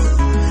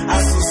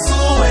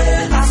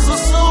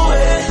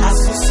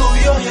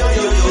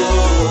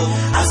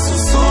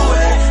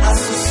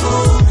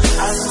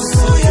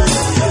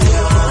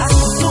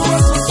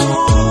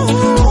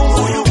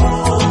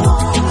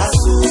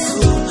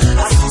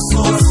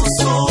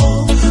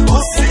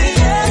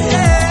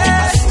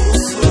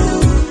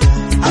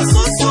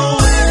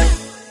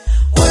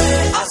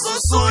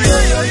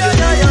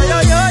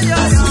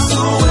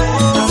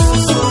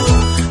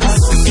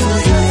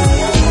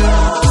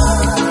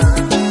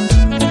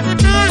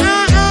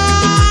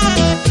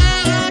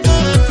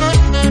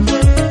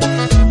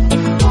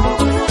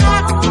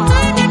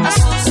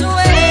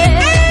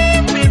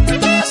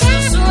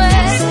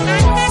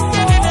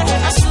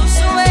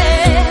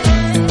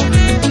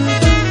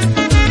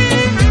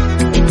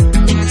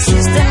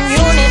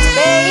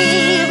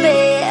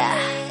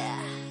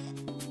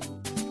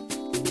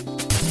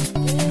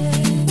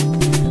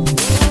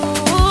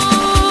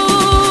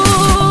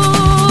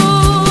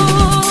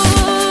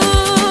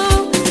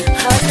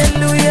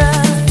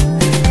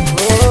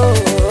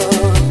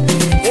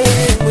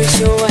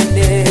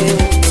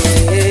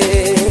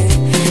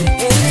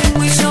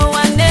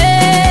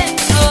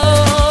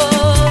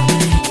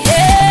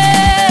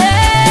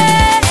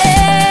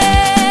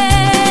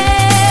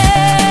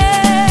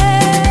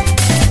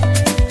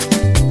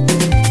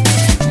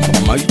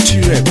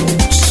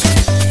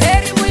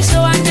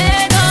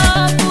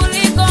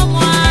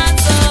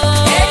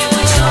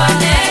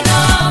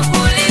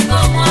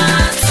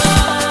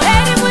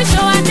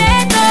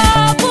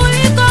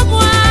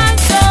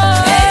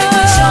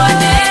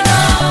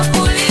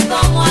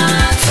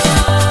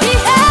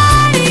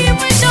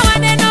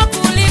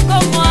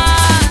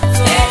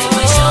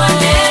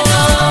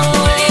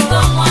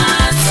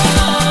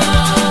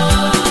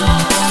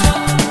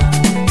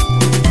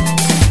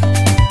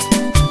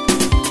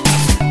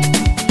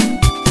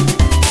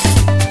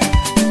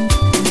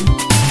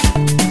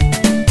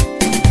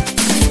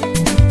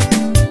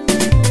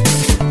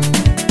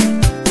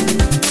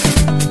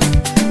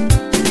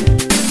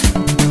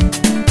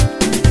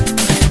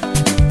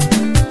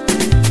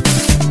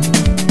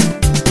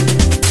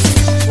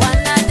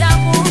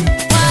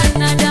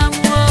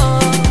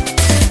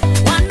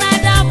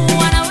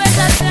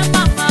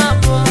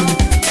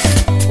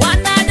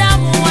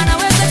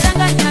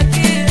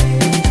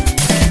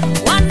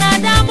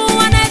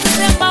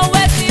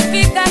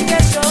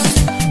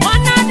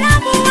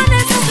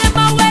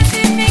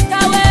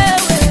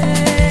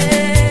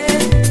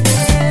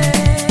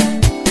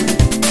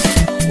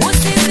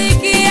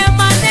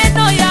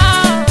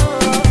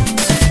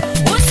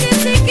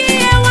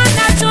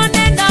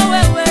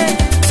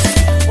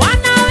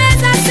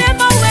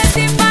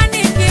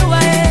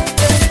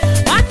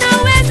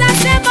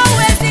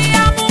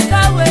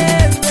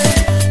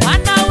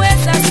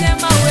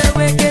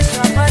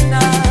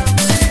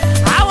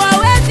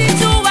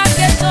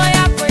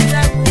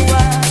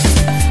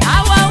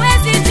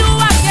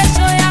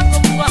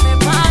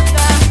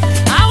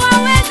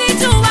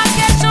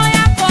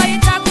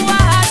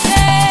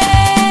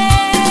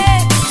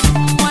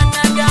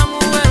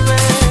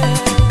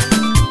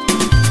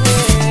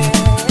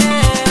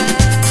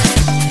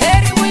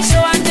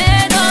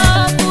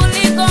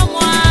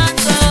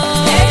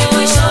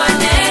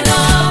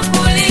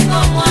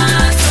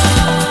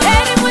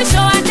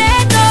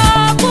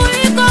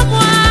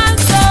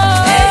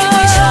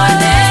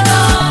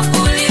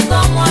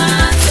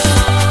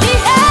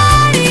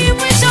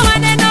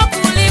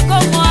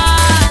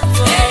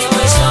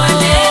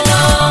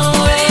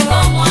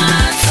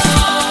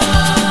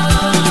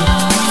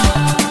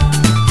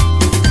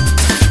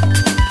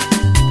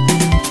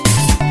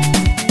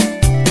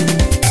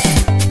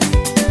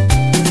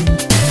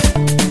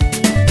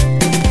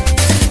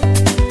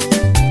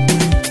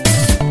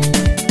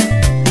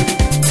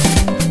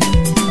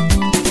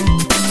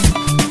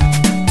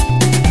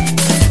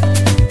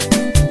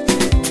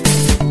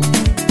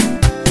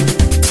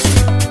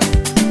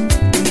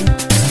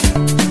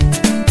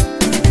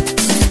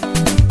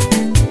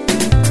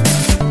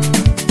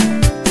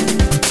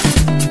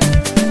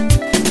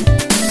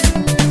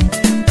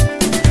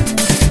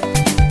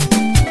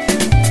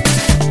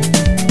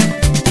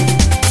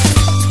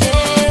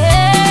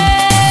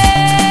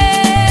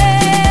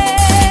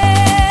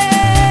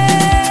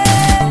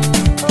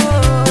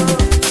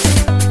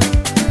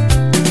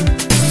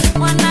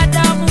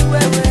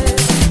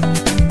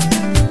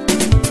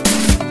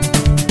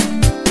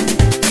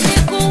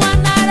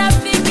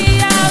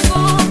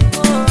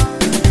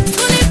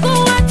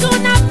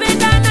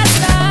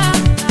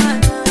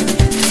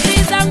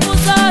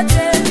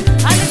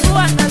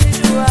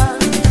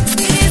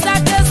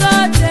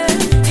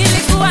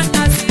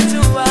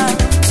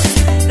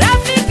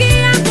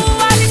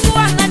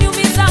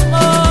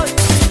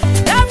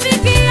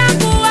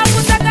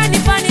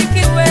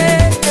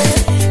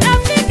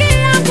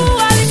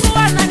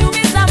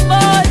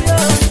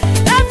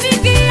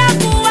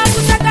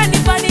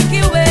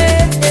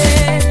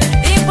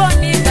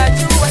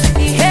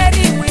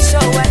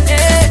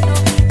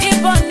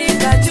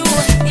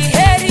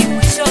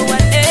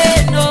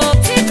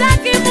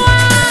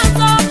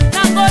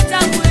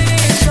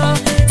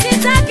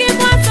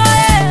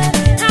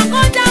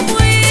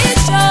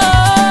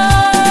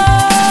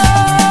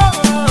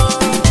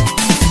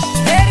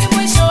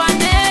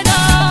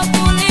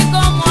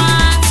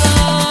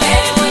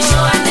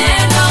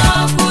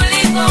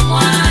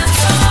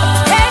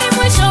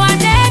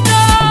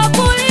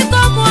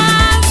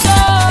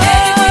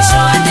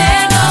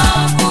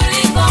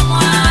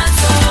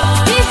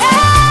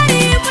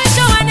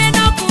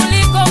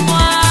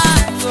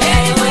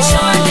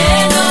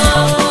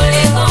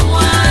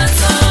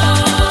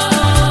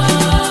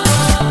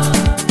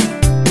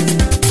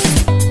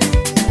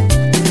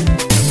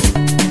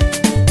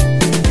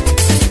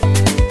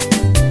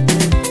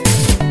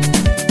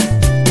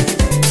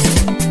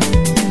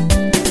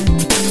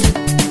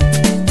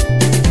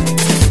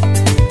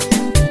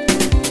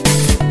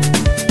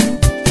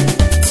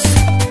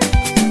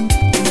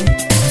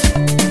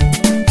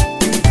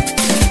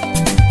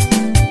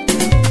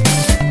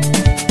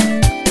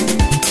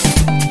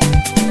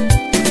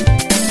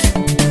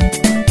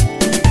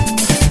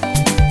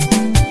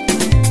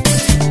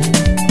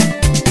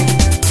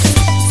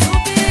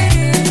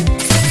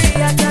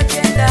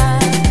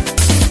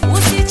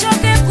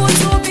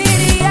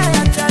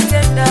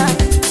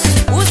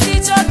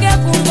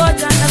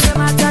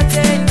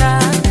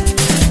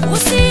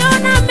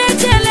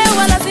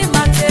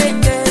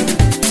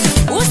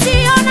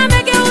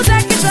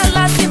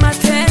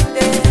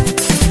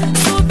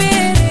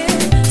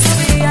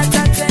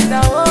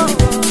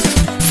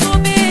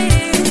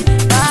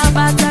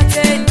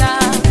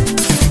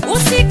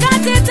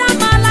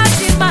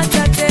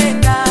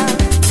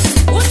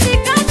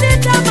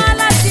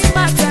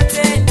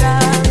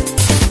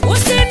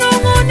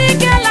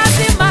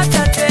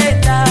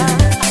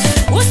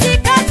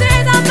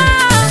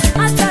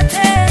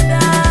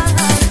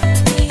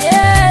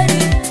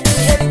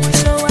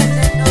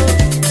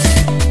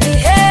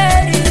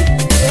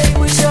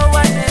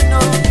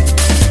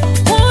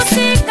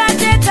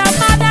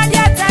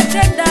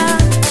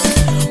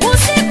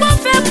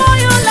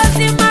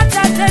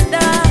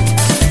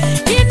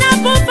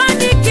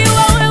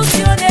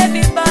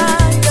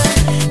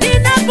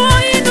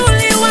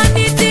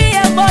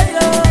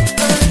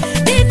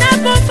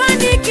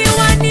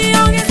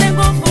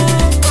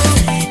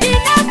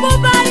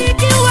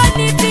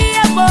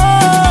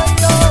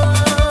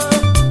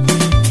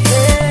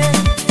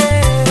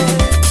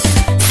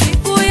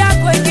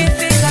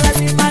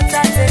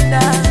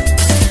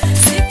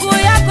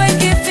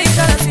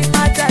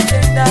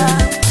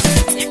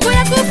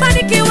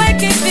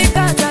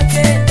 ikifika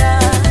tatenda,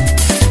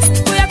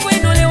 siku ya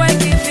kuinuliwa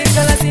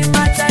ikifika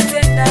lazima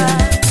tatenda.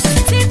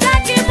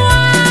 Sitaki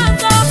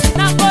mwanzo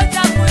na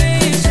ngoja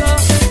mwisho,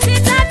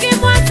 sitaki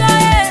mwanzo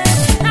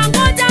na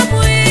ngoja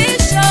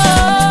mwisho.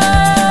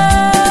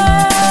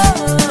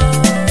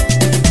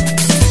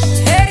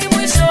 Heri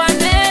mwisho wa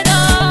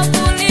neno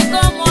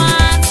kuliko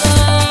mwanzo,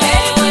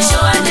 heri mwisho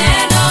wa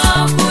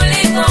neno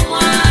kuliko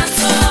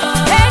mwanzo,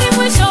 heri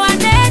mwisho wa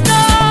neno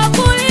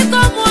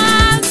kuliko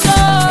mwanzo,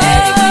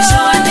 heri mwisho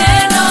wa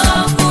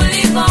neno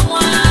kuliko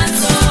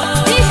mwanzo,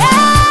 ni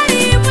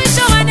heri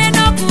mwisho wa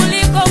neno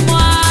kuliko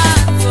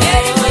mwanzo,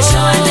 heri mwisho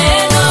wa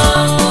neno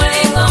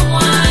kuliko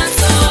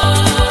mwanzo.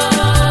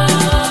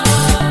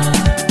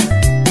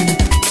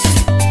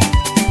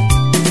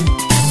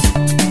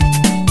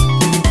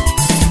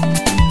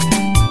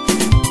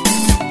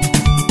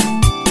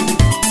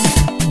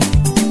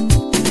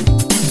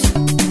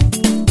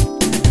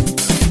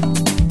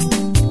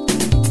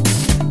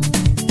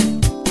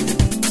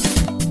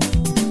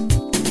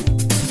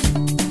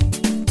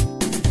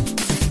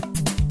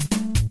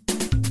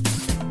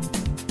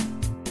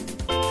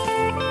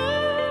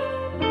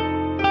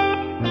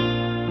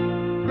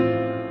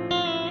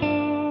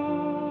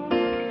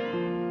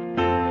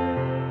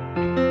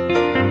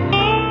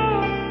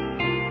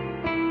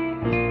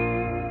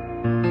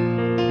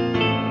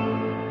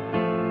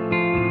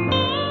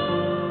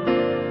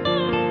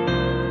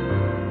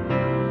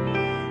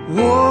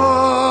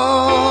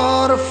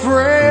 What a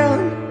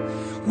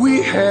friend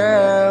we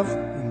have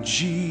in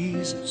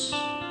Jesus.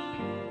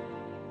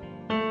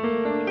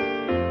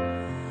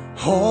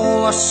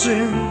 All our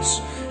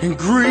sins and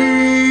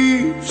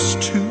griefs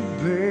to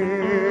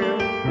bear.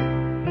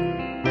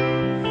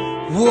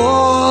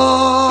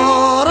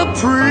 What a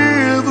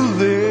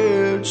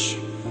privilege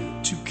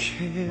to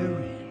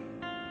carry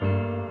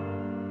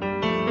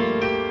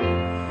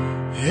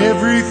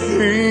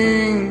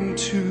everything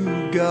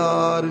to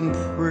God in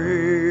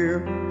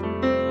prayer.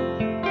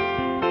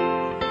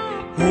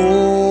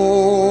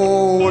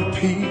 Oh, what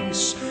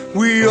peace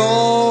we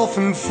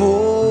often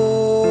forfeit.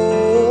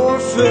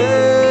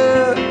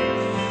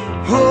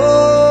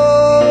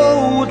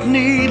 Oh, what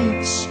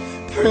needless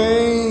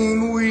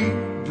pain we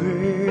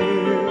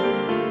bear.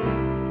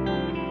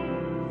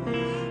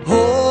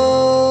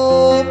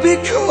 Oh,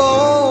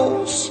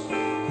 because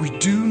we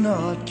do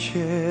not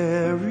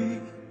carry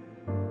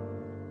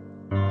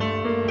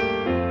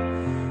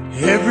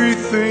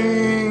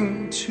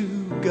everything to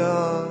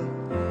God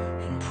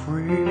in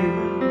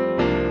prayer.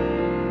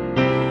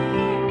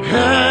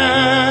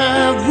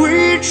 Have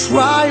we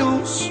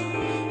trials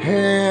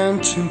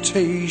and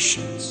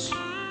temptations?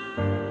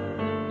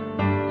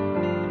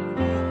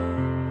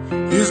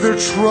 Is there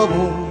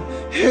trouble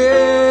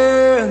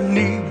anywhere?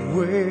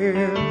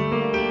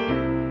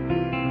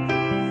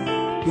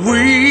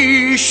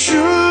 We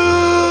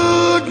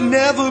should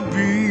never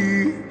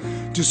be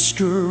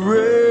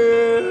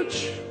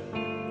discouraged.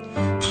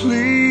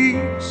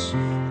 Please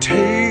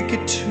take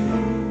it to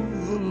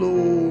the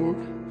Lord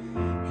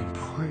in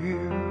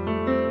prayer.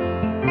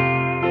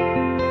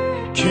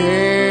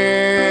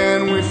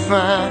 Can we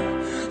find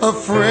a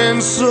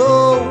friend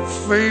so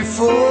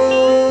faithful,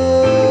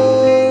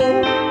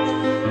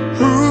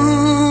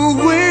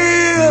 who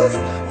with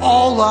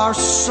all our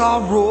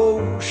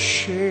sorrow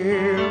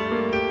share?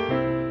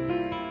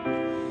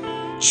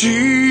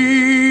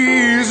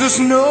 Jesus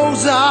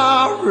knows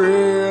our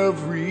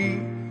every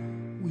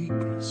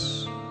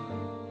weakness.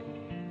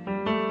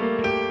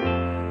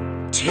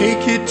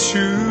 Take it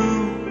to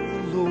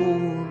the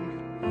Lord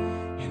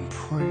in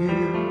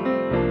prayer.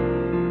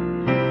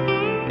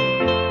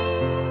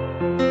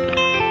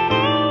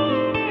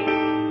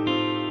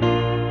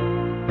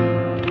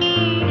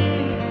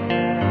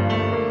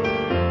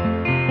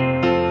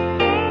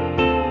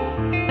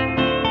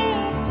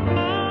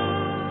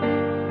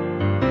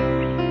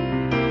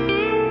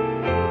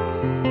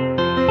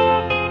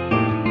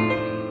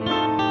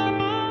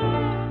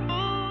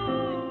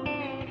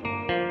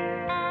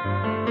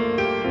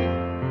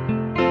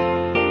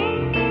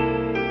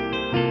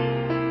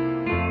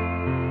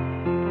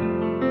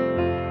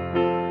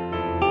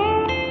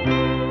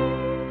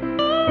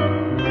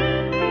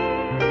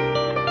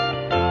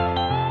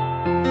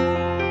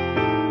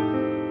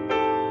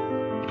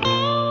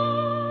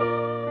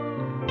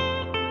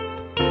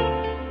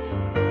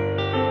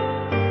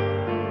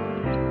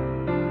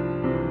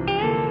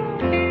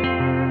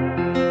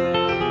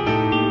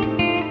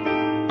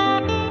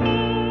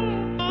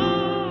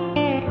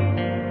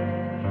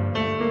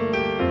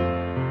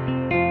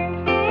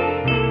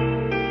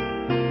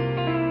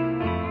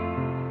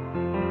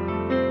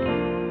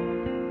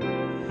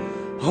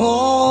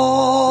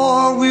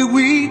 Are we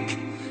weak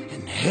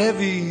and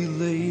heavy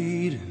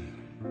laden,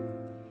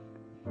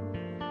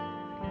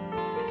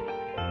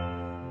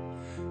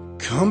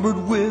 cumbered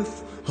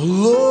with a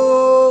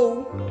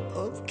load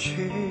of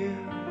care?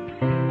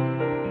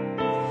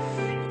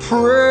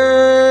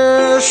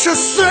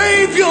 Precious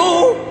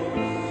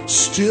Savior,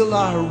 still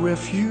our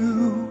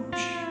refuge.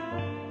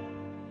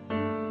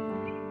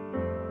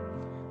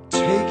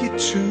 Take it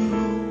to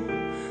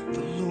the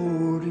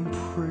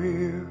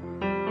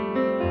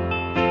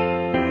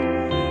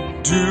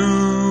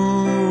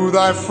Do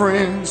thy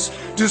friends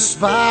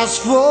despise,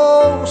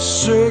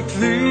 forsake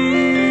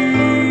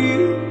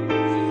thee?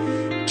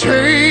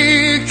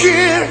 Take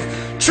it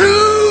to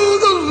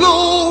the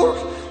Lord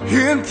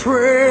in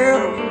prayer.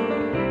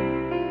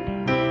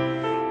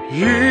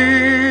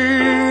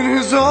 In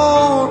his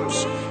arms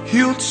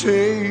he'll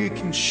take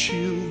and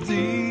shield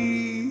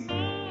thee.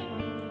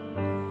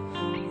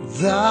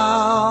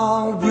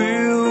 Thou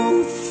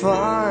wilt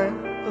find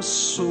a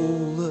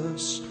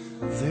solace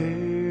there.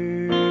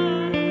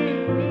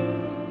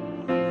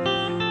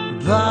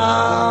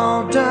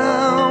 Bow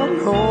down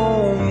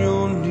on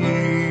your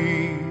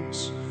knees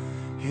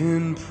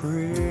in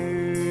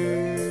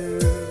prayer.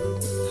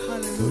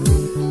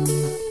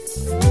 Hallelujah.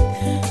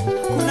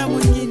 Kuna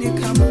mwingine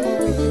kama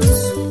wewe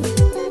Yesu.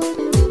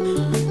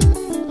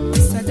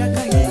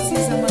 Sadaka hizi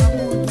za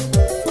maabudu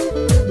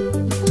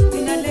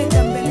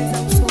ninaleta mbele za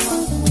uso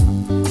wako.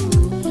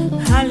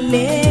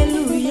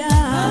 Haleluya.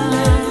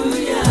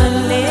 Haleluya.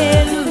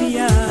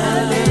 Haleluya.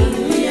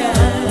 Haleluya.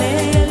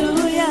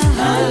 Haleluya.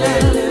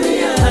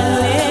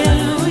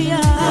 Haleluya.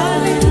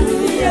 Haleluya.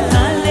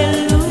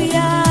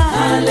 Haleluya.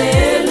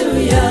 Haleluya.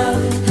 Haleluya.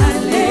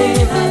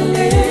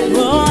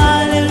 Oh,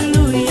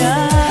 haleluya.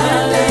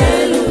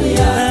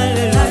 Haleluya.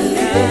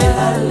 Haleluya.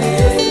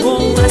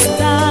 Oh,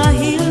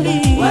 wastahili.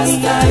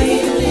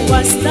 Wastahili.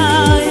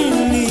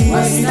 Wastahili.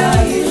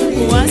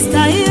 Wastahili.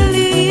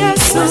 Wastahili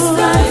Yesu.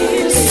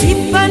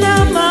 Sifa na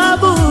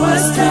maabudu.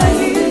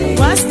 Wastahili.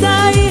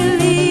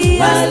 Wastahili.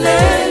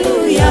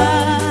 Haleluya.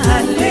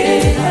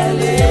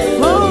 Haleluya.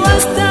 Oh,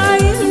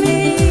 wastahili.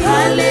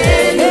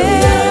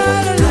 Haleluya.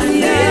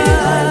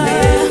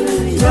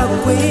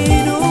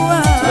 Twakuinua.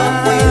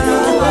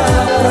 Twakuinua.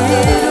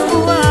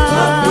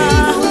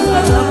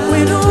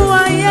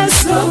 Twakuinua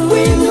Yesu.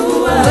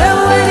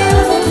 Wewe ni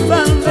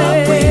mfalme.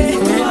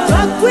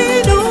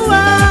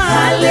 Twakuinua.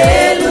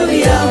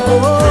 Haleluya.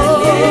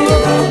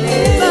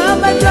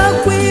 Baba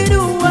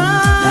twakuinua.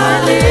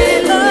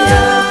 Haleluya.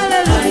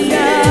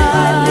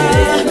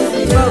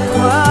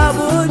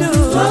 Twakuabudu.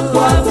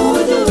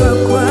 Twakuabudu.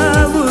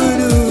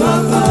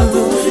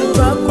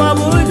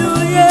 Twakuabudu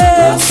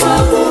Yesu.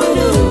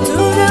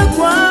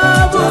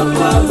 Tunakuabudu.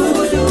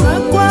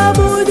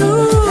 Twakuabudu.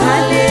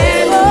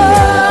 Haleluya.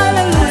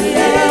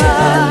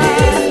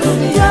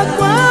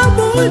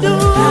 Twakuabudu.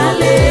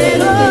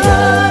 Haleluya.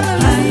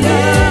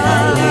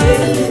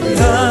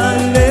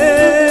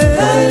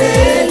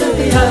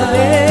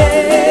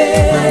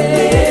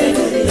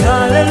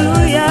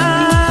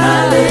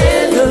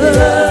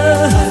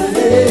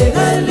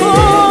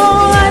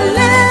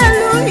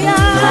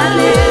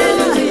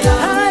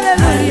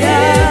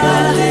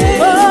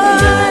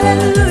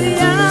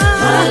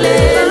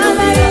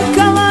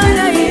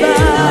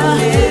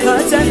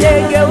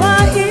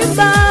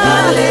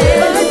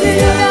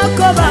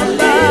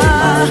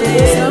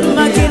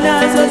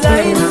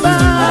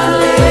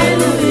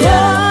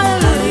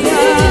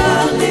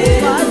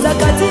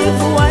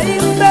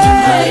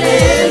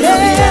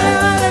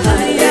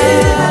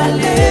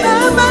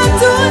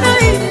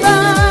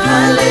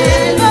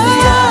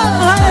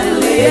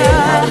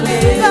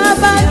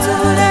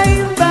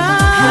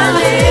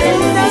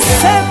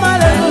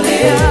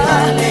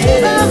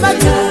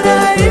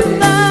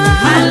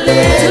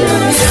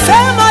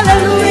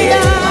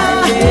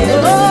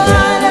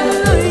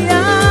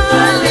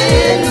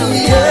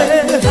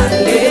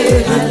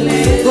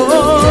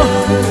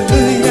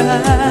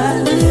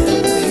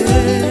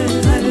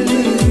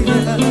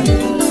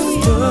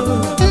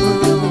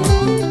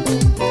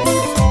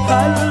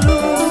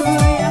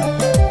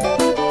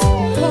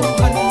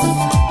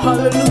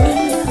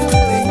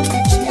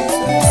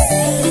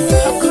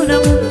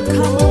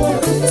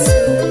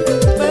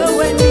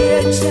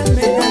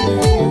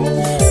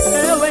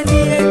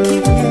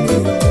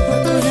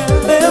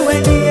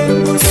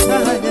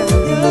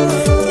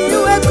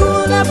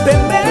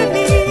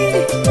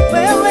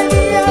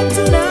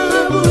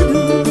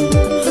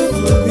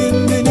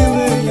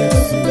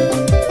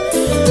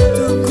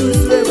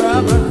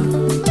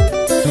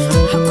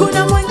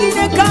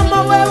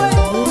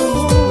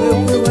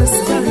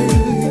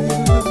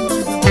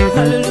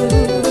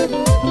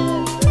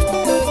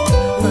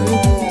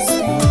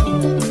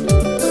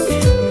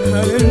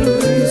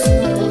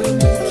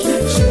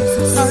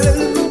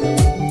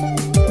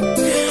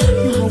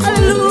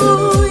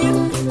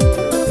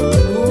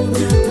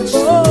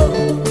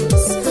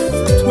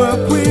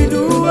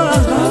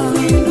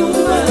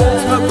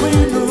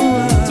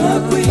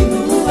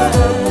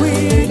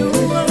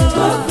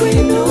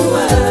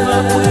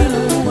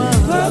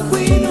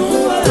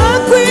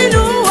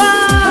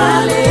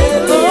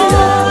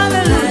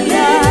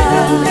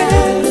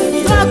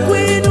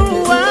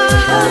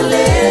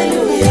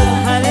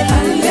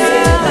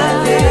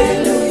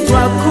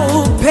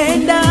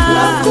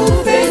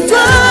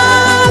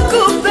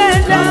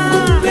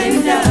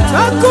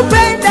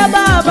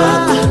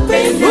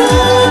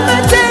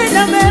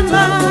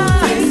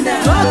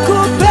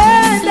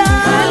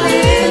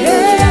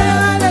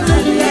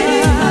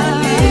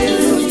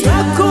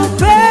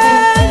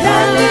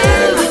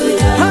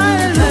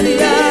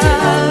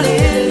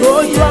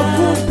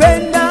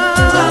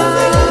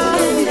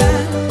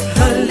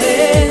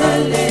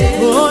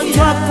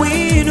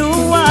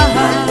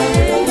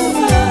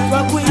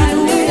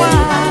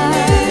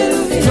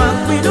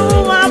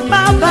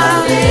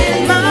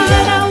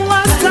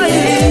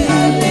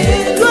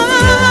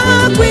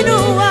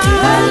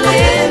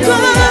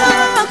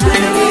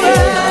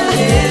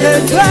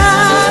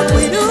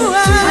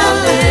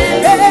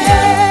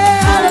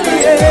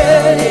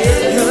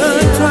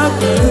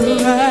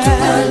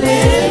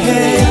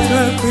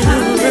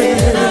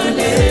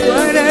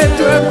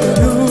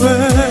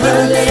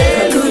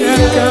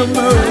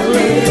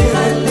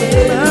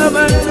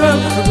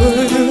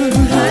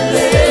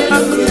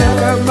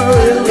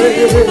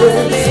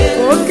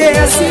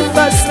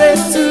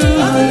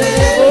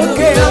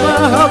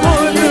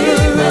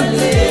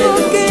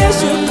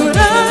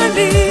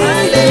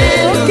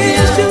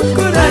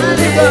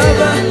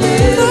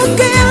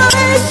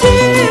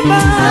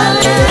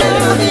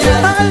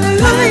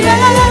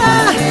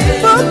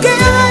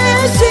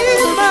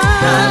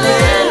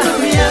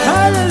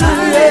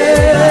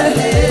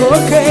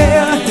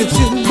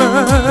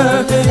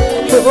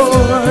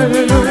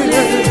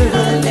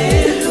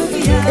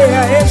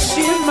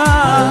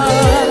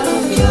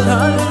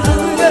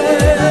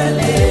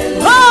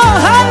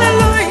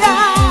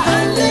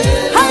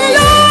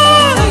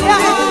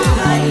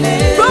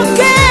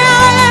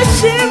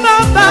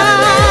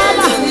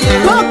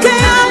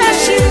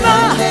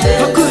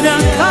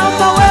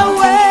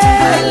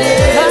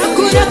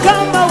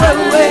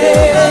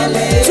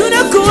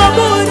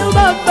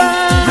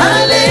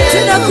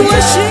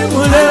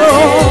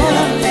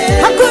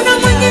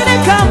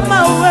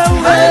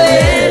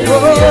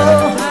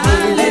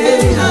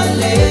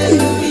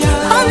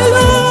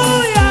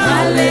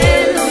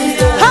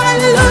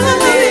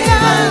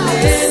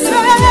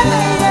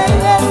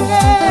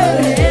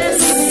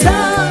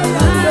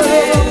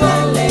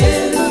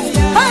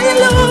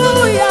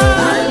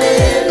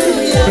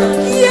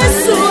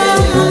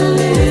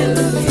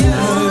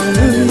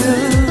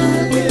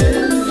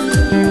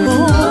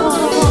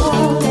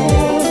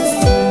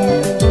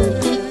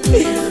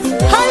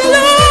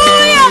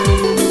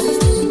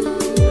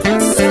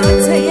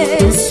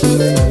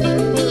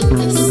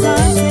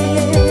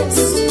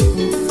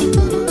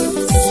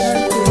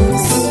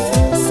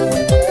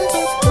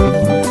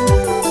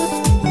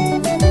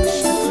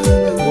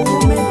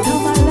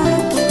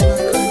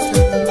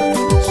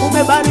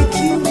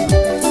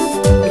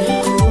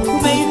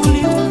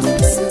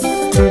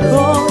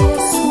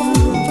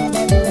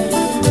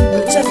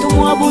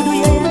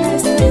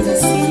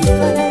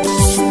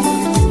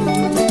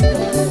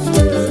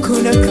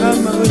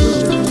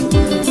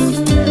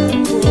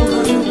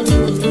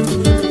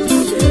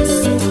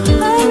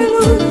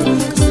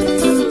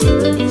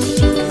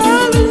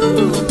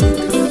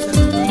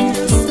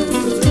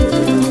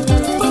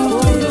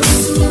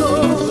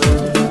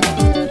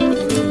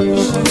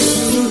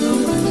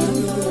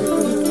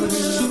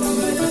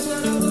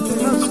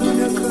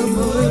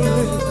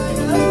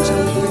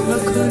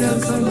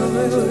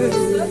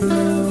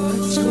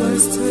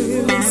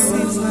 unastahili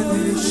sifa na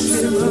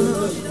heshima.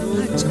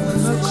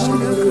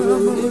 Hakuna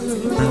kama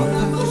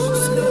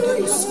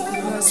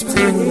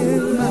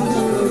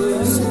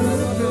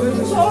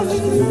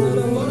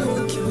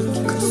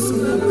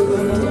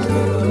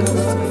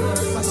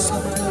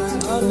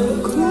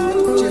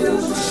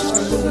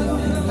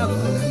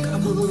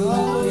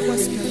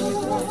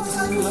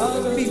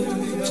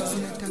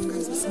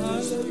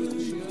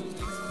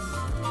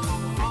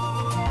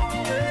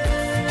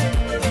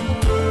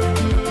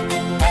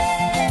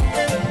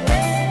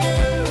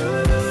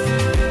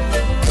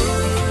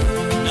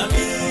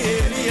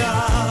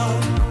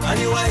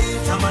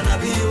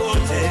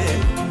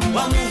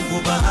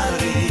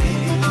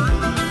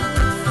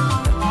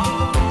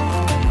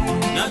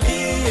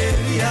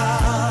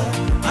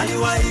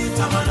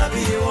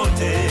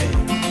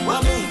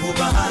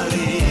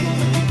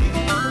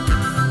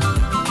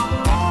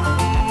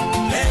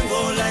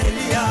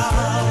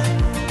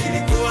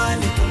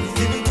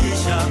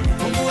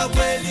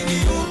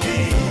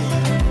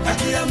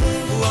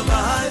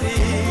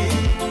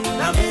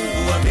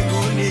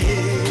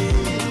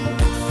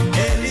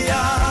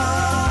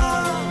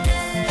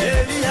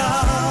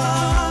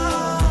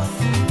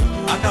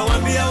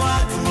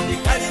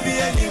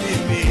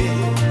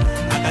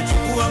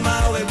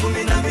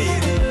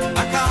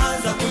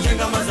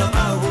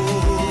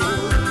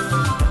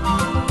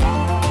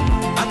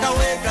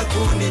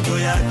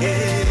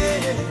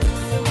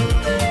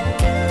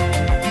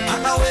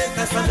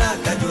akaweka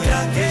sadaka juu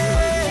yake,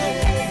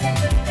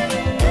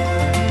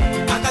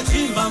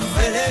 akachimba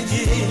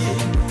mfereji,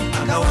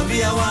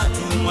 akawaambia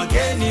watu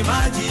mwageni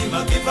maji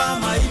mapipa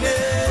maine.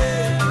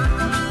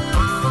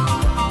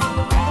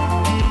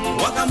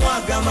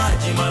 Wakamwaga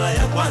maji mara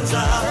ya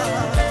kwanza,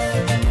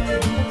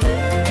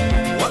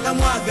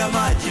 wakamwaga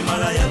maji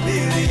mara ya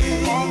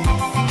pili,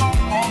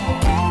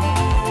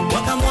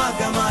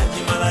 wakamwaga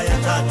maji mara ya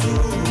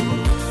tatu.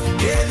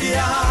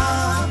 Elia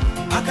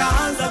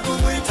akaanza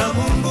kumwita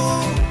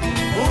Mungu,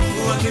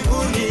 Mungu wa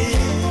mbinguni,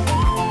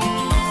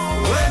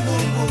 we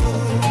Mungu,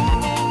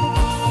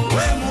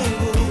 we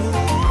Mungu,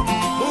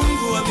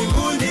 Mungu wa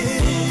mbinguni,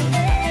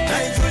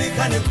 na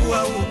ijulikane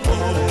kuwa upo.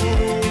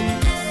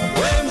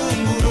 We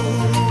Mungu,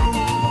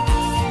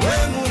 we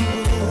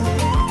Mungu,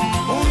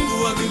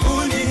 Mungu wa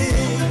mbinguni,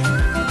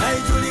 na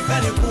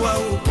ijulikane kuwa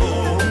upo.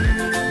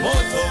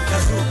 Moto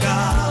ukashuka,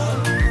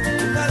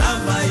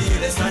 ukalamba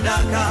ile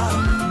sadaka,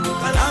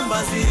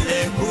 ukalamba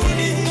zile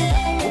kuni,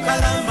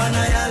 ukalamba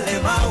na yale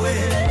mawe,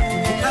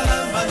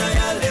 ukalamba na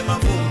yale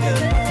mavumbi,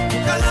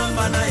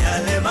 ukalamba na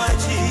yale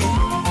maji.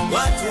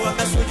 Watu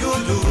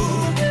wakasujudu,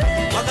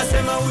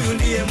 wakasema huyu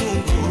ndiye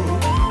Mungu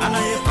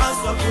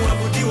anayepaswa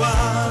kuabudiwa,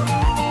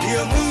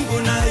 ndiye Mungu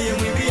naye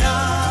mwimbia,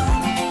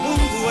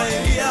 Mungu wa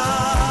Elia.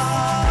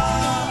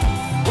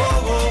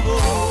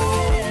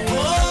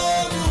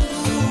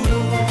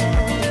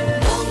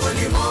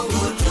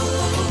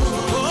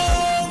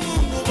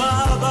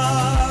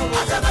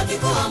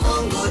 Kuwa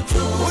Mungu tu.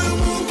 Huyu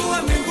Mungu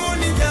wa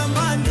mbinguni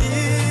jamani,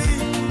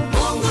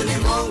 Mungu ni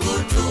Mungu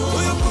tu.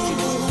 Huyu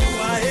Mungu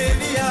wa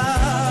Elia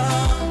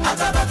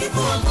atabaki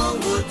kuwa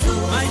Mungu tu.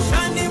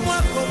 Maishani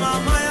mwako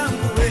mama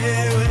yangu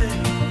wewe,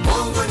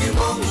 Mungu ni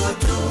Mungu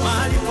tu.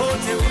 mahali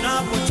pote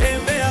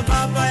unapotembea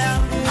baba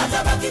yangu,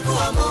 atabaki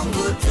kuwa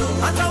Mungu tu.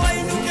 hata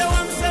wainuke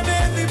wamseme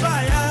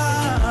vibaya,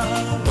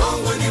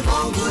 Mungu ni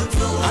Mungu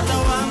tu. hata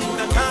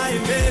wamkatae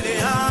mbele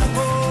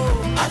yako,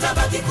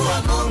 atabaki kuwa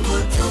Mungu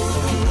tu.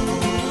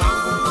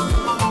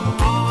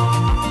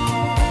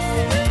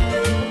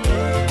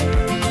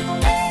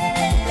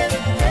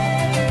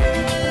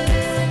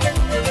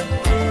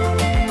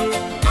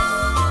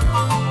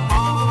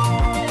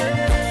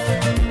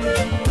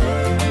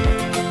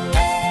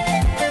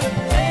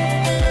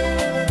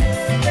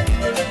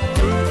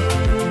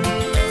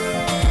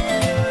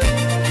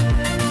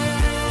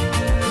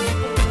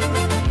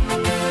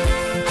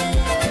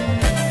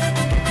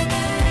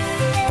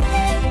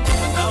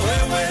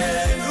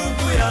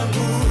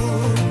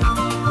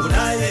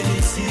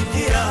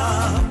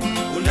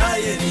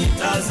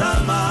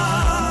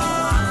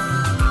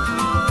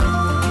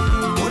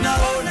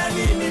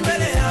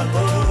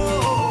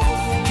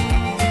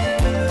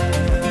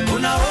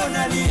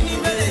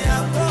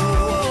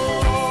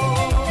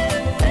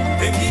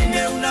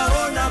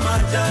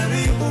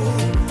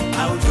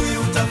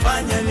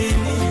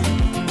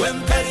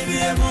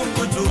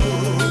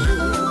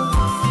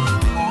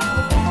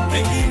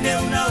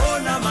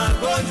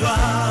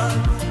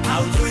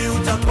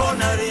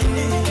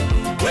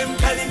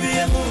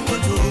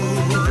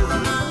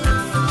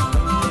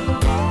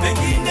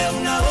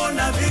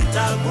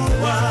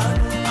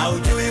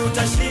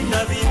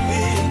 utashinda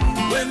vipi?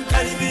 We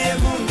mkaribie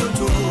Mungu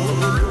tu.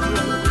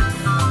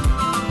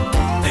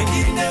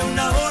 Pengine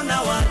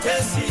unaona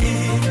watesi,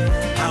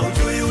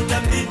 haujui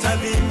utapita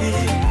vipi?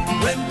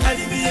 We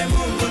mkaribie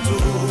Mungu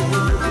tu.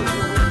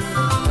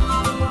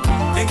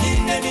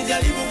 Pengine ni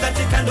jaribu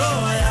katika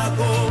ndoa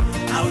yako,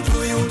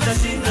 haujui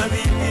utashinda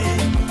vipi?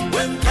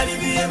 We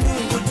mkaribie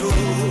Mungu tu.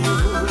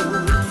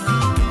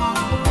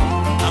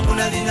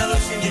 Hakuna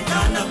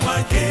linaloshindikana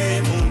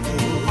kwake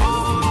Mungu.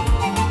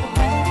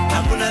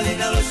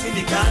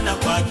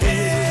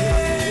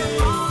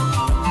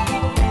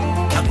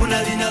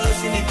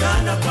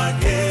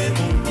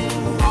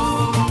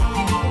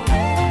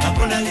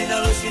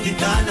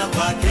 kushindikana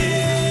kwake.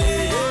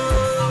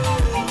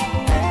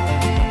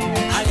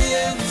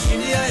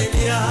 Aliyemshindia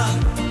Elia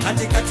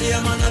katikati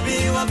ya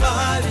manabii wa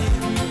bahari,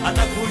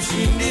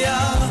 atakushindia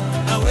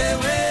na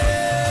wewe.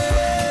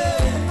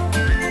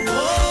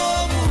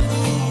 Oh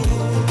Mungu,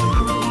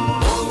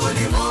 Mungu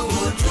ni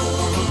Mungu tu.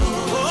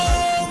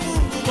 Oh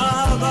Mungu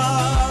Baba,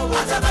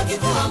 atabaki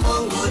kuwa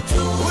Mungu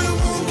tu. Huyu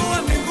Mungu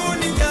wa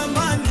mbinguni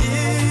jamani,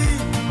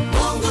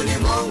 Mungu ni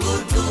Mungu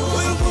tu.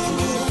 Huyu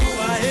Mungu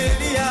wa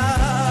Elia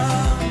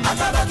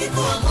atabaki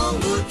kuwa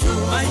Mungu tu.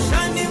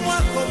 Maishani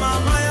mwako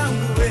mama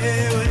yangu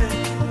wewe,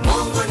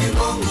 Mungu ni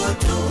Mungu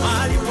tu.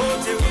 Mahali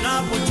pote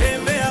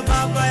unapotembea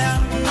baba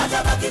yangu,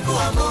 atabaki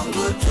kuwa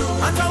Mungu tu.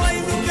 Hata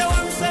wainuke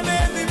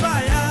wamsemee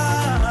vibaya,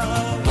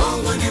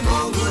 Mungu ni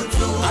Mungu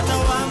tu. Hata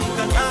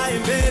wamkatae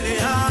mbele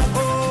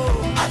yako,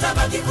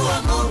 atabaki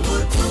kuwa Mungu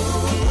tu.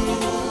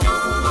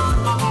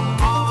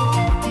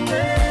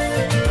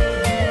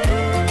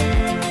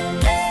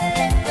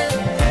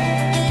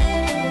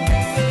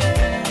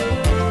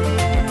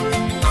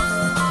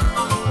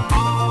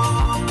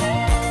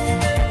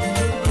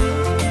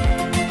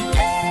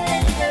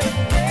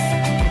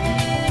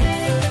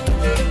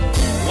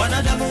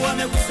 Wanadamu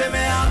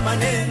wamekusemea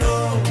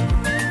maneno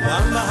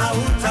kwamba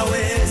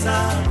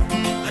hautaweza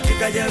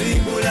katika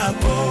jaribu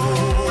lako.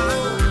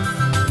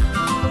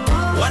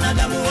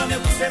 Wanadamu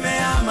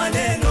wamekusemea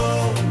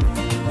maneno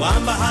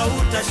kwamba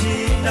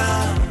hautashinda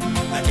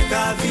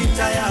katika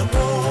vita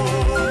yako.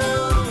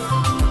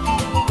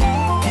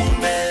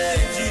 Kumbe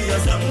njia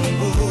za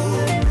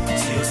Mungu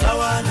sio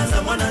sawa na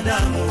za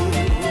mwanadamu.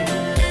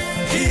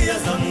 Njia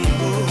za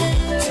Mungu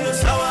sio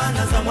sawa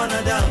na za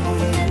mwanadamu.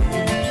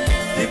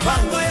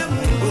 Mipango ya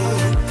Mungu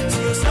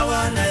sio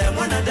sawa na ya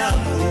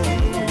mwanadamu.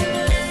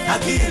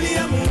 Akili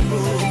ya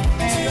Mungu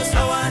sio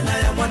sawa na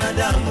ya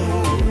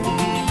mwanadamu.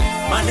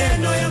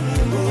 Maneno ya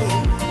Mungu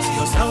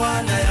sio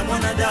sawa na ya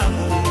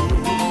mwanadamu.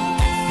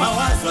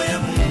 Mawazo ya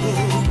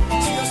Mungu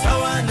sio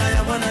sawa na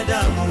ya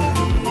mwanadamu.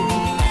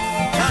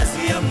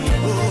 Kazi ya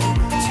Mungu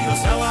sio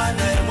sawa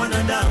na ya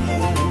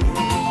mwanadamu.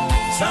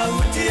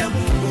 Sauti ya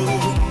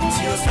Mungu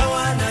sio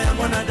sawa na ya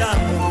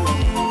mwanadamu.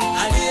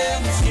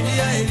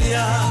 Aliyemshindia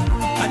Elia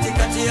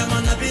katikati ya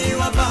manabii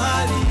wa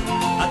bahari,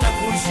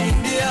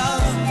 atakushindia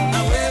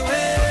na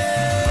wewe.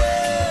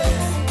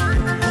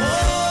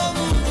 Oh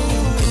Mungu,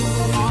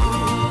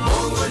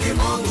 Mungu ni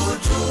Mungu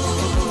tu.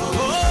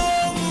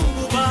 Oh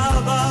Mungu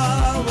Baba,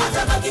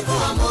 atabaki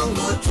kuwa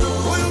Mungu tu.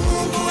 Huyu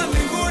Mungu wa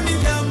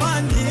mbinguni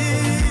jamani,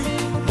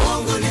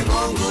 Mungu ni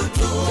Mungu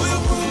tu. Huyu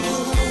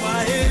Mungu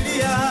wa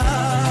Elia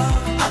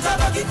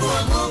atabaki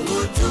kuwa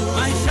Mungu tu.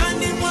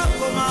 Maishani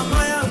mwako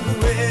mama yangu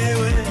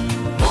wewe,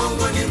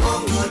 Mungu ni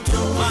Mungu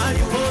tu. Mahali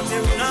pote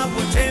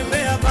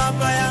unapotembea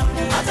baba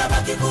yangu,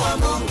 atabaki kuwa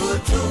Mungu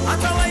tu.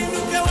 Hata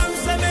wainuke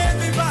wamsemee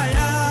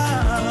vibaya,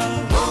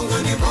 Mungu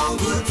ni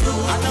Mungu tu.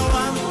 Hata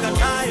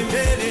wamkatae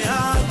mbele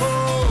yako,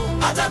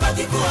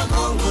 atabaki kuwa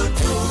Mungu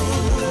tu.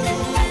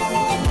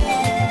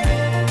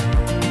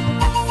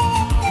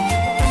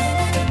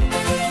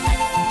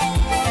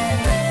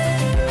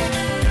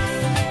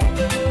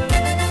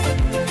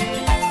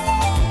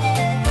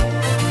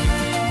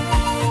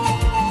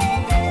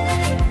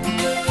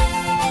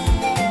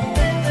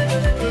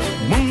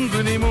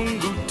 Mungu ni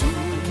Mungu tu.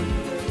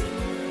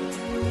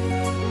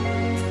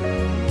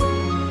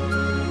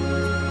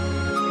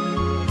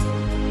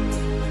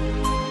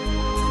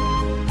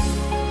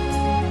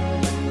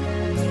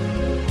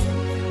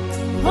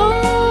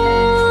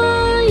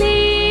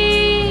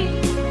 Holy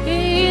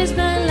is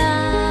the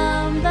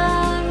Lamb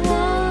that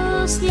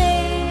was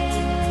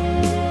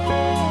slain.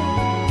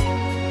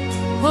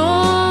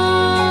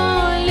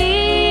 Holy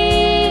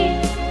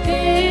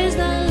is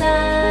the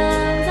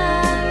Lamb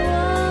that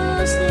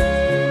was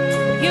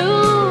slain. You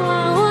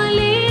are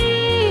holy.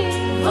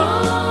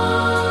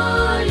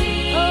 Holy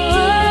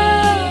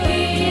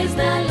is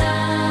the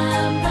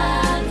Lamb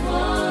that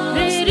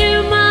was slain.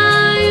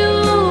 Redeemer, you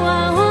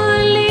are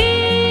holy.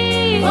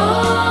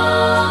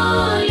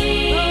 Holy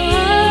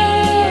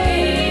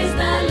is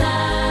the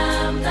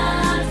Lamb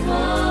that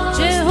was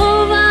slain.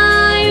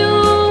 Jehovah, you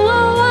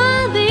are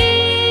worthy.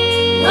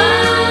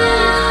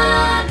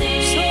 Worthy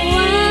so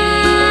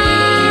worthy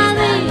is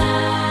the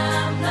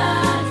Lamb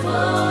that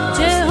was slain.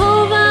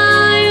 Jehovah,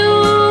 you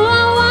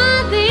are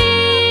worthy.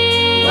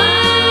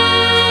 Worthy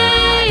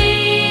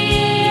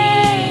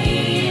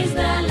is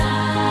the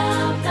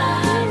Lamb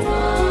that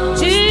was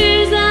slain.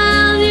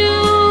 Jesus, you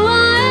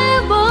are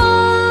able.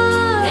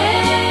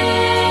 Able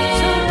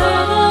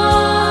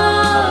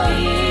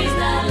is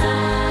the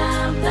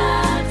Lamb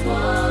that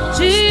was slain.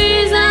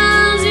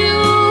 Jesus, you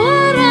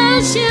are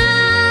righteous.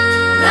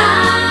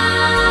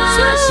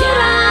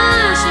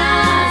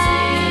 Righteous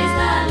is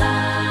the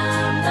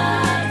Lamb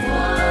that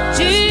was slain.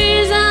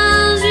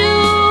 Jesus, you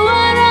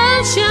are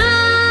righteous.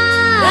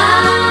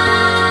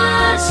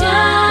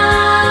 Righteous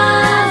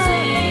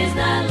is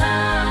the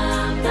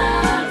Lamb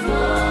that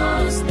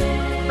was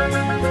slain.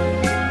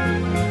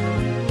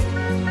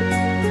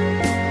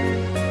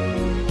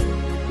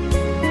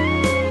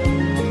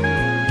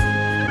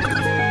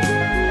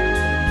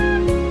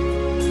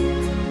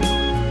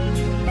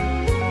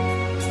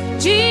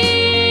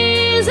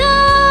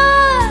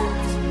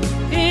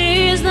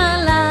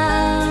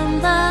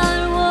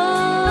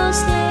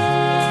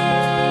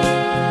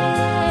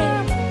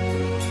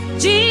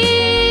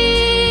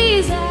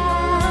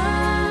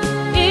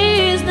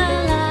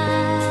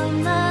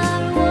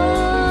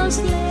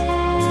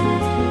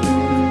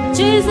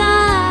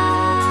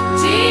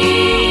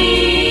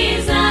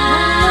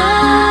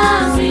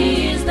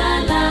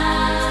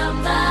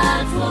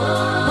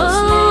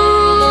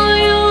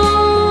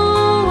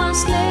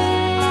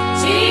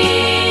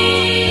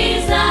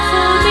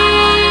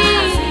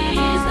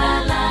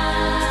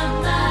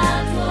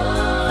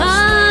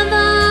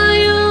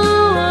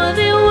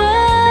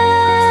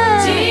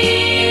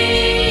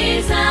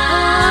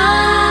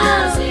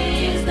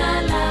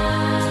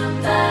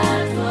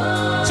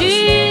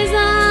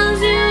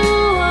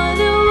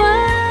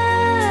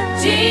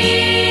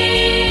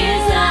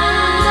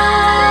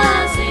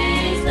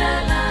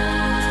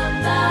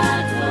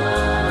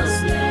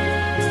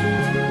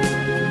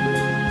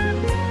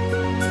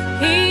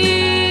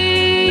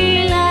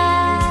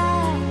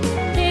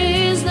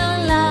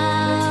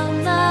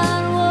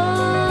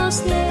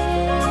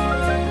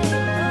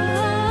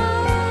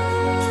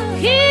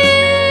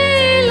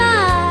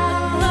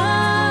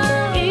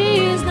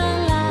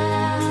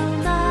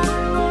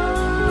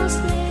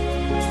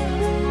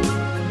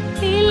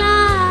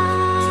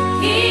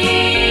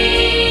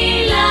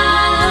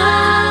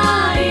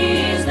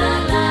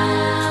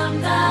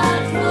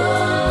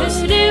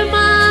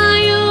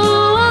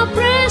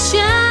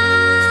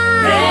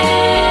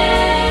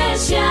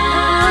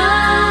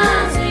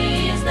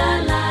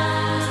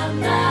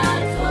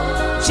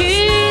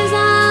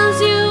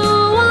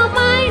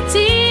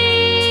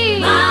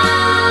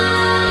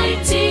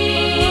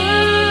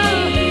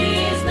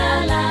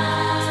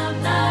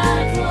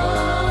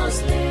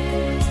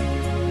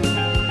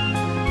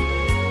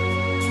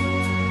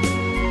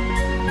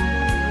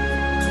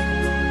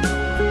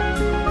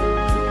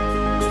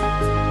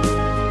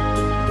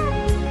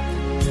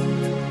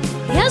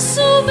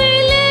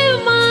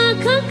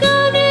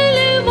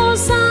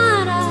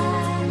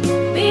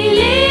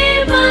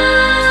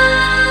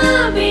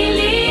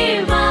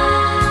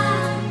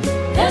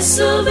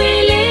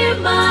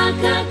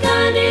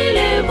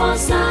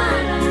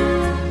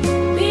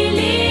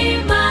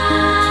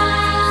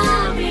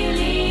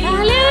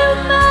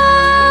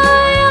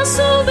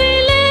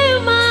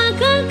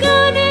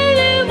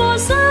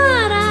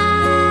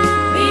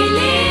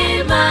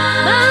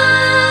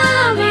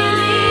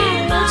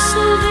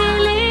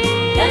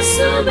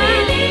 Yesu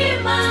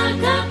milima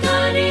kaka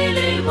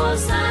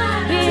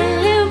nilimosana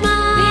milima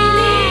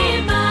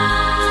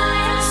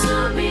Yesu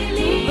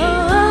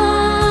milima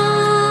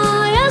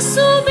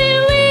Yesu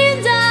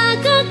miwinda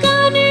kaka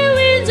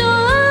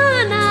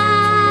niwindoana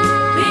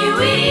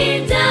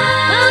miwinda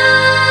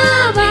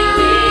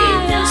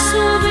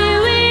Yesu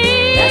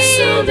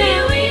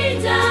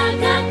miwinda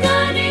kaka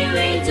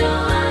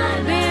niwindoana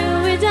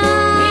miwinda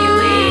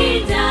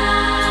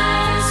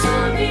Yesu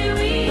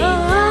miwinda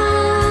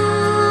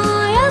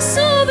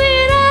Yesu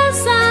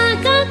birasa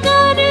kaka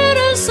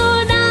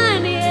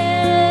nirusonani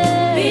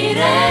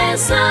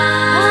birasa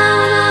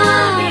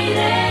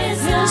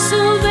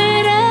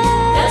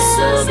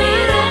Yesu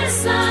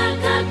birasa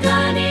kaka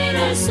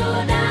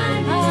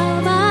nirusonani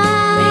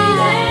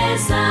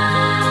birasa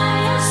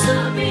Yesu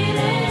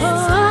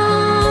birasa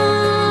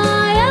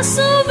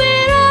Yesu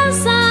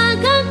birasa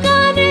kaka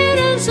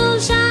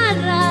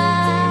nirusoshara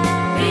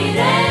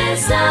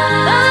birasa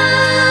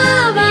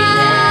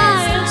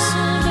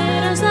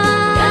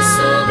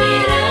Yesu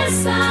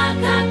birasa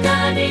kaka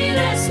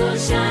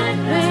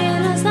nirusoshara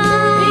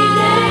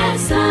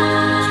birasa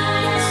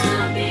Yesu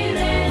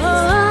birasa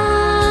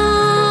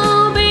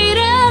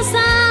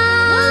birasa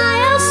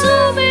Yesu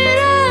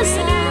birasa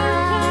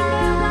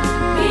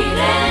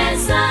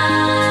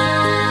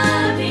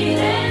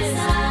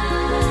birasa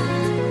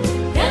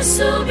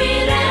Yesu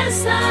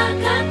birasa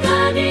kaka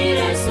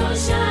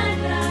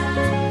nirusoshara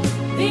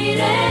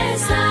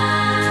birasa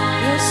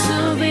Yesu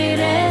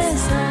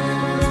birasa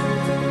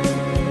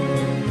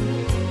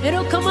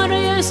erokamano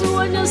Yesu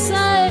wa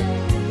Nyasaye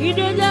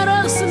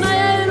idenjarosna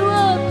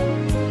yaeruok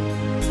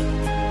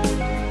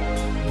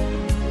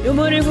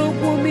yomorigo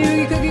kuomi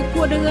wika gi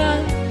kuodga